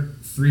favorite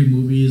 3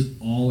 movies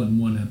all in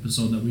one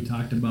episode that we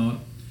talked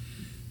about,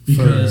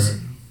 because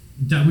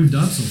that we've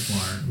done so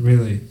far.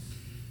 Really?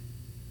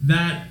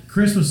 That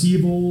Christmas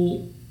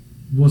Evil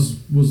was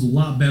a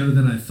lot better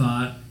than I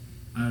thought.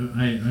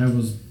 I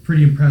was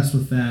pretty impressed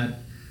with that.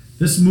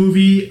 This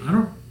movie, I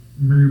don't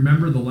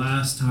remember the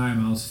last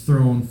time I was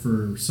thrown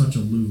for such a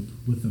loop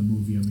with a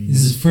movie. I mean,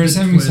 This is the first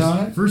time you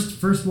saw it?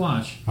 First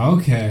watch.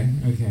 Okay.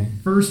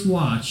 First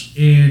watch,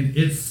 and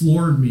it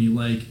floored me.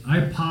 Like,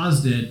 I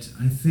paused it.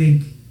 I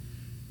think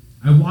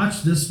I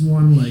watched this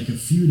one like a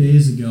few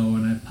days ago,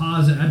 and I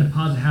paused it. I had to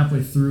pause it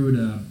halfway through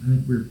to,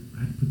 I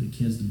had to put the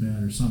kids to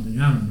bed or something.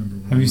 I don't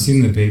remember. Have you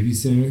seen The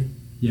Babysitter?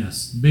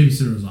 Yes,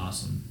 Babysitter was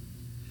awesome.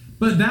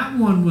 But that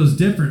one was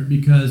different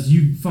because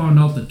you found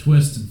out the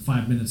twist in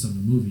 5 minutes of the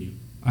movie.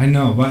 I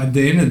know, but at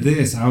the end of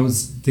this, I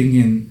was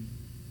thinking,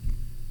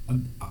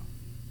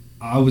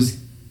 I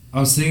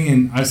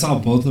saw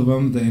both of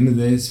them at the end of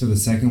this for the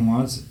second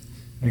watch.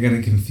 I got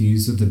it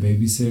confused with The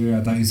Babysitter.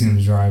 I thought he was going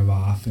to drive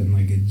off in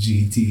like a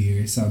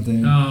GT or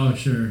something. Oh,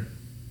 sure.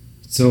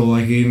 So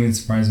like it even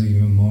surprised me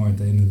even more at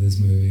the end of this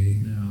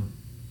movie. Yeah.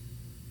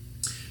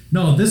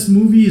 No, this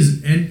movie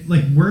is, and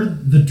like where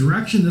the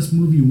direction this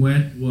movie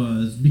went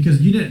was because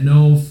you didn't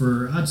know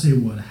for, I'd say,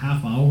 what, a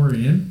half hour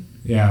in?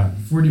 Yeah.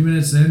 40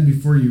 minutes in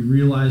before you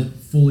realized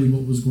fully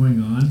what was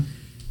going on.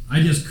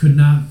 I just could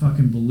not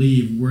fucking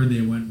believe where they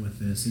went with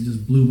this. It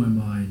just blew my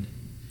mind.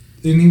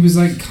 And he was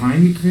like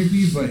kind of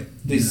creepy, but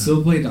they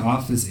still played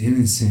off as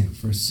innocent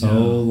for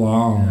so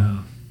long.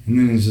 Yeah. And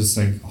then it's just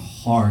like a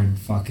hard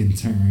fucking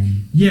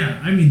turn.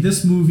 Yeah, I mean,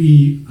 this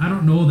movie, I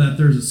don't know that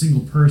there's a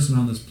single person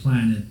on this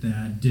planet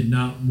that did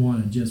not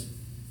want to just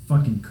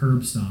fucking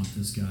curb stomp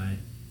this guy.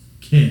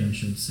 Kid, I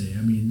should say.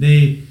 I mean,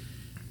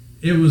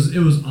 it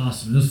was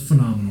awesome. It was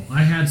phenomenal.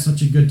 I had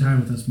such a good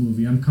time with this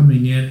movie. I'm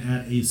coming in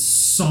at a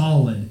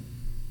solid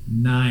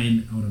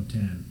 9 out of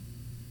 10.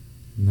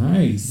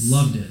 Nice.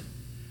 Loved it.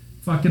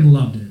 Fucking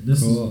loved it.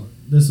 This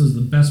is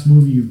the best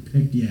movie you've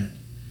picked yet.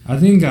 I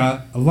think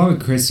a lot of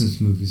Christmas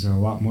movies are a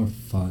lot more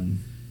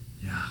fun.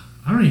 Yeah.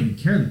 I don't even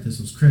care that this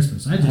was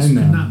Christmas. I just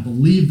could not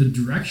believe the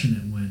direction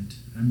it went.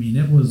 I mean,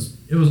 it was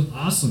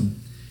awesome.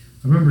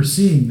 I remember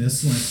seeing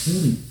this like,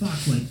 holy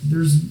fuck, like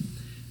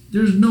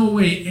there's no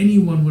way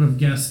anyone would have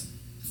guessed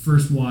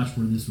first watch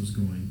where this was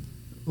going.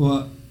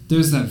 Well,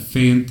 there's that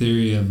fan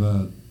theory of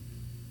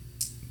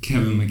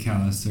Kevin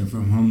McAllister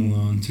from Home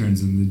Alone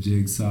turns into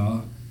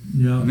Jigsaw.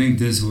 Yeah. I think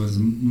this was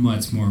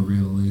much more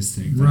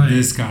realistic than right.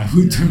 this guy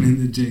who turned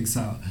into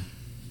Jigsaw.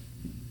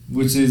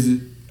 Which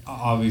is,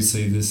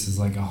 obviously, this is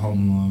like a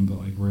Home Alone, but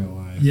like real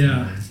life.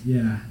 Yeah, right?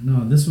 yeah.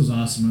 No, this was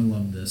awesome. I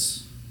loved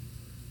this.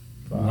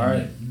 All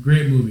right.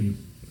 Great movie.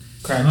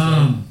 Crack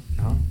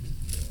break. No?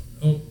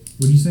 Oh, what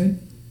do you say?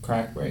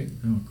 Crack break.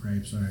 Oh,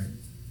 crap, sorry.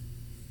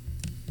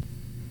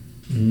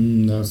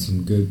 That was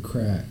some good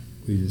crack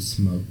we just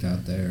smoked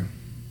out there.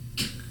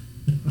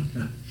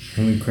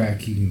 Only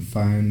crack you can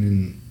find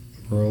in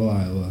rural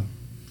Iowa.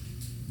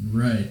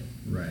 Right.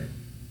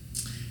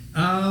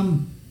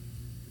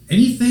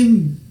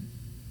 Anything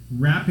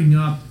wrapping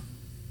up?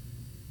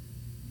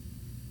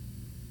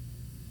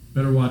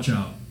 Better watch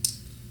out.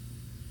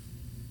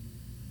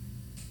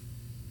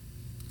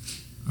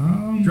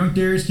 Drunk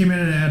Darius came in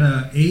at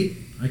a 8.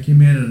 I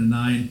came in at a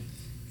 9.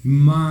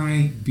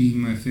 Might be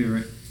my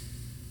favorite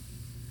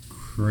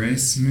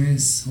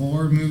Christmas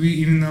horror movie,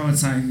 even though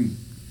it's not even...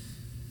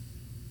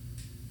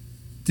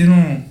 They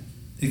don't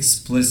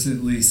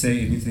explicitly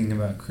say anything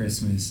about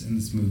Christmas in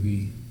this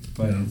movie.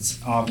 but it's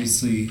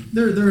obviously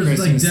there's like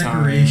Christmas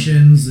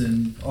decorations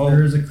and Oh.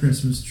 there's a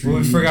Christmas tree.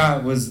 What we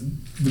forgot was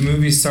the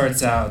movie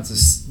starts out.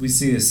 We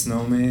see a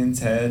snowman's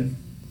head,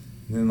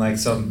 and then like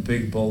some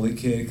big bully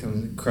kid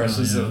comes and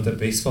crushes it with a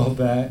baseball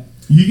bat.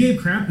 You gave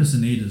Krampus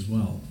an 8 as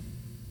well.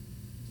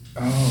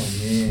 Oh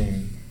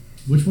man,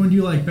 Which one do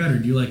you like better?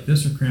 Do you like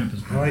this or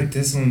Krampus better? I like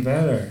this one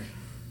better.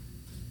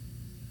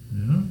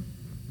 Yeah.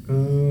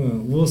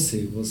 We'll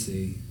see. We'll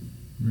see.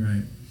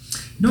 Right.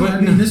 No, But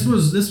I mean this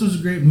was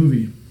a great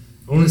movie.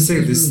 I want to say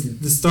It's this: really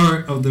good. the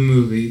start of the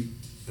movie,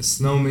 a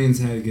snowman's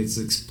head gets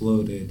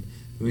exploded.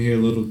 We hear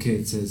a little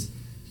kid says,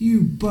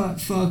 "You butt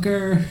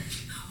fucker,"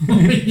 Oh,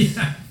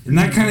 yeah. and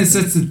that kind of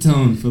sets the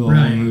tone for the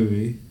Right. whole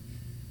movie.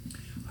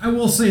 I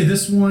will say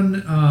this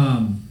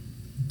one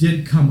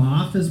didn't come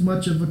off as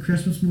much of a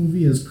Christmas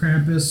movie as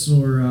Krampus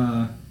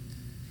or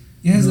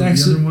It has the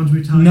actually other ones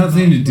we talked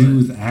nothing about, to do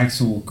but- with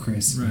actual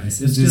Christmas. Right.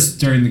 It's It's just just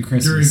during the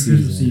Christmas during season.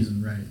 Christmas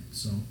season, right?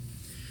 So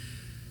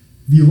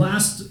the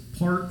last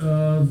part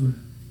of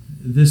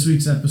this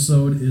week's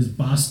episode is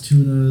Boss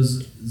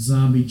Tuna's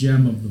Zombie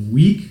Gem of the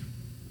Week,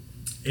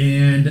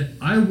 and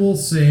I will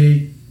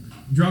say,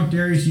 Drunk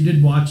Darius, you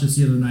did watch this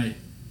the other night,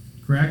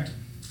 correct?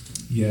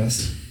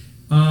 Yes.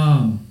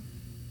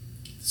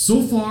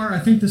 So far, I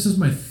think this is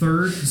my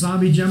third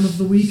Zombie Gem of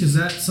the Week. Does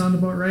that sound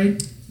about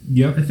right?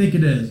 Yep. I think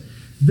it is.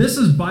 This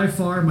is by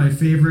far my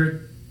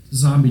favorite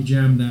Zombie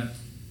Gem that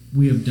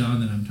we have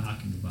done that I'm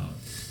talking about.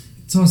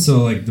 It's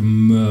also like the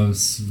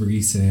most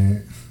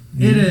recent.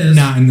 It is.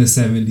 Not in the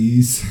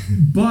 70s.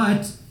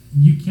 But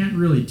you can't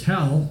really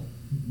tell,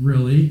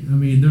 really. I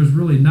mean, there's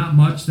really not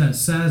much that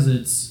says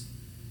it's,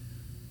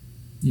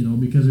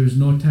 because there's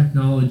no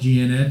technology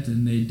in it,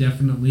 and they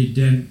definitely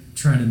didn't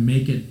try to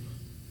make it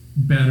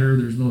better.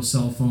 There's no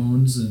cell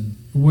phones. And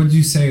What'd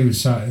you say it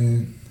was shot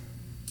in?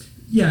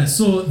 yeah,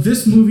 so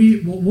this movie,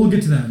 we'll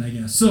get to that, I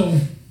guess. So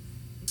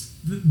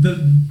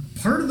the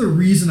part of the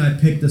reason I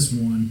picked this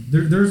one,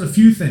 there's a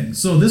few things.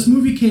 So this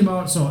movie came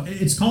out, so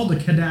it's called The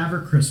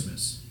Cadaver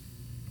Christmas.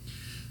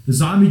 The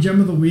Zombie Gem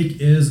of the Week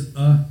is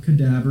A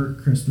Cadaver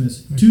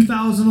Christmas,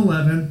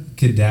 2011.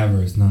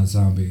 Cadavers, not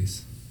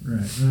zombies.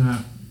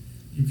 Right.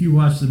 If you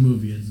watch the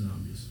movie, it's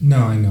zombies. No,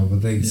 I know,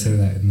 but they say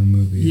that in the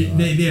movie.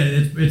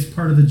 It's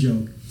part of the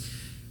joke.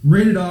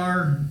 Rated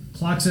R,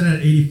 clocks in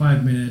at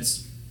 85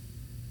 minutes.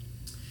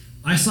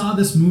 I saw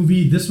this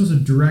movie. This was a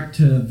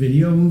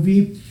direct-to-video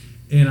movie,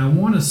 and I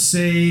want to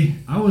say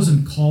I was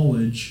in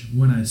college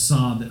when I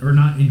saw that, or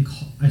not in.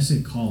 I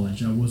say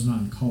college. I was not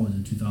in college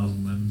in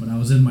 2011, but I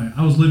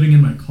was living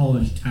in my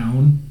college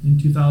town in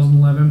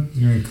 2011.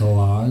 You're in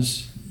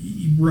collage.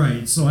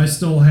 Right. So I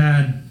still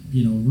had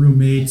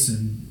roommates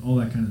and all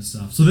that kind of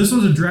stuff. So this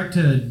was a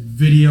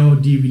direct-to-video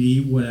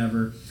DVD,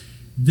 whatever.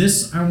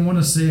 This, I want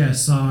to say I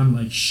saw on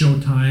like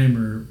Showtime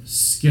or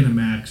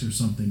Skinamax or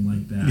something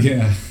like that.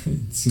 Yeah,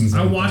 it seems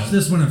I like watched that.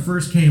 this when it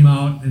first came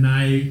out, and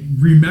I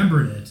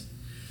remembered it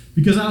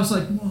because I was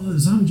like, well, the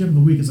Zombie Gem of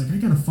the Week is like, I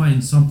gotta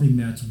find something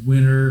that's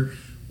winter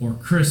or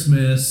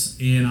Christmas,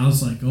 and I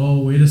was like, oh,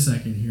 wait a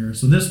second here.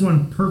 So this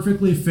one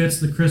perfectly fits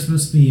the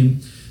Christmas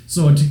theme.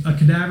 So A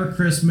Cadaver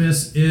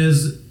Christmas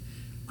is,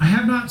 I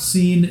have not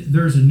seen,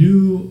 there's a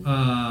new,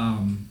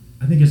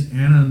 I think it's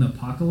Anna and the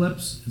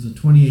Apocalypse, is a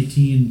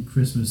 2018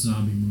 Christmas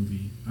zombie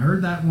movie. I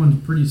heard that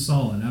one's pretty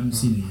solid. I haven't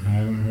seen it I yet.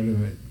 haven't heard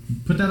of it.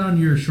 Put that on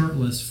your short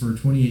list for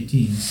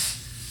 2018.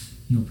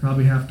 You'll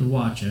probably have to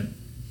watch it.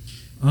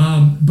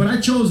 But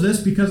I chose this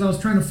because I was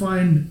trying to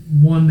find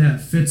one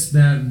that fits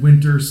that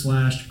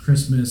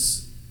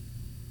winter/Christmas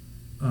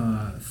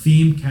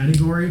theme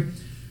category.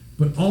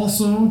 But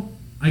also,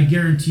 I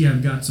guarantee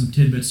I've got some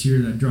tidbits here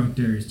that Drunk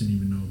Darius didn't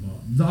even know about.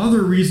 The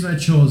other reason I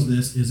chose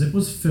this is it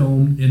was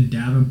filmed in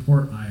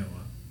Davenport, Iowa.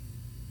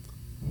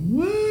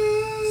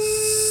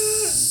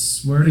 What?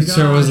 Swear to God.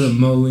 Sure, was it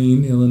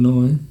Moline,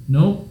 Illinois?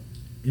 Nope.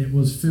 It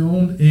was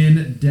filmed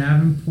in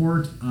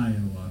Davenport,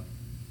 Iowa.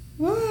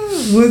 What?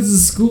 What's the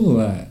school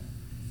at?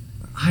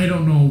 I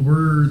don't know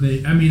where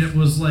they. I mean, it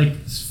was like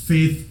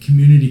Faith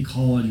Community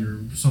College or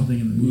something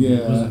in the movie.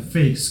 It was Yeah. a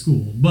fake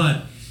school,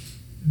 but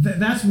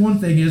that's one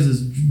thing.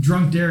 Is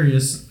Drunk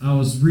Darius? I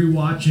was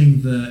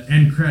rewatching the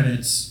end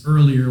credits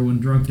earlier when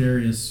Drunk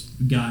Darius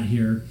got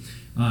here,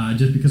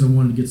 just because I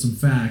wanted to get some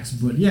facts.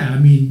 But yeah, I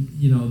mean,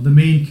 the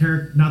main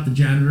character, not the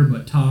janitor,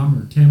 but Tom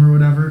or Tim or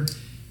whatever.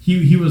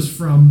 He was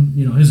from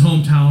his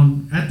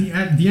hometown. At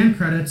the end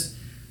credits,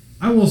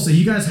 I will say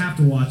you guys have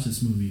to watch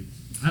this movie.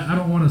 I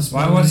don't want to spoil.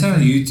 Well, I watched it on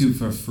anything. YouTube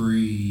for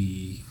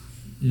free.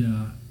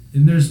 Yeah,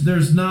 and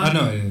there's not. I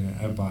know I didn't.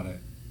 I bought it.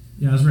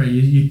 Yeah, that's right.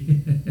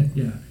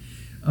 Yeah.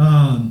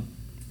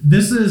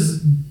 This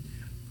is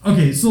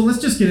okay. So let's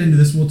just get into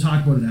this. We'll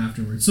talk about it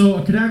afterwards. So,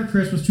 A Cadaver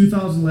Christmas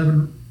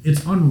 2011.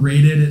 It's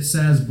unrated. It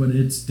says, but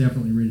it's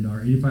definitely rated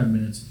R. 85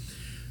 minutes.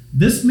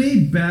 This may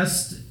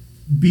best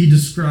be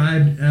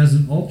described as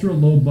an ultra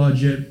low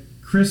budget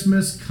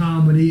Christmas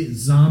comedy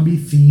zombie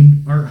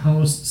themed art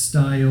house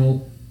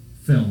style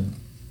film.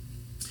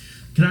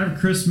 Cadaver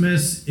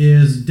Christmas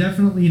is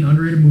definitely an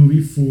underrated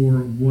movie for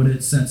what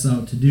it sets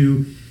out to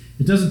do.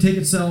 It doesn't take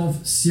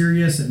itself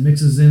serious. It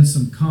mixes in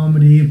some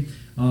comedy.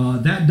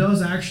 That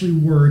does actually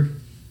work,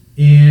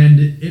 and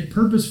it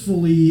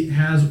purposefully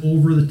has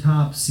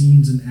over-the-top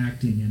scenes and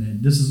acting in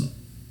it. This is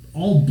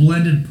all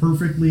blended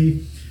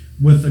perfectly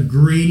with a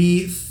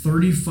grainy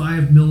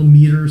 35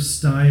 millimeter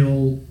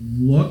style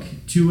look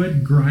to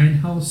it,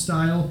 grindhouse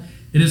style,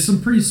 and it's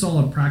some pretty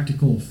solid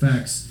practical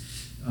effects.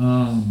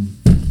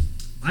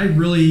 I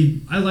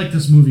like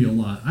this movie a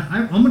lot.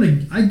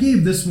 I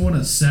gave this one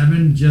a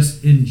 7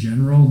 just in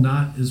general,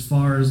 not as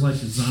far as like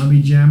the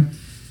Zombie Gem.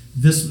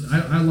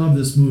 I love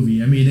this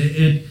movie. I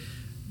mean,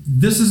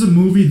 this is a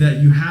movie that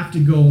you have to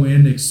go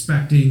in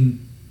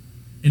expecting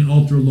an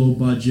ultra low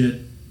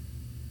budget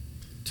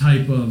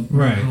type of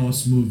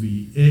house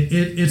movie.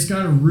 It's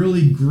got a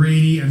really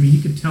grainy. I mean,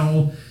 you could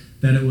tell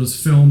that it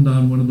was filmed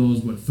on one of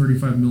those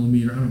 35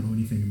 millimeter. I don't know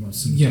anything about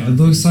cinematography. Yeah, it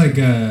looks like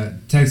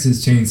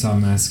Texas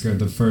Chainsaw Massacre,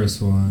 the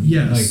first one.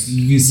 Yes, like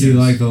you can see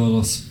like the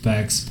little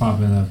specks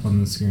popping up on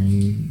the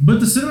screen.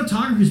 But the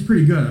cinematography is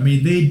pretty good. I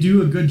mean, they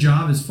do a good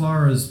job as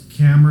far as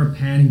camera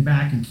panning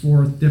back and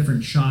forth,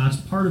 different shots.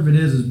 Part of it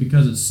is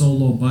because it's so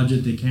low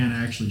budget, they can't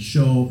actually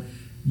show,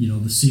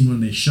 the scene when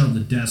they shove the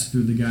desk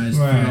through the guy's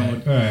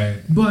throat.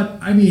 Right. But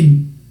I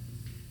mean,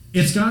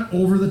 it's got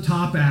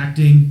over-the-top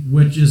acting,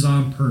 which is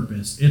on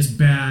purpose. It's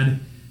bad.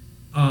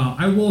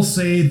 I will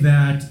say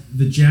that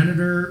the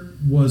janitor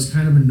was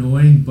kind of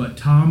annoying, but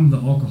Tom, the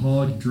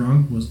alcoholic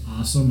drunk, was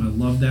awesome. I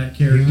love that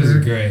character. He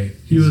was great.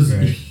 He was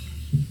great.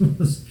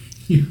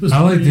 he was. I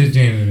like the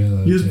janitor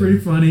though. He was pretty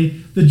funny.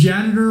 The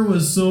janitor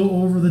was so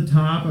over the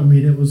top. I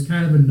mean, it was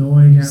kind of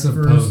annoying at first.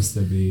 Supposed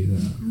to be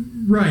though.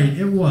 Right.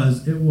 It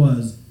was.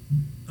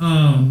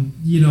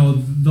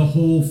 The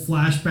whole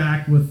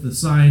flashback with the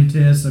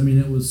scientist, I mean,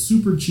 it was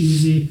super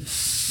cheesy,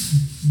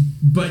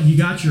 but you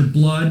got your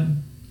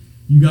blood,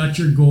 you got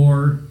your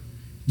gore,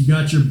 you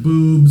got your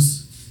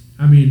boobs.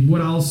 I mean,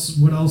 what else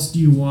do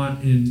you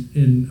want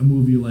in a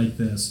movie like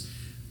this?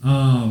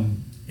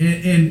 And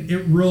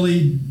it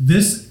really,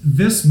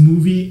 this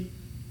movie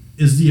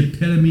is the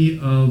epitome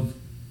of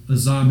a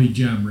zombie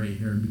gem right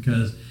here,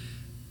 because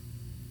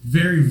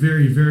very,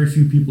 very, very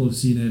few people have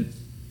seen it.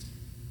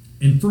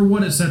 And for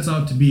what it sets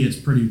out to be, it's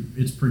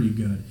pretty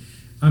good.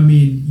 I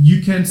mean,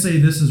 you can say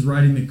this is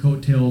riding the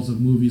coattails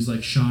of movies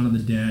like Shaun of the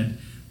Dead,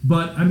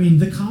 but I mean,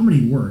 the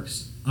comedy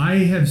works. I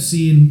have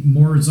seen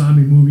more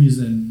zombie movies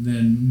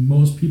than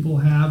most people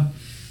have,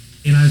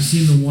 and I've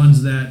seen the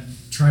ones that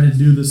try to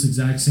do this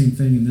exact same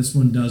thing, and this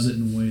one does it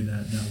in a way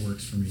that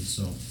works for me.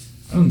 So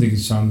I don't think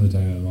it's Shaun of the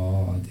Dead at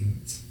all. I think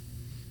it's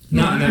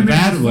not in a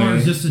bad way.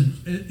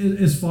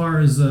 As far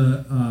as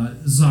a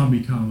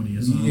zombie comedy,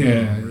 a zombie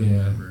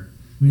whatever.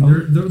 I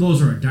mean,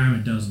 those are a dime a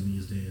dozen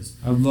these days.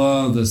 I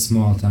love the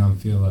small town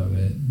feel of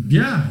it.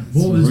 Yeah,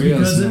 well, it's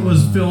because it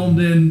was filmed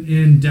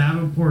in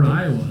Davenport,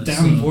 Iowa.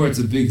 Davenport's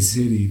a big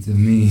city to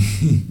me.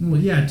 Well,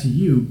 yeah, to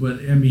you,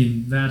 but I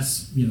mean,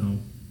 that's,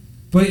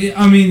 But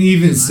I mean,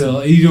 even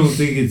still, you don't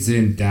think it's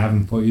in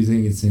Davenport. You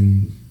think it's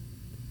in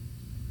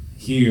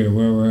here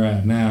where we're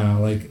at now.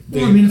 Like,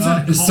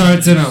 it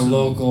starts in a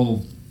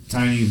local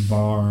tiny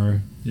bar.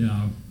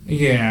 Yeah.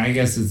 Yeah, I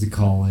guess it's a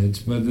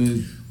college, but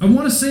I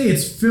want to say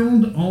it's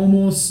filmed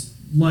almost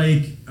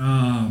like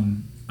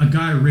a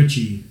Guy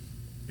Ritchie.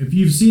 If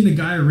you've seen the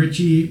Guy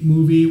Ritchie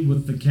movie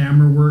with the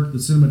camera work, the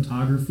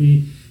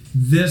cinematography,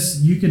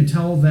 you can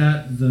tell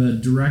that the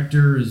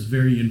director is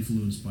very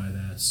influenced by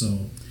that.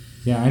 So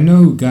yeah, I know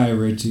who Guy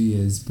Ritchie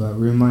is, but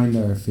remind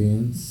our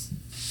fans.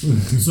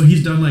 So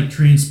he's done like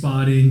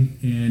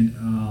Trainspotting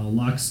and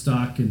Lock,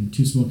 Stock, and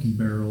Two Smoking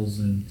Barrels,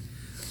 and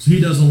so he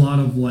does a lot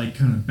of like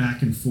kind of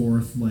back and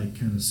forth, like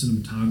kind of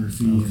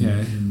cinematography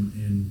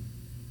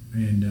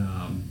and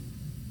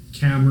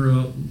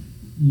camera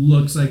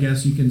looks, I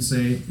guess you can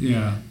say.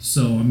 Yeah.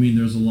 So I mean,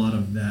 there's a lot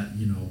of that,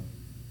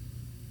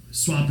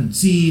 swapping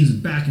scenes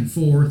and back and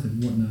forth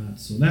and whatnot.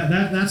 So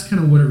that's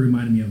kind of what it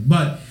reminded me of.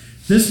 But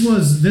this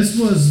was,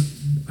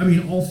 I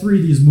mean, all three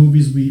of these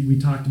movies we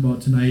talked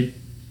about tonight.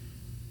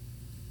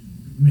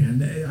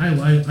 Man, I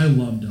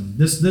loved them.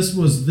 This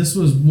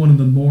was one of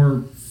the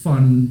more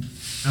fun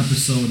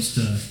episodes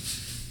to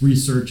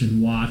research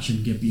and watch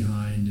and get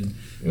behind, and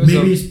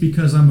maybe it's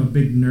because I'm a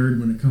big nerd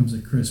when it comes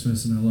to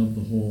Christmas and I love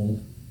the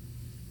whole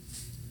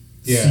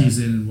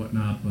season and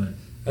whatnot. But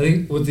I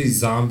think with these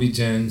zombie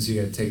gems,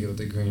 you gotta take it with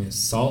a grain of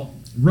salt.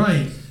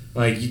 Right.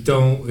 Like, you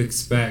don't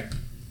expect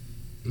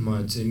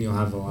much, and you'll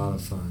have a lot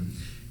of fun.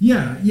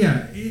 Yeah,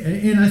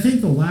 and I think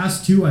the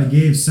last two I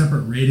gave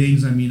separate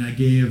ratings. I mean, I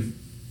gave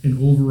an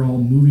overall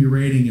movie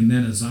rating and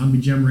then a zombie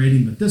gem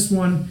rating, but this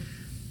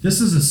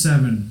is a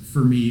 7 for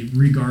me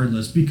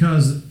regardless,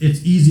 because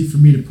it's easy for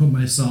me to put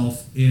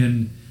myself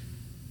in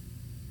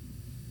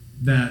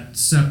that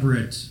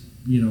separate,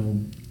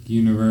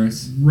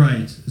 universe.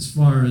 Right, as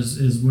far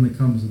as when it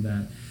comes to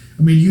that.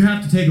 I mean, you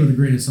have to take it with a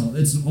grain of salt.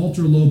 It's an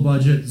ultra low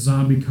budget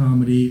zombie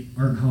comedy,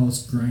 art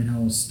house,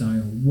 grindhouse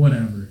style,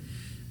 whatever.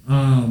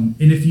 And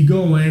if you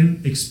go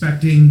in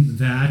expecting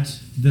that,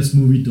 this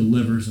movie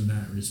delivers in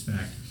that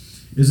respect.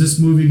 Is this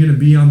movie going to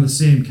be on the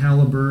same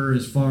caliber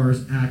as far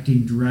as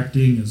acting,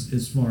 directing,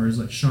 as far as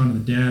like Shaun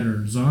of the Dead or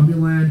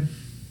Zombieland?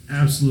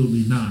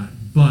 Absolutely not.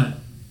 But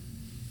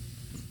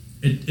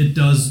it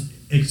does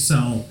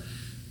excel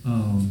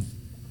in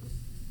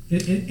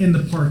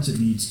the parts it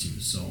needs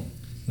to. So,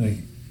 like,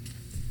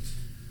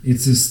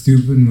 it's a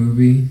stupid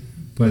movie,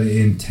 but it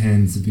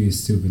intends to be a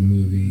stupid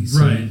movie.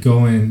 So right.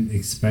 Go in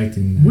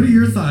expecting that. What are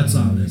your thoughts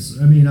on this?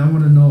 I mean, I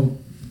want to know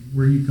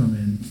where you come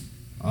in.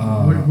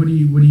 What do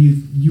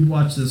you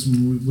watch this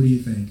movie? What do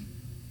you think?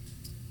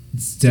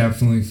 It's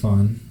definitely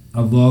fun.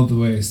 I love the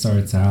way it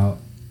starts out.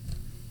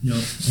 Yep.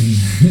 And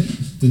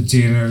the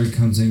janitor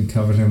comes in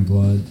covered in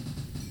blood,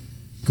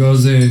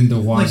 goes in to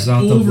wash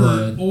out the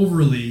blood.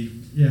 Overly,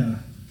 yeah.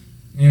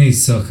 And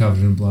he's still covered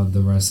in blood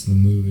the rest of the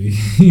movie.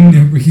 He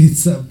never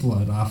gets that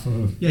blood off of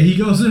him. Yeah, he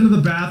goes into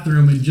the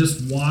bathroom and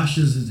just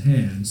washes his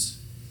hands.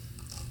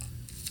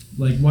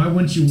 Like, why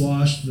wouldn't you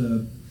wash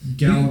the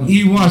gallon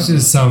He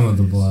washes some of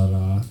the blood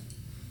off.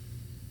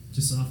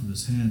 Just off of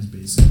his hands,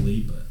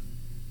 basically, but...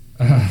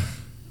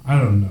 I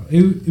don't know.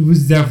 It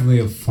was definitely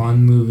a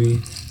fun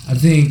movie. I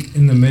think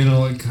in the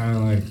middle, it kind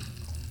of like...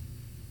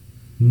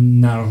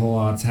 Not a whole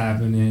lot's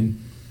happening.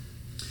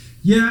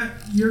 Yeah,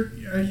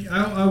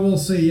 I will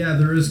say, yeah,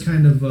 there is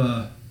kind of...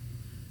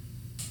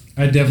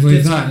 I definitely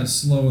it's thought... kind of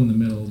slow in the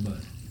middle,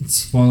 but...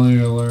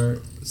 Spoiler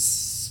alert.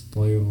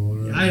 Spoiler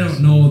alert. I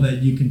don't know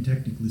that you can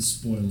technically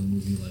spoil a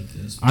movie like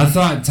this. I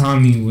thought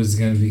Tommy was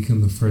going to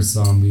become the first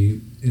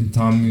zombie, and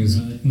Tommy was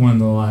one of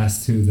the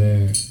last two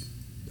there.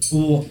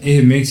 Well,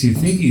 it makes you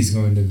think he's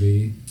going to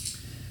be.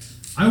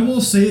 I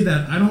will say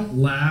that I don't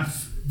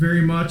laugh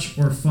very much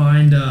or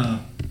find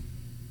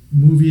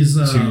movies...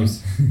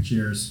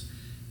 cheers.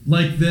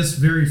 Like this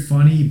very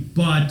funny,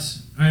 but,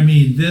 I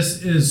mean,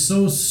 this is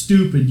so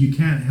stupid you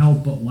can't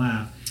help but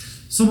laugh.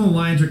 Some of the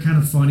lines are kind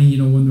of funny, you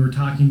know, when they were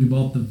talking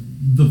about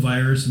the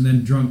virus, and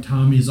then drunk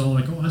Tommy's all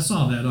like, oh, I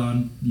saw that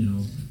on, you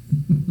know...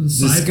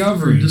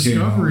 Discovery,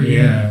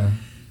 yeah.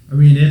 I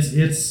mean,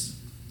 it's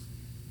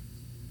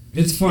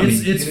funny.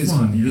 It's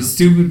fun. Yeah. It's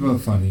stupid but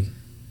funny.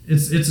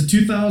 It's a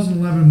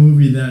 2011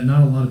 movie that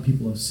not a lot of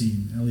people have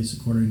seen, at least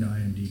according to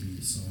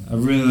IMDb. So I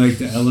really like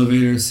the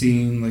elevator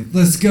scene. Like,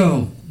 let's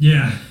go.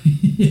 Yeah.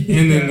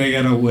 And then they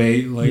gotta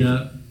wait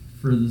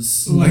for the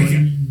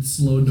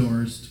slow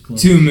doors to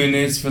close. 2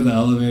 minutes for the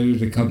elevator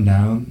to come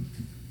down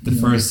the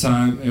first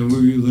time, and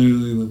we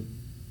literally,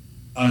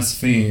 us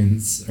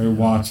fans or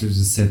watchers,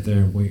 just sit there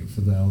and wait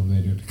for the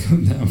elevator to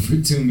come down for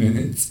 2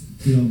 minutes.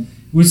 Yeah.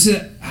 Which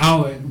is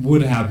how it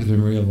would happen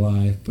in real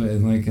life, but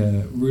in like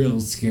a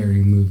real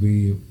scary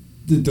movie,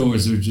 the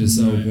doors are just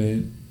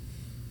open.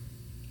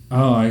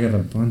 Oh, I got a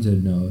bunch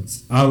of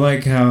notes. I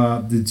like how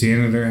the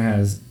janitor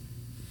has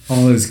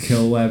all his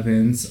kill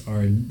weapons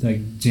are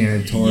like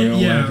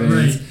janitorial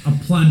weapons. Right. A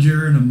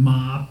plunger and a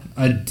mop.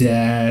 A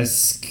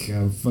desk.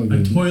 A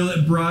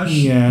toilet brush.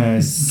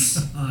 Yes.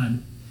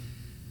 God.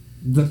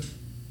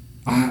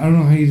 I don't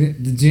know how you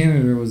did. The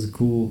janitor was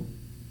cool.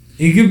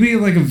 It could be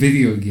like a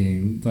video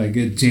game, like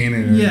a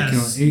janitor.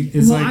 Yes.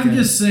 I'm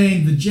just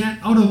saying,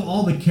 out of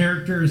all the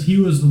characters, he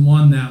was the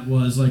one that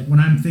was like, when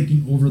I'm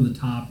thinking over the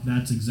top,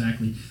 that's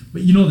exactly.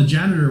 But you know, the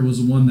janitor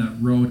was the one that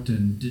wrote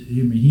and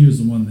he was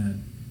the one that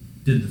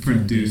did the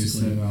film,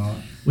 basically. It all.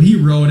 Well, he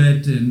wrote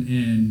it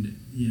and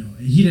you know,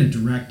 he didn't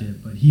direct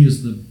it, but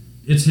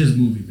it's his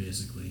movie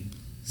basically.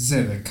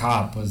 Say the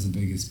cop was the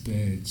biggest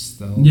bitch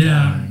though.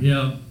 Yeah.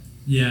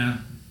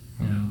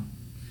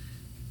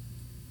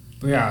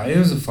 But yeah, it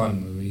was a fun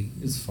movie.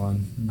 It's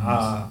fun.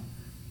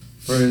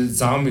 For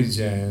Zombie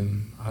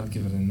Jam, I'd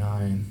give it a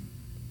 9.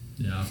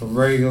 Yeah. For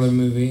regular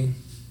movie,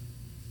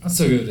 I'd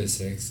still give it a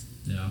 6.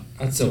 Yeah.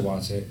 I'd still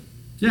watch it.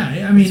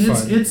 Yeah, I mean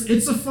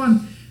it's a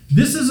fun.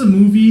 This is a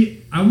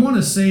movie. I want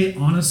to say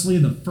honestly,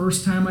 the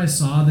first time I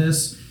saw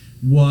this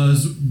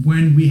was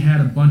when we had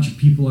a bunch of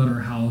people at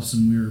our house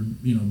and we were,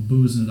 you know,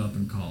 boozing it up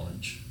in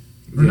college.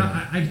 Or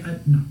not?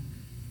 No.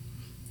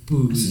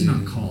 This is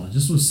not college.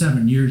 This was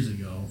 7 years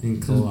ago.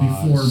 This was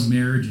before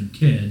marriage and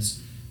kids.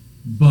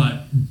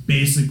 But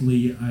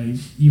basically,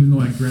 even though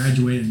I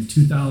graduated in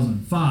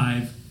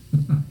 2005,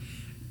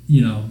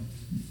 you know,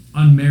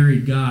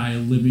 unmarried guy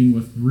living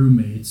with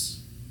roommates.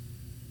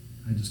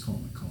 I just call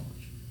it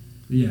college.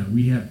 But yeah,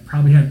 we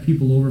probably had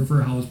people over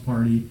for a house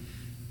party,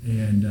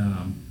 and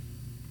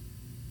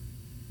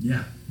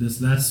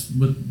that's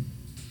what.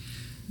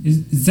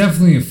 It's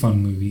definitely a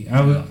fun movie.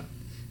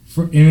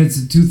 And it's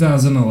a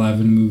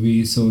 2011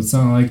 movie, so it's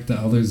not like the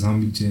other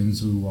Zombie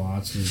Jams we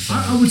watch.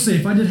 I would say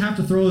if I did have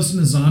to throw this in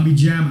a Zombie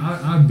Jam,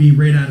 I'd be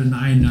right at a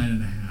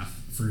 9.5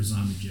 for a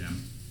Zombie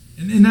Jam.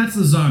 And that's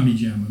the Zombie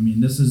Jam. I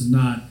mean, this is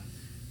not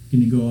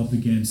going to go up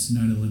against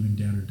Night of the Living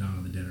Dead or Dawn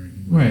of the Dead or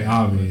anything. Right,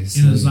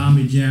 obviously. In a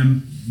Zombie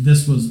Jam,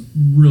 this was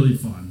really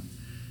fun.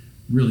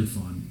 Really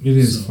fun. It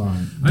is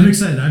fun. I'm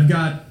excited. I've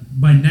got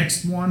my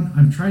next one.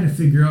 I'm trying to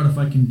figure out if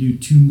I can do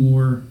 2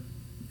 more.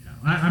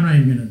 I'm not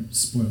even going to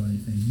spoil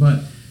anything,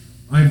 but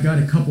I've got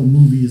a couple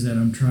movies that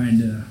I'm trying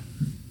to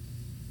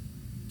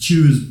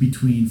choose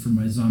between for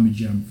my Zombie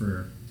Jam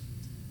for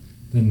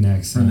the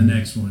next one.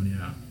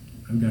 Yeah,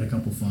 I've got a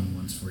couple fun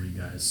ones for you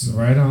guys. So.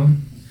 Right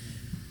on.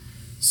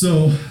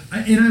 So,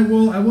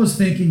 I was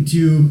thinking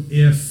too,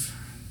 if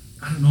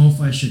I don't know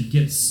if I should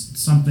get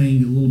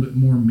something a little bit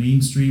more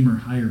mainstream or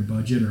higher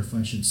budget, or if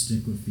I should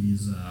stick with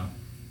these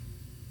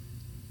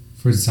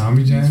For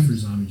Zombie Jam? for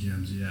Zombie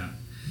Gems. Yeah,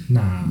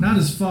 Nah. not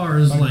as far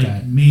as Like like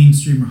that.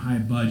 mainstream or high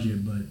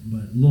budget, but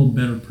a little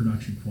better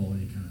production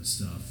quality kind of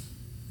stuff.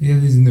 Yeah,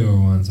 these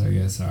newer ones, I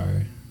guess,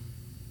 are.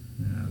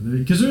 Yeah,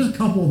 because there's a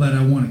couple that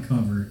I want to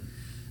cover.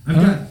 I've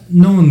got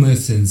No one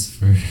listens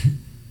for.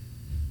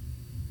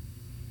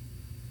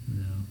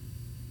 yeah.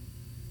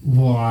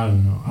 Well, I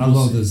don't know. I We'll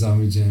love see. the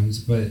Zombie Gems,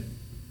 but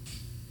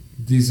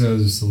these are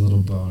just a little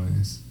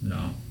bonus.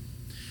 No.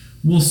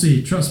 We'll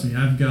see. Trust me,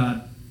 I've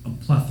got a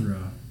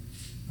plethora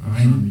of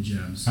Zombie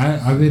Gems.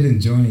 I've been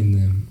enjoying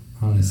them,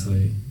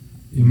 honestly.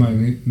 You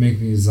might make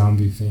me a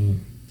zombie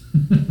fan.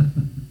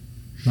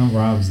 Not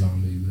Rob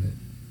Zombie, but.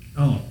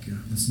 Oh, God,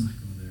 let's not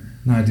go there.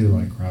 No, I do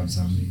like Rob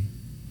Zombie.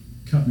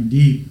 Cut me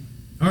deep.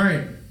 All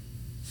right.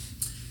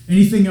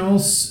 Anything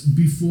else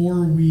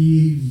before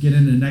we get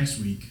into next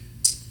week?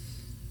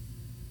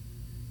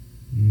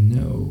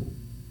 No.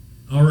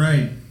 All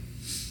right.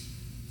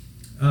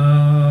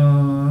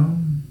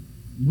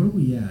 What are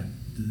we at?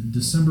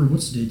 December,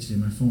 what's the date today?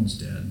 My phone's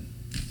dead.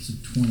 It's the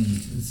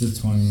 20th. It's the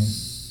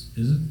 20th.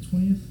 Is it the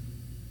 20th?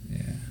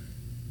 Yeah.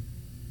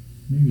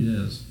 Maybe it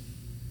is.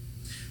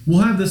 We'll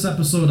have this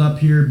episode up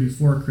here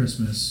before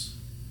Christmas,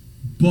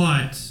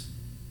 but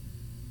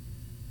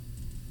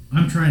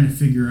I'm trying to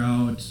figure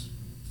out.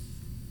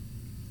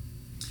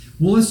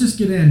 Well, let's just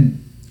get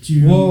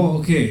into. Well,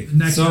 okay.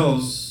 Next so,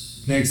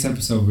 episode. next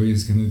episode, we're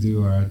just going to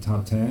do our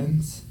top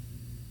 10s.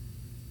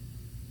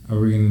 Are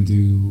we going to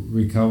do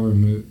recover?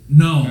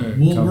 No,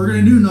 we're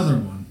going to do movies. another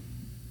one.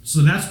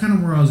 So that's kind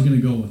of where I was going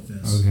to go with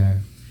this. Okay.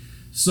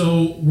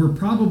 So we're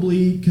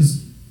probably,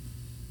 because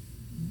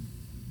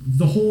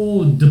the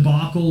whole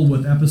debacle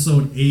with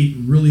episode 8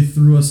 really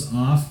threw us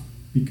off,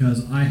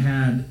 because I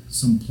had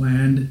some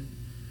planned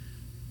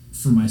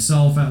for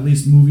myself, at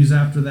least, movies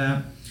after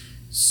that.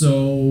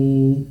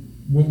 So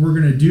what we're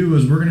going to do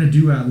is we're going to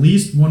do at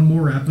least one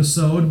more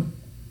episode,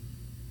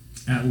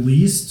 at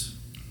least.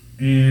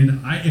 And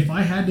if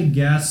I had to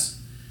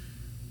guess,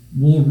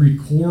 we'll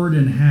record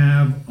and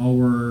have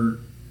our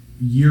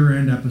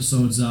year-end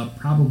episodes up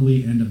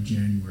probably end of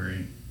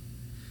January.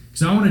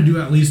 Because I want to do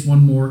at least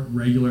one more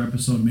regular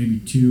episode, maybe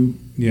 2,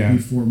 Yeah.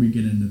 before we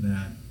get into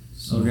that.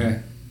 So,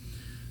 Okay.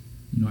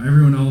 You know,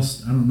 everyone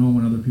else, I don't know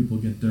when other people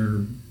get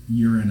their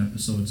year-end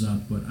episodes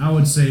up, but I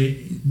would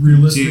say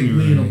realistically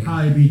January. it'll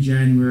probably be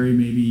January,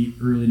 maybe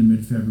early to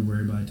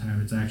mid-February by the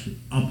time it's actually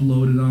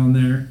uploaded on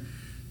there.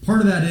 Part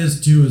of that is,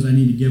 too, is I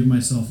need to give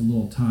myself a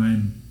little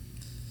time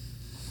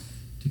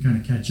to kind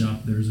of catch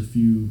up. There's a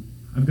few...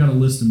 I've got a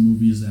list of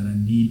movies that I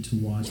need to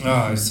watch. Oh,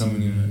 before there's so I do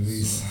many that,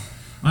 movies. so.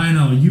 I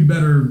know. You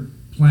better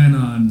plan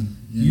on...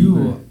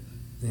 Yeah,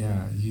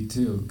 you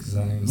too, because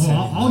I didn't.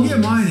 Oh, I'll get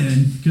mine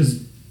in,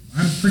 because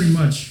I'm pretty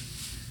much...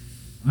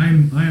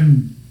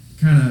 I'm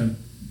kind of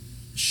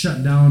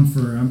shut down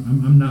for...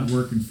 I'm not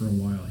working for a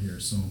while here,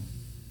 so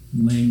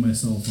I'm laying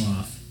myself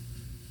off.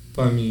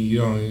 But I mean, you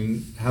don't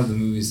even have the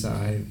movies that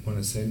I want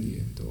to send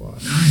you to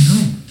watch. I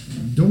know.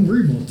 Don't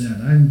worry about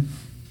that.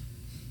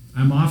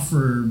 I'm off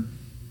for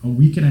a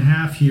week and a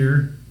half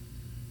here,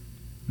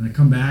 and I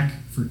come back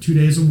for 2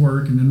 days of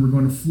work, and then we're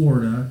going to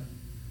Florida.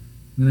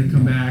 And then I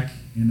come back,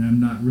 and I'm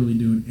not really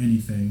doing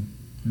anything.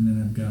 And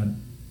then I've got,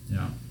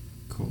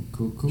 Cool.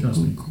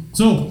 Trust me. Cool.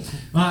 So,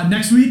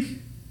 next week,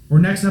 or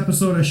next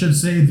episode, I should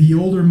say, the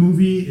older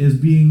movie is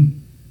being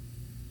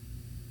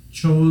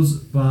chosen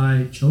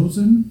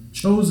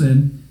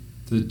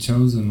The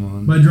Chosen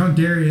One. by Drunk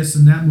Darius,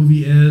 and that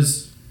movie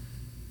is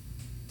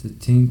The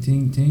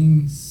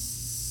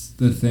Tings.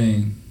 The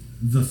Thing.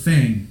 The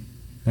Thing.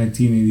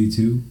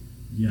 1982.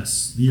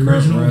 Yes, the Kurt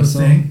original The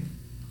Russell. Thing.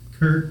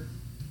 Kurt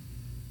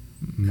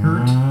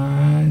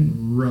Mine.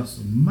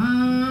 Russell,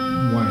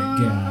 my White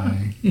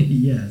guy.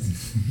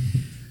 Yes.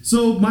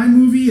 So my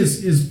movie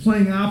is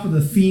playing off of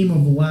the theme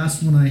of the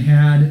last one I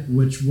had,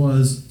 which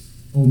was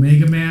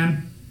Omega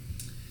Man.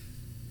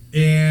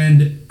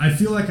 And I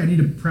feel like I need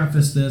to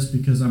preface this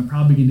because I'm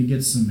probably going to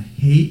get some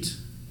hate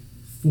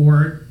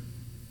for it,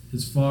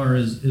 as far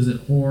as, is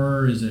it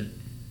horror, is it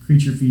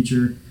creature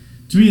feature?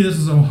 To me, this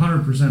is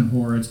 100%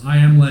 horror. It's I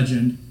Am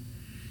Legend,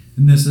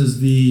 and this is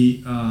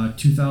the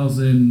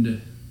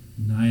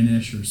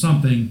 2009-ish or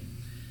something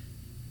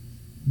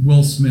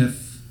Will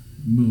Smith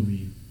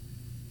movie.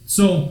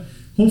 So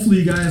hopefully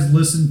you guys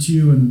listen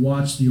to and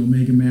watch the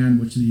Omega Man,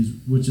 which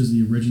is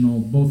the original.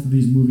 Both of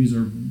these movies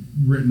are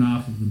written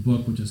off of the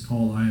book, which is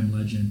called I Am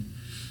Legend.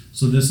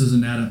 So this is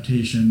an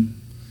adaptation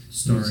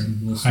starring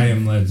Will Smith. I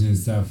Am Legend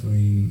is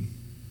definitely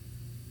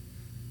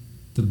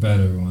the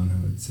better one, I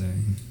would say.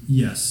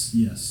 Yes.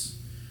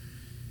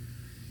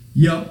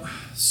 Yep.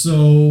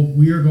 So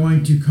we are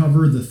going to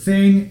cover The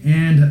Thing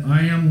and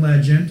I Am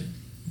Legend.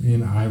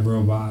 In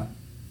iRobot.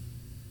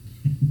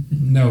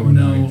 No, we're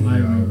No, not doing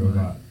iRobot.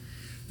 iRobot.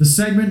 The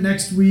segment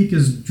next week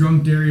is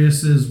Drunk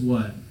Darius's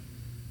what?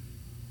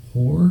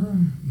 horror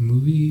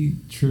movie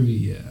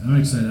trivia. I'm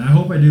excited. I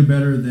hope I do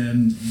better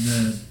than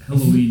the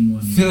Halloween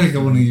one. I feel like I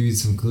want to give you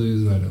some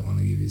clues, but I don't want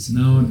to give you some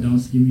clues.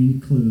 Don't give me any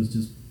clues.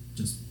 Just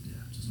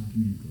don't give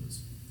me any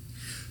clues.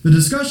 The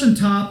discussion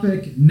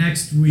topic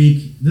next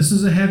week, this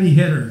is a heavy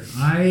hitter.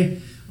 I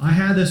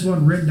had this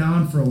one written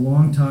down for a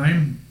long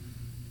time,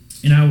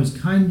 and I was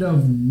kind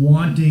of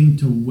wanting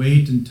to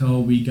wait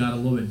until we got a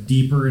little bit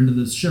deeper into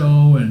this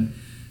show and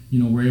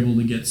we're able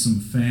to get some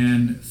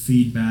fan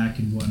feedback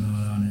and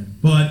whatnot on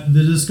it. But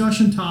the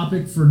discussion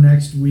topic for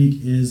next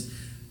week is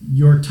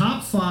your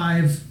top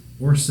 5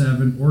 or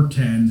 7 or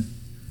 10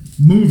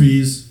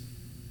 movies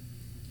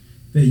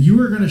that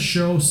you are going to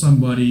show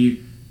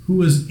somebody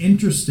who is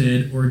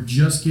interested or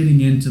just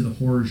getting into the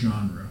horror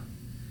genre.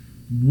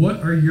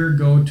 What are your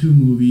go-to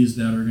movies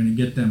that are going to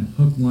get them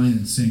hook, line,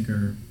 and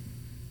sinker,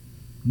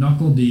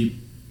 knuckle deep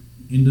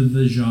into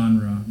the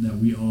genre that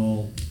we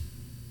all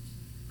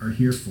are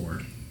here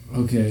for?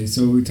 Okay,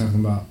 so we're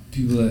talking about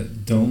people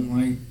that don't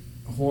like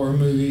horror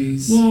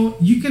movies? Well,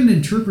 you can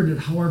interpret it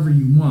however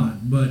you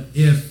want, but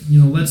if,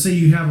 let's say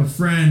you have a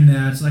friend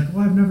that's like,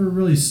 I've never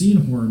really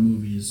seen horror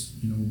movies,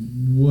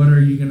 what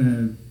are you going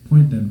to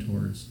point them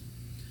towards?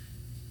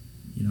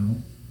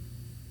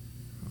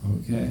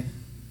 Okay.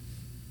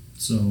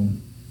 So,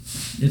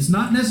 it's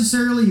not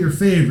necessarily your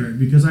favorite,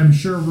 because I'm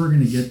sure we're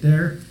going to get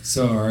there.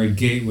 So, our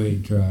gateway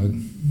drug.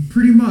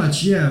 Pretty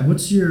much, yeah.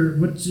 What's your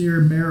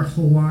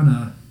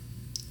marijuana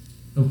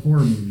of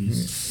horror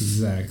movies?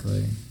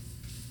 Exactly.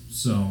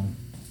 So,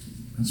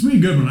 that's going to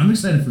be a good one. I'm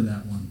excited for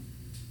that one.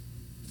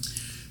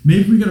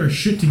 Maybe we get our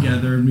shit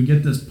together and we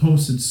get this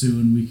posted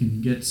soon. We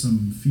can get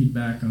some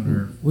feedback on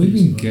our We've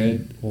been Facebook.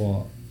 good.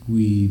 Well,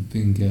 we've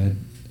been good.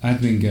 I've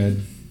been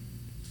good.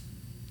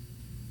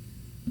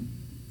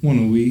 One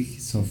a week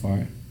so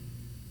far.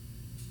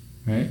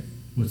 Right?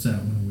 What's that,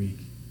 one a week?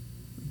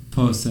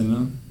 Posting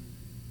them.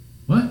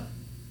 What?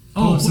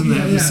 Posting the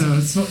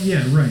episodes.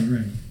 Yeah,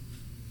 right.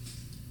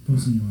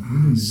 Posting you on. We're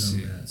doing a job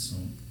of that, so.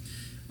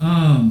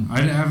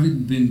 I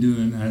haven't been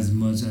doing as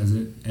much as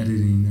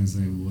editing as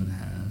I would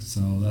have,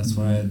 so that's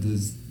why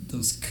there's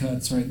those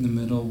cuts right in the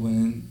middle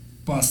when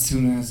Boss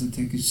Tuna has to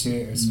take a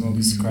shit or smoke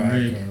his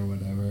crack or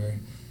whatever.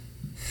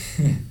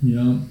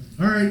 Yeah.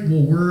 All right.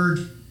 Well,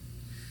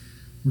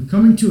 we're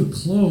coming to a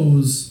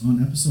close on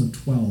episode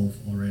 12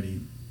 already.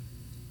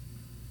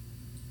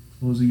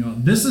 Closing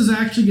out. This is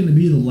actually going to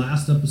be the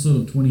last episode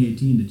of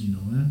 2018. Did you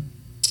know that?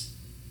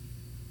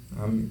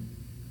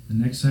 The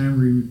next time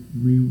we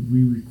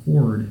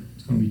record,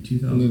 it's going to be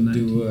 2019. I'm going to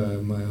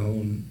do my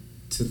own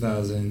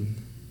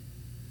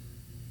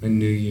my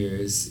New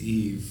Year's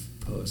Eve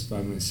post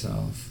by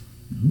myself.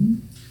 Mm-hmm.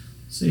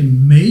 Say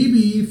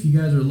maybe if you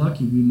guys are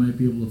lucky, we might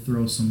be able to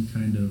throw some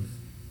kind of.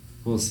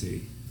 We'll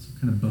see. Some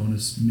kind of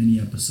bonus mini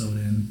episode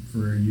in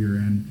for a year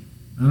end.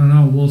 I don't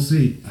know. We'll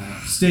see.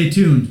 Stay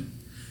tuned.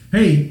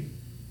 Hey,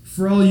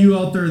 for all you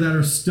out there that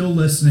are still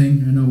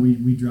listening, I know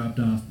we dropped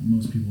off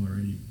most people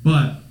already,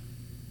 but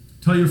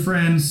tell your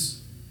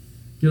friends,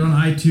 get on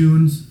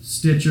iTunes,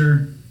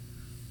 Stitcher,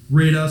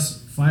 rate us,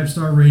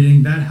 5-star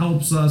rating. That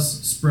helps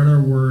us spread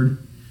our word.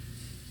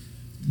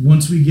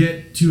 Once we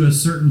get to a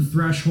certain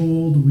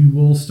threshold, we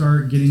will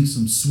start getting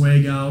some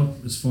swag out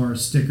as far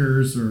as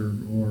stickers or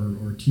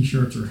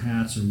t-shirts or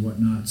hats or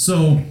whatnot.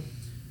 So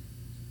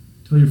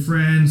tell your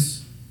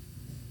friends,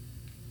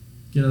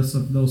 get us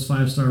those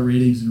 5-star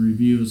ratings and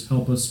reviews,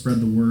 help us spread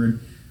the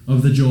word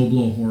of the Joe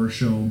Blow Horror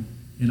Show.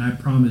 And I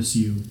promise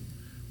you,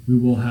 we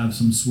will have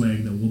some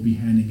swag that we'll be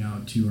handing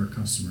out to our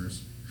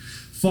customers.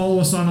 Follow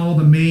us on all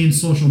the main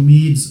social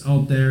medias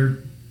out there.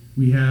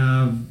 We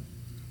have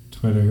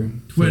Twitter,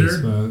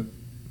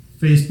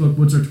 Facebook.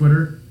 What's our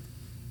Twitter?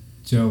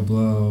 Joe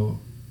Blow,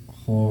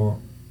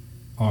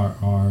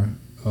 RRORR.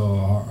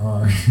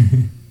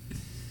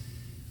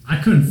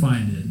 I couldn't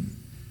find it.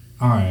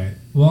 All right.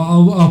 Well,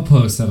 I'll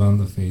post that on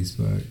the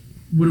Facebook.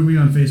 What are we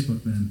on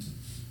Facebook then?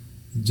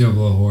 Joe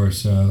Blow Horror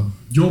Show.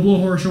 Joe Blow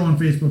Horror Show on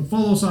Facebook.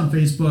 Follow us on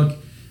Facebook.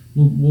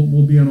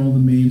 We'll be on all the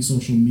main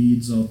social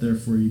medias out there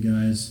for you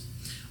guys.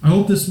 I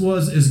hope this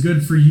was as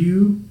good for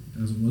you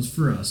as it was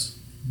for us.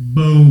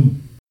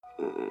 Boom.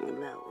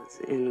 That was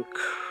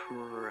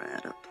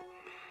incredible.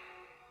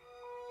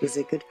 Is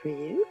it good for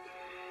you?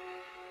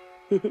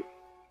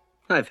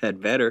 I've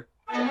had better.